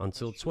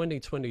 Until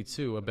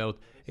 2022, about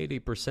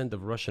 80%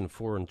 of Russian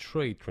foreign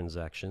trade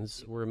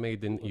transactions were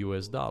made in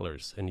US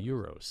dollars and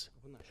euros.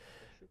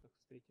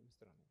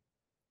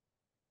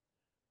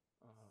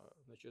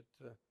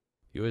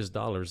 US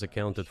dollars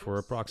accounted for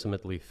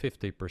approximately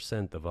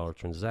 50% of our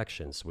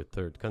transactions with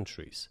third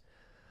countries,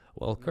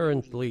 while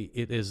currently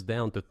it is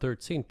down to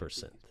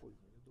 13%.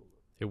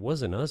 It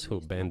wasn't us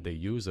who banned the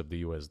use of the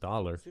US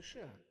dollar.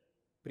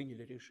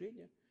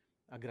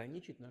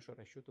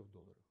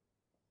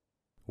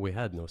 We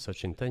had no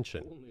such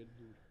intention.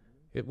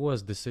 It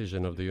was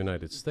decision of the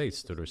United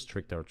States to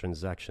restrict our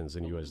transactions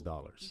in US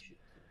dollars.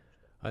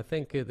 I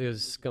think it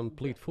is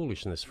complete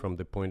foolishness from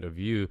the point of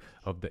view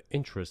of the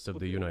interests of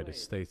the United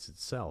States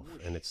itself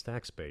and its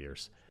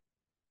taxpayers.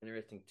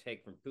 Interesting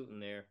take from Putin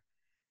there.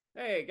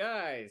 Hey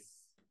guys,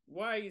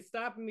 why are you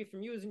stopping me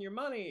from using your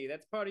money?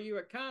 That's part of your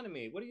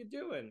economy. What are you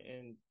doing?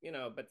 And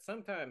but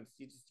sometimes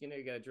you just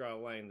you got to draw a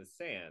line in the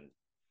sand.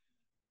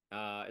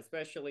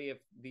 Especially if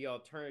the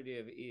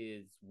alternative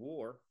is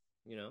war,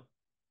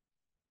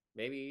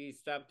 maybe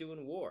stop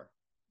doing war.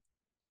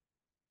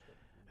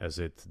 As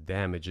it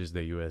damages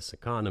the US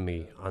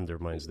economy,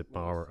 undermines the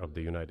power of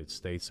the United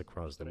States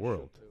across the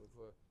world.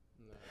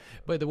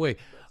 By the way,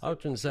 our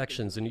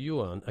transactions in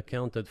yuan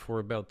accounted for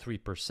about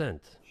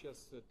 3%.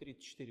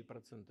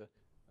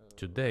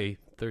 Today,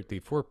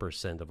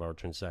 34% of our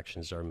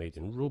transactions are made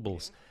in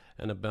rubles,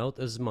 and about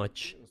as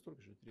much,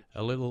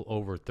 a little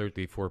over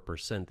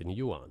 34% in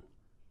yuan.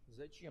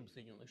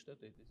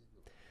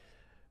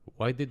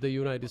 Why did the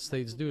United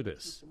States do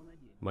this?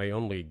 My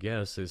only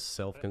guess is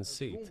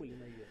self-conceit.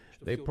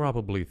 They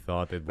probably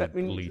thought it would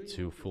lead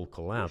to full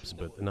collapse,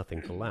 but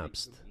nothing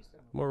collapsed.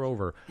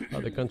 Moreover,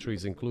 other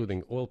countries,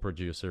 including oil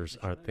producers,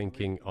 are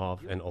thinking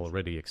of and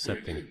already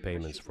accepting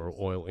payments for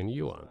oil in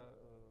yuan.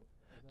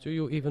 Do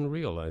you even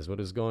realize what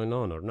is going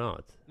on or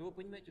not?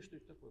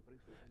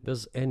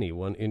 Does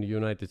anyone in the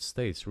United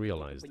States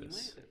realize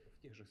this?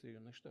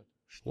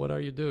 What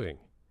are you doing?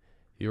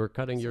 You are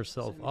cutting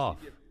yourself off.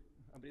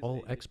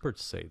 All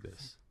experts say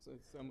this.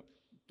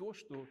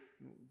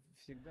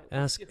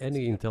 Ask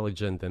any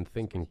intelligent and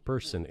thinking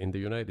person in the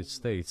United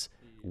States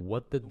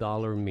what the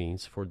dollar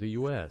means for the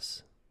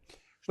US.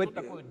 But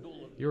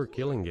You're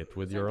killing it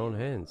with your own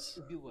hands.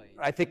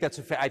 I think that's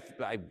I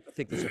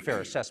think that's a fair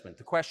assessment.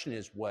 The question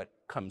is what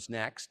comes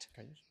next,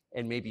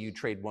 and maybe you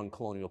trade one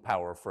colonial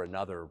power for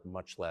another,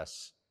 much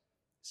less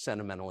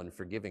sentimental and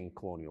forgiving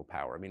colonial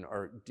power. I mean,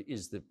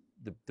 is the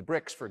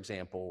BRICS, for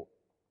example,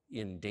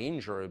 in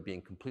danger of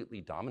being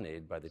completely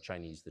dominated by the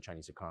Chinese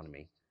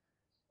economy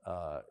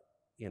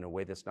in a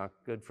way that's not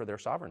good for their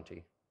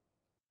sovereignty?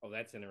 Oh,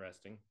 that's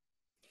interesting.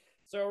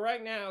 So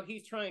right now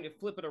he's trying to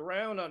flip it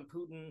around on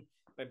Putin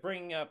by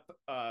bringing up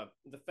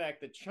the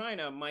fact that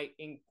China might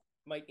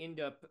end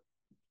up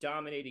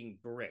dominating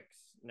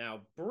BRICS.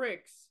 Now,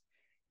 BRICS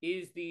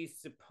is the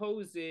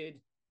supposed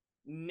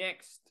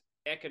next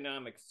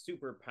economic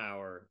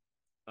superpower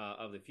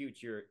of the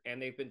future,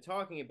 and they've been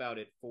talking about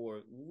it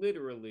for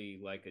literally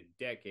like a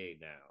decade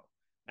now.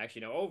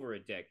 Actually, no, over a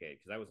decade,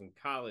 because I was in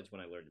college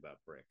when I learned about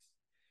BRICS.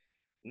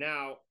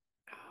 Now,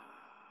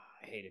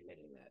 I hate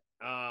admitting that.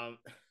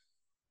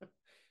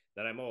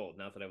 That I'm old,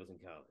 not that I was in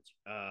college.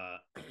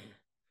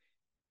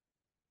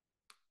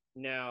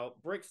 Now,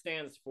 BRICS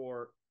stands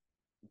for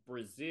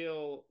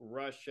Brazil,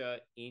 Russia,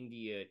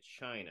 India,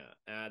 China.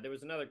 There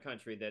was another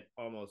country that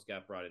almost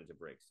got brought into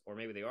BRICS, or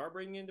maybe they are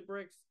bringing into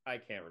BRICS. I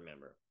can't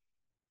remember.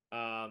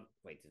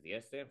 Wait, does the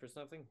S stand for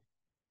something?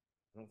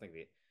 I don't think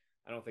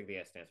the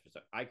S stands for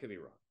something. I could be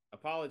wrong.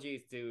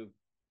 Apologies to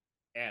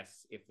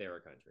S if they're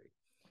a country.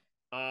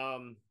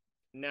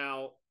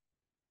 Now,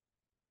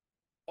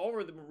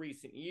 over the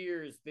recent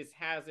years, this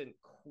hasn't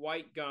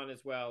quite gone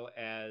as well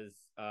as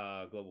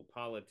global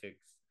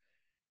politics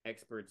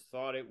experts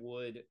thought it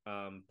would,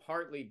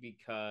 partly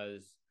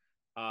because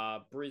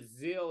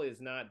Brazil is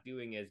not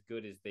doing as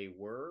good as they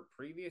were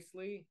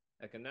previously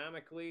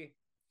economically.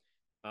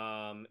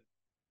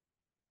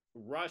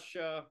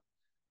 Russia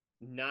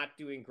not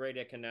doing great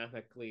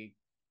economically.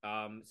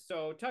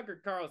 So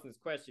Tucker Carlson's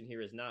question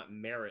here is not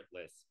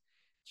meritless.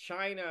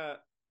 China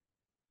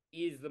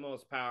is the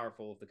most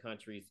powerful of the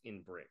countries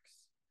in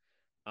BRICS.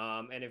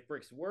 And if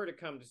BRICS were to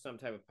come to some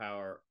type of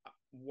power,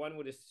 one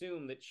would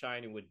assume that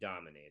China would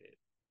dominate it.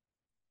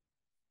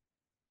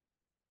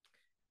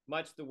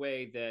 Much the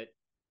way that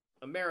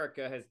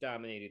America has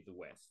dominated the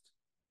West.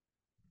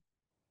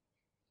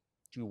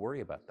 Do you worry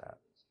about that?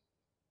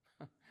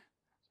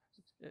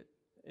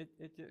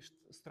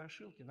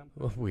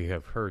 Well, we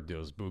have heard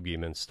those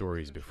boogeyman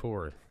stories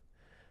before.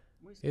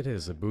 It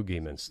is a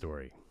boogeyman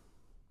story.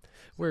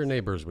 We're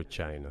neighbors with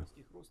China.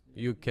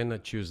 You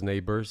cannot choose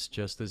neighbors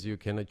just as you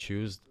cannot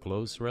choose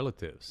close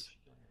relatives.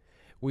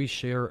 We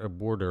share a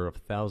border of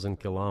 1,000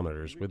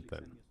 kilometers with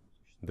them.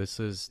 This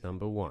is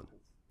number one.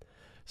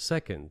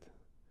 Second,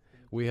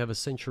 we have a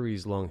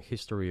centuries-long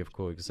history of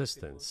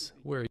coexistence,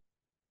 where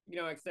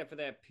except for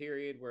that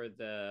period where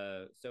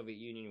the Soviet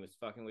Union was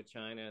fucking with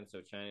China, and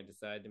so China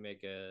decided to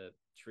make a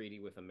treaty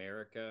with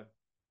America.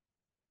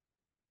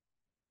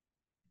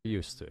 we're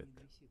used to it.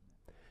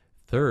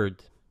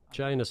 Third,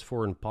 China's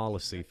foreign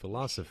policy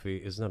philosophy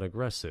is not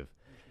aggressive.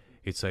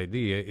 Its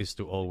idea is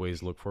to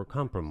always look for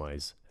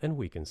compromise, and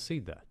we can see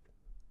that.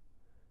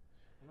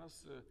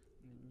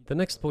 The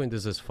next point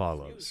is as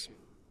follows.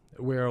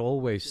 We are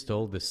always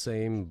told the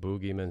same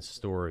boogeyman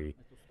story,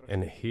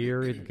 and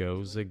here it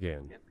goes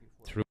again.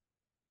 Through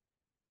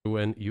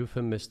an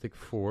euphemistic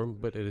form,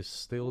 but it is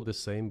still the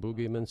same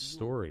boogeyman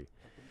story.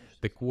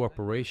 The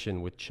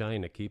cooperation with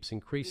China keeps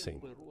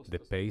increasing. The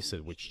pace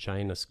at which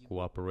China's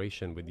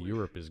cooperation with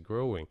Europe is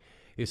growing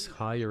is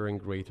higher and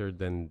greater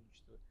than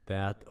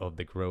that of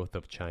the growth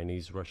of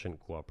Chinese-Russian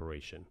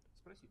cooperation.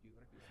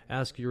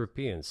 Ask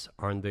Europeans,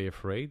 aren't they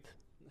afraid?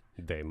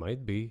 They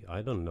might be,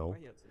 I don't know.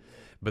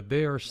 But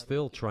they are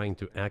still trying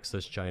to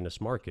access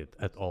China's market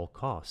at all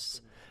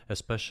costs,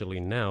 especially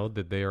now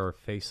that they are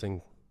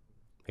facing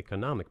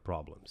economic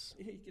problems.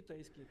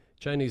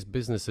 Chinese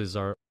businesses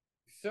are...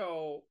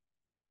 So,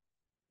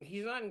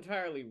 he's not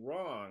entirely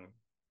wrong,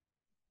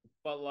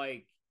 but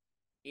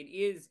it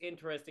is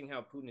interesting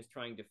how Putin is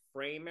trying to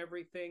frame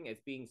everything as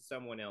being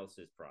someone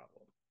else's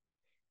problem.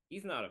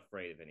 He's not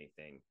afraid of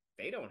anything.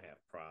 They don't have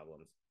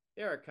problems.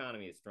 Their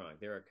economy is strong.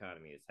 Their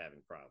economy is having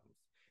problems.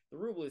 The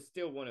ruble is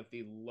still one of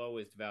the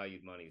lowest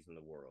valued monies in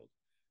the world,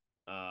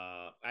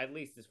 at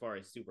least as far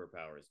as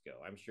superpowers go.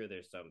 I'm sure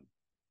there's some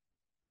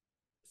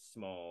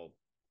small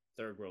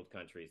third world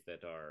countries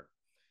that are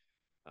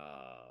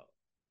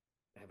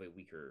have a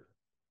weaker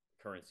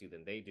currency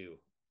than they do,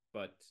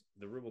 but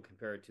the ruble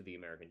compared to the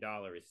American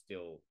dollar is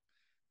still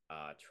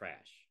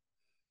trash.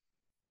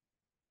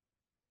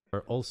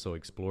 Are also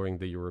exploring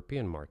the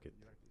European market.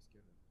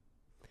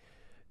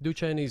 Do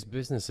Chinese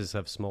businesses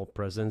have small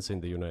presence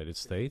in the United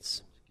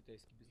States?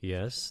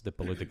 Yes, the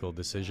political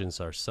decisions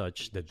are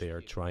such that they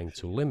are trying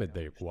to limit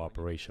their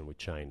cooperation with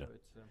China.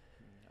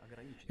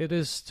 It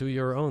is to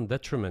your own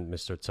detriment,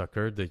 Mr.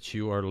 Tucker, that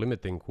you are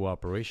limiting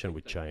cooperation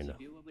with China.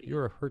 You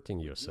are hurting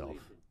yourself.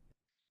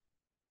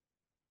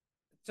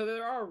 So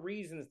there are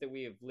reasons that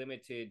we have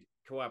limited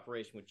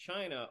cooperation with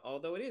China,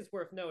 although it is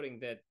worth noting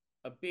that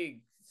a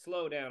big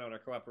slowdown on our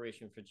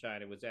cooperation for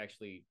China was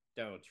actually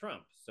Donald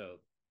Trump.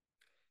 So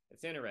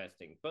it's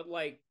interesting. But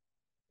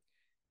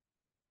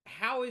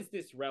how is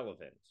this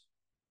relevant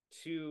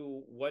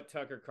to what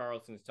Tucker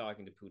Carlson is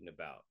talking to Putin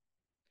about?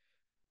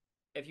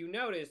 If you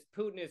notice,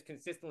 Putin is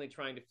consistently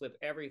trying to flip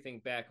everything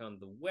back on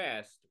the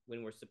West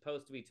when we're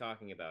supposed to be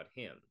talking about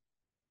him.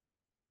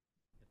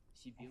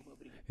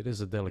 It is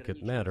a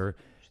delicate matter,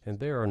 and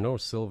there are no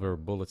silver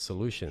bullet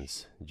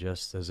solutions,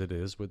 just as it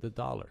is with the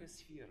dollar.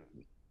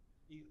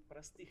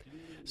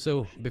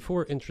 So,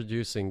 before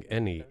introducing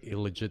any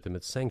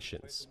illegitimate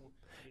sanctions,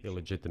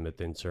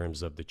 illegitimate in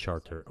terms of the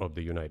Charter of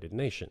the United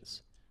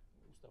Nations,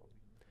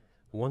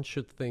 one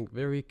should think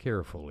very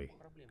carefully.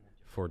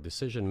 For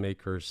decision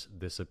makers,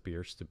 this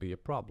appears to be a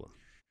problem.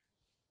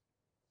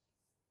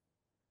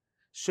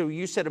 So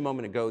you said a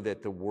moment ago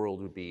that the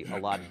world would be a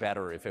lot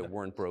better if it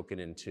weren't broken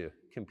into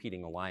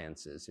competing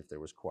alliances, if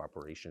there was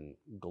cooperation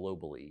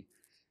globally.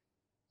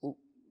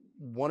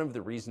 One of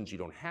the reasons you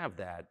don't have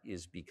that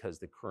is because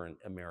the current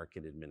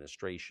American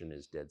administration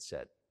is dead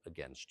set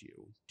against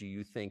you. Do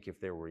you think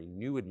if there were a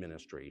new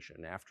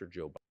administration after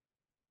Joe Biden...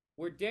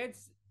 We're dead...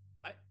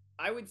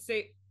 I would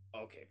say...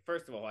 Okay,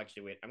 first of all,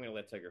 actually, wait, I'm going to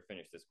let Tucker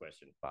finish this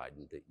question.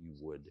 Biden, that you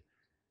would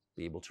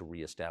be able to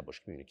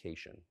reestablish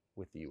communication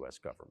with the U.S.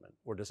 government?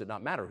 Or does it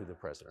not matter who the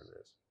president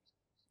is?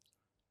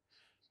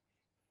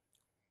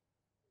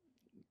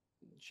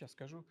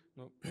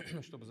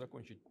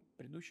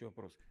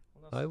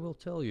 I will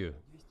tell you,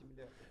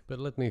 but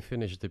let me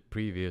finish the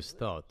previous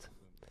thought.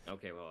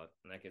 Okay, well,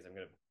 in that case, I'm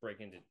going to break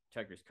into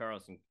Tucker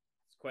Carlson's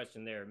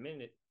question there a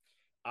minute.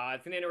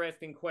 It's an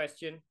interesting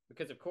question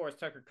because, of course,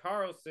 Tucker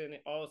Carlson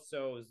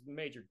also, his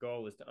major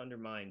goal is to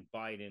undermine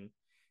Biden,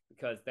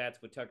 because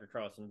that's what Tucker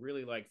Carlson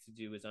really likes to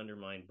do, is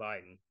undermine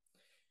Biden.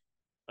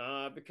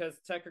 Because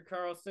Tucker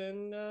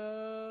Carlson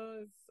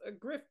is a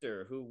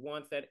grifter who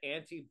wants that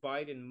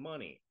anti-Biden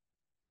money.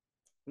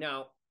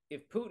 Now,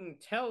 if Putin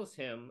tells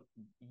him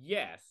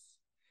yes,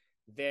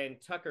 then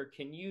Tucker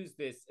can use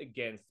this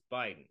against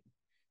Biden.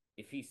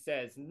 If he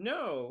says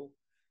no,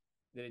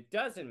 that it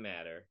doesn't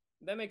matter,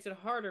 that makes it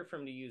harder for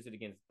him to use it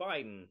against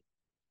Biden.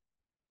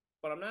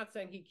 But I'm not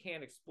saying he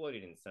can't exploit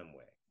it in some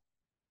way.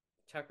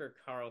 Tucker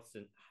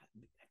Carlson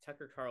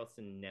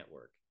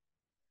Network,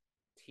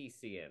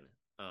 TCN.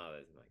 Oh,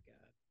 that's my God.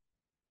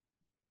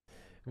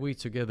 We,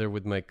 together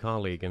with my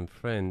colleague and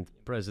friend,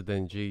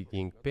 President Xi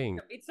Jinping.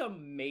 It's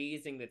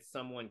amazing that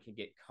someone can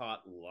get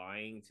caught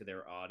lying to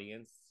their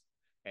audience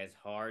as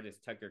hard as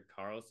Tucker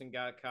Carlson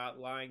got caught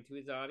lying to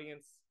his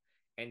audience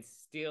and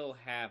still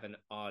have an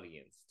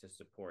audience to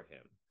support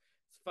him.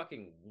 It's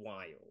fucking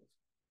wild.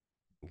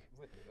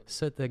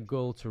 Set a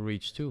goal to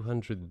reach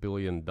 $200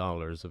 billion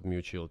of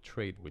mutual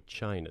trade with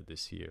China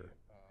this year.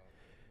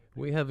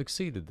 We have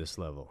exceeded this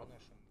level.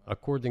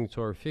 According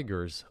to our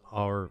figures,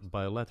 our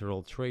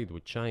bilateral trade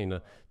with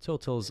China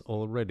totals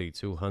already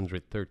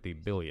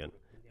 $230 billion,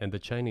 and the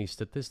Chinese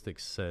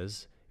statistics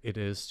says it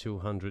is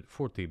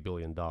 $240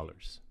 billion.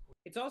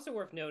 It's also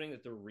worth noting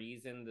that the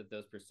reason that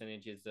those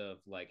percentages of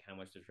like how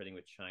much they're trading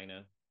with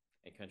China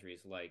and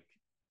countries like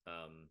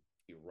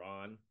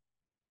Iran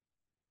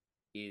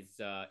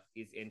is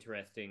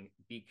interesting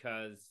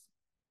because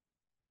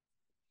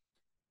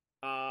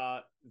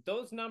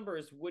those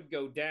numbers would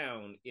go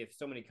down if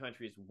so many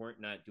countries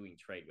weren't not doing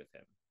trade with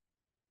him.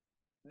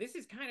 This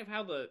is kind of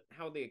how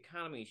the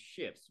economy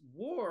shifts.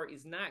 War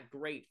is not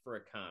great for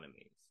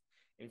economies.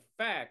 In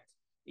fact,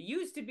 it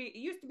used to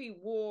be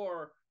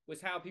war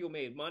was how people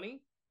made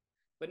money,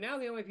 but now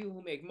the only people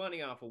who make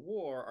money off of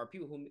war are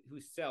people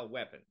who sell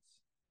weapons.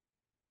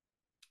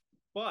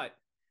 But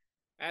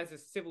as a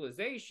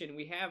civilization,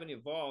 we haven't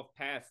evolved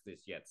past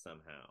this yet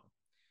somehow.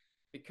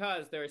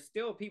 Because there are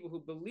still people who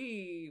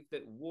believe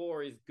that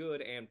war is good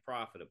and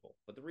profitable.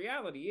 But the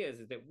reality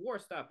is that war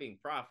stopped being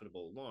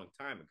profitable a long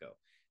time ago.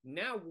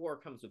 Now war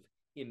comes with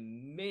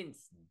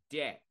immense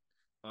debt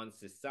on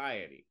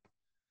society.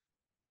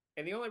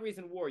 And the only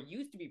reason war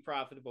used to be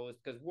profitable is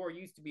because war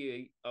used to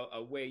be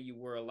a way you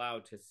were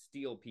allowed to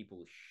steal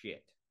people's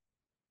shit.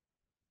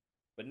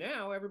 But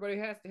now everybody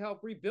has to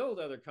help rebuild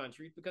other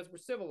countries because we're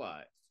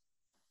civilized.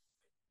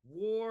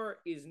 War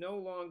is no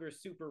longer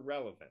super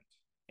relevant.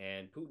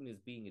 And Putin is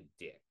being a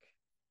dick.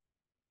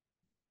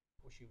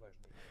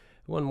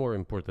 One more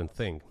important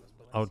thing.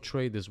 Our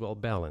trade is well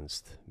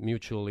balanced,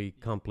 mutually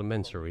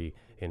complementary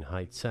in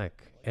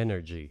high-tech,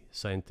 energy,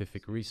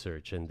 scientific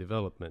research and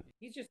development.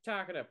 He's just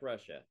talking up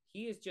Russia.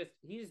 He's just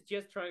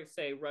trying to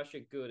say Russia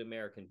good,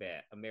 America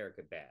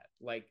bad.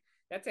 Like,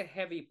 that's a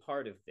heavy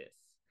part of this.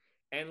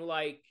 And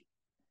like,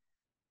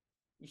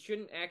 you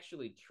shouldn't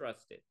actually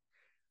trust it.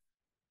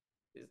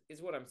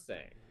 Is what I'm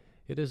saying.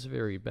 It is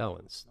very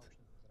balanced.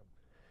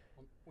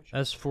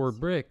 As for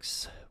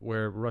BRICS,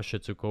 where Russia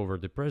took over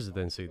the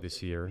presidency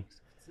this year,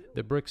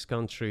 the BRICS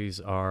countries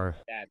are,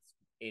 that's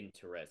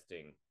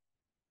interesting,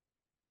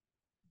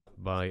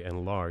 by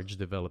and large,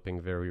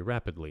 developing very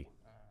rapidly.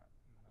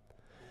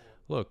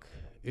 Look,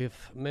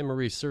 if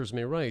memory serves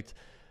me right,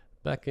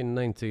 back in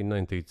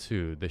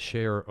 1992, the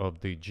share of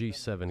the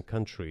G7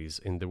 countries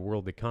in the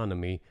world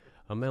economy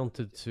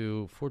amounted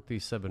to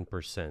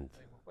 47%,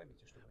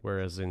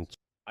 whereas in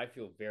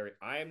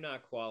I am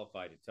not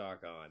qualified to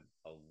talk on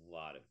a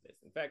lot of this.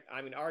 In fact,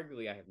 I mean,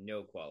 arguably, I have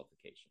no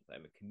qualifications.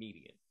 I'm a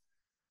comedian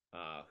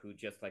who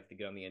just likes to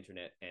get on the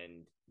internet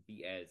and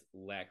be as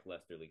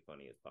lacklusterly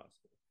funny as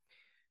possible.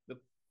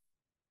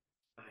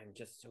 I'm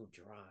just so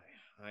dry.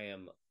 I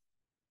am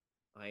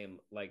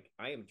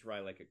dry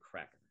like a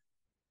cracker.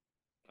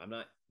 I'm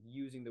not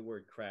using the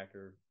word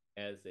cracker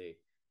as a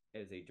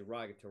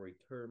derogatory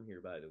term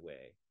here, by the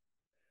way.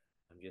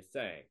 I'm just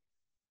saying,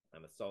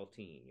 I'm a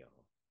saltine, y'all.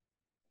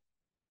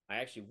 I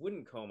actually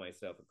wouldn't call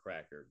myself a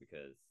cracker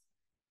because,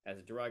 as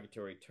a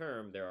derogatory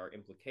term, there are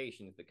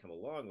implications that come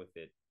along with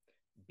it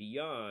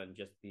beyond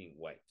just being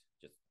white,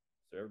 just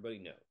so everybody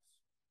knows.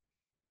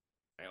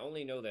 I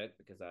only know that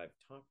because I've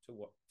talked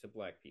to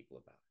black people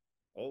about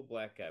it. Old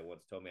black guy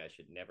once told me I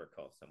should never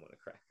call someone a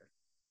cracker,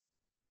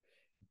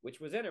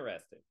 which was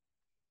interesting.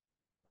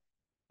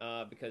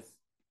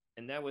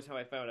 And that was how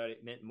I found out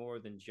it meant more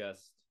than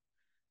just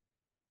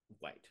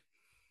white.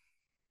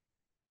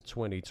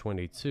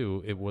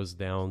 2022, it was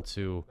down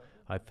to,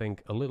 I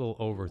think, a little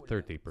over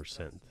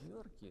 30%.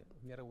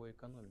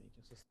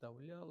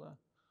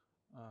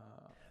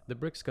 The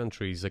BRICS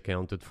countries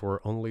accounted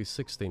for only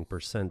 16%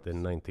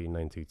 in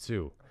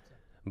 1992,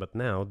 but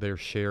now their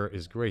share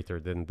is greater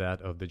than that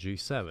of the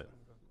G7.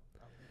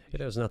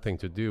 It has nothing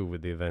to do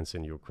with the events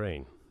in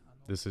Ukraine.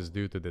 This is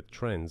due to the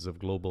trends of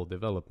global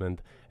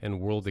development and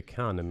world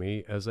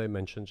economy, as I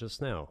mentioned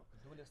just now.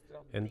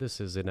 And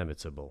this is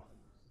inevitable.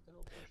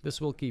 This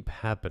will keep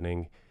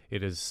happening.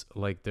 It is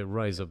like the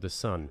rise of the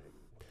sun.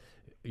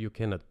 You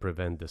cannot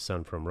prevent the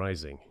sun from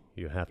rising.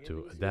 You have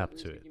to adapt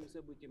to it.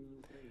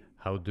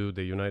 How do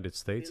the United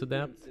States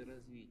adapt?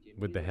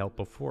 With the help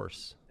of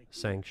force,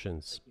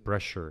 sanctions,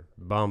 pressure,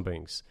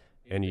 bombings,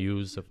 and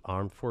use of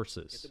armed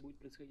forces.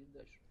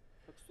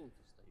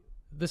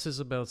 This is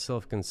about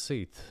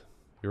self-conceit.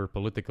 Your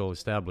political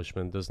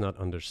establishment does not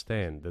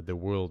understand that the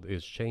world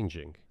is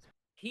changing.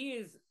 He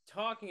is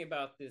talking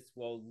about this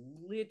while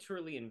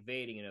literally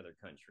invading another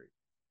country.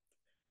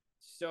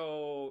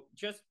 So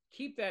just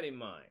keep that in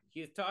mind.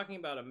 He is talking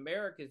about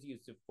America's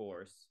use of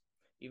force,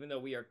 even though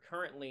we are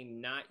currently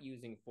not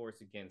using force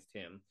against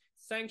him.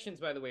 Sanctions,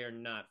 by the way, are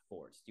not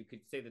forced. You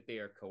could say that they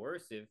are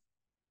coercive.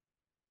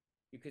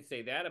 You could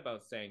say that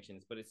about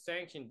sanctions, but a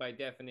sanction by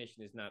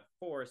definition is not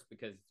force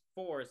because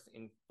force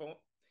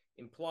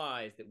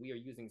implies that we are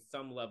using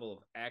some level of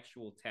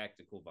actual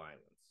tactical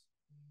violence.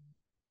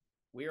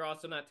 We are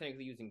also not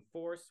technically using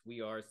force.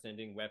 We are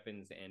sending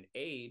weapons and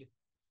aid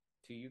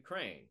to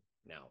Ukraine.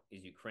 Now,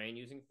 is Ukraine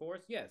using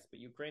force? Yes, but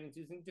Ukraine is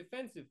using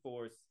defensive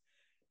force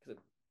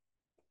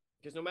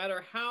because no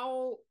matter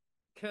how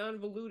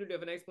convoluted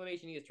of an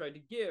explanation he has tried to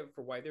give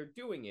for why they're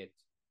doing it,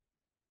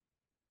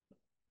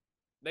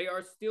 they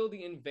are still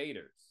the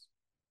invaders.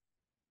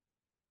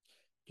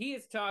 He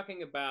is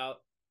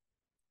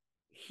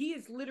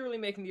literally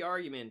making the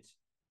argument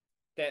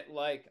that,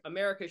 like,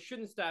 America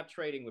shouldn't stop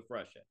trading with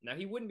Russia. Now,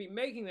 he wouldn't be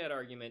making that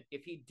argument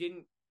if he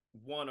didn't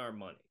want our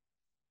money.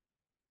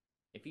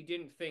 If he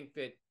didn't think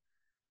that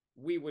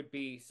we would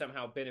be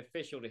somehow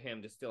beneficial to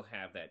him to still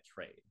have that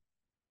trade.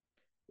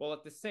 Well,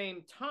 at the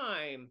same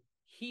time,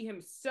 he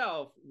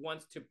himself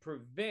wants to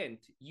prevent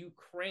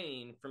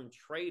Ukraine from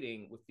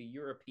trading with the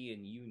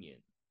European Union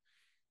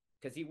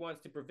because he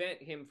wants to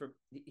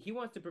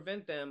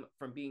prevent them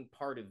from being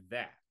part of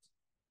that,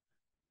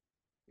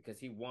 because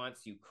he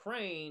wants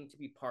Ukraine to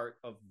be part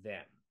of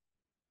them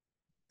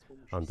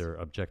under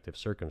objective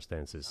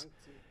circumstances.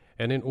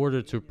 And in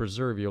order to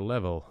preserve your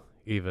level,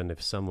 even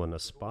if someone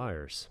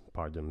aspires,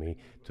 pardon me,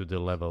 to the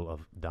level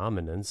of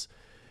dominance,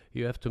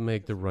 you have to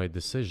make the right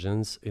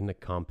decisions in a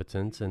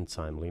competent and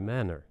timely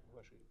manner.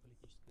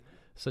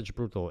 Such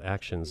brutal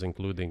actions,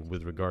 including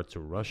with regard to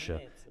Russia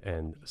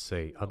and,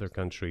 say, other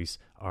countries,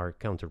 are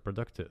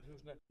counterproductive.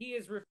 He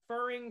is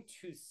referring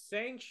to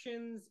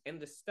sanctions and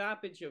the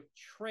stoppage of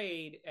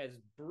trade as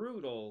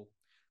brutal,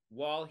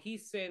 while he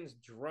sends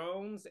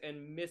drones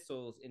and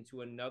missiles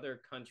into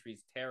another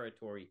country's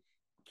territory,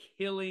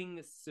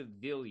 killing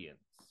civilians.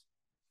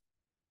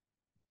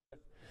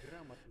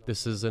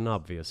 This is an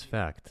obvious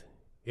fact.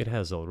 It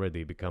has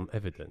already become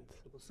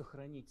evident.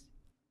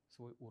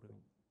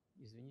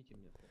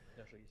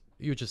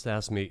 You just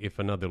asked me if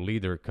another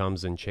leader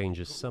comes and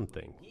changes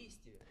something.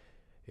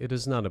 It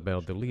is not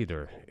about the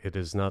leader. It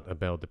is not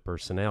about the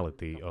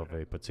personality of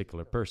a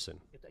particular person.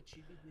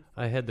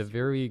 I had a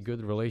very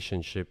good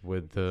relationship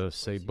with,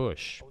 say,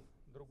 Bush.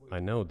 I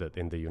know that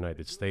in the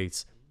United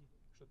States,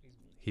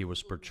 he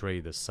was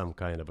portrayed as some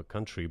kind of a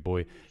country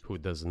boy who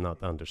does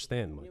not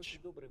understand much.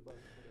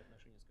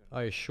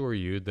 I assure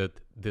you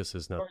that this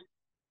is not...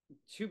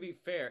 To be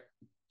fair,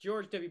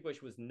 George W. Bush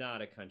was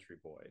not a country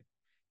boy.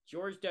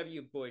 George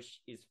W. Bush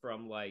is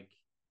from, like,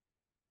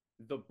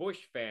 the Bush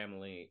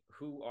family,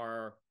 who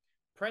are...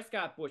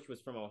 Prescott Bush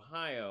was from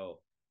Ohio,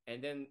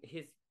 and then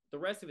the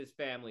rest of his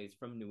family is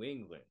from New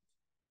England.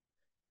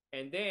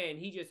 And then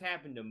he just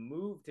happened to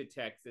move to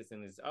Texas,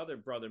 and his other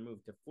brother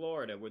moved to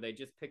Florida, where they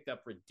just picked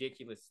up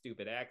ridiculous,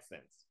 stupid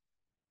accents.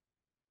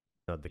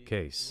 Not the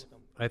case.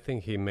 I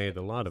think he made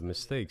a lot of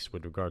mistakes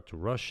with regard to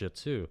Russia,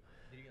 too.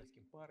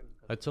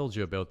 I told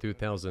you about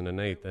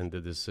 2008 and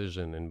the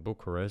decision in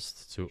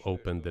Bucharest to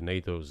open the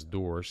NATO's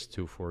doors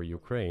for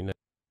Ukraine.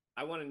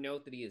 I want to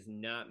note that he has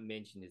not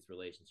mentioned his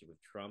relationship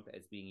with Trump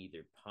as being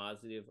either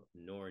positive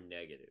nor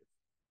negative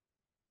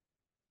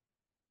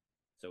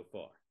so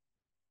far.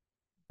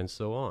 And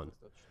so on.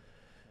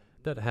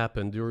 That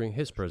happened during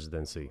his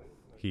presidency.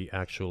 He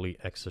actually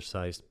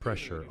exercised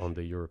pressure on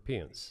the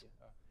Europeans.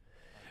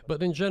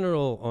 But in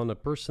general, on a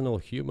personal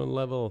human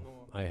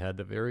level, I had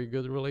a very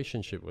good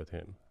relationship with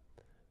him.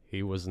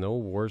 He was no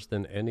worse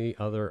than any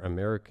other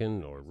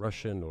American or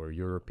Russian or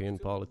European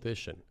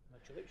politician.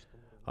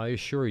 I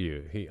assure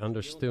you, he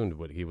understood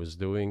what he was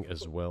doing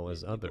as well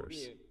as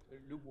others.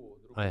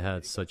 I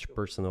had such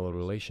personal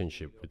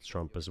relationship with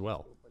Trump as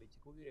well.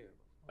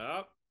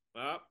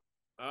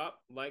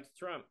 Likes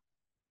Trump.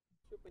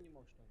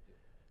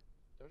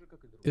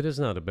 It is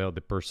not about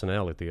the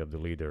personality of the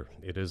leader.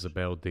 It is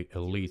about the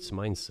elite's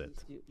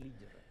mindset.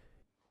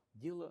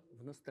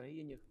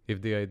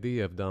 If the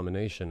idea of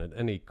domination at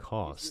any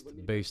cost,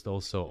 based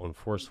also on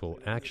forceful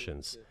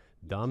actions,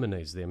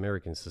 dominates the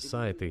American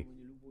society,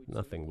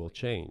 nothing will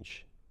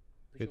change.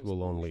 It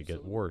will only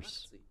get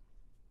worse.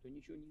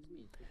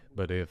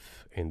 But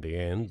if, in the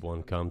end,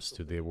 one comes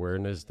to the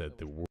awareness that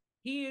the world...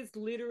 He is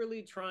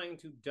literally trying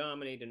to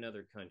dominate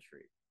another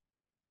country.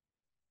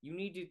 You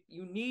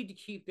need to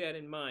keep that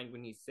in mind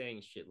when he's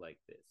saying shit like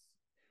this.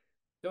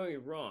 Don't get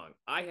me wrong.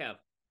 I have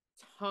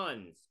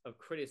tons of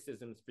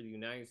criticisms for the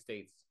United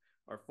States,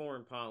 our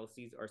foreign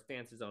policies, our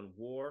stances on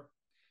war.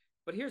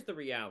 But here's the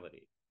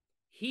reality.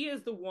 He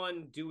is the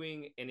one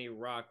doing an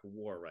Iraq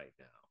war right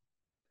now.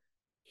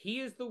 He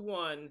is the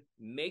one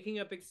making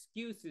up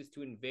excuses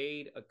to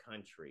invade a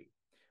country.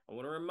 I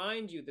want to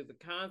remind you that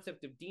the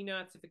concept of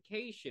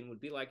denazification would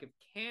be like if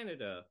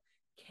Canada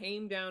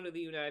came down to the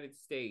United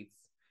States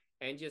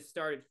and just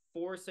started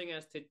forcing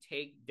us to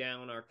take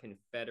down our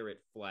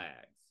Confederate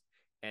flags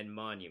and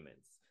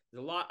monuments.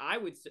 There's a lot,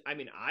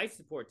 I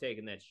support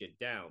taking that shit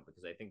down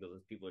because I think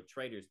those people are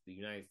traitors to the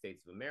United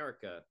States of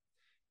America.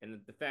 And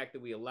the fact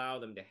that we allow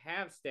them to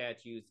have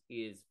statues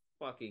is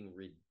fucking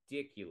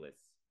ridiculous.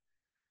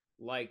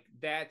 Like,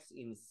 that's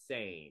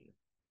insane.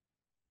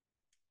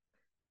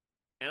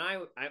 And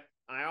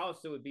I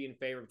also would be in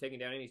favor of taking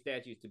down any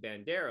statues to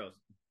Banderos,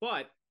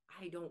 but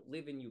I don't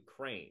live in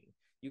Ukraine.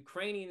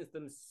 Ukrainians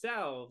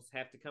themselves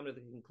have to come to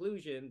the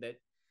conclusion that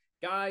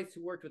guys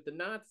who worked with the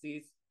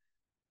Nazis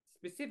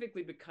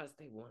specifically because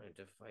they wanted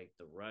to fight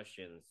the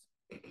Russians.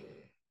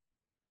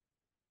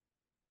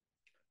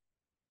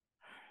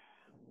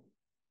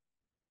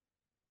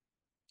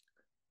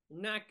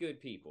 Not good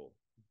people,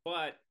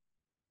 but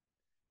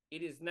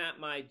it is not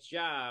my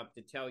job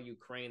to tell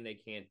Ukraine they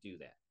can't do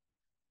that.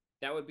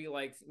 That would be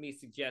like me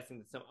suggesting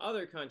that some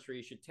other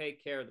country should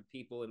take care of the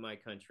people in my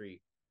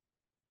country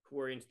who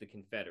are into the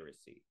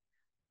Confederacy.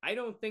 I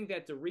don't think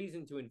that's a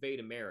reason to invade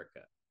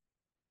America.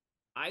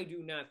 I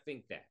do not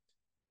think that.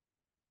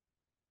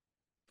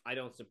 I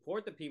don't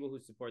support the people who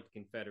support the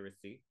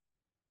Confederacy,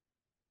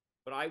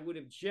 but I would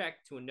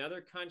object to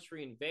another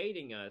country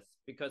invading us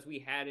because we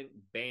hadn't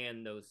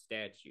banned those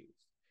statues.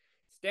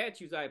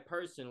 Statues I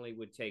personally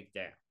would take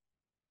down.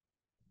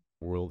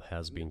 World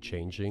has been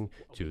changing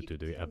due to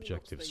the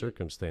objective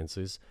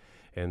circumstances,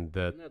 and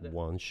that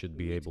one should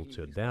be able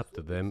to adapt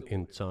to them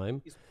in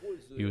time,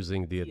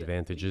 using the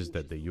advantages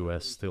that the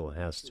US still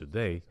has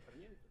today,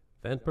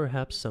 then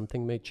perhaps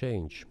something may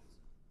change.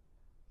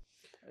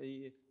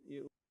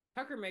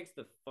 Tucker makes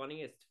the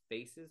funniest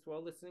faces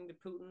while listening to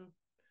Putin.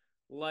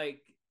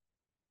 Like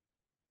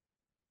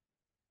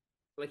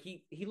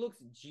he looks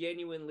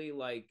genuinely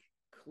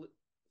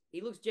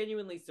he looks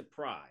genuinely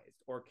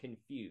surprised or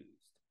confused.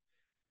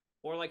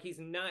 Or like he's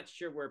not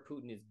sure where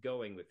Putin is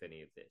going with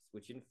any of this,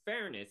 which in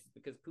fairness,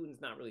 because Putin's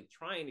not really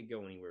trying to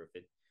go anywhere with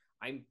it,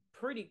 I'm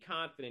pretty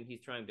confident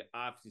he's trying to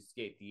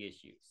obfuscate the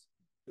issues.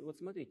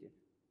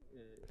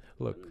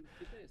 Look,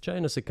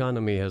 China's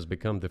economy has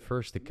become the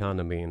first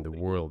economy in the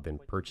world in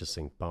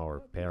purchasing power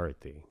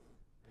parity.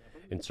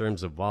 In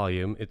terms of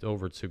volume, it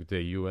overtook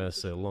the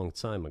US a long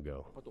time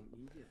ago.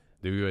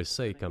 The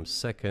USA comes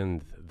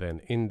second,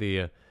 then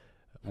India,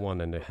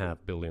 1.5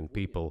 billion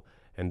people,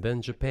 and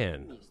then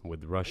Japan,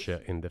 with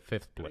Russia in the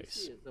 5th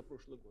place.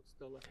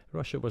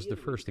 Russia was the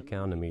first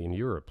economy in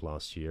Europe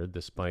last year,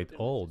 despite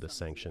all the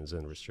sanctions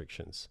and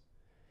restrictions.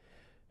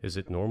 Is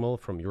it normal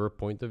from your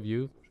point of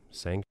view?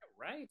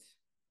 Right?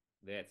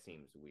 That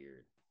seems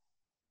weird.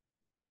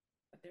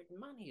 But their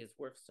money is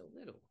worth so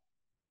little.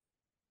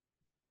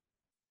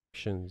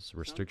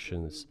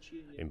 Restrictions,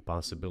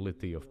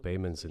 impossibility of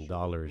payments in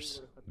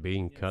dollars,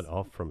 being cut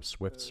off from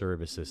SWIFT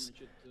services,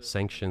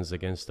 sanctions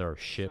against our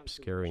ships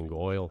carrying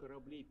oil,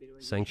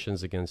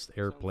 sanctions against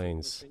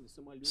airplanes,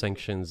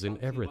 sanctions in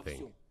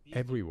everything,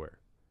 everywhere.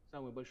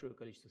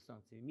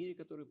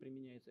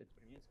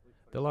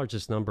 The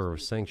largest number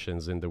of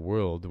sanctions in the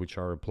world which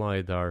are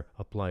applied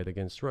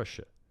against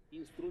Russia.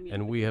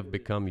 And we have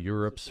become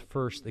Europe's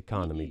first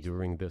economy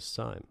during this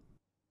time.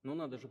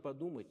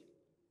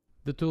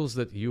 The tools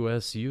that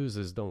US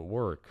uses don't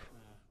work.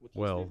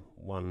 Well,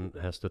 one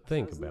has to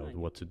think about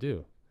what to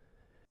do.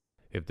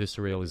 If this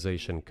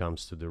realization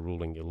comes to the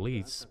ruling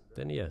elites,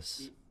 then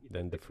yes,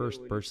 then the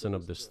first person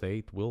of the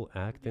state will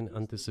act in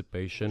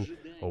anticipation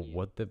of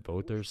what the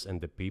voters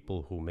and the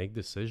people who make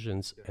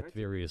decisions at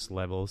various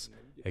levels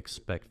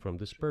expect from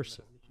this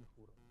person.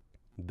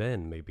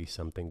 Then maybe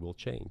something will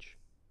change.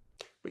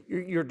 But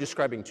you're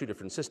describing two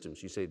different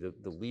systems. You say the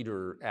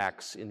leader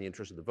acts in the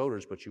interest of the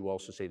voters, but you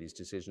also say these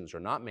decisions are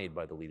not made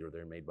by the leader,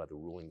 they're made by the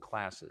ruling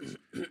classes.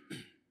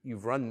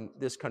 You've run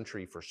this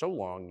country for so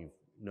long, you've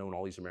known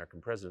all these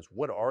American presidents.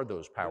 What are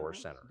those power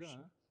centers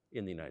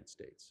in the United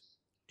States,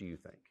 do you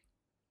think?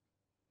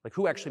 Like,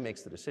 who actually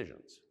makes the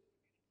decisions?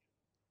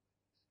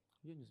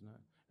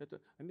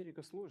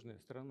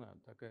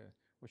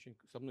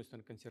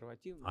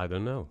 I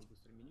don't know.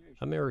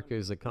 America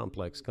is a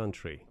complex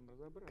country.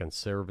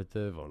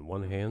 Conservative on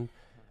one hand,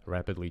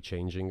 rapidly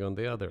changing on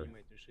the other.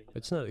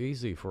 It's not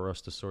easy for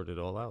us to sort it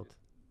all out.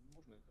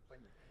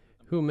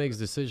 Who makes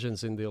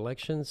decisions in the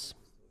elections?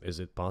 Is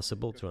it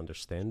possible to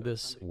understand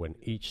this when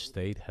each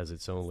state has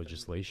its own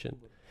legislation?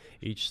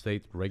 Each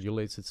state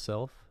regulates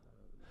itself?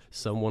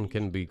 Someone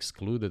can be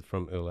excluded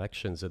from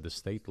elections at the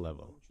state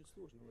level.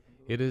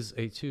 It is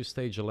a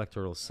two-stage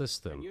electoral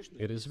system.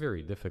 It is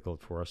very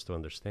difficult for us to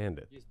understand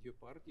it.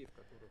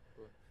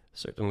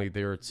 Certainly,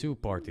 there are two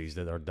parties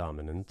that are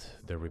dominant,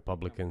 the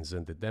Republicans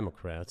and the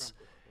Democrats,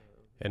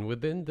 and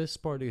within this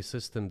party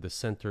system, the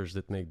centers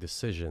that make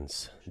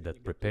decisions,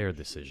 that prepare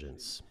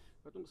decisions.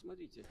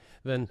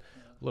 Then,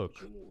 look,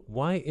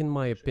 why, in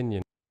my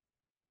opinion...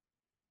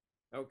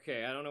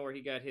 Okay, I don't know where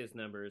he got his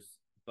numbers,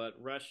 but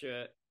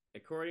Russia,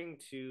 according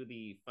to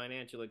the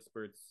financial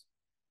experts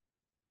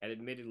at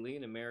admittedly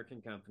an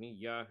American company,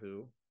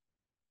 Yahoo,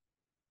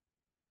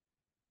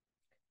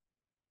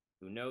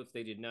 who notes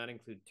they did not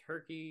include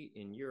Turkey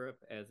in Europe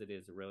as it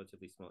is a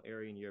relatively small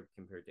area in Europe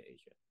compared to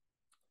Asia,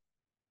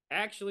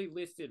 actually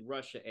listed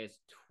Russia as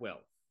 12th,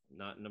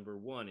 not number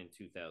 1 in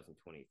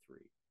 2023.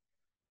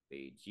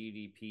 A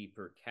GDP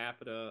per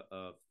capita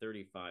of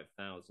 $35,000.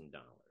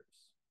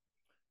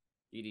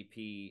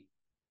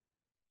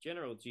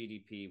 General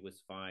GDP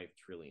was $5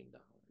 trillion,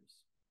 which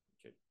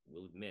I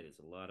will admit is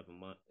a lot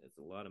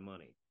of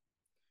money.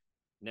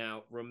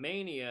 Now,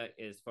 Romania,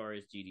 as far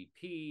as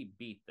GDP,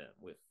 beat them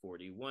with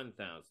 $41,000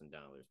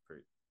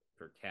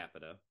 per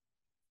capita,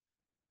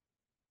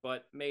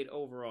 but made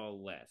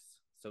overall less,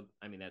 So,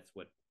 I mean, that's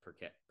what per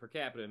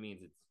capita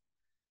means. It's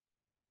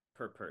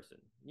per person.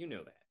 You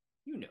know that.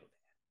 You know that.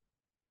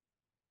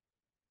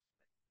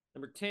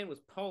 Number 10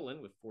 was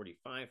Poland with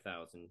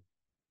 45,000.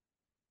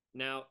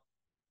 Now,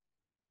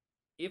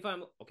 if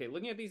I'm okay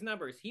looking at these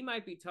numbers, he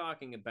might be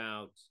talking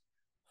about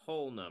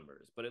whole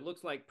numbers, but it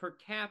looks like per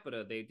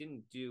capita they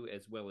didn't do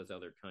as well as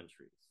other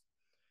countries.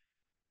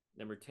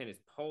 Number 10 is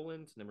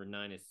Poland. Number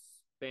 9 is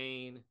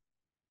Spain.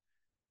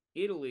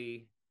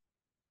 Italy.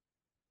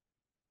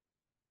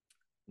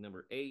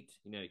 Number 8,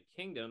 United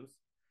Kingdoms,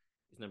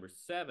 is number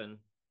 7.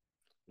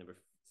 Number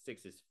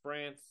 6 is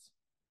France.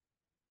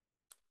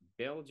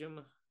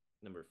 Belgium,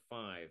 number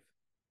 5.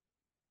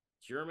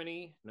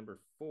 Germany, number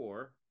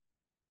 4.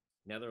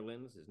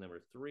 Netherlands is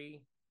number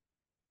 3.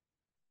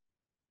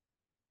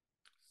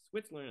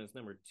 Switzerland is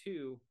number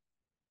 2.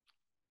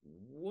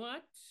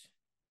 What?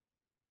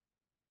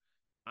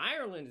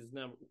 Ireland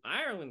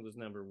was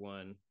number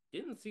 1.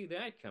 Didn't see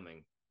that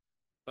coming.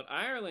 But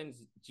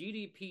Ireland's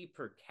GDP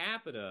per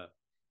capita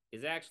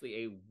is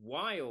actually a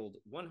wild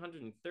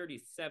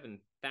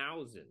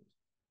 137,000.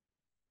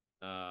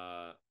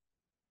 Now,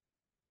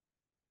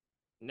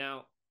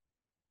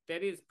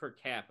 that is per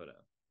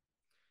capita.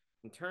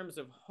 In terms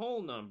of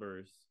whole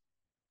numbers,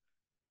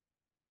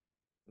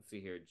 let's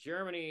see here.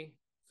 Germany's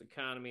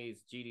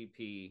economy's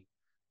GDP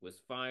was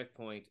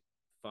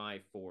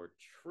 5.54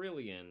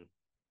 trillion.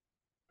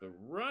 The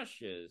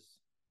Russia's,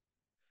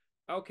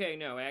 okay,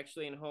 no,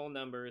 actually in whole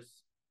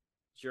numbers,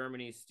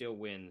 Germany still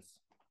wins.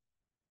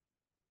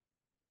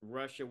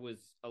 Russia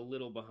was a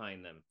little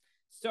behind them.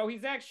 So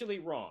he's actually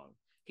wrong.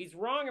 He's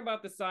wrong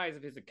about the size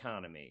of his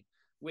economy,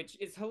 which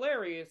is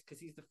hilarious because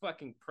he's the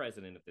fucking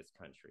president of this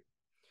country.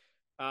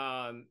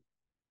 Now,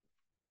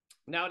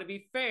 to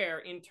be fair,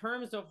 in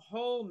terms of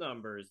whole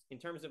numbers, in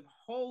terms of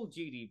whole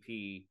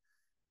GDP,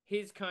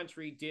 his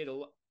country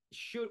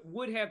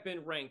would have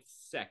been ranked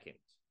second.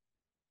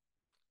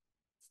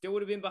 Still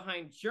would have been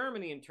behind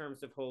Germany in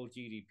terms of whole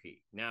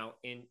GDP. Now,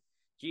 in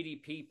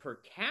GDP per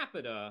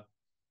capita,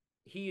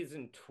 he is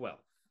in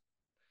 12th,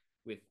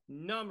 with a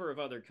number of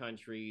other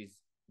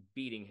countries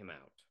beating him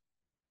out.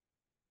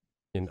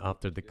 And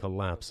after the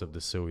collapse of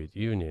the Soviet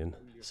Union,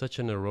 such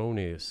an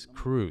erroneous,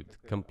 crude,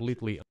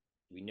 completely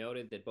We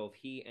noted that both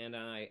he and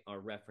I are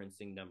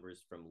referencing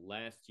numbers from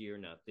last year,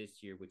 not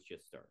this year, which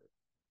just started.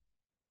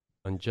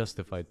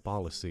 unjustified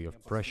policy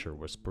of pressure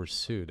was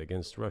pursued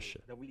against Russia.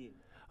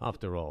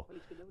 After all,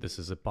 this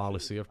is a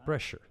policy of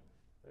pressure.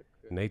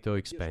 NATO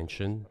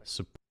expansion,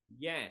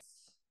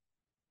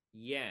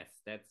 Yes,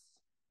 that's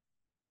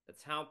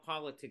how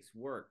politics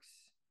works.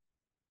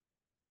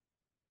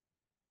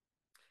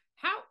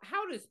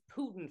 How does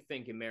Putin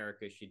think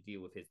America should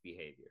deal with his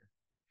behavior?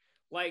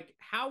 Like,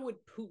 how would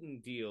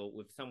Putin deal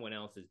with someone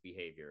else's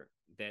behavior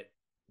that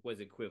was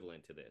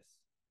equivalent to this?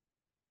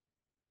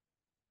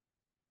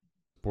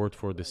 support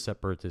for the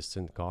separatists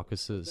in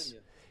Caucasus,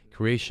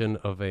 creation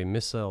of a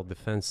missile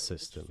defense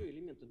system.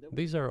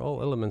 These are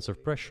all elements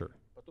of pressure.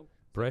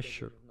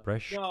 Pressure.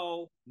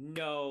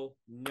 No.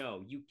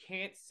 You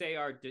can't say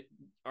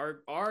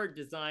our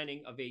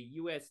designing of a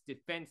U.S.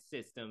 defense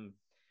system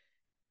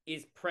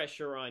is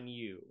pressure on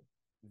you.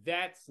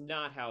 That's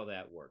not how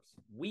that works.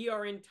 We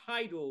are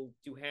entitled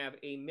to have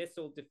a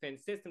missile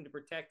defense system to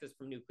protect us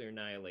from nuclear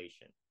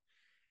annihilation.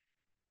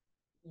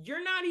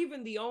 You're not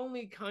even the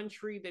only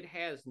country that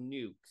has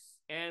nukes.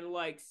 And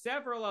like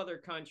several other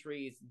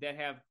countries that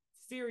have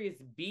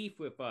serious beef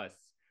with us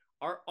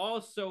are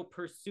also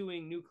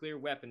pursuing nuclear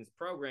weapons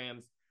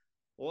programs,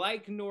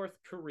 like North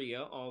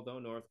Korea, although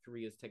North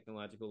Korea's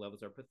technological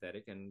levels are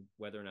pathetic, and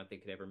whether or not they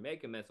could ever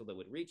make a missile that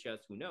would reach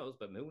us, who knows,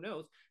 but who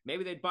knows?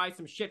 Maybe they'd buy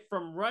some shit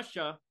from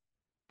Russia.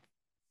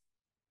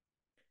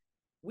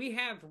 We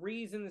have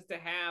reasons to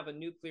have a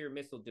nuclear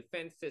missile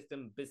defense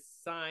system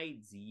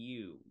besides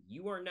you.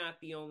 You are not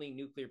the only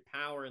nuclear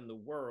power in the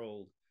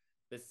world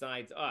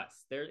besides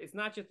us. It's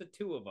not just the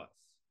two of us.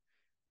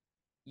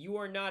 You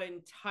are not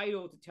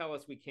entitled to tell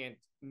us we can't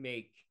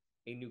make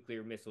a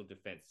nuclear missile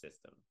defense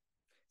system.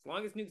 As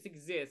long as nukes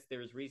exist,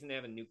 there is reason to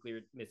have a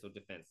nuclear missile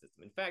defense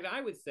system. In fact, I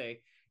would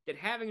say that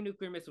having a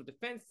nuclear missile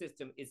defense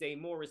system is a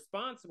more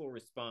responsible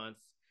response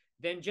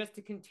than just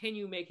to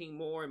continue making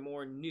more and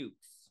more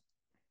nukes.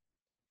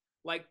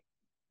 Like,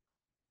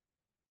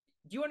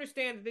 do you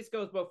understand that this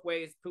goes both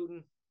ways,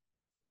 Putin?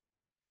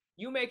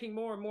 You making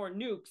more and more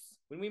nukes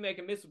when we make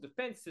a missile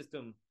defense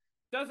system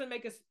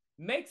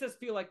makes us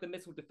feel like the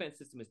missile defense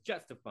system is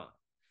justified.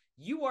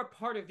 You are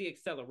part of the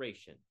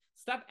acceleration.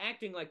 Stop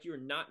acting like you're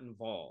not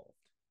involved.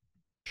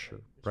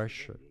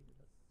 Pressure.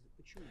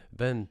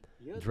 Then,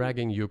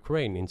 dragging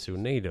Ukraine into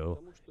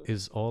NATO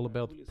is all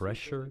about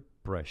pressure.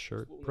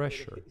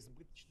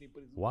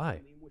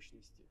 Why?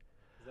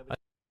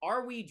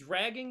 Are we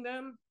dragging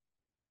them,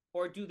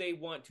 or do they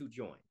want to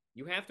join?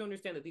 You have to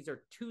understand that these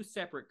are two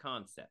separate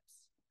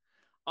concepts.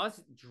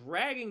 Us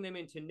dragging them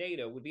into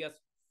NATO would be us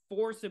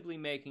forcibly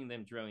making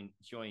them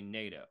join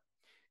NATO.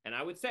 And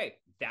I would say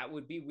that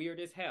would be weird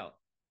as hell.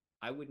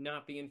 I would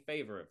not be in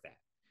favor of that.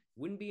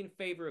 Wouldn't be in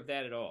favor of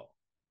that at all.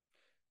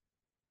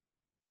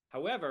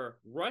 However,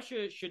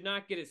 Russia should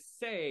not get a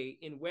say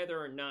in whether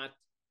or not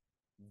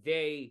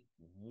they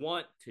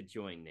want to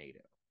join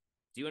NATO.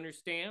 Do you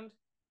understand?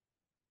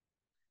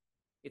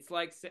 It's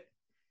like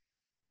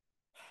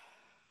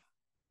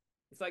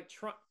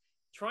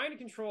trying to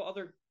control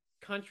other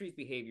countries'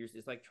 behaviors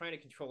is like trying to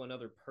control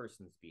another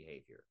person's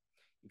behavior.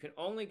 You can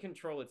only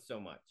control it so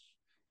much.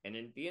 And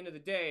at the end of the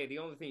day, the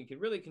only thing you can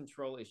really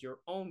control is your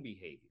own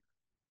behavior.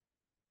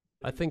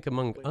 I think,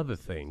 among other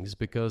things,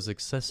 because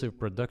excessive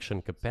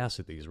production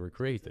capacities were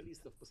created.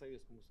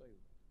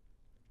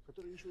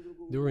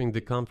 During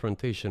the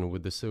confrontation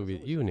with the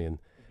Soviet Union,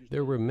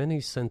 there were many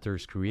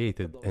centers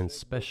created and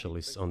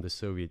specialists on the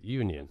Soviet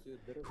Union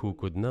who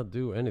could not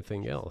do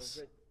anything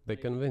else. They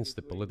convinced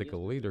the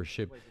political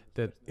leadership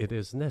that it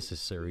is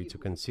necessary to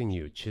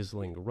continue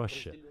chiseling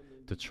Russia,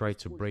 to try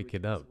to break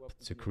it up,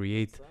 to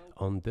create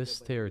on this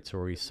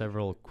territory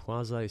several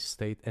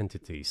quasi-state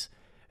entities,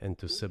 and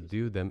to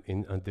subdue them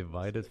in a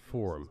divided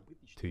form,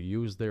 to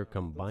use their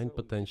combined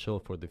potential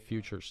for the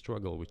future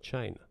struggle with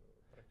China.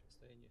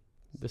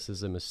 This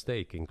is a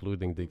mistake,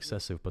 including the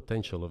excessive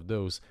potential of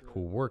those who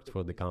worked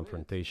for the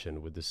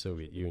confrontation with the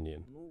Soviet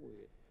Union.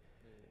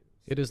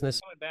 It is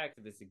necessary. Going back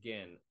to this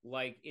again,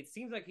 like, it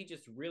seems like he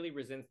just really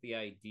resents the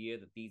idea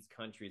that these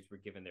countries were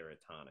given their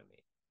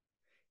autonomy.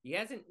 He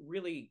hasn't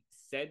really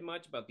said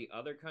much about the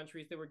other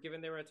countries that were given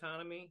their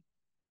autonomy.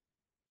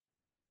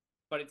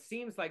 But it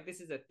seems like this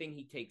is a thing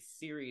he takes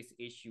serious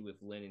issue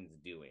with Lenin's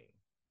doing.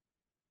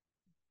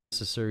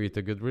 Necessary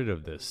to get rid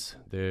of this.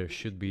 There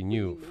should be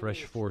new,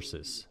 fresh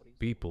forces,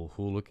 people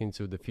who look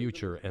into the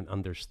future and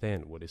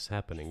understand what is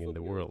happening in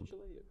the world.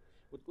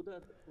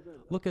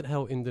 Look at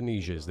how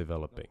Indonesia is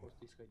developing.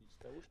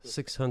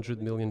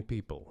 600 million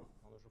people.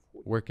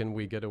 Where can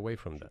we get away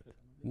from that?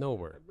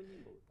 Nowhere.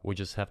 We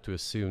just have to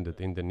assume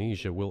that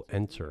Indonesia will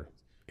enter.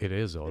 It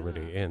is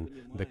already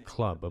in the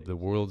club of the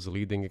world's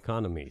leading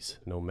economies,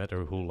 no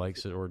matter who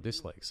likes it or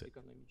dislikes it.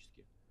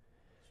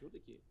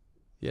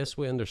 Yes,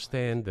 we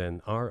understand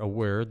and are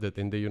aware that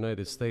in the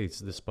United States,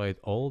 despite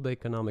all the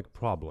economic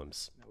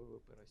problems,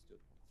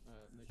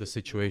 the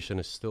situation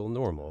is still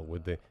normal,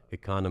 with the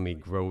economy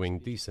growing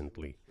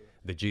decently.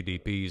 The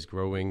GDP is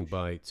growing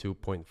by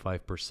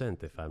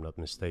 2.5%, if I'm not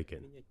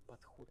mistaken.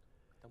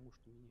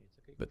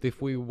 But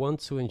if we want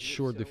to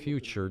ensure the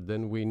future,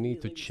 then we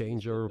need to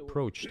change our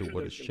approach to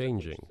what is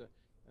changing.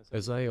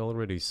 As I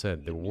already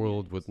said, the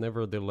world would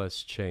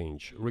nevertheless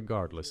change,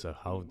 regardless of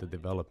how the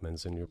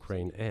developments in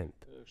Ukraine end.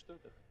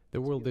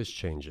 The world is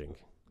changing.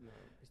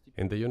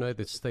 In the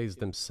United States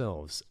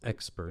themselves,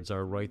 experts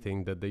are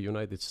writing that the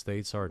United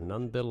States are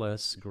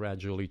nonetheless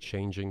gradually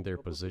changing their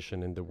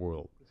position in the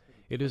world.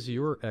 It is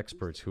your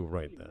experts who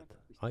write that.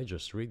 I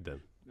just read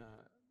them.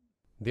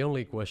 The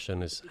only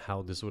question is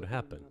how this would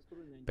happen.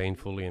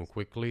 Painfully and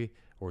quickly,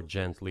 or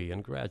gently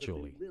and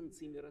gradually.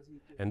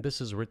 And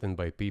this is written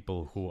by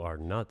people who are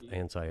not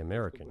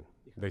anti-American.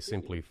 They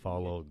simply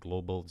follow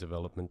global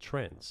development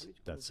trends.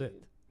 That's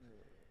it.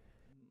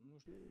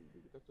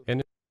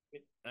 And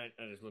I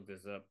just looked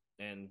this up,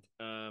 and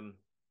I'm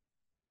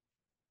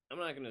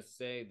not going to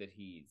say that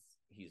he's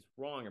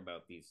wrong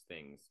about these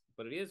things,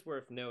 but it is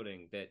worth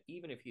noting that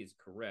even if he's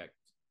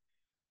correct,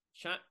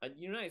 the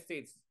United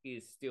States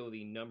is still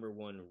the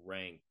 #1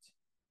 ranked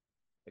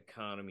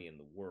economy in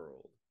the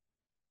world.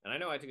 And I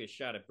know I took a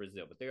shot at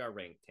Brazil, but they are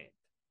ranked 10th.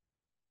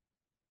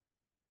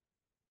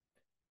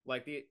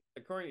 Like,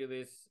 according to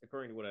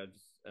what I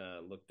just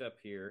looked up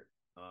here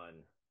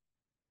on,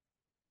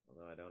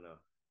 although I don't know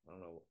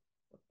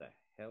what the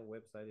hell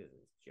website is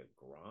this?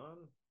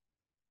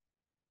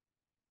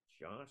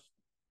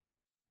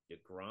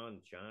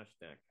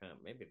 JagranJosh.com.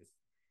 Maybe this,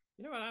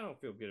 you know what? I don't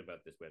feel good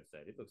about this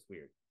website. It looks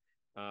weird.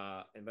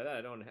 And by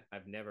that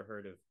I've never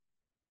heard of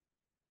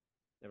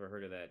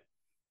that.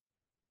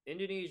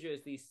 Indonesia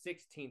is the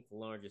 16th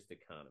largest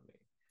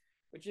economy,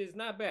 which is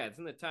not bad. It's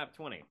in the top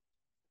 20.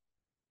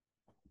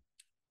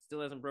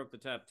 Still hasn't broke the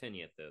top 10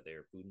 yet, though,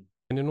 there, Putin.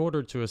 And in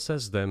order to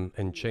assess them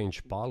and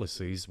change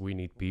policies, we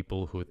need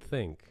people who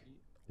think,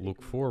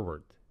 look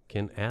forward,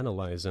 can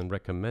analyze and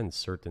recommend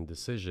certain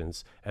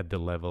decisions at the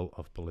level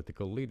of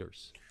political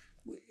leaders.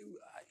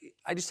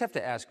 I just have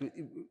to ask,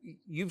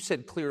 you've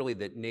said clearly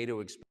that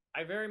NATO...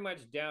 I very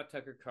much doubt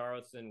Tucker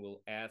Carlson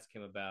will ask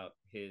him about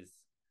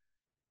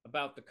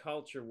the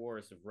culture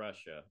wars of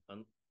Russia,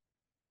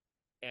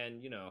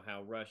 and, you know,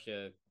 how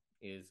Russia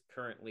is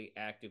currently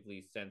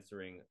actively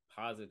censoring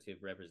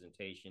positive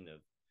representation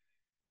of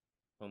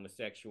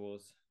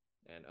homosexuals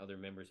and other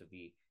members of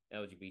the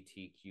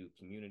LGBTQ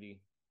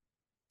community.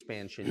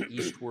 Expansion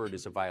eastward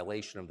is a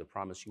violation of the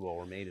promise you all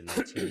were made in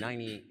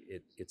 1990.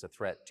 It's a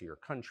threat to your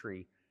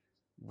country.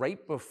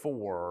 Right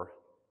before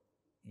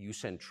you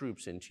sent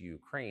troops into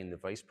Ukraine, the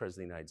Vice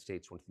President of the United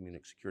States went to the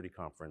Munich Security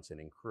Conference and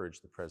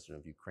encouraged the President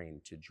of Ukraine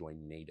to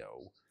join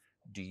NATO.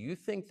 Do you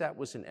think that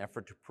was an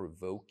effort to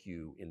provoke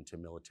you into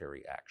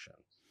military action?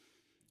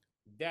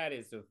 That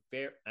is a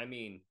fair... I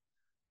mean,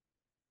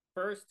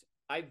 first,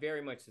 I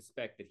very much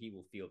suspect that he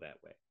will feel that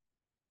way.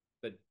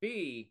 But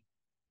B,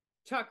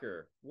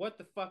 Tucker, what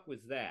the fuck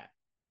was that?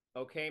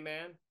 Okay,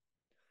 man?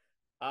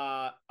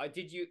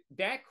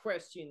 That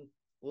question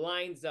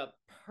lines up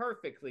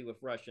perfectly with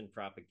Russian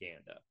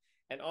propaganda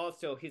and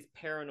also his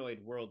paranoid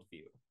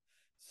worldview.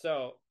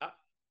 So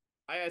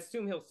I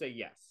assume he'll say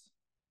yes.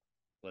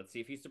 Let's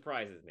see if he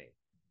surprises me.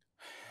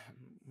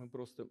 Мы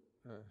просто,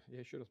 я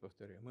еще раз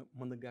повторяю, мы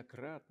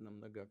многократно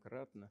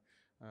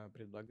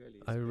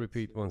предлагали... I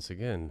repeat once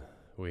again,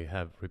 we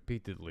have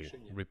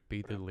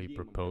repeatedly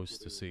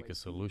proposed to seek a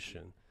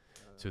solution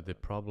to the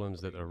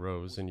problems that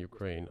arose in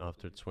Ukraine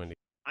after 20.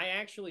 I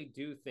actually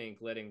do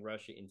think letting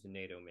Russia into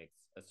NATO makes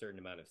a certain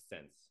amount of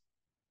sense.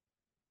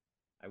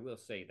 I will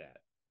say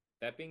that.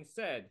 That being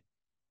said,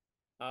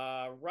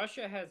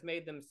 Russia has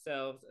made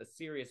themselves a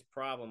serious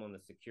problem on the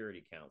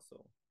Security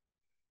Council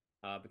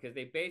because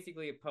they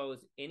basically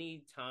oppose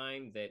any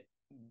time that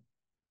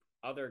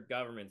other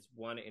governments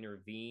want to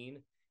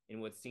intervene in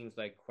what seems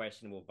like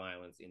questionable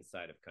violence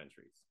inside of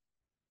countries.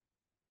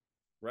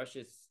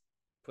 Russia's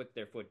put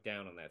their foot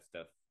down on that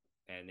stuff,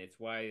 and it's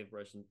why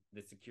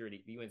the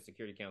UN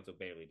Security Council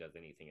barely does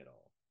anything at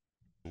all.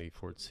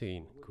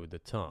 2014 coup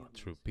d'etat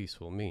through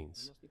peaceful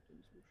means.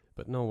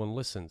 But no one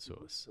listened to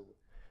us.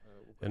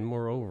 And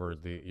moreover,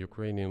 the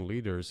Ukrainian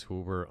leaders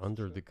who were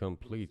under the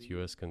complete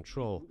US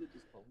control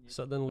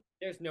suddenly...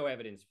 There's no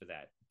evidence for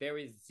that. There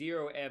is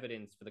zero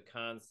evidence for the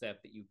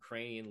concept that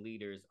Ukrainian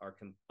leaders are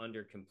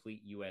under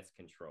complete US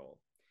control.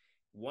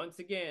 Once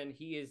again,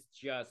 he is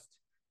just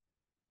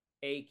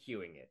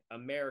AQing it,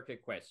 America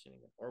questioning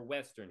it, or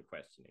Western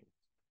questioning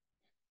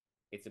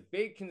it. It's a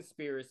big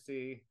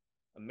conspiracy.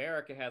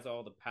 America has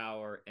all the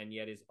power and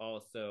yet is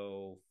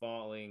also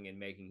falling and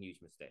making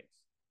huge mistakes.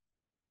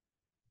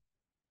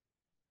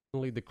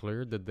 Only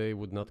declared that they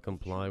would not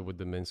comply with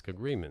the Minsk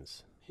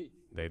agreements.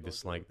 They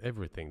disliked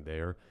everything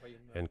there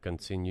and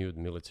continued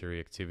military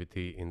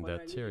activity in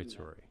that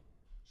territory.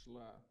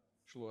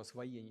 Шло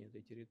освоение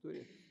этой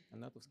территории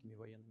натовскими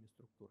военными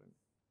структурами.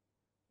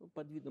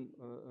 Под видом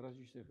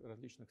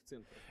различных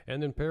центров.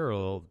 And in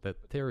parallel,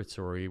 that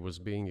territory was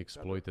being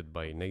exploited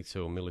by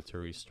NATO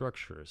military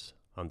structures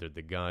under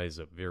the guise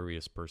of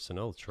various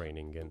personnel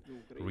training and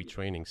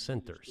retraining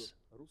centers.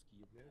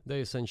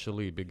 They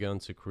essentially began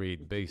to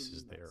create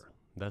bases there.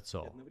 That's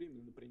all.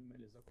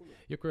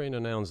 Ukraine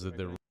announced that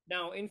the...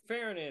 Now, in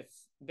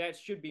fairness, that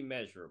should be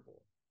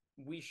measurable.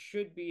 We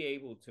should be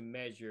able to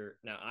measure...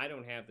 Now, I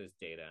don't have this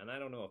data, and I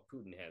don't know if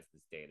Putin has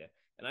this data,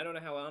 and I don't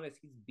know how honest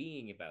he's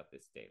being about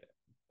this data.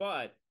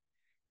 But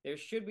there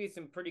should be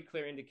some pretty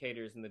clear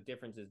indicators in the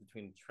differences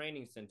between a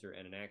training center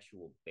and an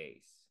actual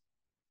base.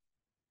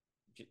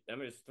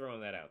 I'm just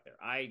throwing that out there.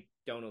 I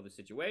don't know the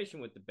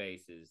situation with the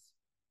bases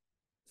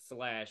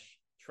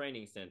 /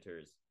 training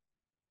centers.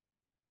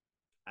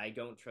 I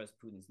don't trust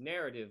Putin's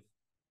narrative,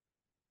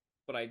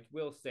 but I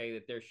will say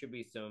that there should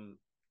be some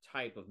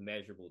type of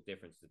measurable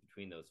differences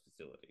between those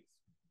facilities.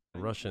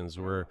 Russians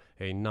were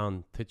a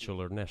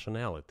non-titular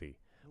nationality,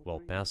 while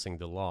passing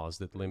the laws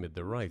that limit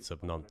the rights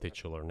of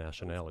non-titular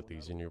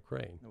nationalities in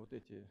Ukraine.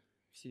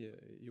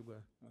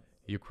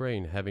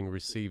 Ukraine, having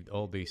received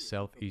all these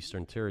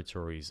southeastern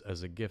territories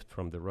as a gift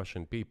from the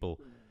Russian people,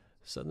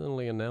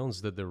 suddenly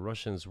announced that the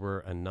Russians were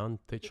a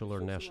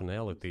non-titular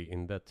nationality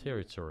in that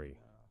territory.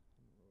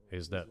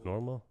 Is that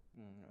normal?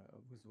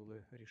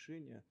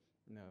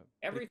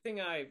 Everything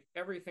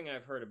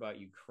I've heard about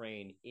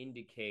Ukraine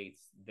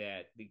indicates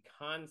that the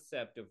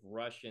concept of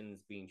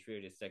Russians being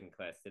treated as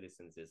second-class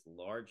citizens is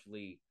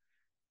largely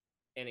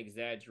an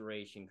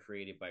exaggeration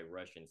created by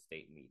Russian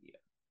state media.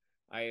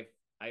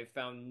 I've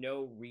found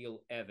no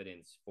real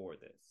evidence for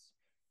this.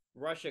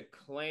 Russia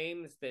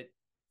claims that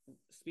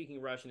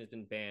speaking Russian has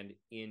been banned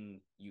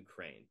in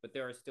Ukraine, but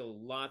there are still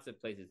lots of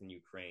places in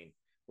Ukraine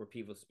where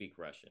people speak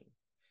Russian.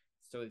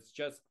 So it's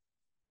just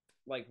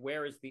like,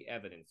 where is the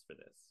evidence for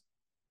this?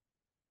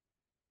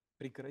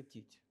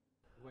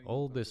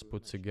 All this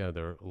put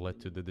together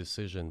led to the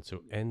decision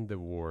to end the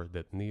war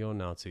that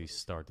neo-Nazis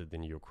started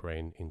in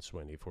Ukraine in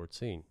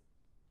 2014.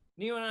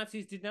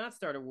 Neo-Nazis did not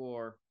start a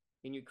war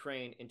in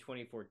Ukraine in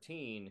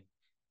 2014.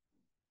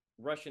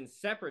 Russian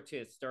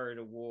separatists started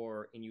a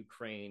war in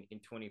Ukraine in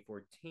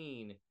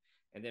 2014,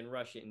 and then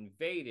Russia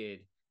invaded,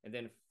 and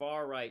then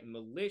far-right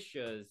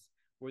militias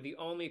were the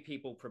only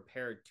people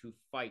prepared to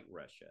fight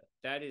Russia.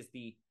 That is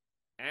the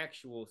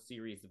actual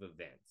series of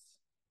events.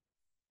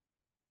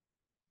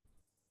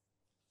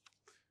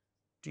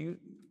 Do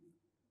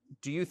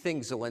you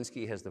think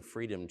Zelensky has the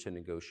freedom to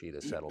negotiate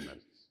a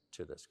settlement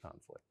to this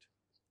conflict?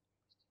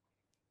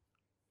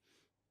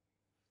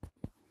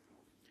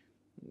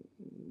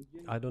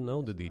 I don't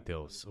know the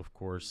details. Of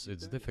course,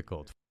 it's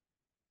difficult.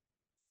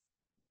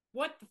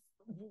 What?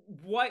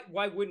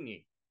 Why wouldn't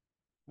he?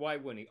 Why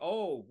wouldn't he?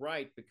 Oh,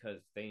 right,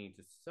 because they need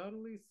to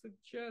subtly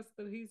suggest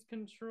that he's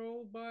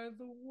controlled by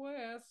the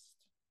West.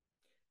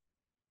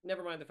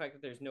 Never mind the fact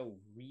that there's no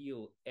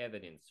real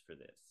evidence for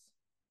this.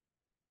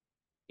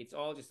 It's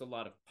all just a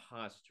lot of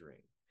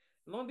posturing.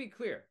 And let me be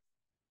clear.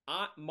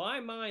 My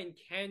mind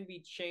can be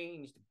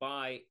changed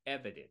by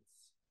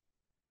evidence.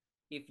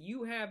 If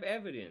you have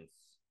evidence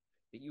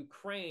that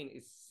Ukraine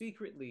is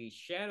secretly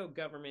shadow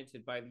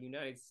governmented by the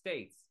United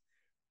States,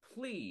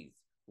 please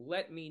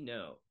let me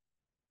know.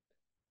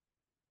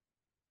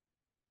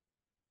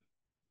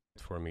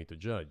 For me to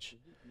judge.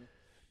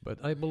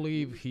 But I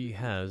believe he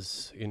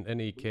has, in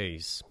any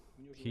case,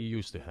 he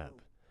used to have.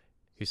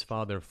 His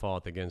father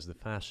fought against the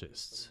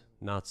fascists,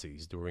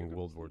 Nazis, during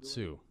World War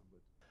II.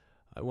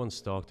 I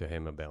once talked to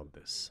him about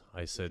this.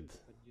 I said,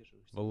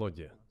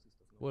 Volodya,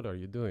 what are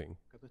you doing?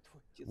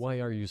 Why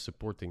are you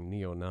supporting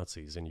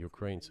neo-Nazis in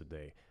Ukraine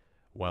today,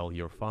 while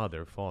your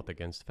father fought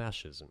against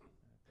fascism?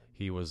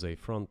 He was a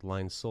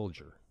front-line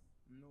soldier.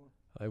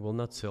 I will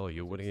not tell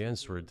you what he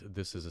answered.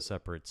 This is a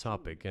separate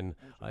topic, and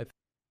I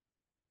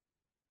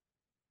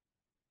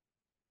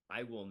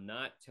will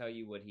not tell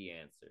you what he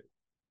answered.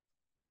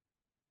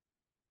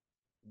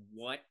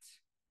 What?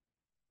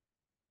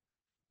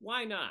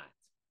 Why not?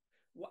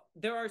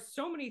 There are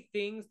so many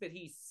things that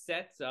he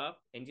sets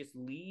up and just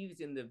leaves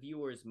in the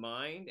viewer's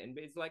mind, and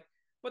it's like,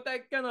 but I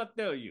cannot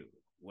tell you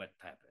what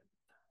happened.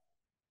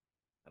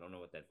 I don't know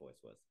what that voice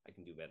was. I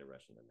can do better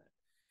Russian than that.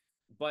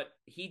 But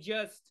he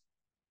just...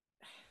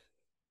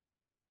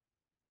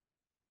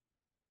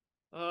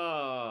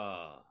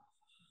 I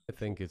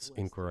think it's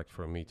incorrect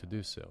for me to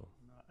do so.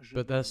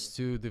 But as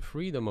to the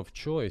freedom of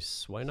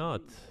choice, why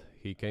not?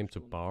 He came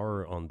to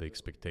power on the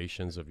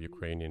expectations of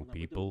Ukrainian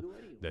people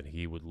that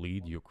he would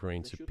lead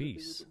Ukraine to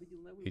peace.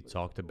 He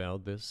talked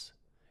about this.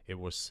 It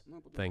was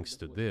thanks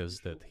to this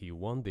that he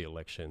won the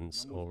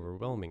elections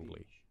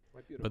overwhelmingly.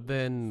 But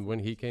then, when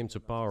he came to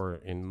power,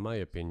 in my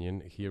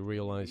opinion, he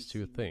realized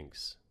two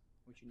things.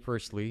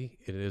 Firstly,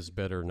 it is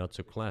better not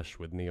to clash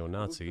with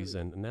neo-Nazis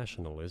and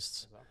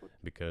nationalists,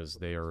 because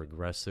they are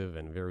aggressive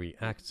and very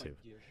active.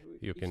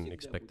 You can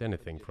expect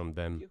anything from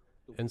them.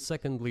 And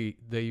secondly,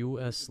 the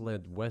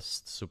US-led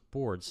West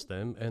supports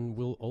them and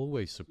will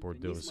always support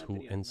those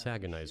who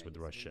antagonize with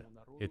Russia.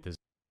 It is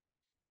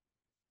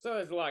So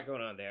there's a lot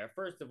going on there.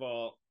 First of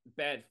all,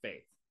 bad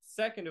faith.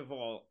 Second of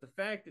all, the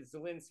fact that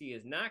Zelensky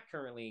is not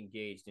currently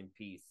engaged in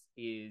peace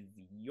is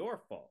your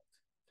fault.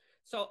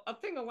 So a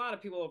thing a lot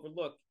of people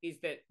overlook is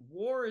that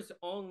wars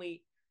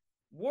only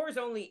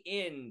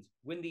end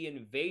when the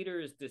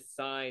invaders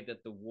decide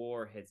that the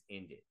war has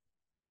ended.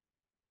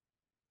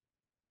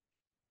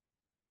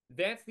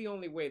 That's the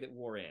only way that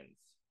war ends,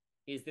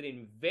 is that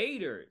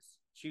invaders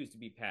choose to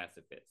be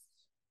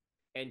pacifists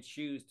and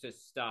choose to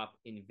stop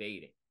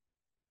invading.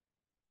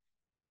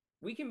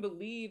 We can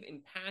believe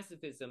in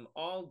pacifism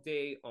all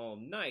day, all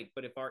night,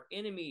 but if our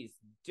enemies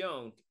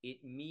don't,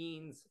 it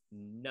means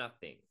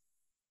nothing.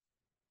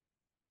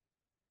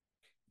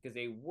 Because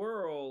a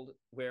world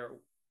where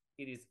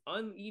it is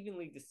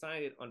unevenly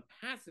decided on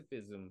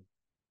pacifism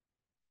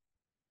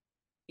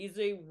is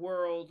a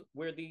world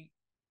where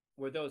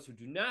those who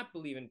do not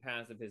believe in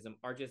pacifism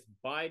are just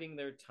biding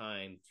their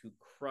time to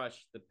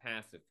crush the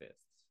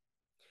pacifists.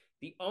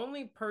 The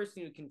only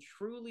person who can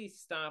truly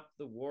stop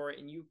the war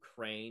in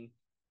Ukraine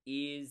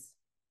is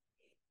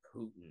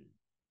Putin.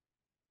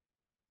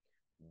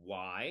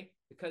 Why?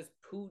 Because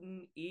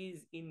Putin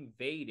is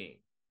invading.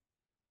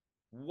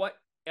 What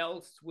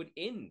else would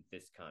end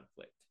this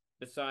conflict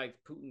besides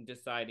Putin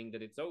deciding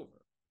that it's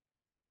over?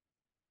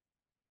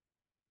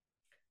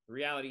 The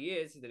reality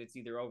is that it's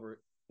either over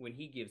when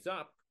he gives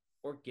up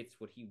or gets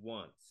what he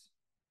wants.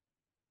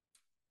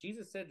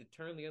 Jesus said to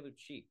turn the other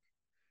cheek,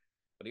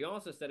 but he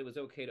also said it was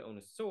okay to own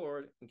a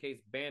sword in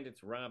case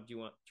bandits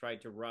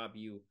tried to rob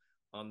you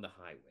on the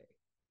highway.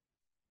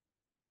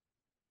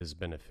 Is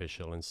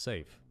beneficial and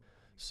safe.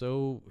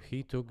 So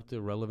he took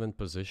the relevant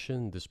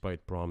position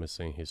despite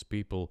promising his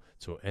people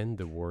to end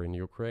the war in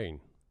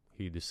Ukraine.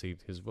 He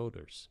deceived his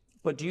voters.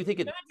 But do you think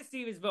it... Not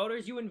deceive his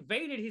voters, you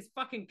invaded his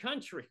fucking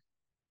country.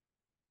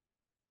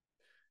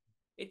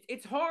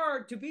 It's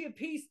hard to be a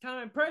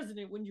peacetime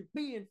president when you're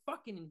being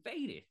fucking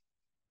invaded.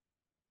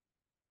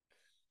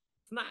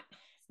 It's not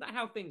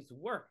how things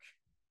work.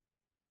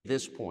 At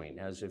this point,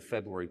 as of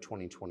February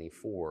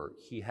 2024,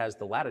 he has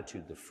the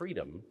latitude, the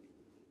freedom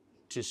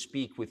to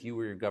speak with you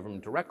or your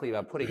government directly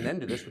about putting an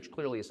end to this, which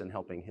clearly isn't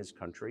helping his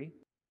country.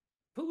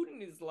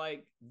 Putin is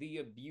like the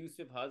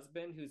abusive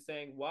husband who's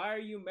saying, "Why are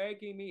you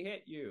making me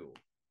hit you?"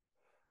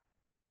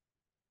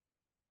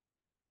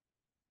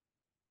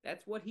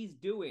 That's what he's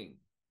doing.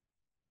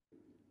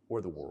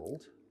 Or the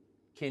world.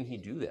 Can he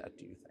do that,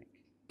 do you think?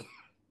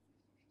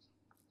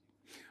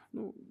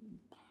 Ну,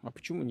 а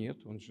почему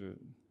нет? Он же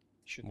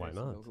Why считается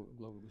not?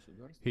 главой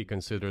государства. He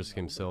considers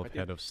himself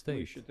head of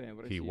state.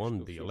 He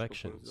won the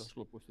elections.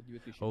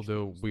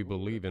 Although we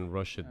believe in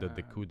Russia that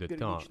the coup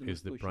d'etat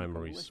is the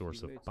primary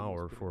source of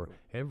power for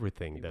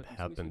everything that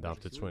happened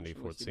after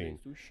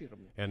 2014.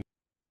 And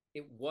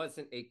it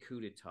wasn't a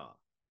coup d'etat.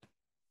 It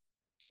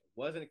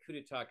wasn't a coup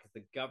d'etat because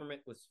the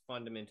government was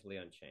fundamentally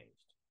unchanged.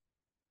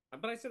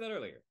 But I said that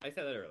earlier.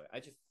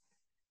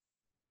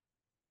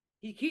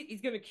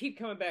 He's going to keep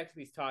coming back to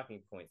these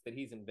talking points that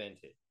he's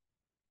invented,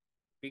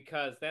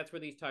 because that's where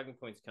these talking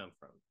points come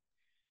from.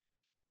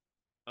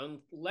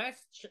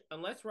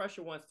 Unless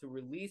Russia wants to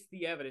release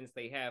the evidence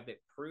they have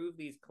that prove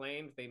these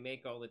claims they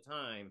make all the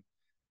time,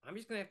 I'm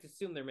just going to have to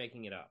assume they're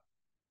making it up,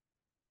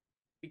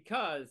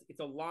 because it's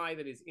a lie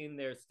that is in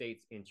their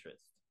state's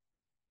interest.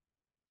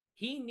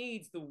 He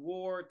needs the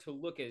war to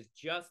look as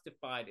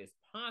justified as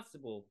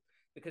possible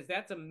because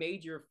that's a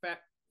major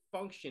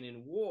function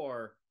in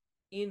war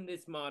in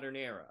this modern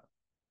era.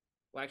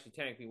 Well, actually,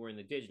 technically, we're in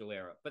the digital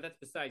era, but that's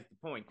besides the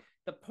point.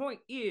 The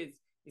point is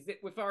that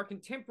with our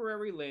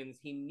contemporary lens,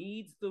 he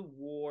needs the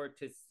war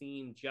to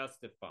seem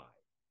justified.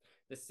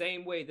 The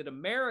same way that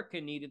America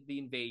needed the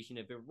invasion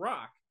of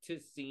Iraq to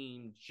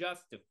seem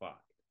justified.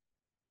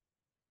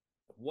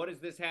 What does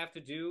this have to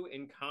do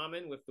in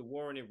common with the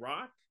war in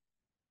Iraq?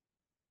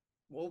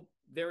 Well,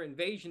 they're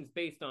invasions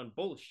based on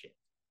bullshit.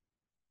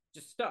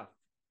 Just stuff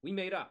we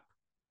made up.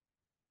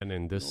 And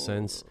in this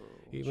sense,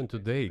 even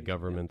today,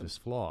 government is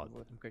flawed.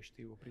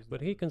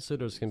 But he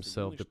considers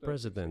himself the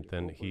president,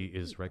 and he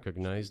is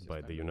recognized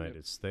by the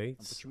United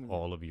States,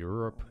 all of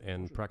Europe,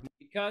 and practically...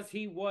 Because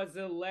he was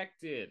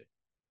elected.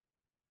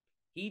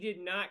 He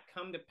did not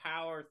come to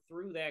power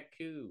through that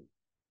coup.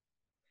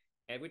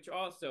 And which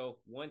also,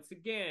 once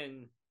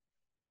again,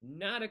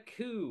 not a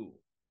coup.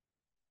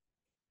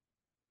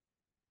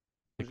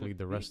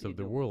 The rest of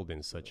the world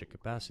in such a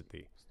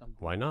capacity.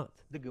 Why not?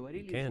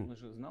 He can.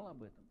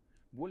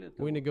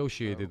 We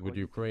negotiated with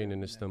Ukraine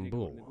in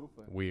Istanbul.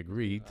 We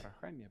agreed.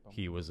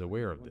 He was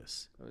aware of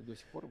this.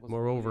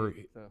 Moreover,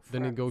 the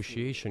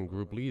negotiation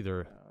group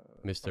leader,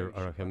 Mr.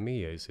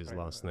 Arahamiya is his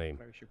last name,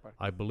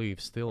 I believe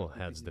still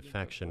heads the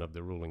faction of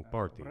the ruling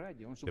party,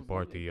 the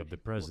party of the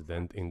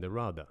president in the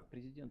Rada.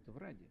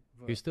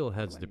 He still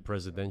heads the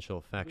presidential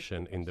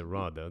faction in the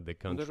Rada, the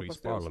country's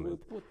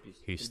parliament.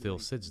 He still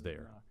sits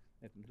there.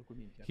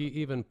 He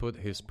even put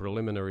his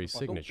preliminary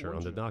signature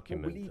on the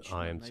document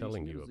I am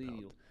telling you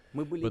about.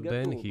 But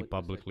then he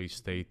publicly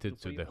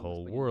stated to the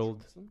whole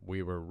world,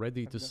 we were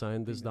ready to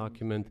sign this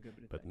document,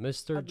 but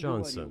Mr.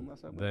 Johnson,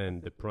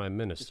 then the Prime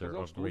Minister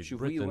of Great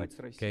Britain,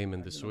 came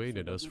and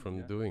dissuaded us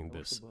from doing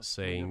this,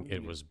 saying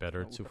it was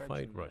better to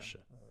fight Russia.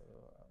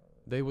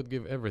 They would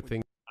give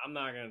everything. I'm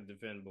not going to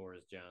defend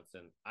Boris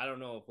Johnson. I don't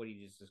know if what he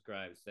just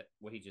described,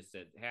 what he just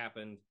said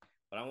happened,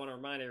 but I want to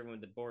remind everyone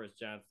that Boris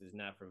Johnson is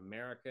not from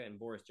America, and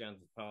Boris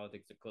Johnson's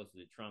politics are closer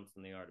to Trump's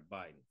than they are to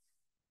Biden's.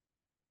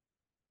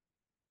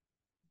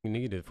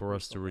 Needed for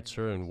us to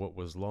return what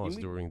was lost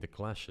during the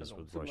clashes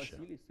with Russia,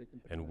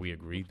 and we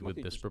agreed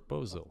with this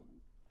proposal.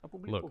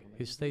 Look,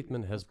 his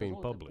statement has been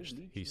published.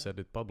 He said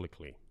it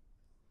publicly.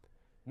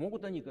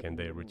 Can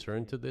they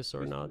return to this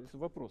or not?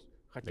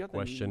 The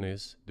question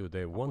is, do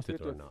they want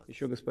it or not?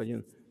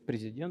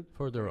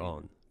 Further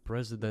on,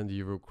 President of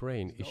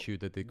Ukraine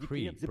issued a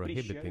decree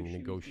prohibiting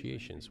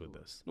negotiations with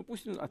us.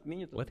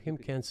 Let him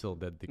cancel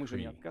that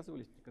decree,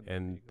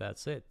 and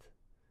that's it.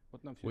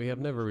 We have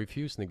never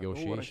refused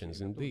negotiations,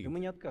 indeed.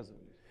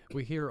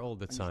 We hear all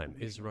the time,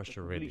 is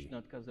Russia ready?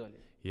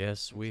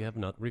 Yes, we have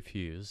not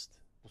refused.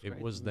 It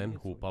was them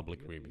who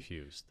publicly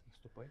refused.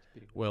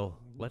 Well,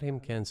 let him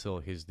cancel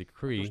his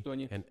decree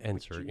and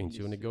enter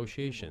into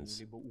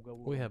negotiations.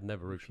 We have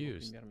never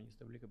refused.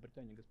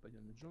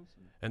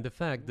 And the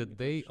fact that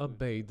they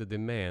obeyed the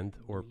demand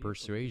or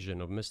persuasion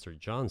of Mr.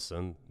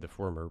 Johnson, the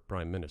former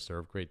Prime Minister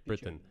of Great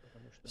Britain,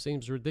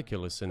 seems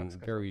ridiculous and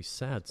very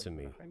sad to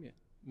me.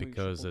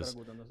 Because, as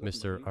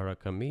Mr.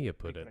 Arahamiya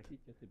put it,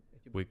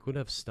 we could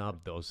have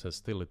stopped those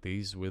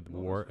hostilities with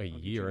war a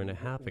year and a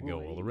half ago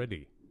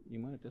already.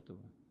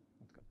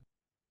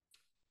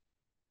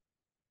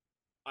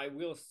 I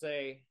will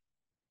say,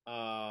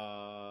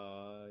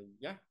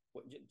 yeah,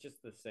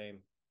 just the same.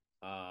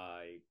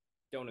 I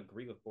don't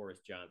agree with Boris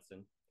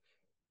Johnson.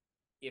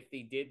 If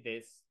they did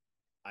this,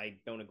 I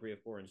don't agree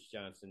with Boris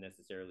Johnson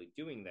necessarily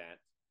doing that.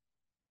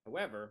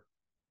 However,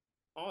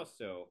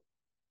 also,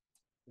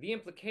 the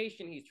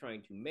implication he's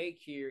trying to make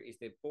here is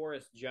that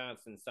Boris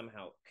Johnson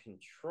somehow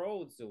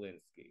controlled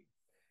Zelensky.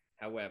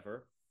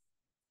 However,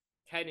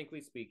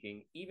 technically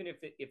speaking, even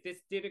if this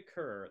did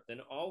occur, then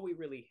all we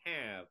really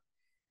have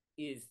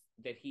is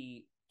that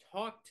he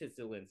talked to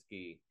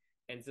Zelensky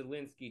and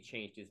Zelensky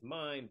changed his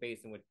mind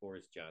based on what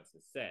Boris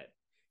Johnson said.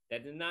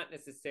 That does not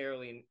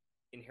necessarily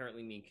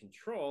inherently mean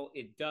control.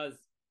 It does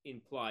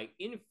imply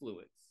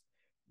influence.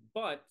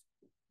 But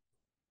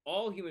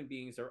all human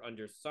beings are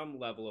under some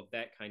level of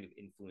that kind of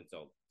influence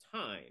all the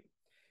time.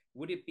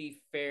 Would it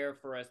be fair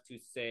for us to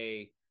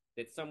say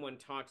that someone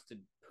talks to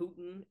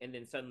Putin and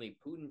then suddenly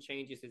Putin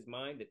changes his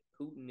mind, that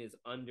Putin is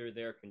under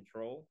their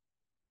control?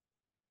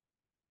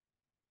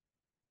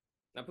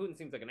 Now, Putin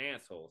seems like an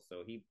asshole,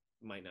 so he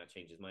might not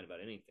change his mind about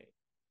anything.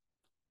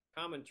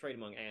 Common trait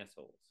among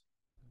assholes.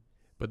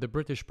 But the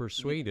British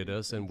persuaded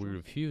us and we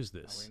refused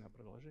this.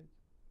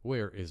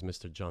 Where is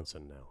Mr.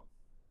 Johnson now?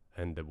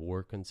 And the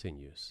war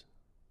continues.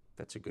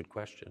 That's a good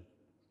question.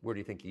 Where do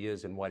you think he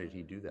is, and why did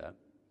he do that?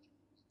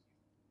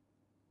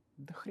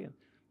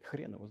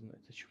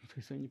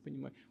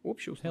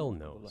 Hell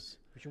knows.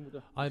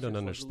 I don't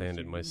understand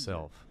it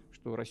myself.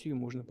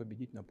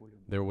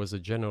 There was a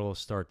general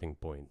starting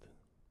point.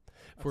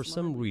 For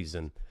some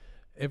reason,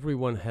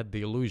 everyone had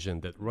the illusion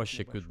that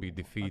Russia could be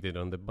defeated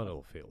on the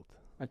battlefield.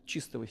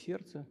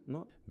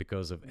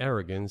 Because of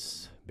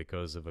arrogance,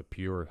 because of a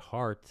pure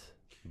heart,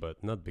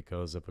 but not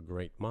because of a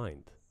great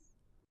mind.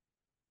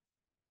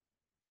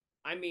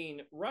 I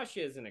mean,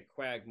 Russia isn't a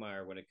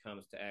quagmire when it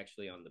comes to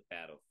actually on the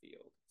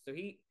battlefield. So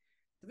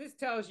this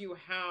tells you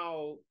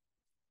how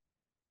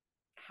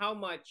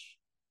much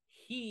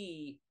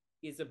he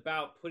is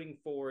about putting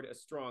forward a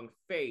strong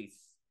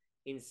face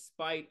in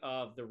spite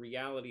of the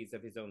realities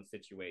of his own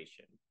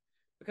situation.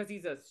 Because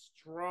he's a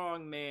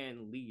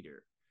strongman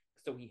leader.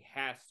 So he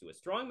has to. A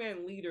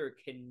strongman leader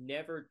can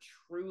never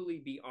truly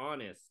be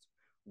honest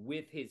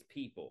with his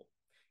people.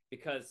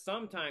 Because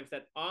sometimes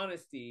that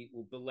honesty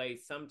will belay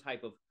some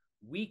type of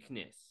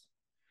weakness.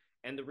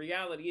 And the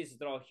reality is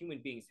that all human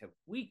beings have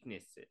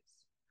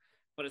weaknesses.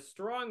 But a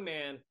strong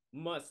man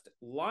must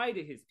lie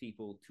to his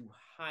people to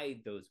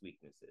hide those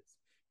weaknesses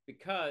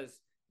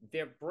because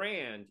their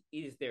brand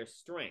is their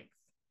strength.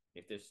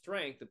 If their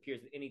strength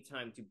appears at any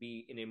time to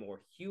be in a more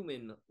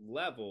human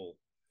level,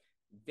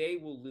 they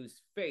will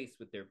lose face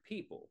with their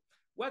people.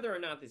 Whether or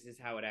not this is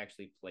how it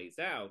actually plays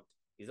out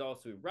is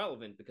also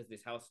irrelevant because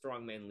this is how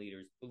strongman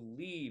leaders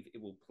believe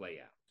it will play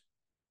out.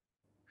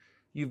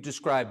 You've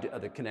described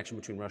the connection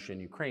between Russia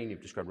and Ukraine.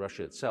 You've described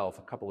Russia itself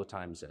a couple of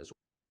times as.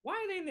 Why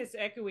are they in this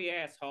echoey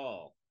ass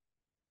hall?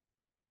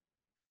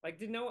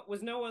 Like,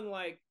 was no one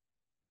like,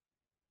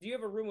 do you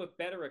have a room with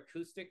better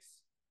acoustics?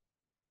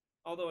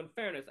 Although, in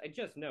fairness, I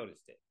just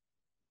noticed it.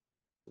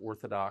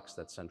 Orthodox,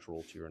 that's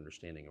central to your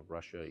understanding of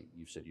Russia.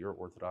 You said you're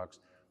Orthodox.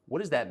 What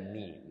does that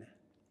mean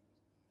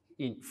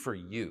for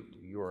you?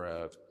 You're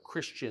a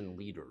Christian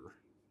leader.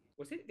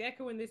 Was it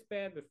echoing this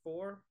bad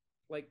before?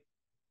 Like,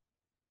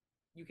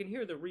 you can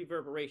hear the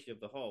reverberation of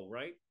the hall,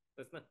 right?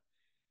 That's not.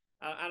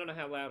 I don't know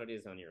how loud it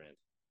is on your end.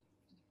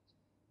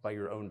 By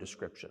your own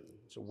description.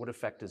 So what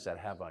effect does that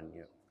have on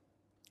you?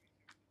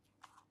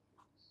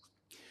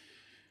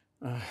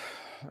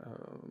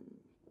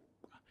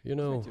 You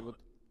know,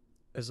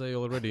 as I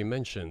already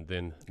mentioned,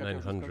 in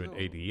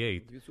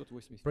 988,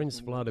 Prince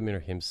Vladimir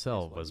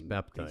himself was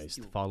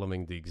baptized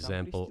following the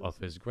example of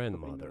his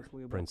grandmother,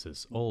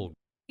 Princess Olga.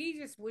 He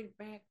just went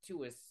back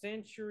to a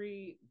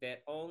century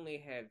that only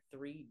had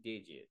 3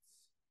 digits.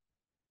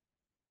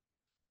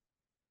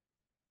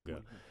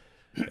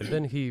 And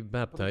then he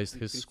baptized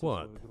his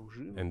squad,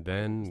 and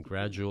then,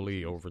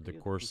 gradually, over the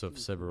course of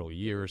several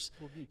years,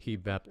 he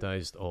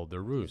baptized all the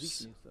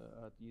Rus.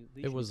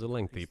 It was a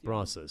lengthy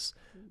process,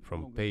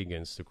 from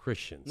pagans to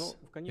Christians.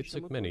 It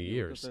took many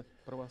years.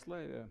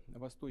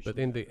 But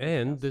in the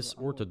end, this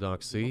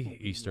orthodoxy,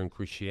 Eastern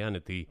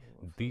Christianity,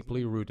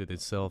 deeply rooted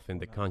itself in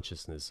the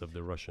consciousness of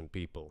the Russian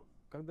people.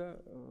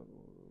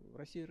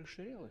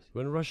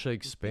 When Russia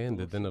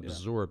expanded and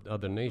absorbed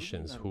other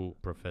nations who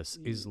profess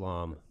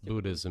Islam,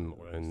 Buddhism,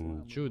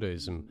 and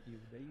Judaism,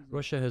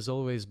 Russia has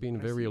always been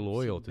very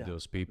loyal to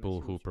those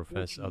people who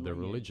profess other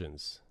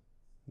religions.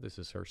 This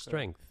is her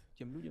strength.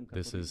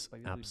 This is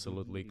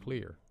absolutely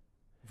clear.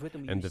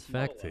 And the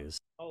fact is...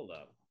 Hold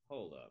up.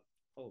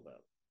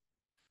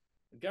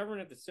 The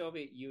government of the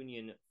Soviet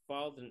Union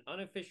followed an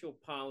unofficial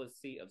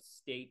policy of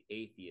state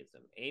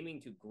atheism,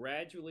 aiming to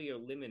gradually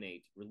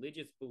eliminate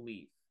religious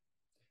belief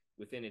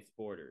within its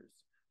borders.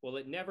 While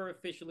it never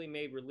officially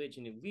made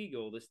religion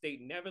illegal, the state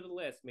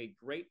nevertheless made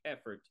great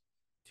effort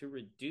to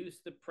reduce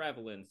the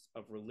prevalence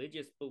of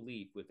religious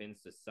belief within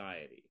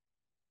society.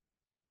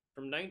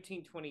 From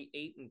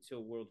 1928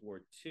 until World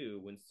War II,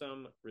 when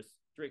some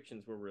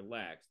restrictions were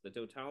relaxed, the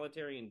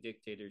totalitarian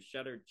dictators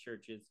shuttered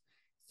churches,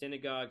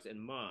 synagogues,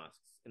 and mosques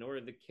and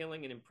ordered the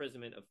killing and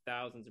imprisonment of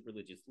thousands of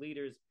religious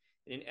leaders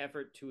in an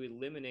effort to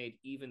eliminate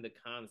even the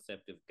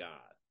concept of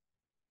God.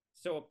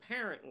 So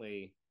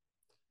apparently,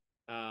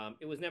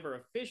 it was never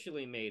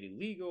officially made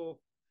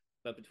illegal,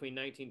 but between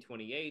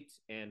 1928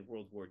 and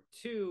World War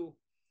II,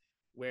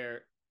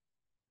 where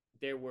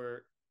there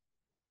were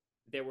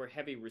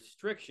heavy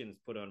restrictions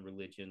put on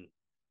religion,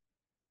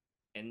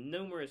 and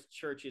numerous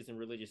churches and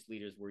religious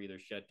leaders were either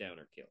shut down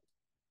or killed.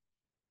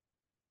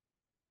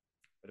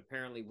 But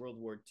apparently World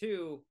War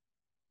II,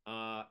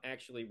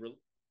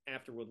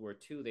 after World War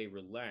II, they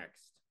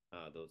relaxed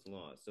those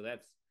laws. So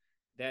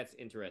that's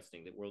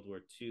interesting that World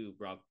War II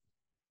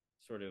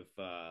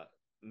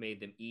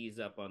made them ease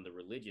up on the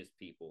religious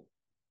people.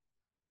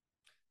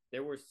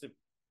 There were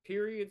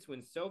periods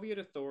when Soviet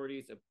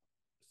authorities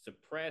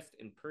suppressed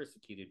and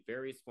persecuted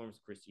various forms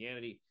of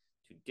Christianity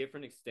to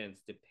different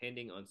extents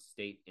depending on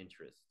state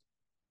interest.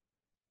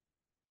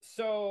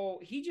 So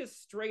he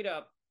just straight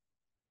up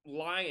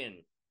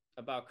lying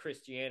about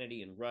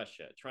Christianity in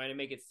Russia, trying to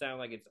make it sound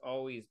like it's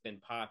always been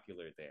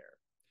popular there,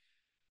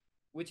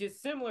 which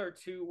is similar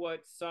to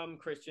what some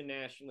Christian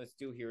nationalists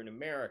do here in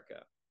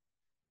America.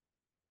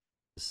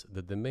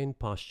 That the main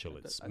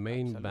postulates,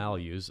 main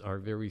values are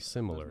very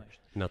similar,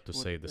 not to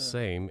say the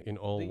same, in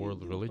all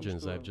world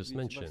religions I've just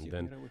mentioned,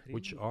 and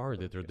which are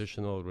the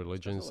traditional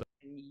religions.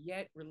 And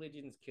yet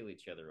religions kill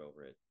each other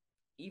over it.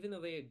 Even though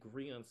they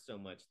agree on so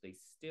much, they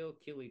still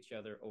kill each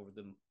other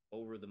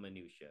over the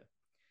minutiae.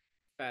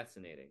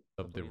 Fascinating.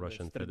 Of the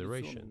Russian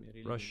Federation,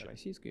 Russia.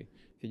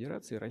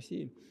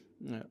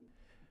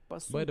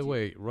 By the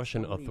way,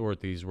 Russian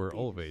authorities were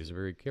always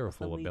very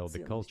careful about the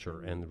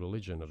culture and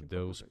religion of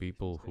those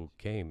people who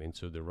came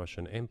into the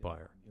Russian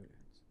Empire.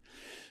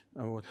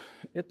 Вот.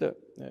 Это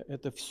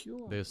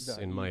все, This,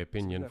 да, in my и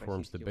opinion, всегда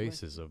forms the российские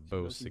basis власти of всегда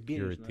both очень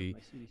бережно security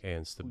относились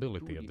and к stability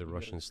культуре of the или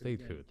Russian распределению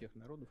statehood. тех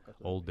народов,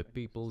 которые All the находятся в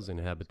peoples составе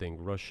inhabiting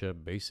государства. Russia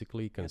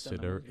basically Это, на мой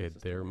consider взгляд, it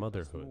their составляет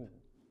motherhood.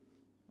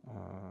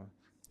 основу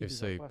и If,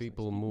 say, безопасности,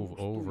 people и move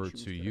over to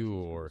устойчивости you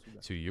российского or to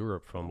государства.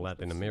 Europe from Потому что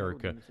Latin все народы,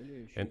 America, an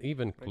населяющие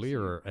even Россию,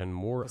 clearer and в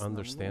more основном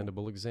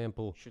understandable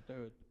example,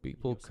 считают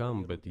people ее своей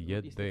come, but родиной. Ну, вот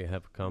yet если they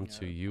have come to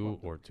к you вам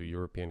or там to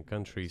European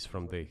countries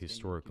from their славянские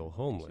historical американцы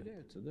homeland.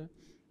 переселяются, да,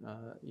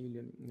 или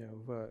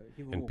в And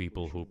Европу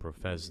people who еще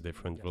profess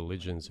different ясно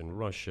religions in понятно,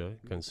 Russia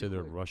люди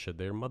consider приходят, Russia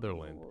their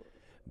motherland. но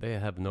They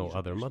have no они же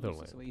other пришли со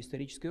motherland. своей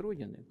исторической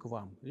родины к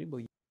вам,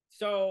 либо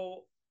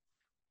So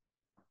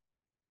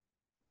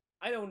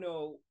I don't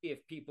know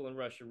if people in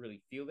Russia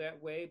really feel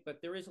that way,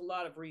 but there is a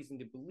lot of reason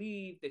to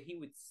believe that he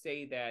would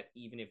say that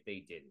even if they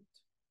didn't.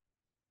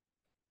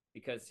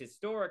 Because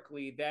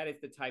historically, that is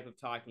the type of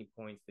talking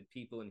points that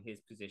people in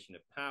his position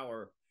of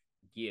power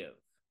give.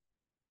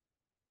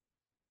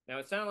 Now,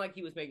 it sounded like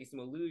he was making some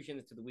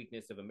allusions to the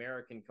weakness of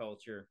American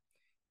culture.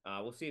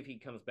 We'll see if he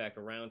comes back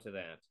around to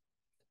that.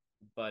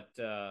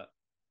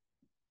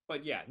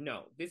 But yeah,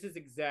 no, this is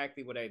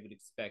exactly what I would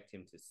expect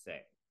him to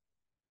say.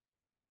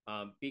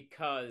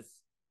 Because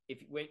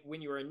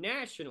when you're a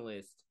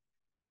nationalist,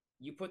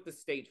 you put the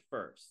state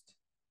first.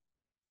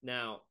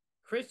 Now,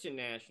 Christian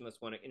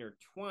nationalists want to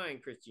intertwine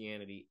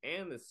Christianity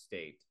and the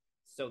state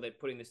so that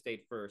putting the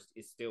state first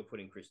is still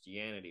putting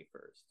Christianity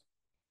first.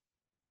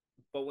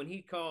 But when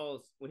he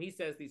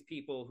says these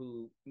people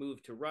who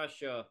move to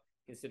Russia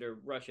consider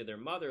Russia their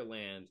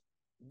motherland,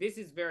 this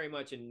is very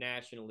much a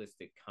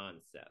nationalistic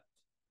concept.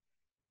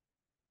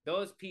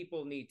 Those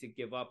people need to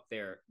give up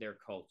their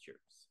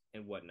cultures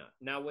and whatnot.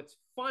 Now, what's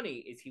funny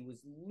is he was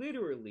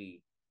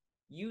literally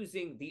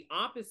using the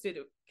opposite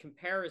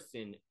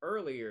comparison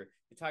earlier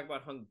to talk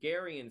about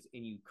Hungarians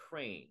in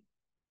Ukraine,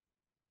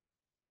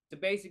 to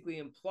basically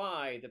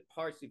imply that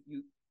parts of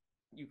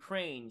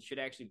Ukraine should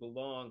actually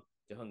belong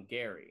to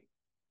Hungary.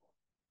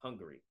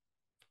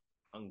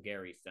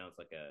 Hungary sounds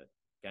like a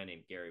guy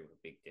named Gary with a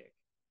big dick.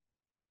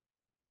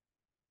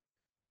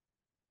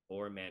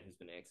 Or a man who's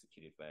been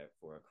executed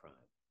for a crime.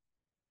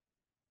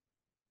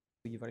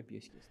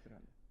 европейские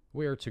страны.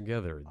 We are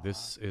together.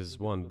 This is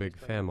one big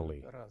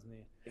family.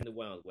 In the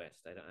Wild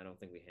West, I don't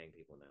think we hang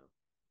people now.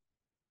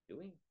 Do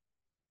we?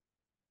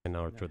 And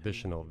our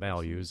traditional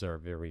values are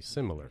very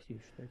similar. Россию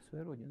считают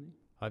своей родиной.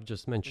 I've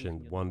just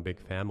mentioned one big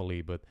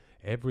family, but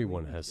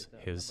everyone has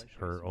his,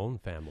 her own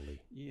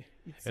family.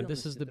 And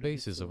this is the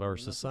basis of our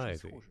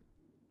society.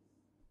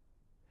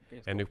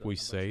 And if we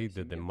say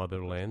that the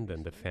motherland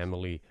and the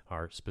family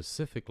are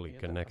specifically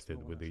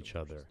connected with each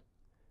other,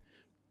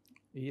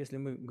 И если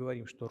мы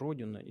говорим, что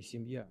родина и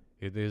семья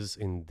it is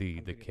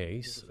indeed the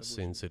case,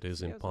 since it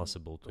is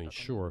impossible to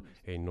ensure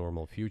a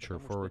normal future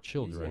for our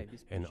children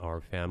and our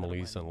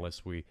families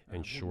unless we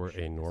ensure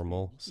a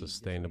normal,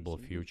 sustainable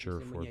future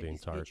for the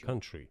entire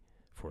country,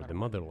 for the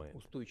motherland.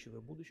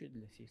 устойчивое будущее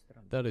для всей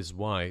страны. That is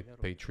why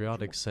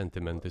patriotic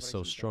sentiment is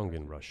so strong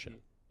in Russia.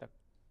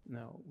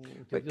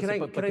 But can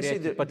I say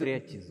that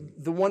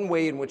the one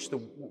way in which the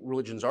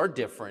religions are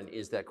different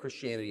is that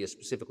Christianity is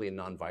specifically a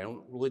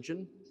nonviolent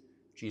religion.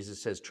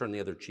 Jesus says, turn the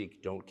other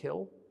cheek, don't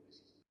kill.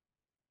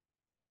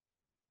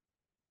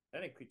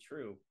 Technically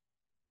true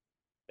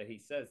that he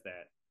says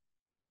that,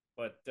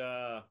 but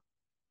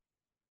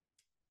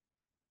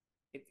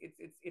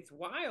it's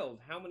wild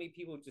how many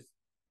people just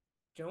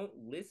don't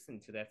listen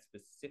to that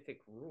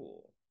specific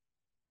rule.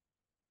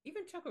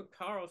 Even Tucker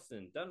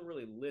Carlson doesn't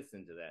really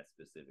listen to that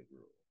specific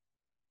rule.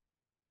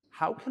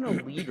 How can a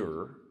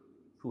leader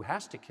who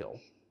has to kill,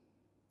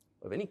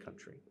 of any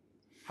country,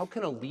 how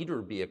can a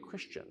leader be a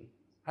Christian?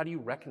 How do you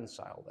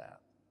reconcile that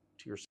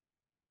to yourself?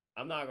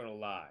 I'm not going to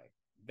lie.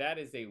 That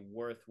is a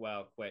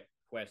worthwhile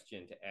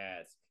question to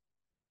ask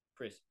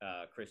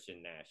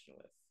Christian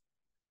nationalists.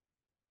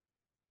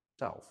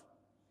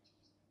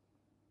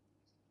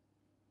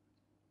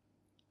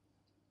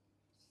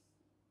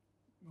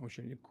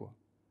 Очень легко.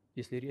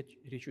 Если речь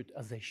идет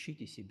о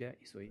защите себя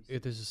и своей семьи.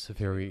 It is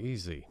very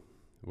easy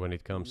when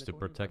it comes to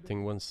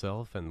protecting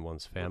oneself and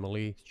one's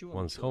family,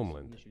 one's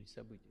homeland.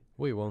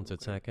 We won't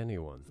attack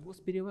anyone. С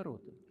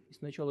переворота. И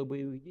с начала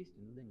боевых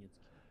действий на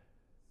Донецке.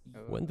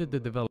 When did the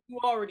development? You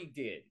already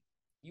did.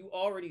 You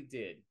already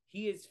did.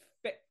 He is.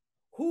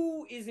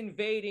 Who is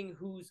invading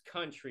whose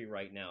country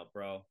right now,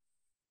 bro?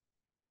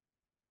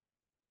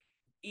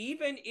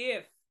 Even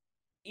if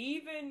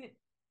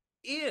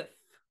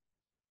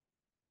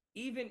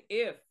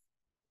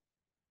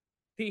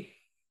the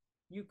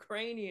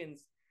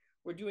Ukrainians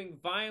were doing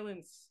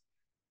violence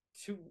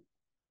to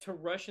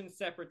Russian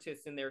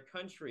separatists in their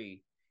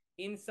country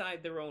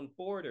inside their own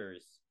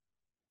borders,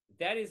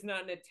 that is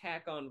not an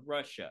attack on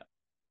Russia.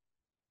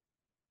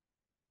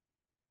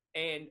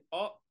 And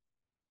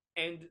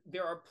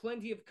there are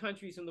plenty of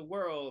countries in the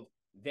world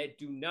that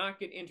do not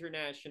get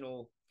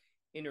international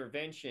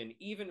intervention,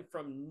 even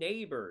from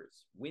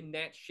neighbors, when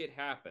that shit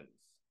happens.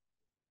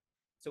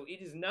 So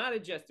it is not a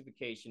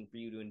justification for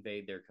you to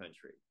invade their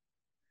country.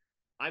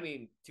 I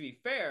mean, to be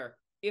fair,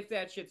 if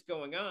that shit's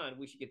going on,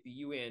 we should get the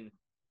UN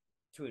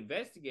to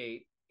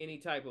investigate any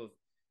type of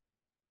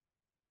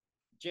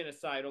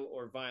genocidal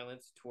or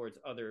violence towards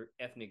other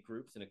ethnic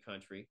groups in a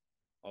country.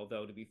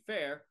 Although, to be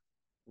fair,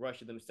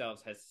 Russia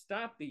themselves has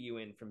stopped the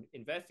UN from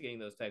investigating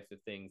those types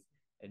of things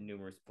at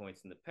numerous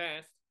points in the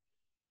past.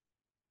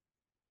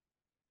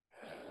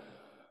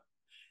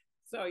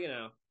 So,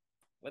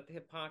 let the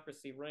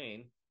hypocrisy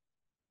reign.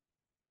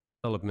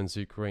 Developments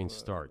Ukraine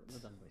start. На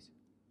Донбассе.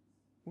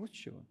 Вот с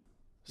чего.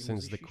 И мы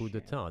Since the coup защищаем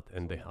d'etat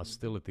and the свободную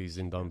hostilities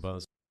in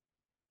Donbass,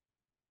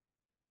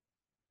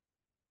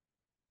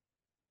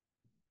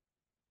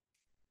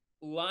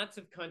 Lots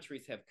of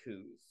countries have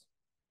coups.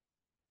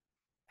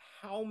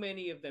 How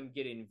many of them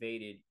get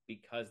invaded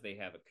because they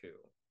have a coup?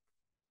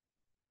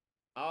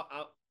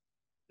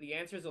 The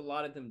answer is a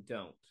lot of them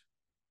don't.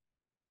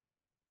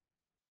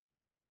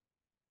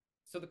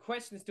 So the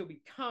question still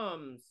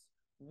becomes,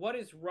 what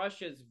is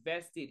Russia's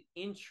vested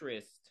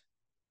interest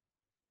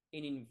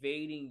in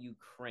invading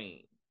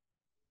Ukraine?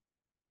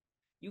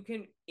 You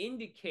can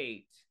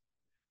indicate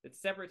that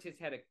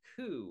separatists had a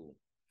coup,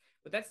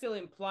 but that still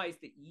implies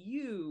that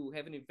you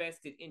have an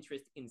invested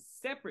interest in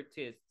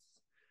separatists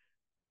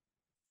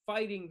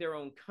fighting their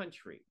own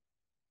country.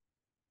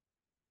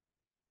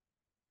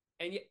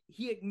 And yet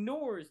he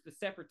ignores the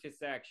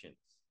separatists' actions.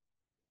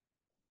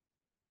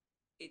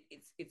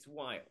 It's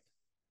wild.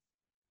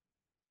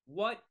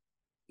 What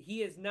he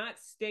has not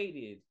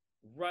stated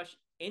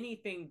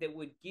anything that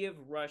would give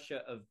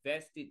Russia a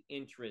vested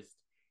interest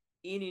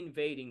in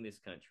invading this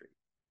country.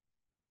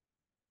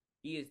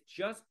 He is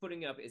just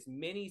putting up as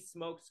many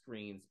smoke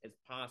screens as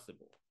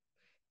possible,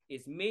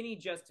 as many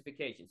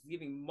justifications. He's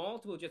giving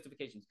multiple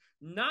justifications.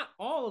 Not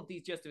all of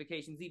these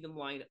justifications even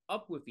line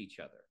up with each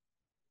other.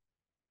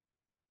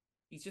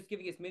 He's just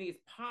giving as many as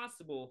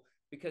possible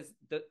because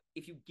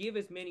if you give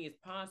as many as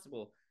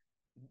possible,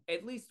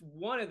 at least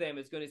one of them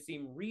is going to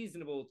seem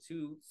reasonable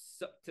to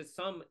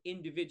some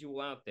individual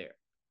out there.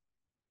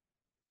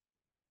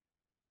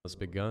 has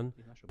begun,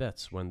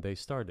 that's when they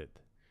started.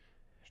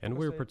 And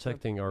we're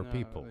protecting our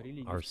people,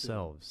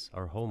 ourselves,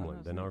 our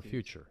homeland, and our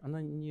future.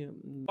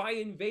 By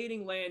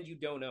invading land you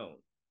don't own.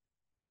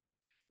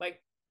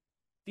 Like,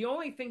 the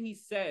only thing he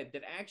said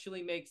that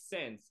actually makes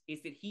sense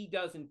is that he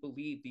doesn't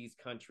believe these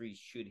countries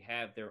should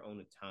have their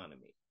own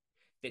autonomy.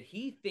 That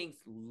he thinks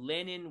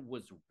Lenin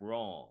was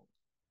wrong.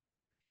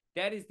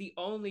 That is the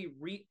only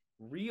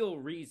real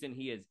reason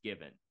he has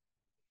given.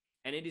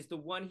 And it is the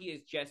one he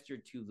has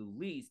gestured to the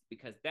least,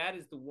 because that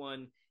is the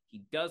one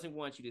he doesn't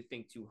want you to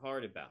think too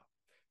hard about.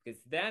 Because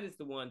that is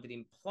the one that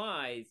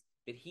implies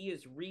that he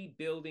is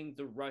rebuilding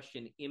the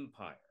Russian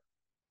Empire.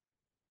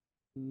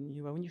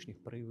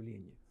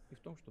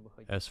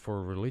 As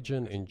for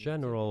religion in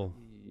general,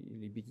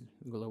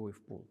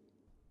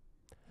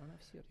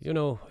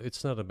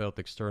 it's not about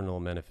external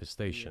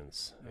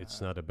manifestations.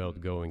 It's not about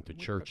going to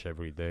church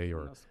every day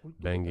or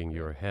banging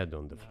your head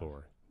on the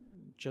floor.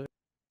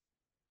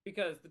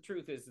 Because the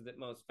truth is that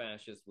most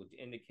fascists would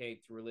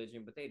indicate to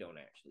religion, but they don't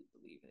actually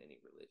believe in any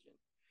religion.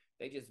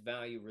 They just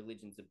value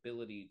religion's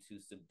ability to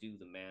subdue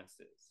the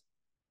masses.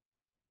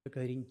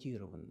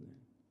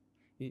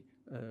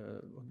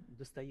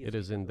 It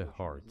is in the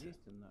heart.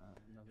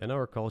 And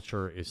our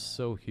culture is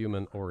so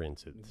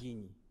human-oriented.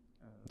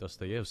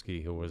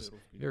 Dostoevsky, who was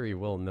very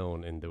well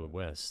known in the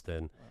West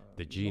and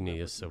the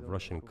genius of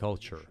Russian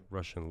culture,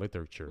 Russian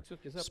literature,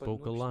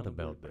 spoke a lot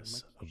about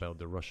this, about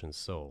the Russian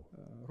soul.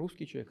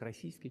 Русский человек,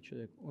 российский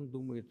человек, он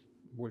думает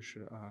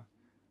больше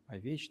о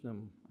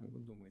вечном,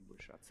 он думает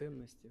больше о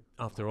ценностях.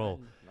 After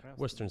all,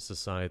 Western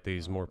society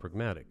is more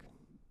pragmatic.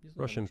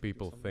 Russian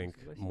people think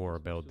more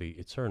about the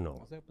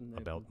eternal,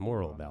 about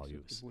moral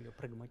values.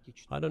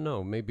 I don't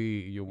know, maybe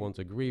you won't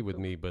agree with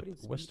me, but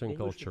Western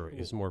culture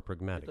is more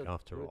pragmatic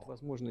after all.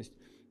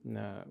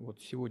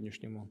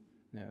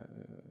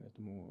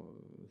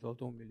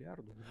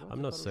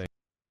 I'm not saying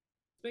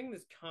Bring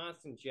this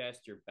constant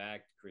gesture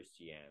back to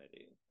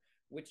Christianity,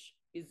 which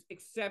is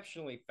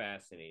exceptionally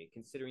fascinating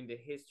considering the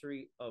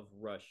history of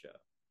Russia.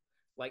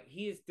 Like,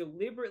 he is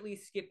deliberately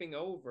skipping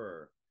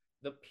over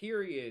the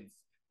periods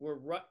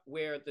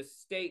where the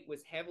state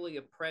was heavily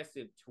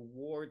oppressive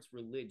towards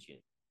religion.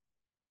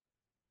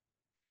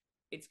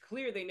 It's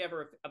clear they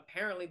never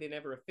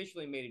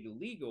officially made it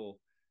illegal,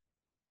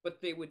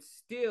 but they would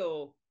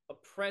still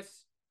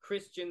oppress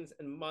Christians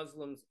and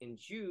Muslims and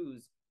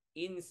Jews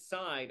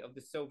inside of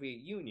the Soviet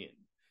Union.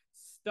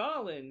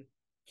 Stalin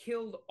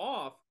killed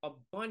off a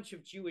bunch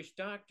of Jewish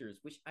doctors,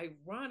 which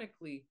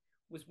ironically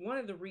was one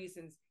of the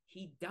reasons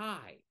he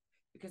died,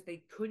 because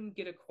they couldn't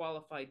get a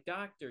qualified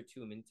doctor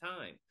to him in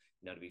time.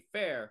 Now, to be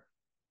fair,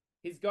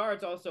 his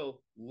guards also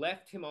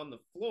left him on the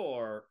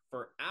floor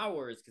for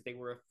hours because they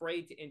were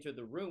afraid to enter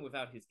the room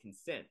without his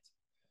consent.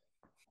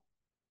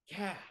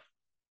 Yeah,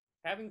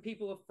 having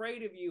people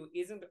afraid of you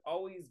isn't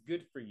always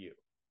good for you.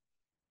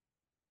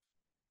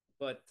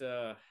 But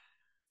let's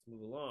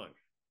move along.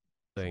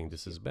 Saying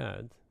this is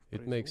bad.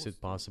 It makes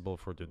it possible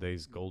for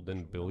today's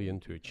golden billion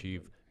to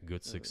achieve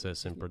good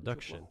success in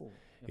production,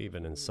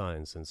 even in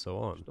science and so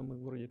on.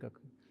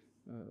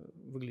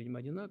 выглядим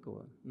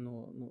одинаково,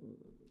 но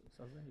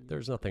сознание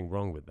There's nothing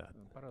wrong with that.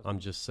 I'm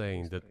just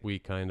saying that we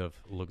kind of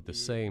look the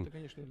same,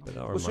 but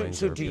our Well, minds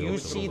so are do you built a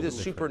see little the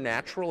different.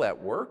 supernatural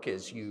at work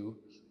as you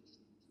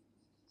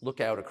look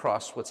out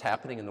across what's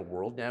happening in the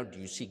world now? Do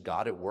you see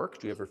God at work?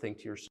 Do you ever think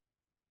to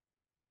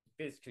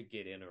This could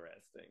get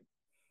interesting.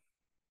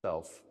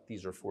 yourself,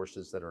 these are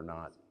forces that are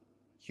not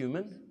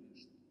human?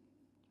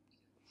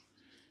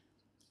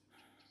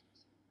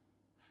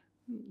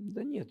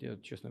 Да нет, я,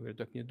 честно говоря,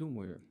 так не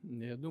думаю.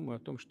 Я думаю о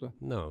том, что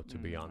No, to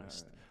be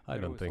honest, I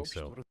don't think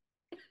so.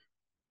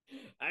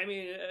 I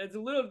mean, it's a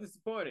little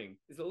disappointing.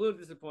 It's a little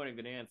disappointing of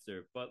an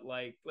answer, but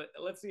like,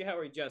 let's see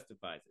how he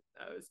justifies it.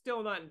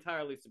 Still not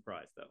entirely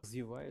surprised, though.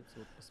 развивается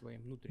вот по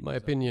своим внутренним My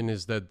opinion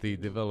is that the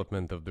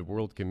development of the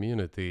world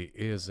community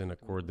is in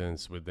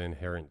accordance with the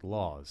inherent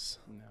laws,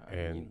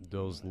 and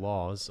those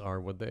laws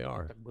are what they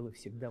are. Так было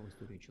всегда в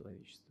истории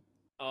человечества.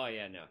 Oh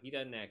yeah, no, he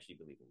doesn't actually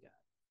believe in God.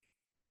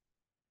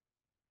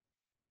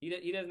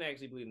 He doesn't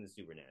actually believe in the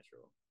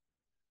supernatural.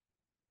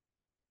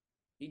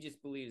 He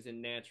just believes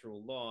in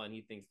natural law, and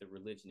he thinks that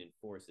religion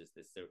enforces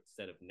this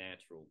set of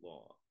natural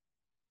law.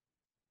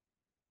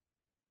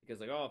 Because,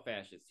 like all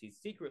fascists, he's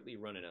secretly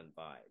running on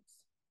vibes.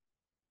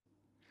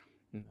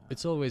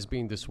 It's always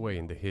been this way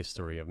in the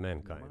history of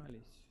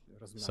mankind.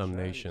 Some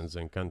nations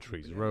and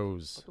countries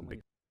rose.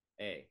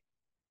 Hey,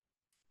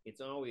 it's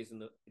always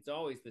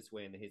this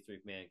way in the history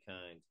of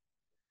mankind.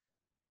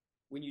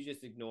 When you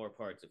just ignore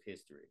parts of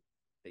history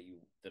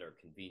that are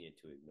convenient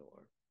to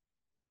ignore.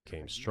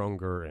 Became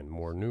stronger and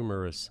more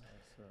numerous,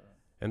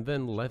 and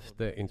then left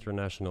the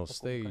international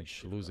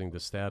stage, losing the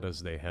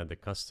status they had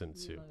accustomed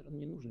to.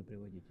 Не нужно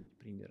приводить эти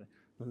примеры,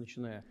 но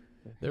начиная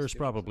There's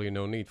probably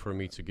no need for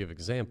me to give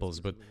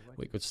examples, but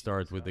we could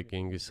start with the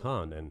Genghis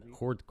Khan and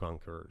horde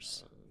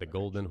conquerors, the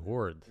Golden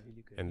Horde,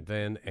 and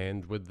then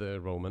end with the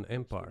Roman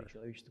Empire.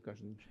 человечество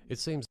каждый It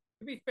seems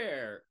To be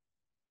fair,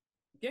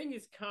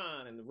 Genghis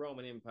Khan and the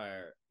Roman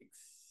Empire,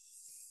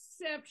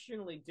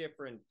 exceptionally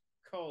different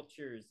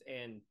cultures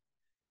and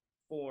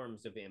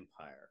forms of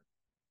empire.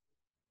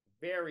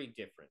 Very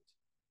different.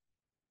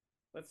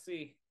 Let's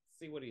see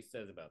what he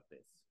says about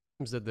this.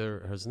 that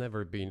there has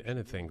never been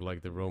anything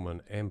like the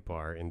Roman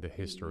Empire in the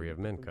history of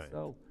mankind.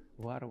 потенциал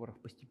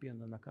варваров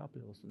постепенно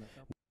накапливался.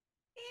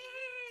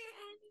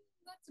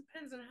 That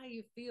depends on how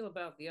you feel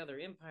about the other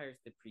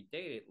empires that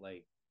predate it,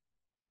 like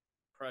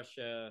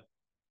Prussia.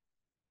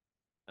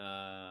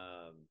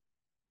 I'm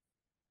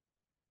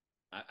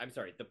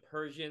sorry, the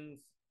Persians,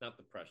 not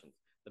the Prussians.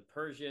 The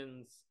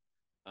Persians,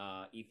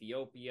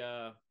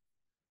 Ethiopia,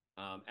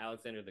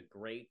 Alexander the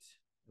Great,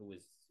 who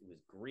was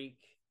Greek,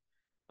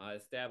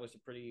 established a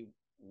pretty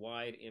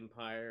wide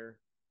empire.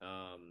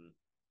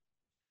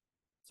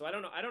 So I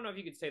don't know if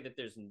you could say that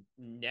there's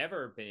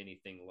never been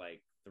anything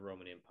like the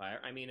Roman Empire.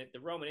 I mean, the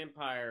Roman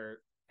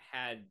Empire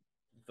had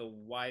the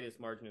widest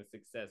margin of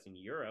success in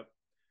Europe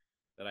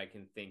that I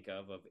can think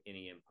of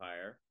any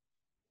empire.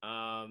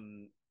 I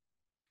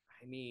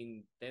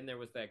mean, then there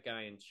was that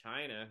guy in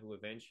China who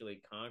eventually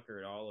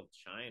conquered all of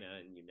China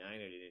and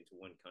united it into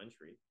one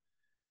country.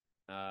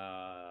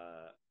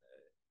 I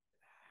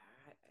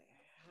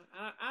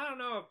don't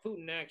know if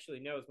Putin actually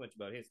knows much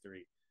about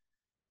history.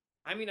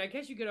 I mean, I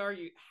guess you could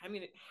argue. I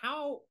mean,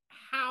 how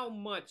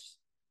much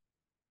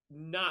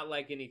not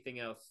like anything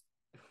else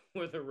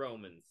were the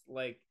Romans?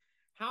 Like,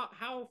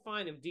 how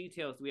fine of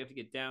details do we have to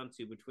get down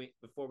to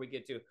before we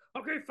get to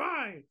okay,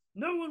 fine,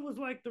 no one was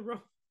like the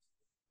Romans.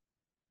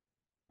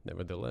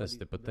 Nevertheless,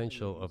 the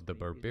potential of the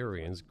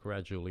barbarians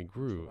gradually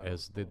grew,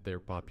 as did their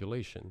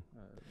population.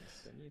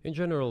 In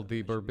general,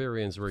 the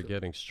barbarians were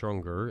getting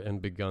stronger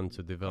and begun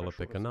to develop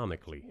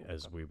economically,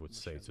 as we would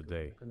say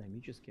today.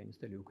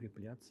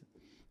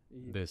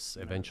 This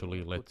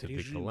eventually led to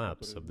the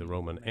collapse of the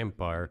Roman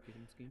Empire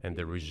and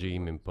the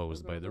regime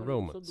imposed by the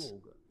Romans.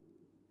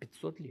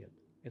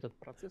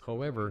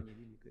 However,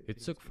 it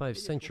took 5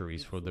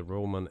 centuries for the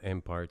Roman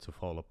Empire to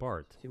fall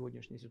apart.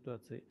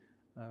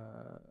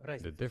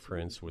 The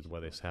difference with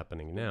what is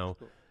happening now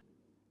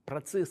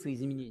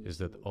is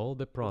that all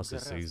the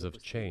processes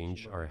of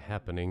change are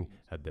happening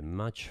at a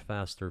much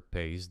faster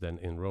pace than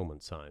in Roman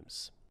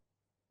times.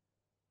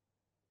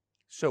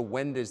 So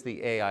when does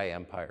the AI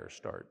empire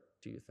start,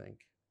 do you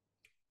think?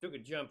 Took a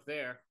jump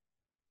there.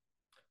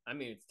 I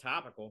mean, it's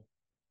topical,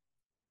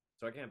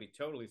 so I can't be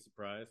totally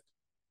surprised.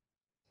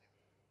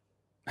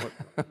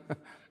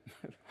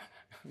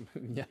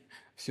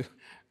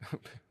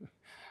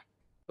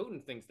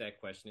 Putin thinks that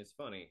question is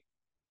funny.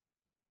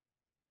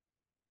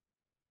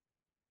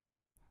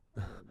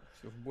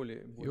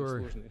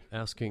 You're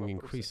asking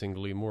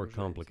increasingly more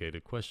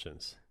complicated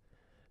questions.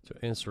 To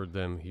answer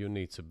them, you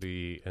need to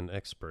be an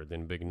expert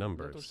in big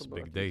numbers,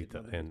 big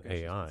data, and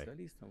AI.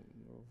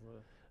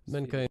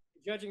 Mankind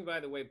Judging by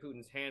the way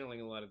Putin's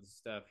handling a lot of this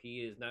stuff,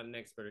 he is not an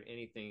expert at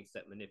anything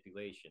except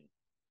manipulation.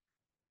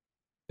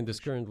 is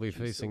currently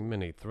facing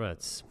many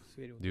threats.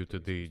 Due to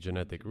the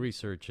genetic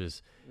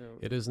researches,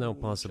 it is now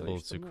possible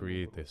to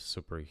create a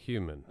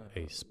superhuman,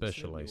 a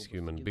specialized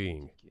human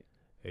being.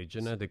 a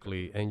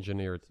genetically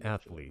engineered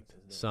athlete,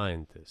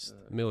 scientist,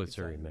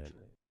 military man.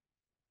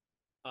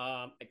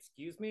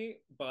 Excuse me,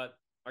 but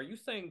are you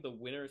saying the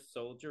Winter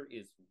Soldier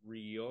is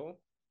real?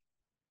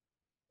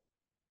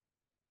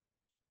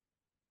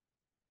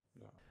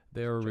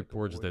 There are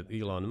reports that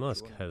Elon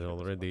Musk had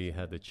already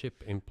had a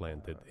chip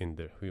implanted in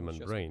the human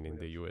brain in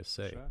the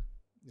USA.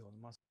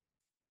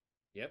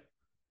 Yep.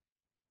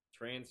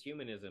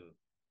 Transhumanism.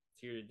 It's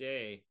here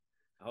today.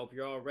 I hope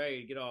you're all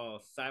ready to get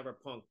all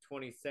Cyberpunk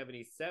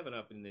 2077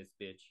 up in this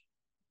bitch.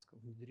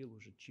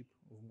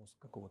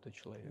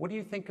 What do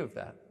you think of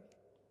that?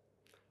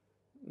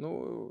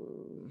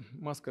 Ну,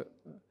 Маска,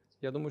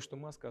 я думаю, что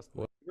Маска...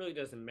 It really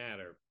doesn't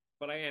matter,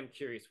 but I am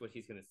curious what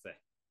he's going to say.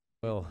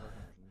 Well,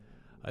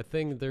 I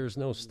think there's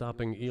no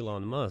stopping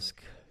Elon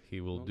Musk.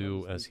 He will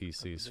do as he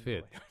sees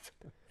fit.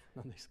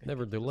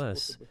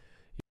 Nevertheless,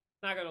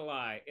 Not gonna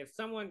lie, if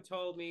someone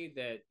told me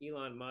that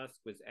Elon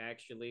Musk was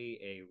actually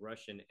a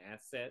Russian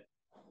asset,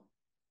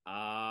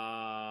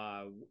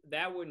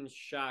 that wouldn't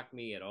shock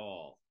me at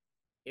all.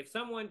 If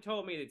someone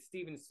told me that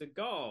Steven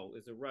Seagal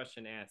is a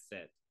Russian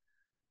asset,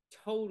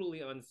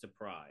 totally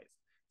unsurprised.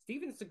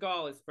 Steven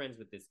Seagal is friends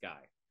with this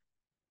guy.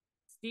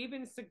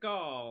 Steven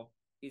Seagal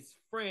is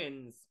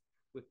friends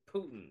with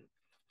Putin.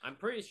 I'm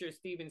pretty sure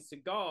Steven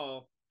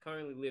Seagal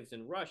currently lives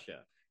in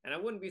Russia, and I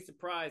wouldn't be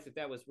surprised if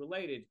that was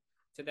related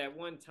to that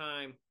one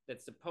time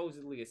that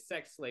supposedly a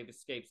sex slave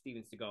escaped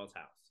Steven Seagal's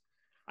house.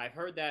 I've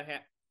heard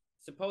that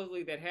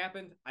supposedly that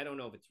happened. I don't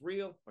know if it's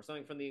real or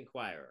something from the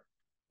Inquirer,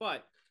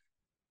 but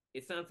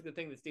it sounds like the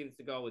thing that Steven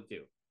Seagal would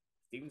do.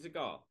 Steven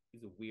Seagal,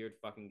 he's a weird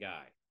fucking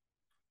guy.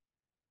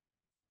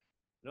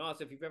 And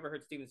also, if you've ever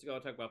heard Steven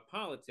Seagal talk about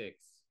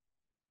politics,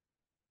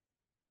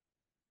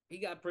 he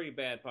got pretty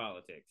bad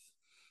politics.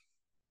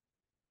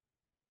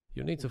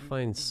 you need to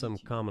find some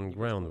common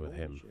ground with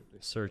him,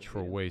 search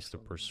for ways to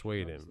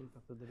persuade him.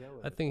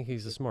 I think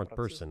he's a smart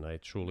person, I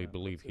truly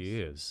believe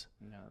he is.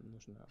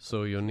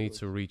 So you need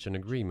to reach an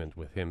agreement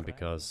with him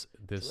because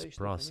this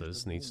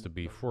process needs to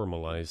be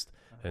formalized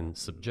and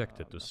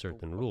subjected to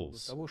certain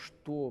rules. Even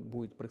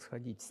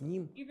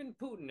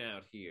Putin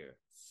out here,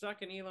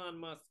 sucking Elon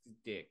Musk's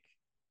dick.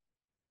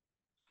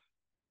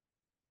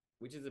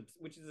 Which is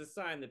a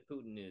sign that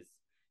Putin is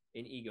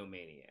an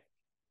egomaniac.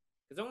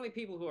 Because only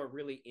people who are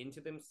really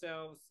into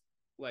themselves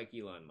like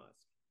Elon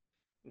Musk.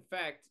 In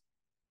fact,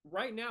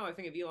 right now I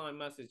think of Elon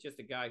Musk as just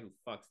a guy who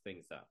fucks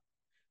things up.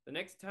 The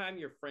next time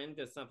your friend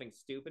does something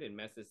stupid and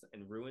messes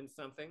and ruins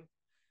something,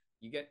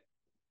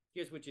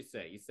 here's what you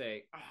say. You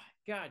say,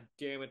 God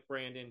damn it,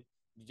 Brandon,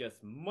 you're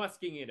just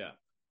musking it up.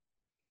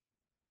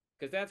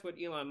 Because that's what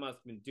Elon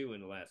Musk's been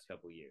doing the last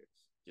couple years.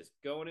 Just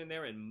going in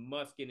there and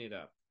musking it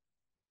up.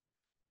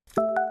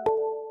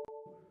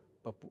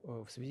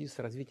 В связи с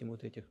развитием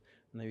вот этих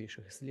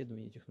новейших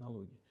исследований и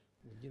технологий.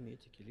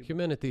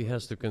 Humanity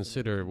has to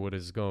consider what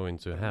is going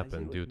to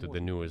happen due to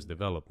the newest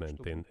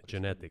development in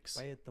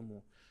genetics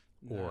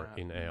or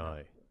in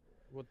AI.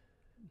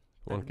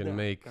 One can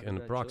make an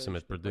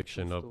approximate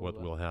prediction of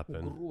what will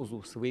happen.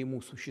 Угрозу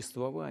своему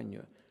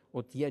существованию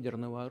от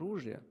ядерного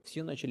оружия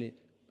все начали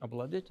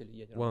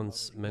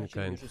Once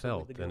mankind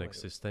felt an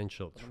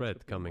existential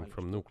threat coming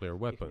from nuclear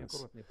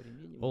weapons,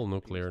 all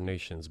nuclear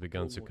nations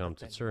began to come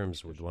to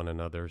terms with one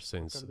another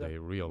since they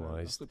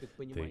realized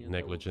the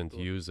negligent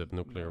use of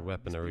nuclear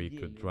weaponry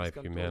could drive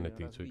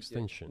humanity to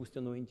extinction.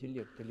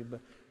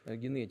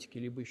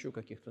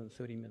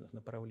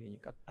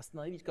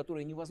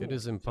 It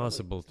is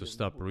impossible to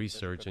stop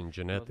research in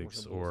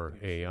genetics or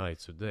AI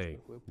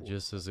today,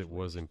 just as it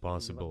was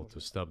impossible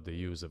to stop the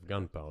use of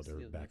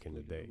gunpowder back in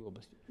the day.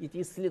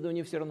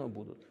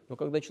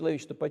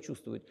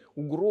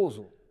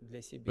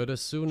 But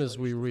as soon as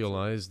we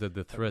realize that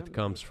the threat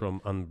comes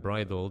from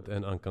unbridled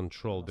and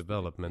uncontrolled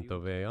development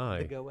of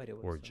AI,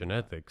 or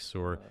genetics,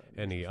 or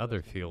any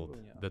other field,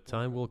 the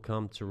time will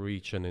come to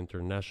reach an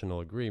international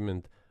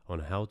agreement on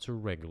how to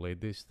regulate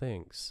these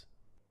things.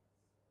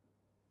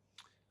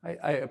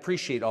 I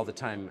appreciate all the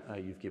time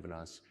you've given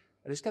us.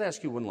 I just got to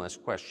ask you one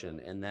last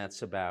question, and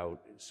that's about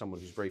someone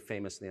who's very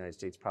famous in the United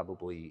States,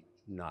 probably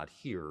not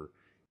here.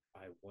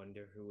 I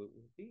wonder who it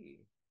would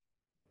be.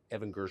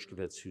 Evan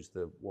Gershkovich, who's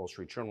the Wall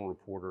Street Journal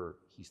reporter.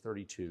 He's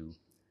 32,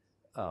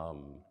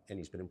 and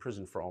he's been in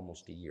prison for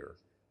almost a year.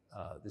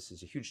 This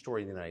is a huge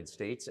story in the United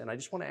States, and I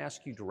just want to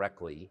ask you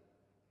directly,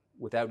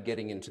 without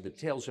getting into the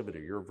details of it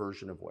or your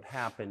version of what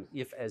happened,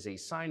 if as a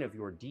sign of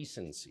your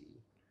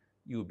decency,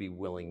 you would be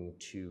willing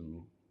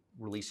to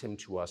release him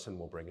to us and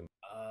we'll bring him.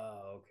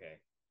 Oh, okay.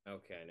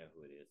 Okay, I know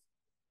who it is.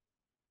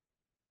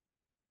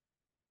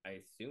 I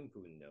assume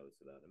Putin knows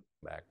about him.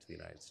 Back to the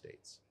United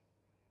States.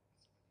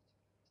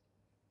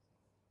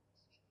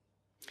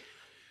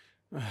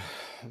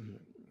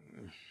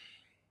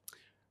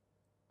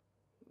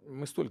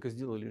 Мы столько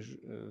сделали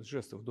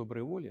жестов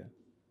доброй воли,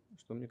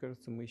 что, мне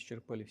кажется, мы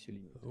исчерпали все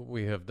лимиты.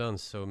 We have done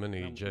so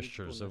many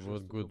gestures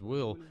of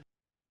goodwill.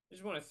 I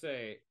just want to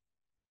say,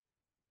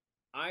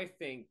 I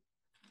think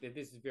that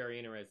this is very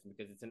interesting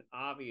because it's an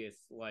obvious,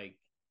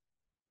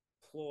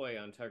 ploy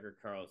on Tucker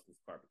Carlson's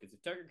part, because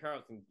if Tucker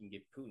Carlson can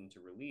get Putin to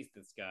release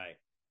this guy,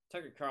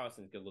 Tucker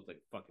Carlson's gonna look like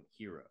a fucking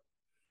hero.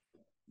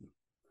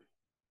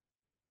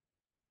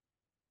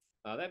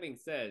 That being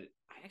said,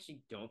 I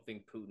actually don't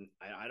think Putin.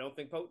 I don't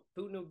think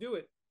Putin will do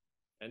it,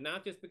 and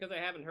not just because I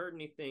haven't heard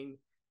anything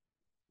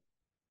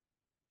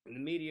in the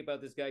media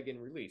about this guy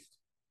getting released.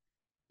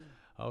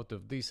 Out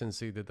of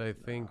decency, that I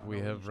think we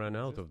have run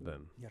out of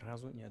them.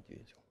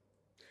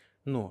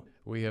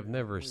 We have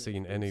never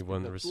seen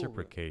anyone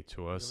reciprocate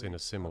to us in a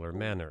similar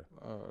manner.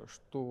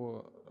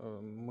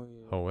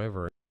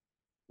 However,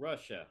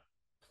 Russia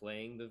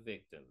playing the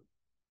victim.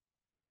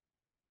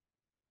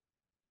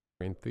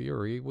 in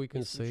theory, we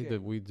can say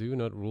that we do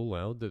not rule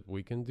out that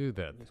we can do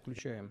that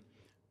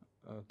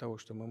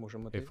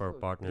if our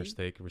partners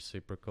take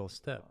reciprocal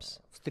steps.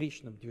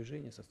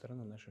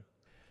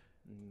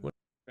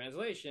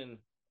 Translation: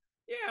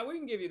 yeah, we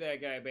can give you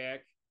that guy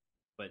back,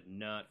 but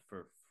not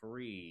for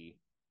free.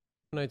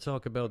 When I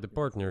talk about the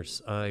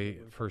partners, I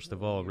first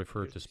of all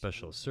refer to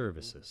special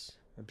services.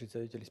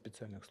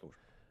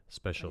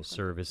 Special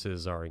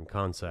services are in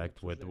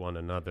contact with one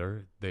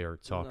another. They are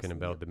talking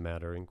about the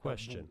matter in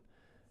question.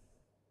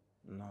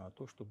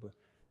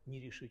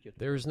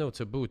 There is no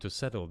taboo to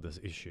settle this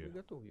issue.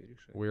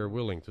 We are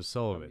willing to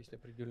solve it.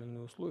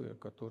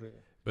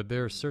 But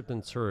there are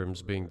certain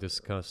terms being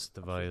discussed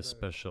via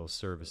special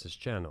services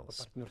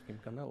channels.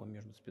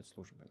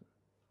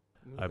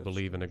 I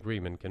believe an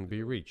agreement can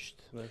be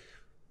reached.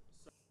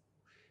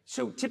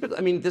 So typically,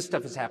 I mean, this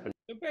stuff has happened.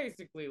 So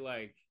basically,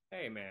 like,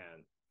 hey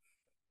man,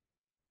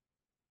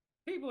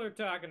 people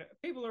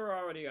are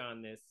already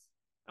on this.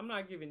 I'm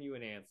not giving you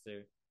an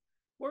answer.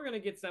 We're gonna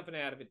get something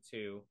out of it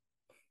too.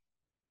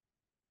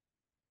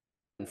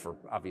 For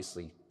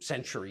obviously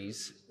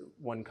centuries,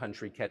 one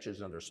country catches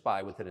another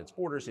spy within its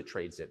borders, it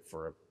trades it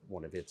for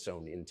one of its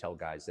own intel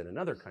guys in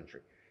another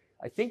country.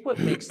 I think what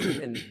makes,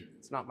 and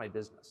it's not my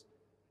business,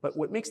 but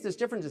what makes this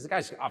different is the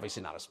guy's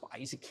obviously not a spy,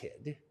 he's a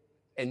kid.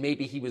 And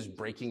maybe he was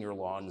breaking your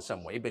law in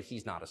some way, but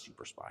he's not a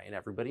super spy, and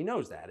everybody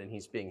knows that, and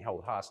he's being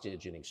held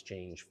hostage in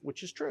exchange,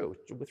 which is true.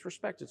 With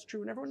respect, it's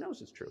true, and everyone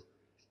knows it's true.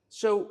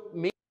 So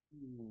maybe...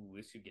 Ooh,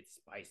 this could get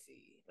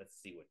spicy. Let's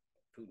see what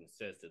Putin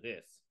says to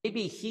this.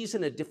 Maybe he's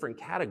in a different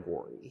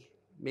category.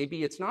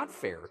 Maybe it's not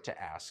fair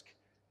to ask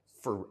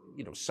for,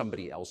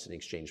 somebody else in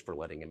exchange for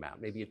letting him out.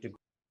 Maybe if I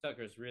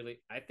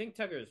think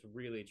Tucker's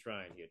really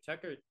trying here.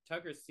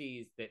 Tucker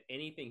sees that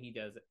anything he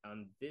does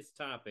on this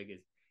topic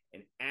is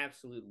an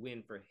absolute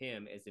win for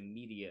him as a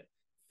media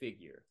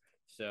figure.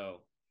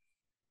 So,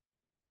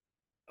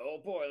 oh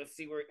boy, let's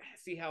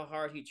see how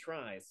hard he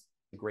tries.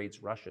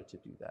 Degrades Russia to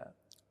do that.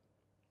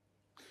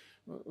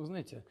 Вы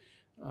знаете,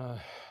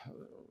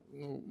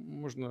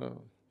 можно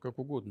как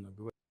угодно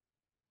говорить.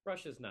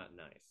 Russia's not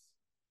nice,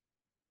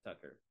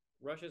 Tucker.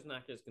 Russia's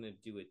not just going to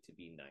do it to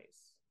be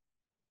nice.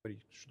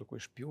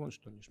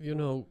 You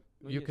know,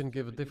 you can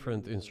give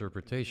different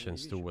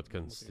interpretations to what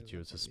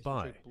constitutes a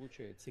spy,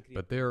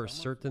 but there are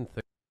certain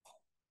things.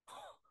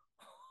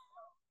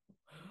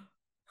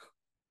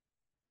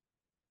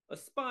 A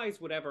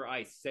spy's whatever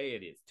I say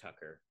it is,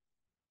 Tucker.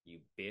 You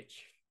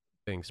bitch.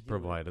 Things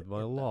provided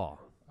by law.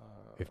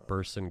 If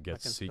person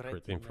gets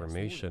secret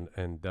information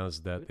and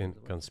does that in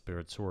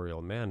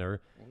conspiratorial manner,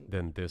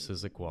 then this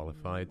is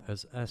qualified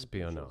as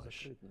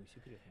espionage.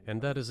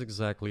 And that is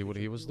exactly what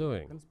he was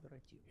doing.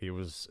 He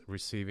was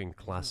receiving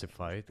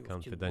classified,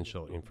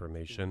 confidential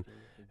information,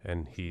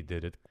 and he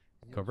did it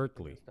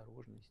covertly.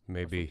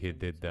 Maybe he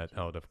did that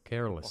out of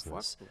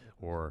carelessness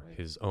or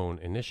his own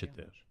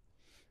initiative.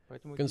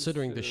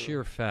 Considering the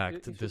sheer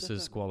fact this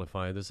is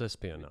qualified as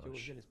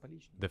espionage,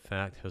 the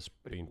fact has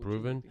been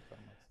proven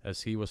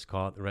as he was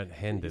caught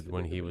red-handed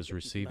when he was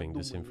receiving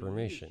this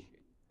information.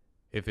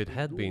 If it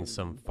had been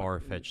some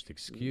far-fetched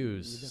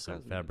excuse,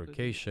 some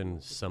fabrication,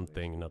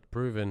 something not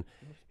proven,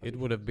 it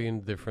would have been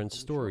a different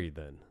story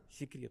then.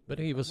 But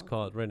he was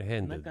caught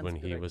red-handed when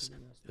he was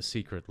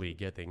secretly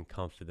getting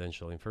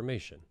confidential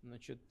information.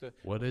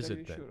 What is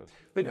it then?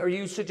 But are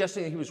you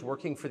suggesting that he was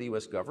working for the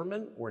U.S.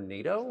 government or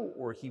NATO,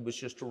 or he was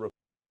just a...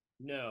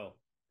 No,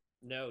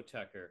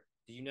 Tucker.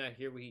 Did you not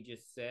hear what he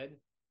just said?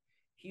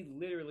 He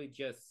literally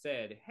just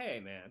said, hey,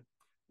 man,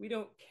 we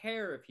don't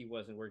care if he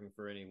wasn't working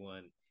for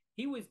anyone.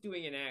 He was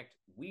doing an act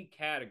we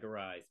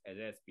categorize as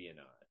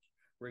espionage,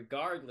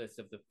 regardless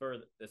of the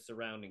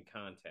surrounding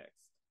context.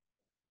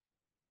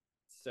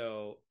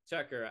 So,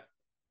 Tucker,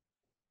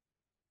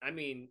 I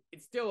mean,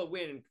 it's still a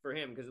win for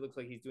him because it looks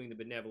like he's doing the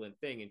benevolent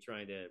thing and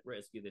trying to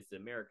rescue this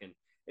American.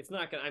 It's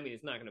not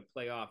gonna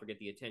play off or get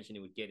the attention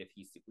it would get if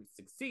he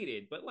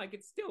succeeded, but like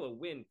it's still a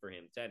win for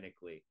him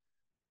technically,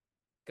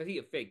 because he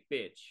a fake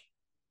bitch.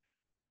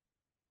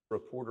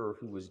 Reporter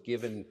who was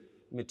given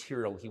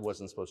material he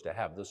wasn't supposed to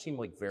have. Those seem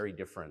like very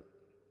different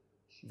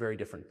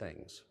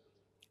things.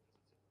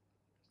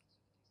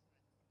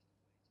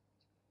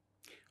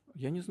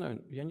 Я не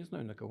знаю,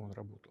 на кого он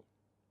работал.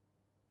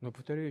 Но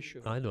повторяю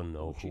еще. I don't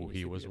know who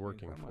he was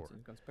working for,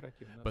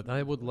 but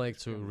I would like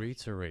to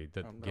reiterate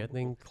that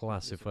getting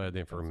classified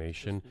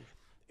information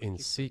in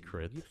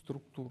secret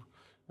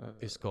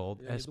is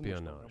called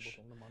espionage,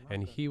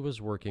 and he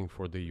was working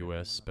for the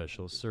US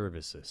Special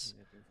Services,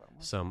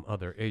 some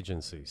other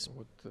agencies.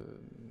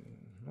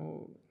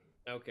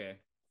 Okay,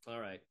 all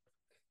right.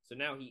 So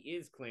now he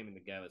is claiming the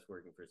guy was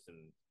working for some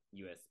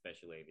U.S.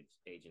 special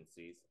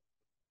agencies.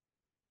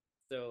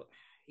 So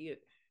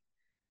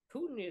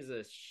Putin is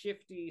a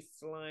shifty,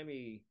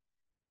 slimy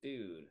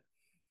dude.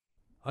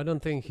 I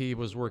don't think he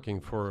was working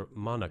for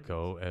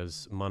Monaco,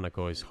 as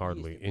Monaco is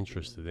hardly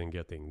interested in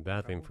getting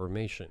that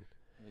information.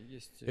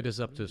 It is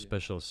up to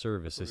special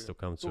services to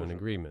come to an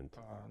agreement.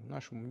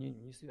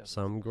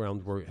 Some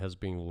groundwork has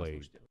been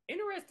laid.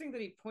 Interesting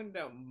that he pointed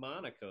out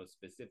Monaco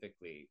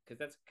specifically, because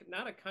that's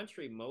not a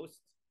country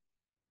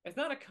it's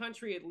not a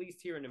country, at least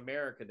here in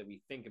America, that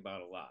we think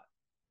about a lot.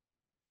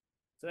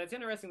 So that's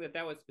interesting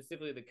that was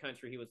specifically the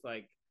country he was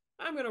like,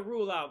 I'm going to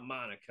rule out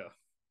Monaco.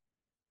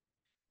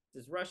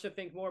 Does Russia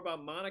think more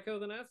about Monaco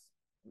than us?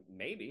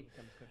 Maybe.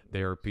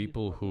 There are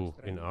people who,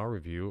 in our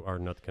view, are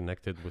not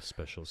connected with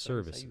special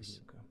services.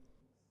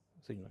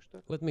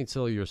 Let me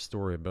tell you a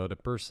story about a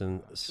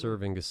person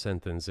serving a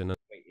sentence in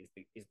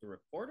Wait, is the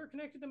reporter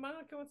connected to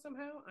Monaco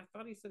somehow? I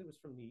thought he said he was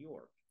from New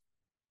York.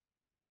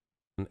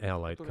 an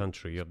allied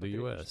country of the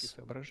US.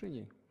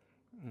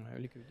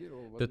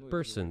 That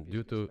person,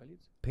 due to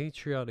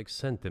patriotic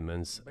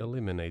sentiments,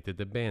 eliminated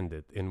a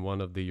bandit in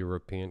one of the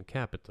European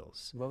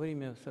capitals.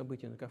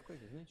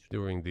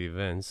 During the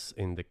events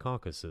in the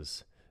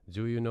Caucasus,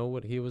 do you know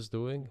what he was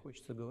doing?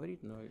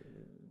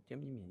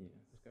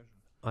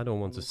 I don't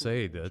want to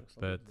say that,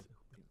 but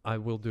I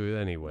will do it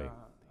anyway.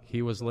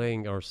 He was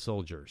laying our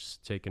soldiers,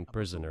 taken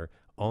prisoner,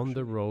 on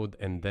the road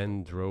and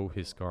then drove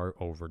his car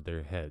over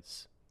their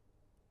heads.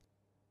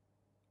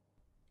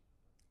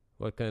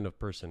 What kind of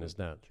person is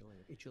that?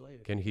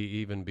 Can he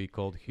even be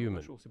called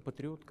human?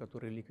 Wait,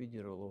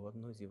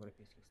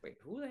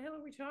 who the hell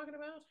are we talking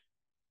about?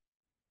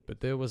 But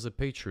there was a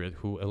patriot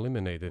who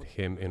eliminated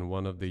him in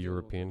one of the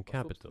European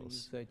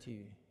capitals.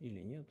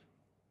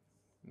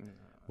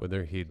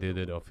 Whether he did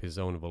it of his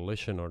own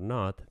volition or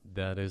not,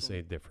 that is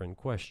a different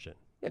question.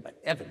 Yeah, but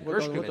Evan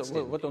Gershkovich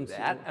didn't do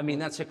that. I mean,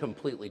 that's a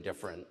completely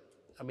different.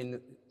 I mean,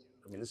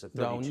 this is a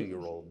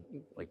 32-year-old.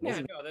 Yeah,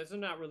 no, those are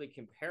not really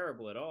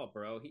comparable at all,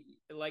 bro.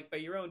 By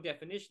your own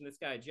definition, this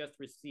guy just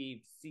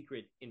received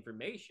secret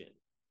information.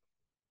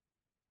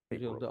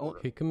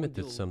 He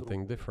committed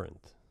something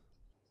different.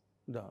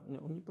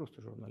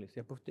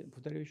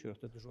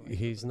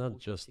 He's not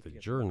just a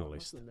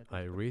journalist.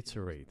 I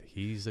reiterate,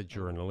 he's a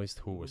journalist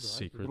who was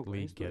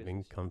secretly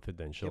getting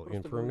confidential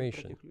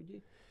information.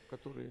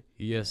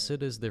 Yes,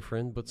 it is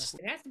different, but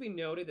it has to be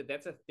noted that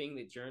that's a thing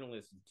that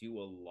journalists do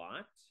a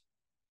lot.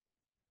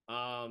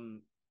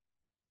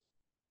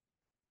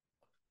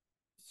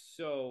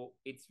 So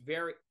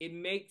it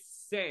makes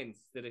sense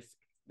that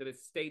a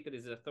state that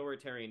is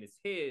authoritarian as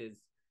his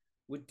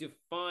would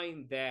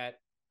define that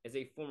as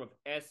a form of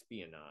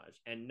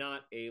espionage and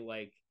not a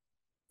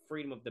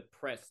freedom of the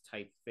press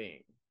type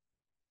thing.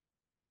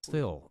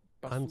 still,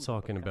 I'm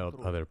talking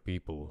about other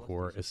people who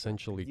are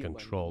essentially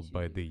controlled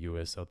by the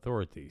US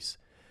authorities,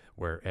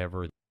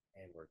 wherever.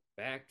 And we're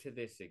back to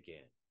this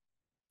again.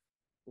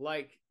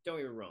 Don't get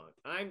me wrong,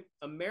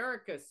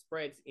 America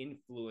spreads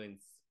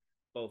influence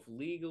both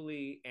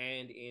legally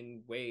and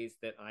in ways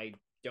that I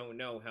don't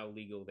know how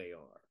legal they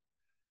are.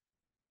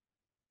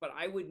 But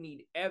I would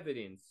need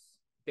evidence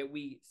that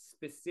we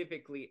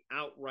specifically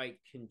outright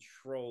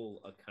control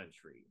a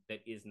country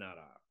that is not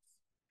ours.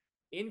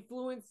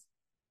 Influence,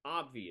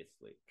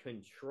 obviously.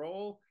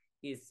 Control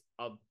is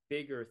a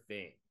bigger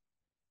thing.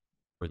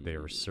 They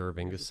are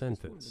serving a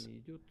sentence.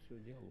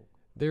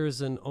 There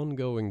is an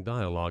ongoing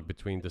dialogue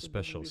between the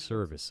special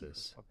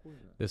services.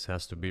 This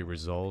has to be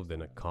resolved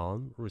in a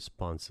calm,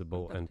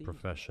 responsible, and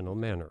professional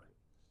manner.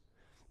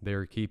 They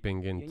are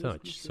keeping in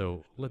touch,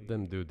 so let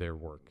them do their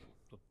work.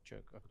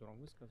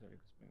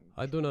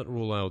 I do not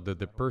rule out that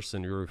the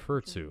person you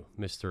refer to,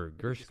 Mr.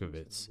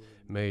 Gershkovich,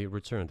 may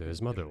return to his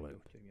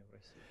motherland.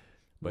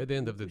 By the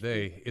end of the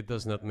day, it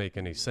does not make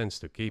any sense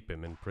to keep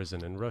him in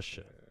prison in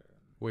Russia.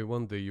 We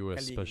want the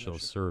US Special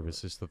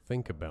Services to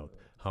think about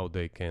how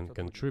they can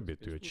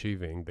contribute to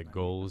achieving the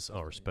goals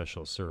our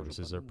special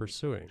services are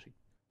pursuing.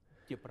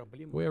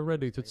 We are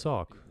ready to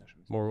talk.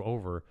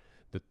 Moreover,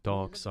 the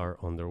talks are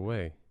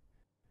underway.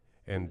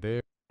 And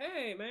there...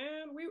 Hey,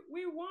 man,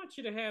 we want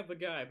you to have the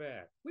guy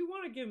back. We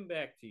want to give him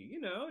back to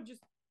you,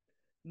 just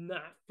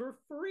not for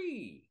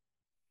free.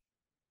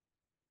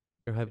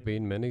 There have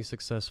been many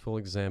successful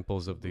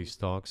examples of these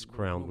talks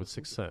crowned with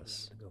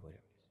success.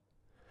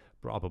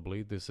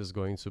 Probably this is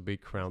going to be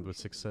crowned with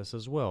success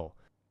as well.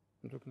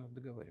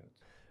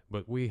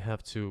 But we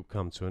have to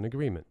come to an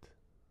agreement.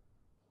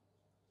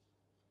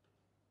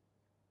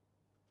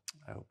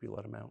 I hope you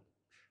let him out.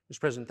 Mr.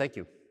 President, thank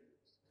you.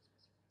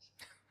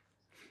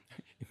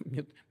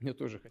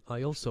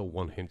 I also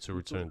want him to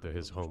return to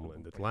his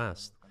homeland at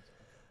last.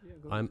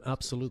 I'm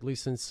absolutely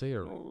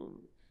sincere.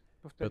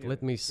 But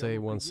let me say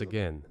once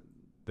again,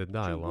 the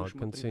dialogue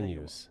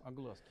continues.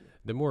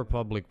 The more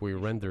public we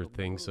render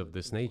things of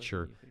this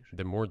nature,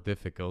 the more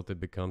difficult it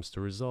becomes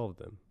to resolve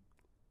them.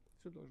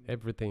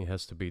 Everything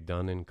has to be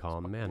done in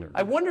calm manner.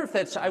 I wonder if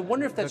that's true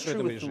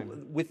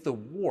режиме. with the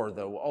war,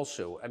 though.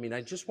 Also, I mean,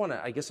 I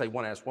guess I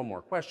want to ask one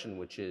more question,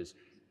 which is,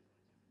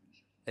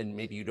 and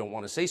maybe you don't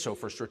want to say so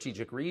for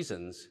strategic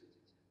reasons,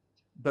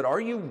 but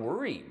are you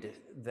worried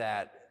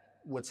that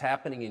what's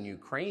happening in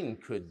Ukraine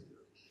could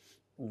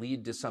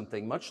lead to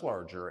something much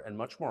larger and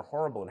much more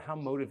horrible? And how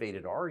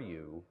motivated are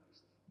you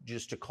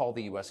just to call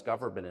the U.S.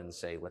 government and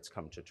say, let's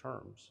come to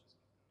terms?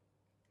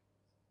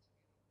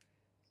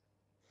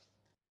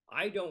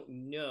 I don't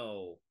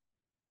know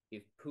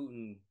if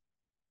Putin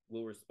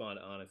will respond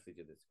honestly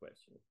to this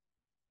question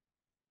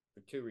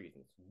for two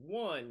reasons.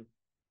 One,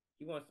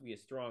 he wants to be a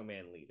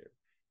strongman leader.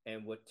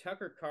 And what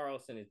Tucker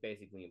Carlson has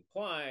basically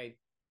implied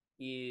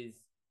is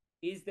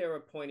there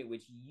a point at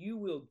which you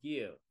will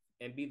give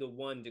and be the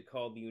one to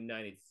call the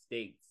United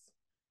States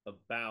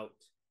about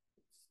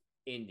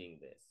ending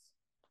this?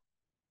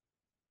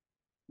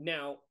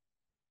 Now,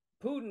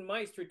 Putin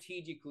might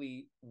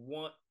strategically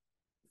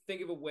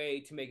think of a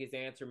way to make his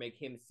answer make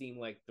him seem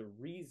like the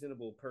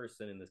reasonable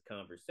person in this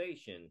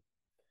conversation,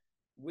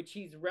 which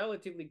he's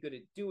relatively good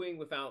at doing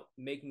without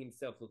making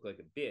himself look like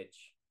a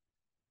bitch.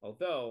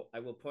 Although, I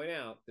will point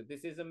out that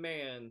this is a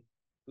man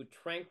who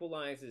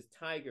tranquilizes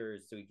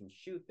tigers so he can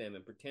shoot them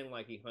and pretend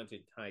like he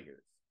hunted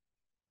tigers.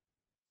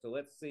 So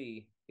let's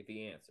see if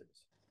he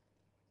answers.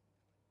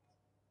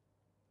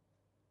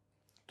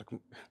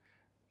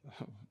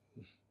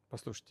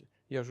 Послушайте,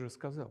 я же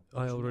сказал.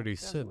 I already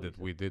said that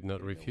we did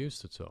not refuse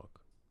to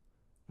talk.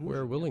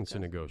 We're willing to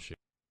negotiate.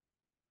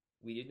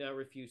 We did not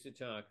refuse to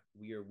talk.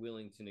 We are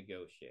willing to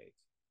negotiate.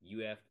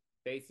 You have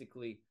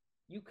basically,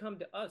 you come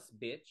to us,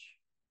 bitch.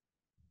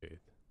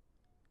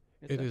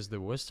 It is the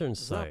Western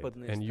side,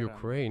 and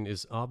Ukraine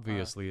is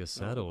obviously a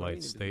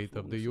satellite state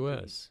of the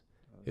US.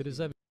 It is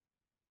evident.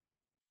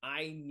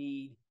 I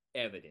need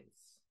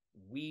evidence.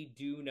 We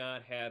do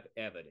not have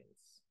evidence.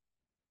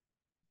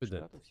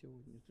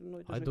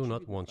 I do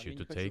not want you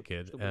to take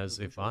it as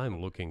if I'm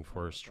looking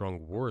for a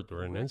strong word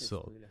or an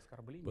insult,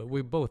 but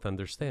we both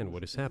understand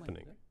what is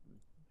happening.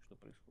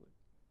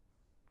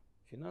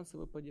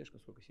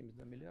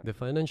 The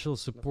financial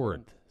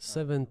support,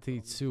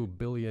 72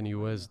 billion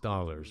US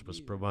dollars,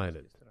 was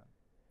provided.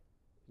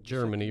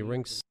 Germany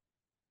ranks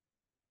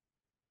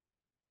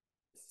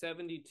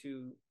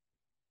 $72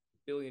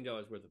 billion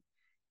worth of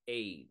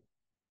aid.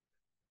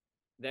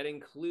 That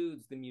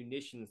includes the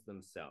munitions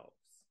themselves,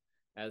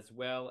 as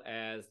well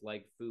as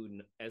like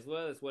food, as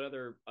well as what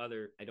other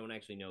I don't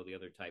actually know the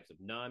other types of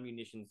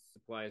non-munition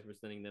supplies we're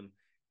sending them,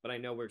 but I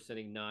know we're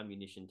sending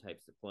non-munition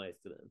type supplies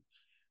to them.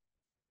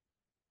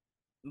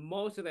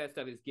 Most of that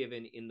stuff is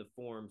given in the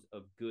forms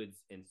of goods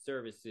and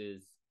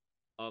services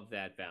of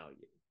that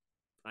value.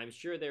 I'm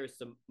sure there's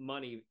some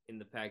money in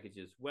the package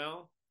as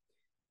well.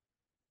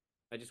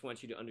 I just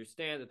want you to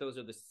understand that those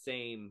are the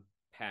same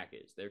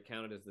package. They're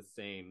counted as the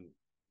same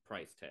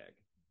price tag.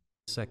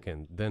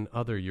 Second, then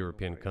other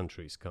European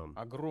countries come.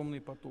 Огромный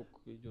поток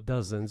идет.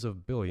 Dozens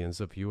of billions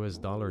of US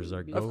dollars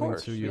are going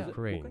to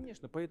Ukraine.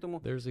 Конечно,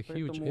 поэтому, There's a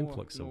huge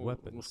influx of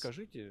weapons.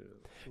 скажите,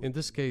 In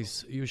this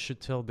case, you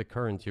should tell the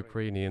current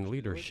Ukrainian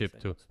leadership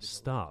to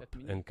stop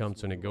and come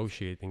to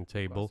negotiating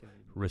table,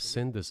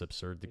 rescind this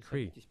absurd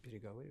decree.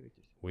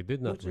 We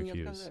did not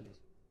refuse.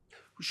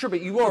 Sure,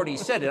 but you already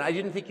said it. I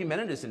didn't think you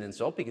meant it as an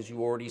insult because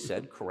you already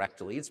said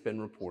correctly, it's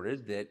been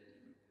reported that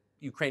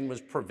Ukraine was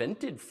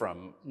prevented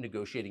from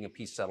negotiating a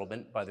peace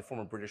settlement by the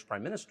former British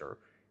Prime Minister.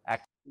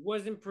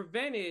 Wasn't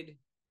prevented.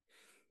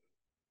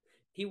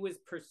 He was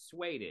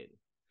persuaded.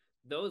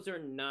 Those are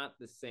not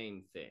the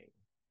same thing.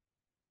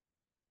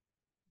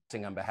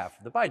 On behalf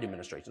of the Biden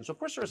administration. So of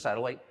course they're a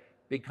satellite.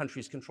 Big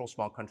countries control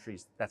small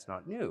countries. That's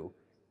not new.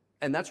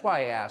 And that's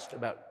why I asked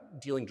about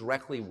dealing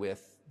directly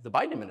with the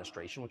Biden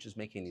administration, which is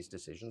making these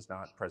decisions,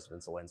 not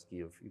President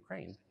Zelensky of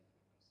Ukraine.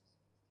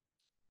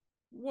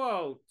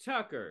 Whoa,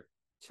 Tucker.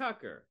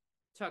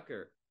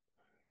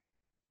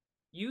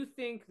 You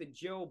think that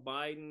Joe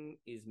Biden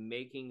is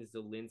making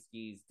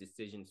Zelensky's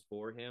decisions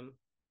for him?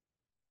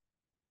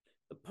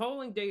 The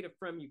polling data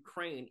from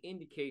Ukraine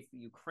indicates that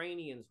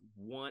Ukrainians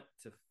want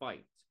to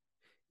fight.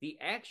 The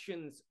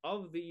actions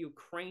of the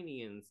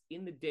Ukrainians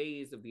in the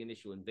days of the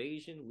initial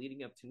invasion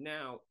leading up to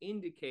now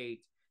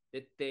indicate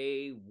that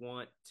they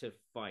want to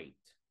fight.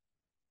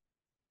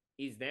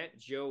 Is that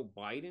Joe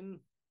Biden?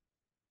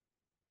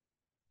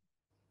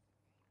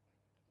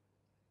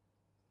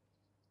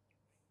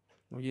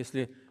 Ну,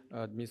 если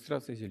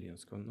администрация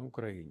Зеленского на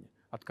Украине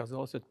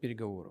отказалась от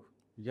переговоров,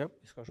 я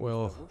исхожу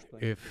Well, из того, что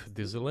они if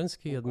the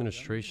Zelensky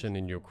administration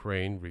in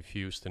Ukraine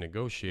refused to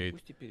negotiate,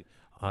 пусть теперь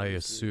I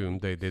assume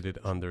they did it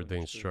under the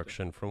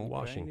instruction from неправильные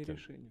Washington.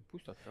 решения,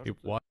 пусть If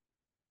откажутся.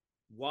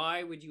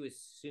 Why would you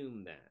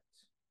assume that?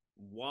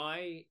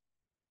 Why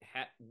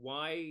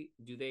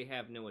do they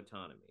have no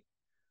autonomy?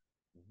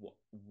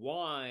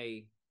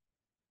 Why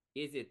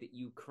is it that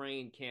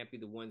Ukraine can't be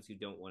the ones who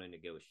don't want to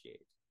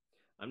negotiate?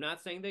 I'm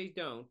not saying they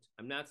don't.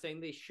 I'm not saying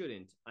they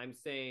shouldn't. I'm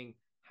saying,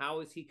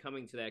 how is he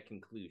coming to that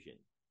conclusion?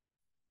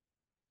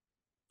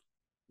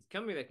 He's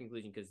coming to that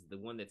conclusion because it's the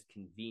one that's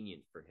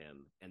convenient for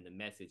him and the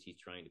message he's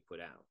trying to put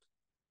out.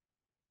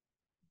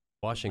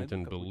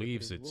 Washington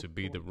believes it to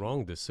be the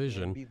wrong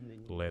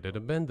decision, let it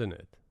abandon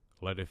it.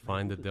 Let it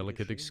find a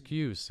delicate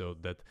excuse so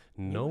that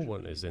no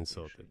one is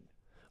insulted.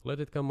 Let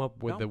it come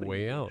up with a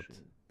way out.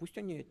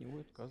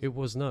 It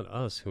was not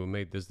us who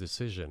made this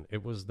decision,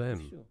 it was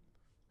them.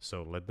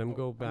 So let them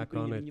go back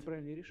on it.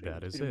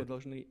 That is it.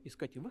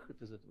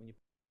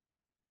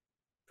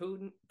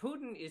 Putin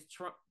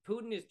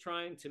is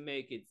trying to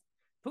make it.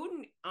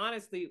 Putin,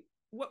 honestly,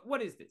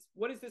 what is this?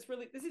 What is this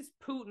really? This is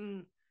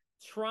Putin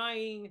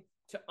trying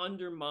to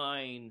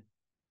undermine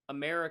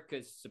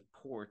America's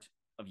support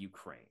of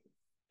Ukraine.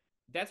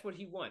 That's what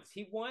he wants.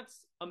 He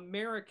wants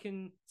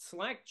American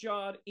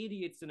slack-jawed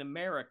idiots in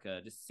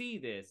America to see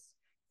this,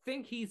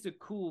 think he's a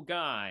cool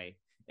guy,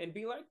 and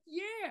be like,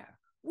 yeah,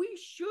 we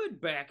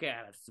should back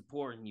out of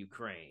supporting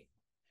Ukraine.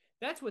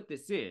 That's what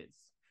this is.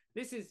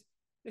 This is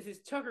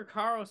Tucker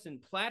Carlson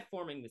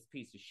platforming this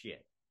piece of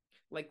shit.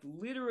 Like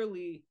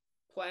literally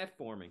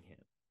platforming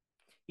him.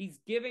 He's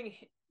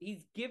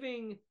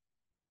giving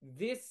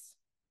this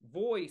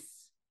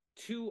voice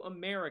to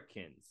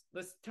Americans.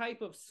 This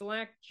type of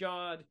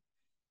slack-jawed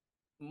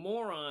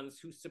morons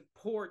who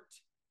support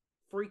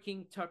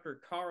freaking Tucker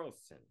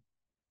Carlson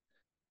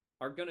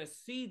are going to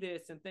see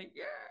this and think,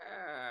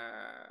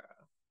 yeah.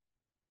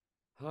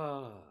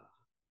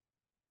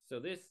 So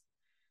this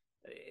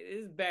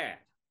is bad.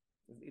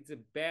 It's a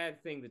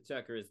bad thing that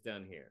Tucker has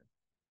done here.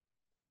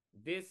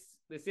 This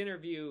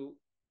interview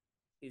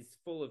is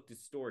full of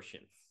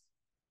distortions.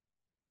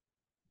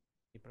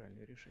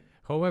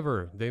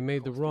 However, they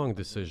made the wrong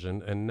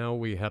decision, and now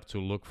we have to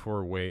look for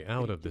a way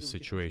out of the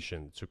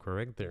situation to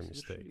correct their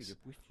mistakes.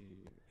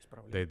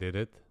 They did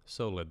it,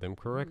 so let them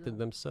correct it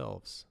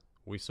themselves.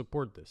 We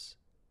support this.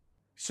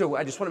 So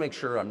I just want to make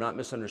sure I'm not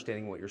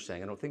misunderstanding what you're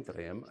saying. I don't think that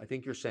I am. I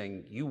think you're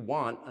saying you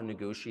want a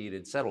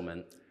negotiated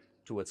settlement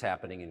to what's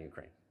happening in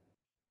Ukraine.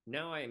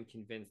 Now I am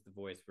convinced the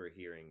voice we're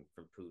hearing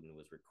from Putin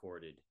was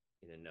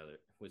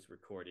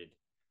recorded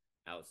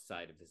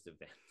outside of this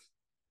event.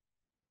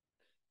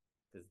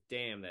 Because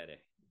damn that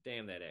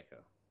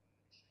echo.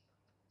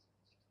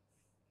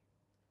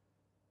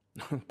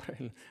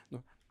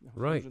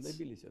 Right.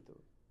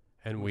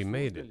 And we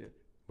made it.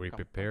 We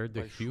prepared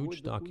a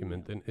huge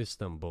document in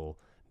Istanbul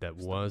that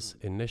was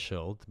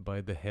initialed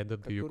by the head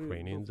of the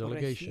Ukrainian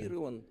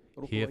delegation.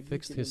 He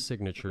affixed his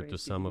signature to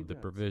some of the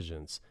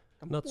provisions,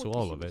 not to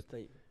all of it.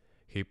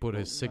 He put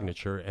his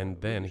signature and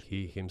then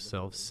he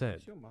himself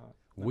said,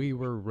 we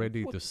were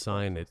ready to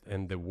sign it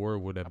and the war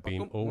would have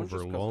been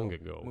over long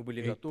ago,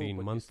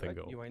 18 months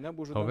ago.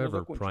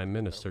 However, Prime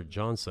Minister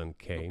Johnson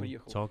came,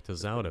 talked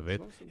us out of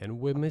it, and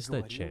we missed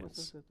that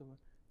chance.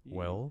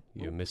 Well,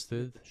 you missed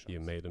it, you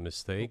made a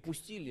mistake.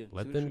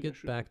 Let them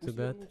get back to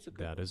that,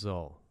 that is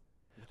all.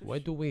 Why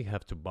do we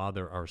have to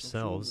bother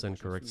ourselves and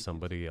correct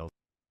somebody else?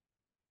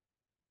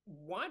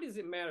 Why does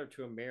it matter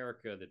to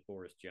America that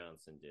Boris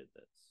Johnson did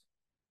this?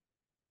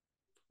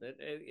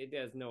 It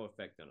has no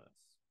effect on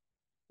us,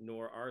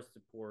 nor our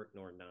support,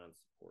 nor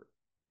non-support.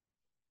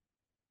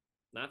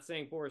 Not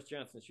saying Boris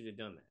Johnson should have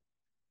done that.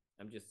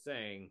 I'm just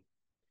saying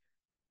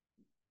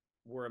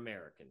we're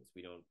Americans.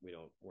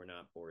 We're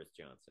not Boris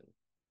Johnson.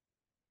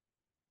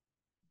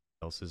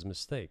 Else's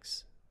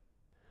mistakes.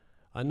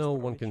 I know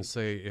one can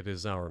say it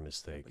is our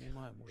mistake.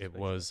 It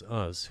was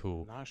us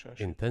who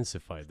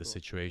intensified the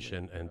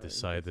situation and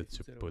decided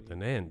to put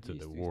an end to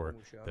the war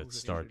that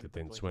started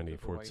in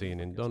 2014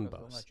 in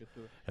Donbass,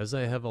 as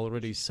I have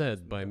already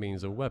said, by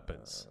means of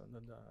weapons.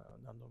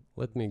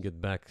 Let me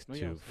get back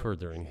to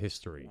furthering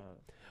history.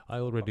 I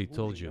already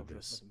told you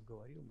this.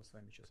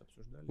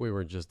 We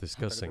were just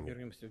discussing it.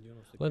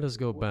 Let us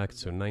go back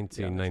to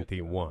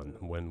 1991,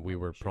 when we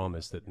were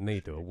promised that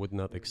NATO would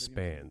not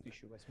expand,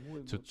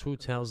 to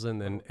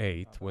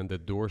 2008, when the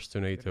doors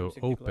to NATO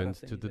opened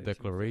to the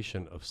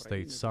declaration of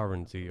state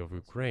sovereignty of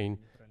Ukraine,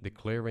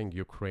 declaring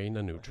Ukraine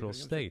a neutral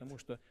state.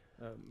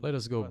 Let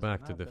us go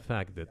back to the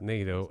fact that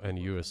NATO and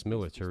US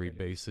military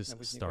bases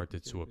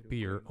started to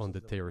appear on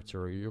the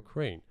territory of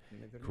Ukraine,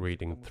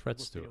 creating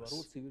threats to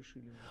us.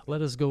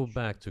 Let us go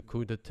back to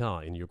coup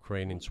d'etat in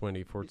Ukraine in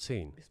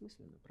 2014.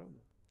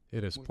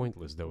 It is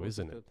pointless though,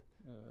 isn't it?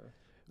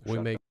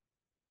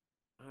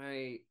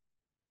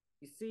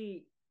 You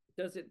see,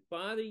 does it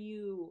bother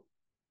you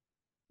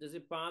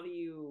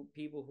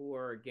people who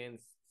are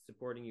against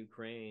supporting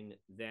Ukraine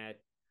that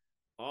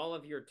all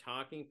of your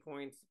talking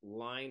points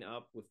line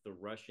up with the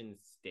Russian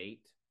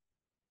state?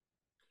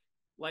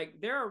 Like,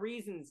 there are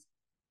reasons.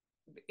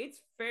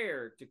 It's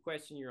fair to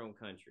question your own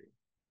country.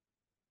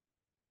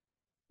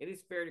 It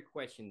is fair to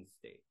question the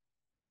state.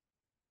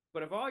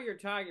 But if all your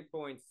talking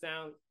points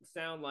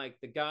sound like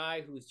the guy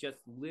who's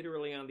just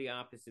literally on the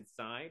opposite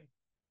side,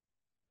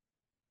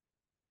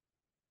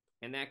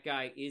 and that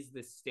guy is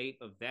the state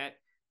of that,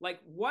 like,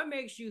 what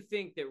makes you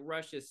think that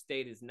Russia's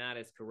state is not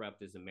as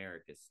corrupt as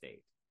America's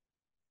state?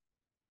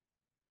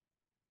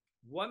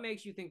 What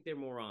makes you think they're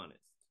more honest?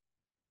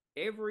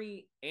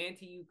 Every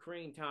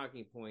anti-Ukraine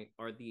talking point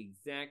are the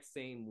exact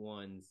same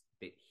ones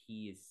that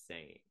he is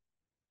saying.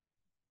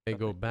 They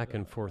go back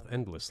and forth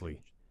endlessly,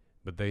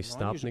 but they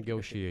stop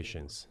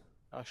negotiations.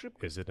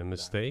 Ошибка? Is it a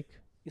mistake?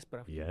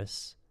 Исправьте.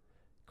 Yes.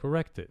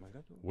 Correct it.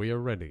 We are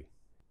ready.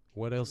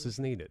 What else is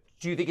needed?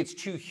 Do you think it's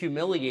too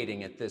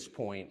humiliating at this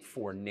point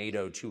for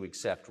NATO to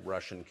accept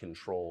Russian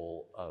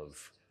control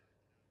of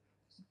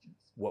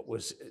what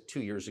was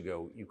 2 years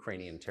ago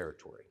Ukrainian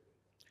territory?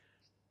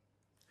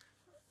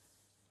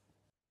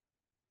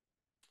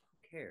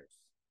 Who cares?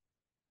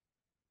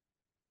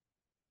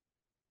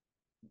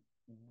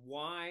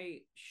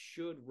 Why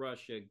should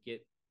Russia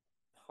get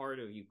part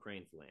of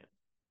Ukraine's land?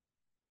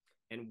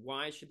 And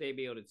why should they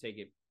be able to take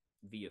it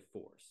via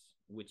force,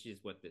 which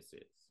is what this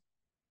is?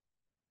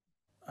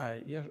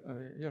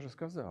 Я же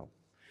сказал.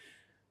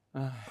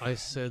 I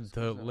said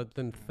let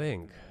them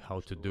think how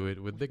to do it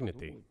with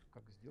dignity.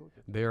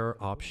 There are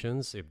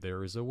options if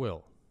there is a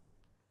will.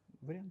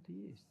 Варианты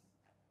есть.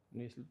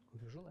 Но если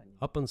желание.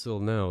 Up until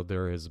now,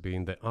 there has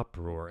been the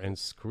uproar and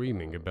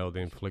screaming about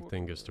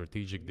inflicting a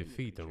strategic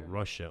defeat on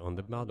Russia on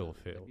the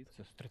battlefield.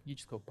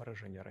 Стратегического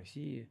поражения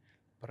России,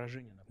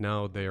 поражения.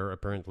 Now they are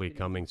apparently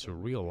coming to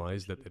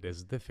realize that it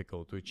is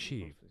difficult to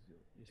achieve,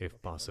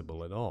 if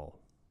possible at all.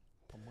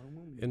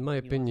 In my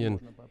opinion,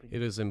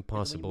 it is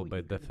impossible by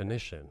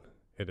definition.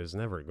 It is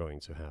never going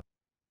to happen.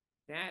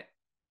 That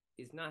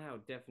is not how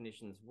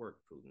definitions work,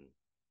 Putin.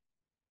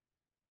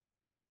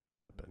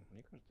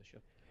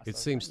 It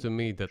seems to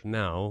me that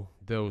now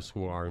those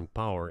who are in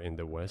power in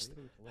the West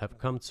have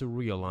come to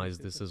realize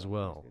this as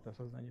well. Это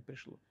осознание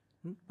пришло.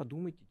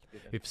 Подумайте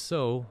теперь. If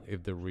so,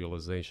 if the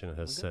realization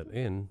has set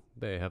in,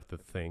 they have to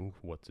think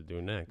what to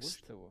do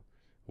next. Больше того,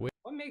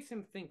 What makes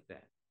him think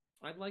that?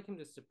 I'd like him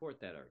to support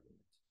that argument.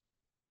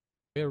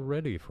 We are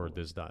ready for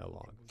this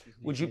dialogue.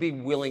 Would you be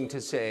willing to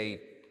say,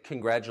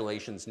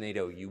 congratulations,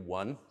 NATO, you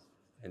won,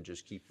 and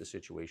just keep the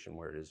situation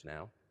where it is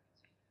now?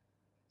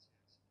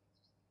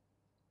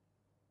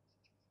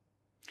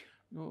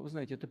 ну, вы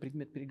знаете, это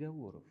предмет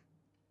переговоров.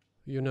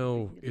 You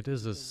know, it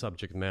is a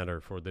subject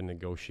matter for the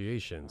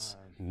negotiations.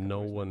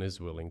 No one is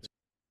willing to.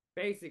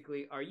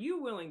 Basically, are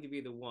you willing to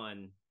be the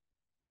one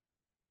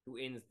who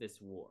ends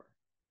this war?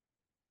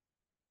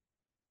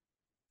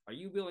 Are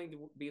you willing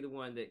to be the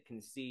one that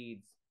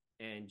concedes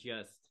and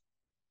just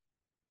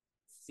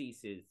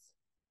ceases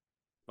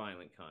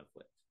violent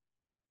conflict?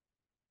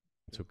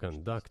 To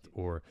conduct,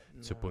 or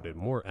to put it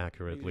more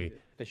accurately,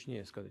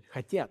 Точнее сказать,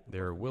 хотят. they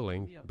are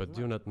willing but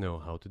do not know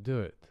how to do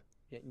it.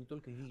 Я не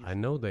только вижу, I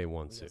know they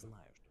want но я to.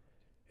 знаю,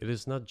 что It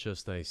is not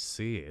just I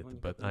see it,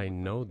 but I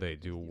know they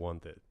do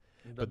want it.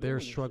 But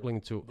they're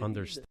struggling to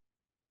understand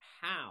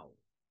How?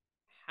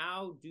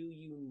 How do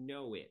you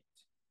know it?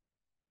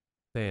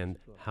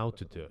 how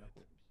to do it.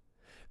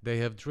 They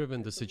have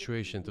driven the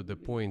situation to the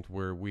point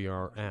where we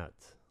are at.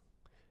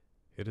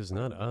 It is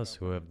not us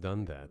who have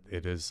done that.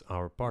 It is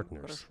our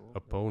partners,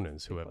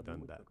 opponents who have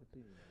done that.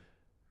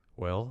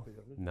 Well,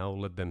 now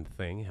let them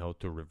think how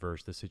to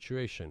reverse the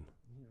situation.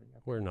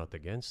 We're not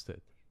against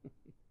it.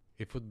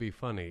 It would be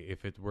funny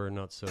if it were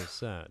not so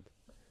sad.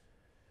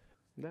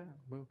 Да,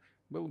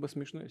 было бы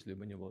смешно, если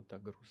бы не было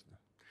так грустно.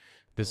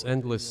 This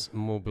endless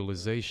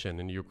mobilization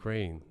in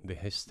Ukraine, the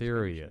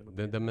hysteria,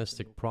 the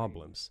domestic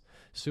problems,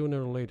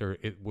 sooner or later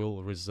it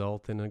will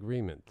result in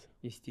agreement.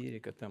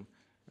 Истерика, там,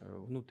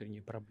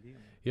 внутренние проблемы.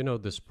 You know,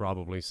 this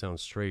probably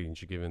sounds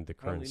strange given the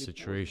current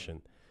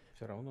situation,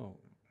 Все равно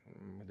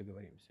мы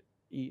договоримся.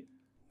 И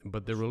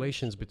but the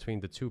relations between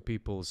the two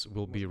peoples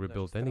will be может, даже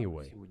rebuilt странно в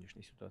anyway.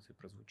 сегодняшней ситуации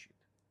прозвучит.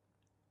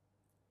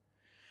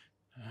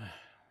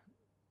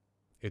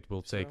 It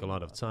will take a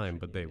lot of time,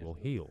 but they will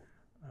heal.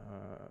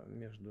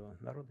 Между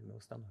народами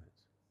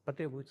восстановится.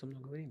 Потребуется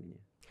много времени.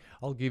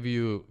 I'll give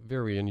you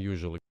very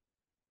unusual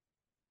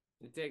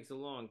It takes a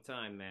long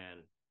time,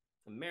 man.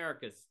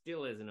 America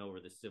still isn't over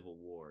the Civil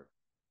War.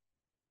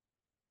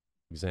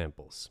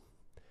 examples.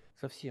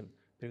 Совсем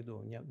приведу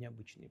вам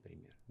необычный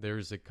пример. There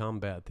is a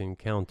combat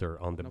encounter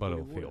on the На поле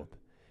боя battlefield.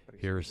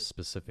 происходит Here's a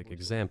specific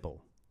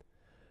example.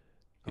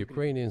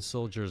 Ukrainian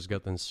soldiers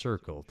got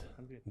encircled.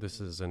 This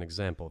is an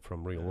example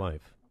from real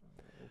life.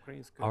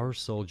 украинская Our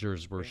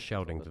soldiers were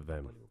shouting to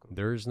them,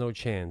 "There is no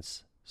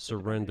chance.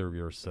 Surrender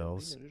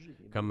yourselves.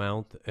 Come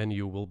out and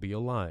you will be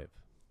alive."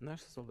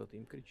 Наши солдаты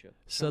им кричат.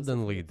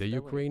 Suddenly, the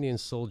Ukrainian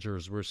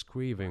soldiers were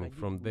screaming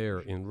from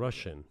there in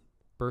Russian,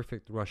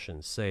 perfect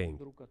Russian, saying,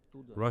 Вдруг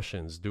оттуда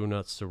 "Russians, do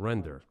not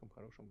surrender." на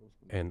хорошем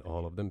русском And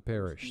all of them и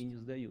perished. не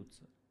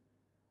сдаются.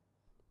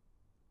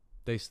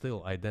 They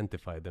still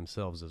identified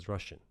themselves as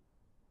Russian.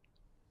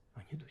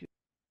 Они дают.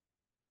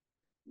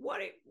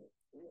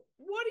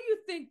 What do you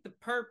think the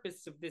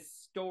purpose of this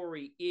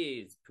story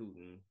is,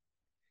 Putin?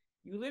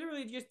 You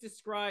literally just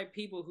describe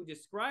people who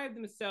describe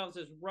themselves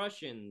as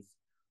Russians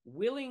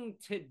willing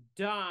to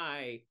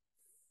die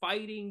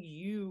fighting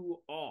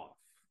you off.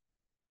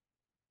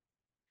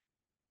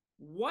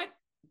 What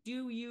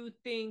do you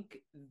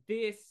think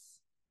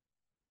this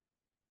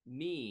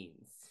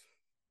means?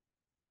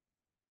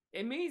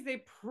 It means they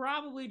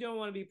probably don't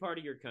want to be part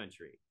of your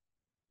country.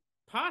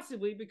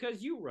 Possibly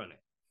because you run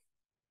it.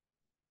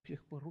 До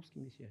сих пор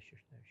русскими себя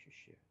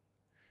ощущаю.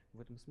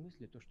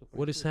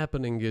 What is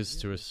happening is,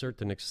 to a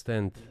certain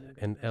extent,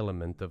 an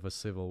element of a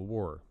civil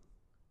war.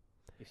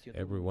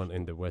 Everyone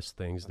in the West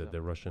thinks that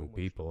the Russian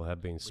people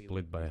have been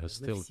split by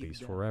hostilities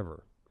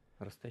forever.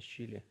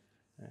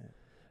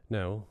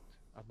 No,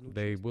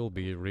 they will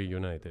be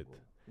reunited.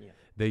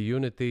 The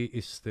unity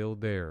is still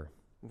there.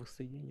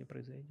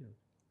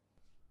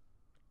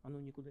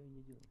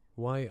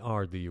 Why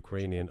are the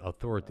Ukrainian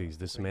authorities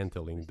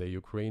dismantling the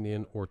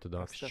Ukrainian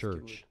Orthodox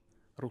Church?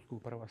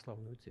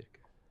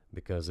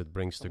 Because it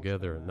brings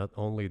together not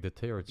only the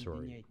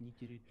territory,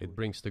 it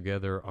brings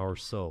together our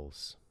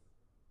souls.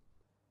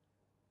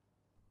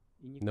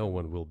 No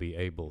one will be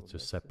able to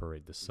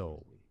separate the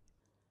soul.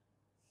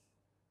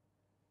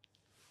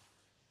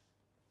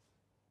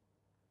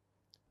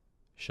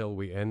 Shall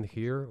we end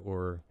here,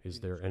 or is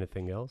there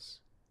anything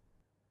else?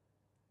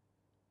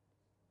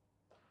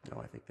 No,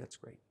 I think that's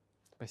great.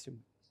 Спасибо.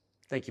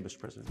 Thank you, Mr.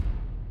 President.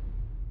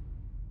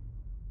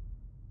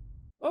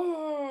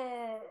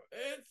 Oh,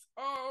 it's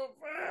over.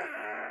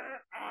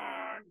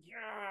 Oh,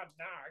 God,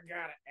 now I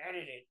gotta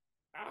edit it.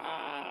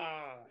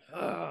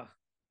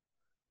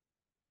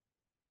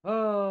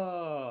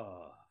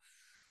 Oh,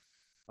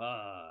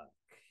 fuck.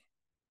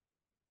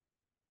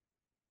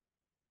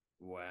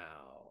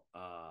 Wow.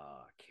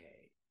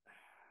 Okay.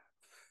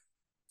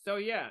 So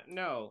yeah,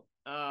 no.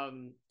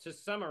 To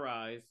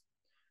summarize,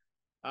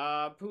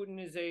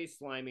 Putin is a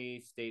slimy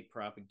state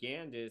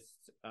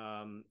propagandist,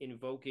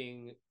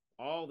 invoking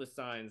all the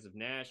signs of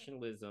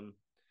nationalism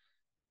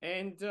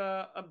and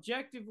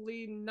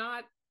objectively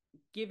not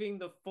giving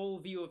the full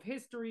view of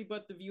history,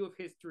 but the view of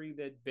history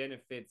that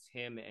benefits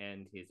him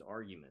and his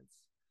arguments.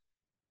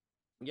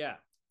 Yeah,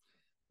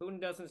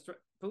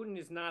 Putin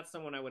is not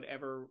someone I would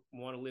ever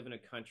want to live in a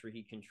country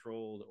he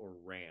controlled or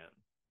ran.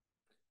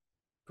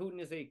 Putin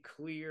is a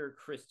clear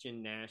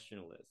Christian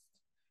nationalist,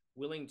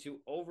 willing to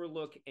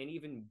overlook and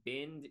even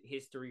bend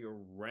history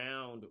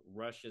around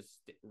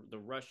the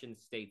Russian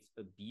state's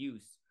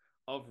abuse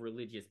of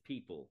religious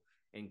people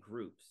and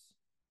groups.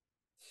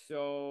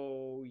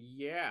 So,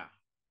 yeah.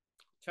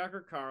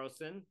 Tucker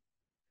Carlson,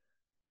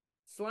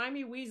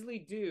 slimy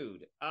Weasley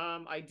dude.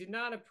 I did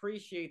not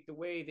appreciate the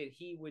way that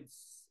he would.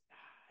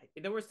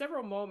 There were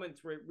several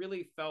moments where it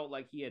really felt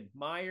like he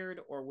admired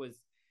or was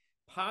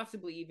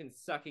possibly even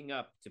sucking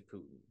up to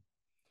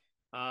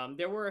Putin.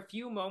 There were a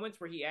few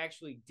moments where he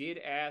actually did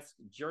ask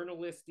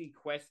journalistic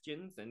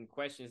questions and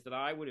questions that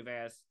I would have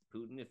asked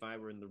Putin if I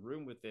were in the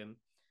room with him.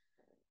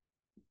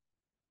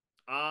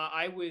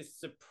 I was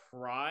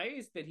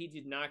surprised that he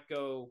did not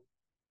go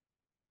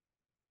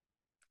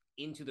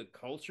into the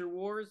culture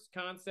wars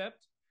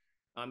concept.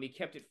 He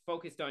kept it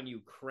focused on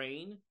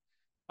Ukraine,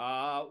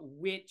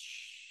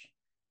 which,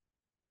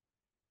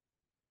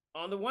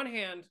 on the one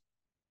hand,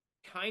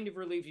 kind of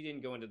relieved he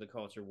didn't go into the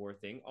culture war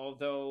thing.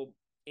 Although,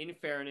 in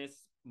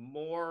fairness,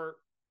 more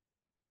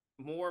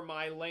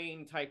my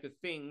lane type of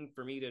thing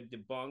for me to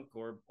debunk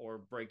or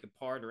break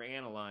apart or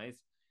analyze.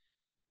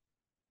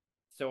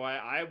 So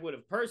I would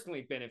have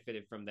personally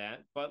benefited from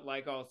that, but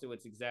like also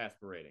it's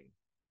exasperating.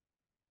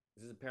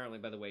 This is apparently,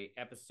 by the way,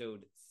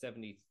 episode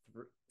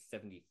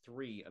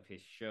 73 of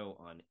his show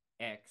on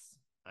X.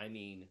 I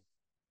mean,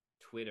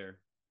 Twitter.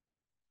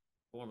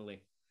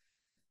 Formerly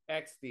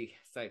X, the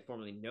site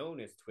formerly known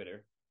as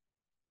Twitter.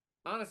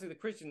 Honestly, the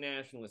Christian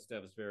nationalist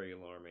stuff is very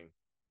alarming.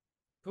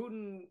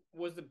 Putin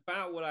was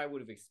about what I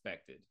would have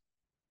expected.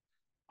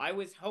 I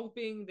was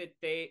hoping that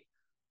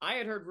I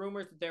had heard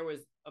rumors that there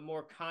was a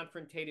more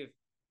confrontative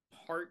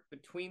part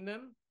between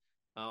them.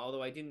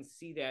 Although I didn't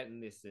see that in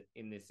this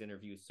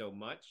interview so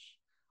much.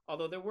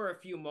 Although there were a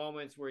few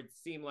moments where it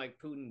seemed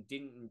like Putin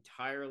didn't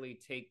entirely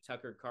take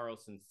Tucker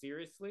Carlson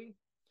seriously.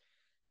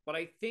 But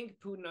I think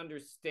Putin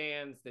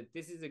understands that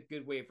this is a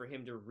good way for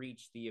him to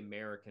reach the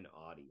American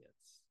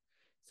audience,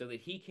 so that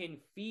he can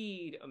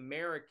feed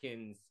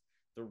Americans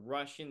the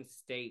Russian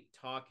state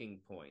talking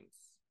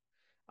points.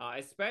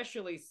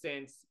 Especially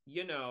since,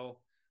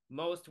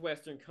 most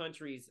Western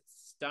countries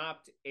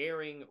stopped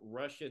airing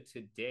Russia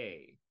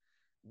Today,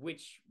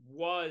 which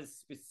was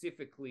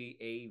specifically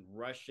a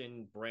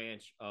Russian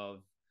branch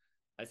of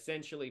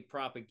essentially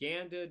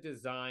propaganda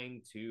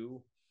designed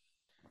to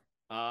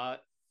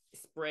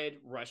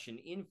spread Russian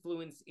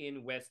influence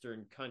in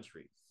Western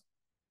countries.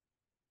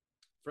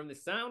 From the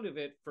sound of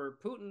it, for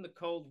Putin, the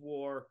Cold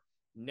War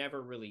never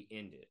really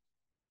ended.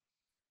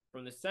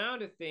 From the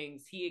sound of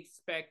things, he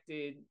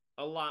expected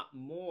a lot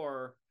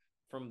more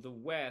from the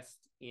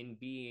West in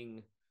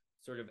being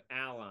sort of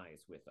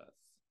allies with us.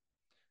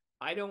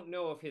 I don't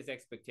know if his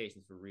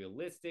expectations were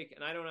realistic,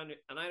 and I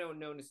don't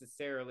know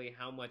necessarily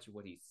how much of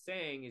what he's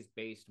saying is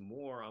based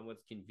more on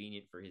what's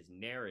convenient for his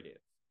narrative.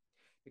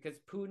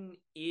 Because Putin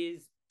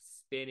is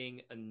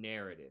spinning a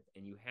narrative,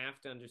 and you have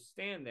to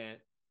understand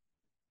that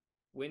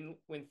when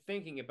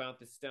thinking about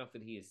the stuff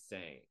that he is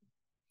saying.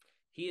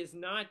 He is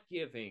not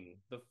giving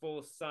the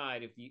full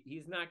side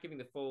he's not giving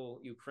the full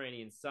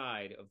Ukrainian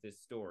side of this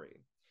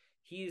story.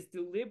 He is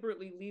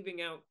deliberately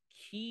leaving out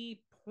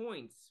key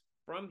points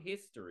from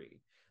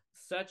history,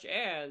 such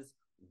as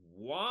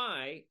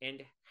why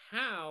and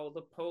how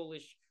the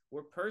Polish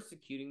were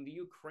persecuting the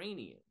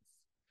Ukrainians.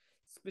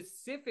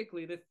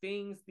 Specifically, the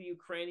things the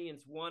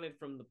Ukrainians wanted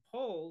from the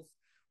Poles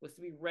was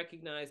to be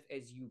recognized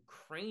as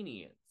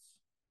Ukrainians.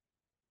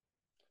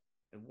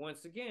 And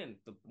once again,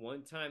 the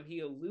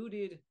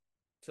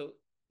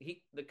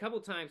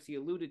couple times he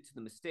alluded to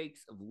the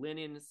mistakes of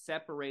Lenin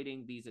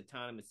separating these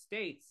autonomous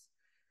states,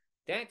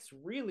 that's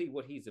really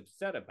what he's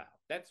upset about.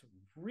 That's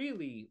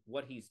really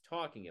what he's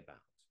talking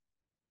about,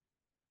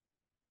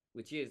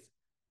 which is,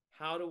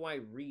 how do I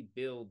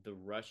rebuild the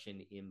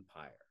Russian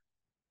Empire?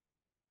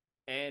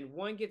 And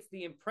one gets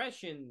the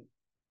impression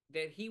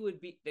that he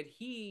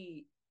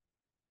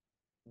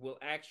will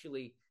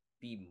actually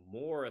be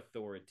more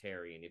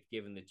authoritarian if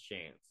given the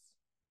chance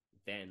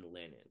than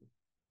Lenin.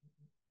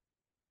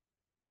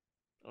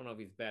 I don't know if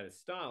he's bad as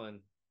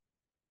Stalin,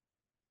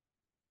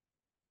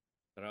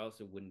 but I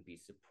also wouldn't be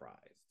surprised.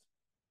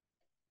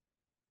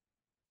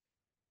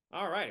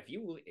 All right, if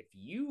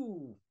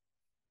you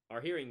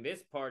are hearing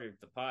this part of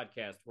the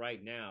podcast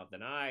right now,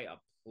 then I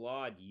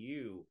applaud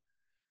you.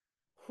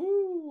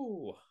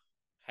 Whoo!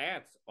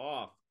 Hats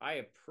off. I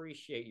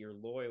appreciate your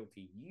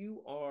loyalty.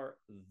 You are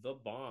the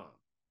bomb.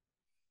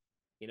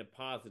 In a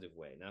positive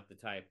way,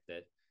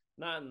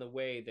 not in the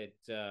way that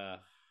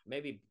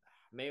maybe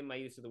my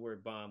use of the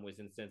word bomb was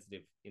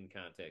insensitive in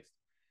context,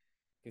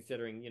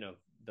 considering,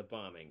 the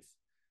bombings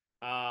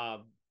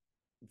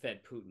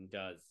that Putin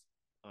does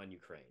on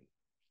Ukraine.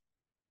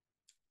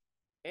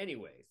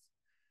 Anyways,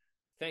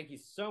 thank you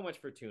so much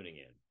for tuning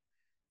in.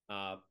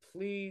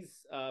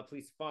 Please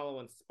follow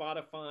on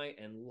Spotify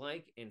and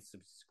like and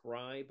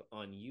subscribe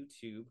on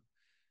YouTube,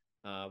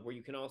 where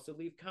you can also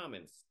leave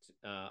comments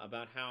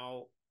about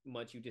how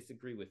much you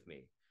disagree with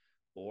me,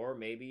 or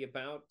maybe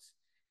about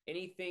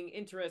anything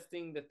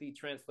interesting that the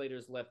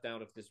translators left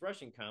out of this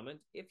Russian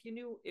comment. If you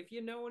know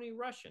any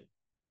Russian,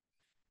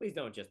 please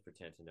don't just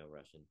pretend to know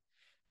Russian.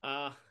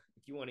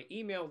 If you want to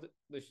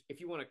if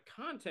you want to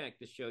contact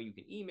the show, you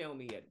can email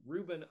me at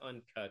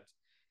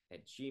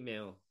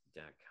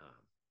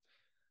rubenuncut@gmail.com.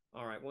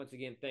 All right, once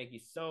again, thank you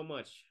so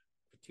much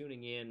for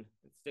tuning in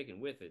and sticking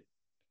with it.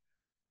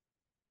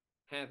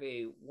 Have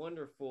a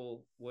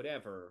wonderful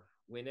whatever,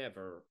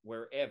 whenever,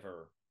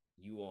 wherever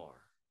you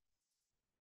are.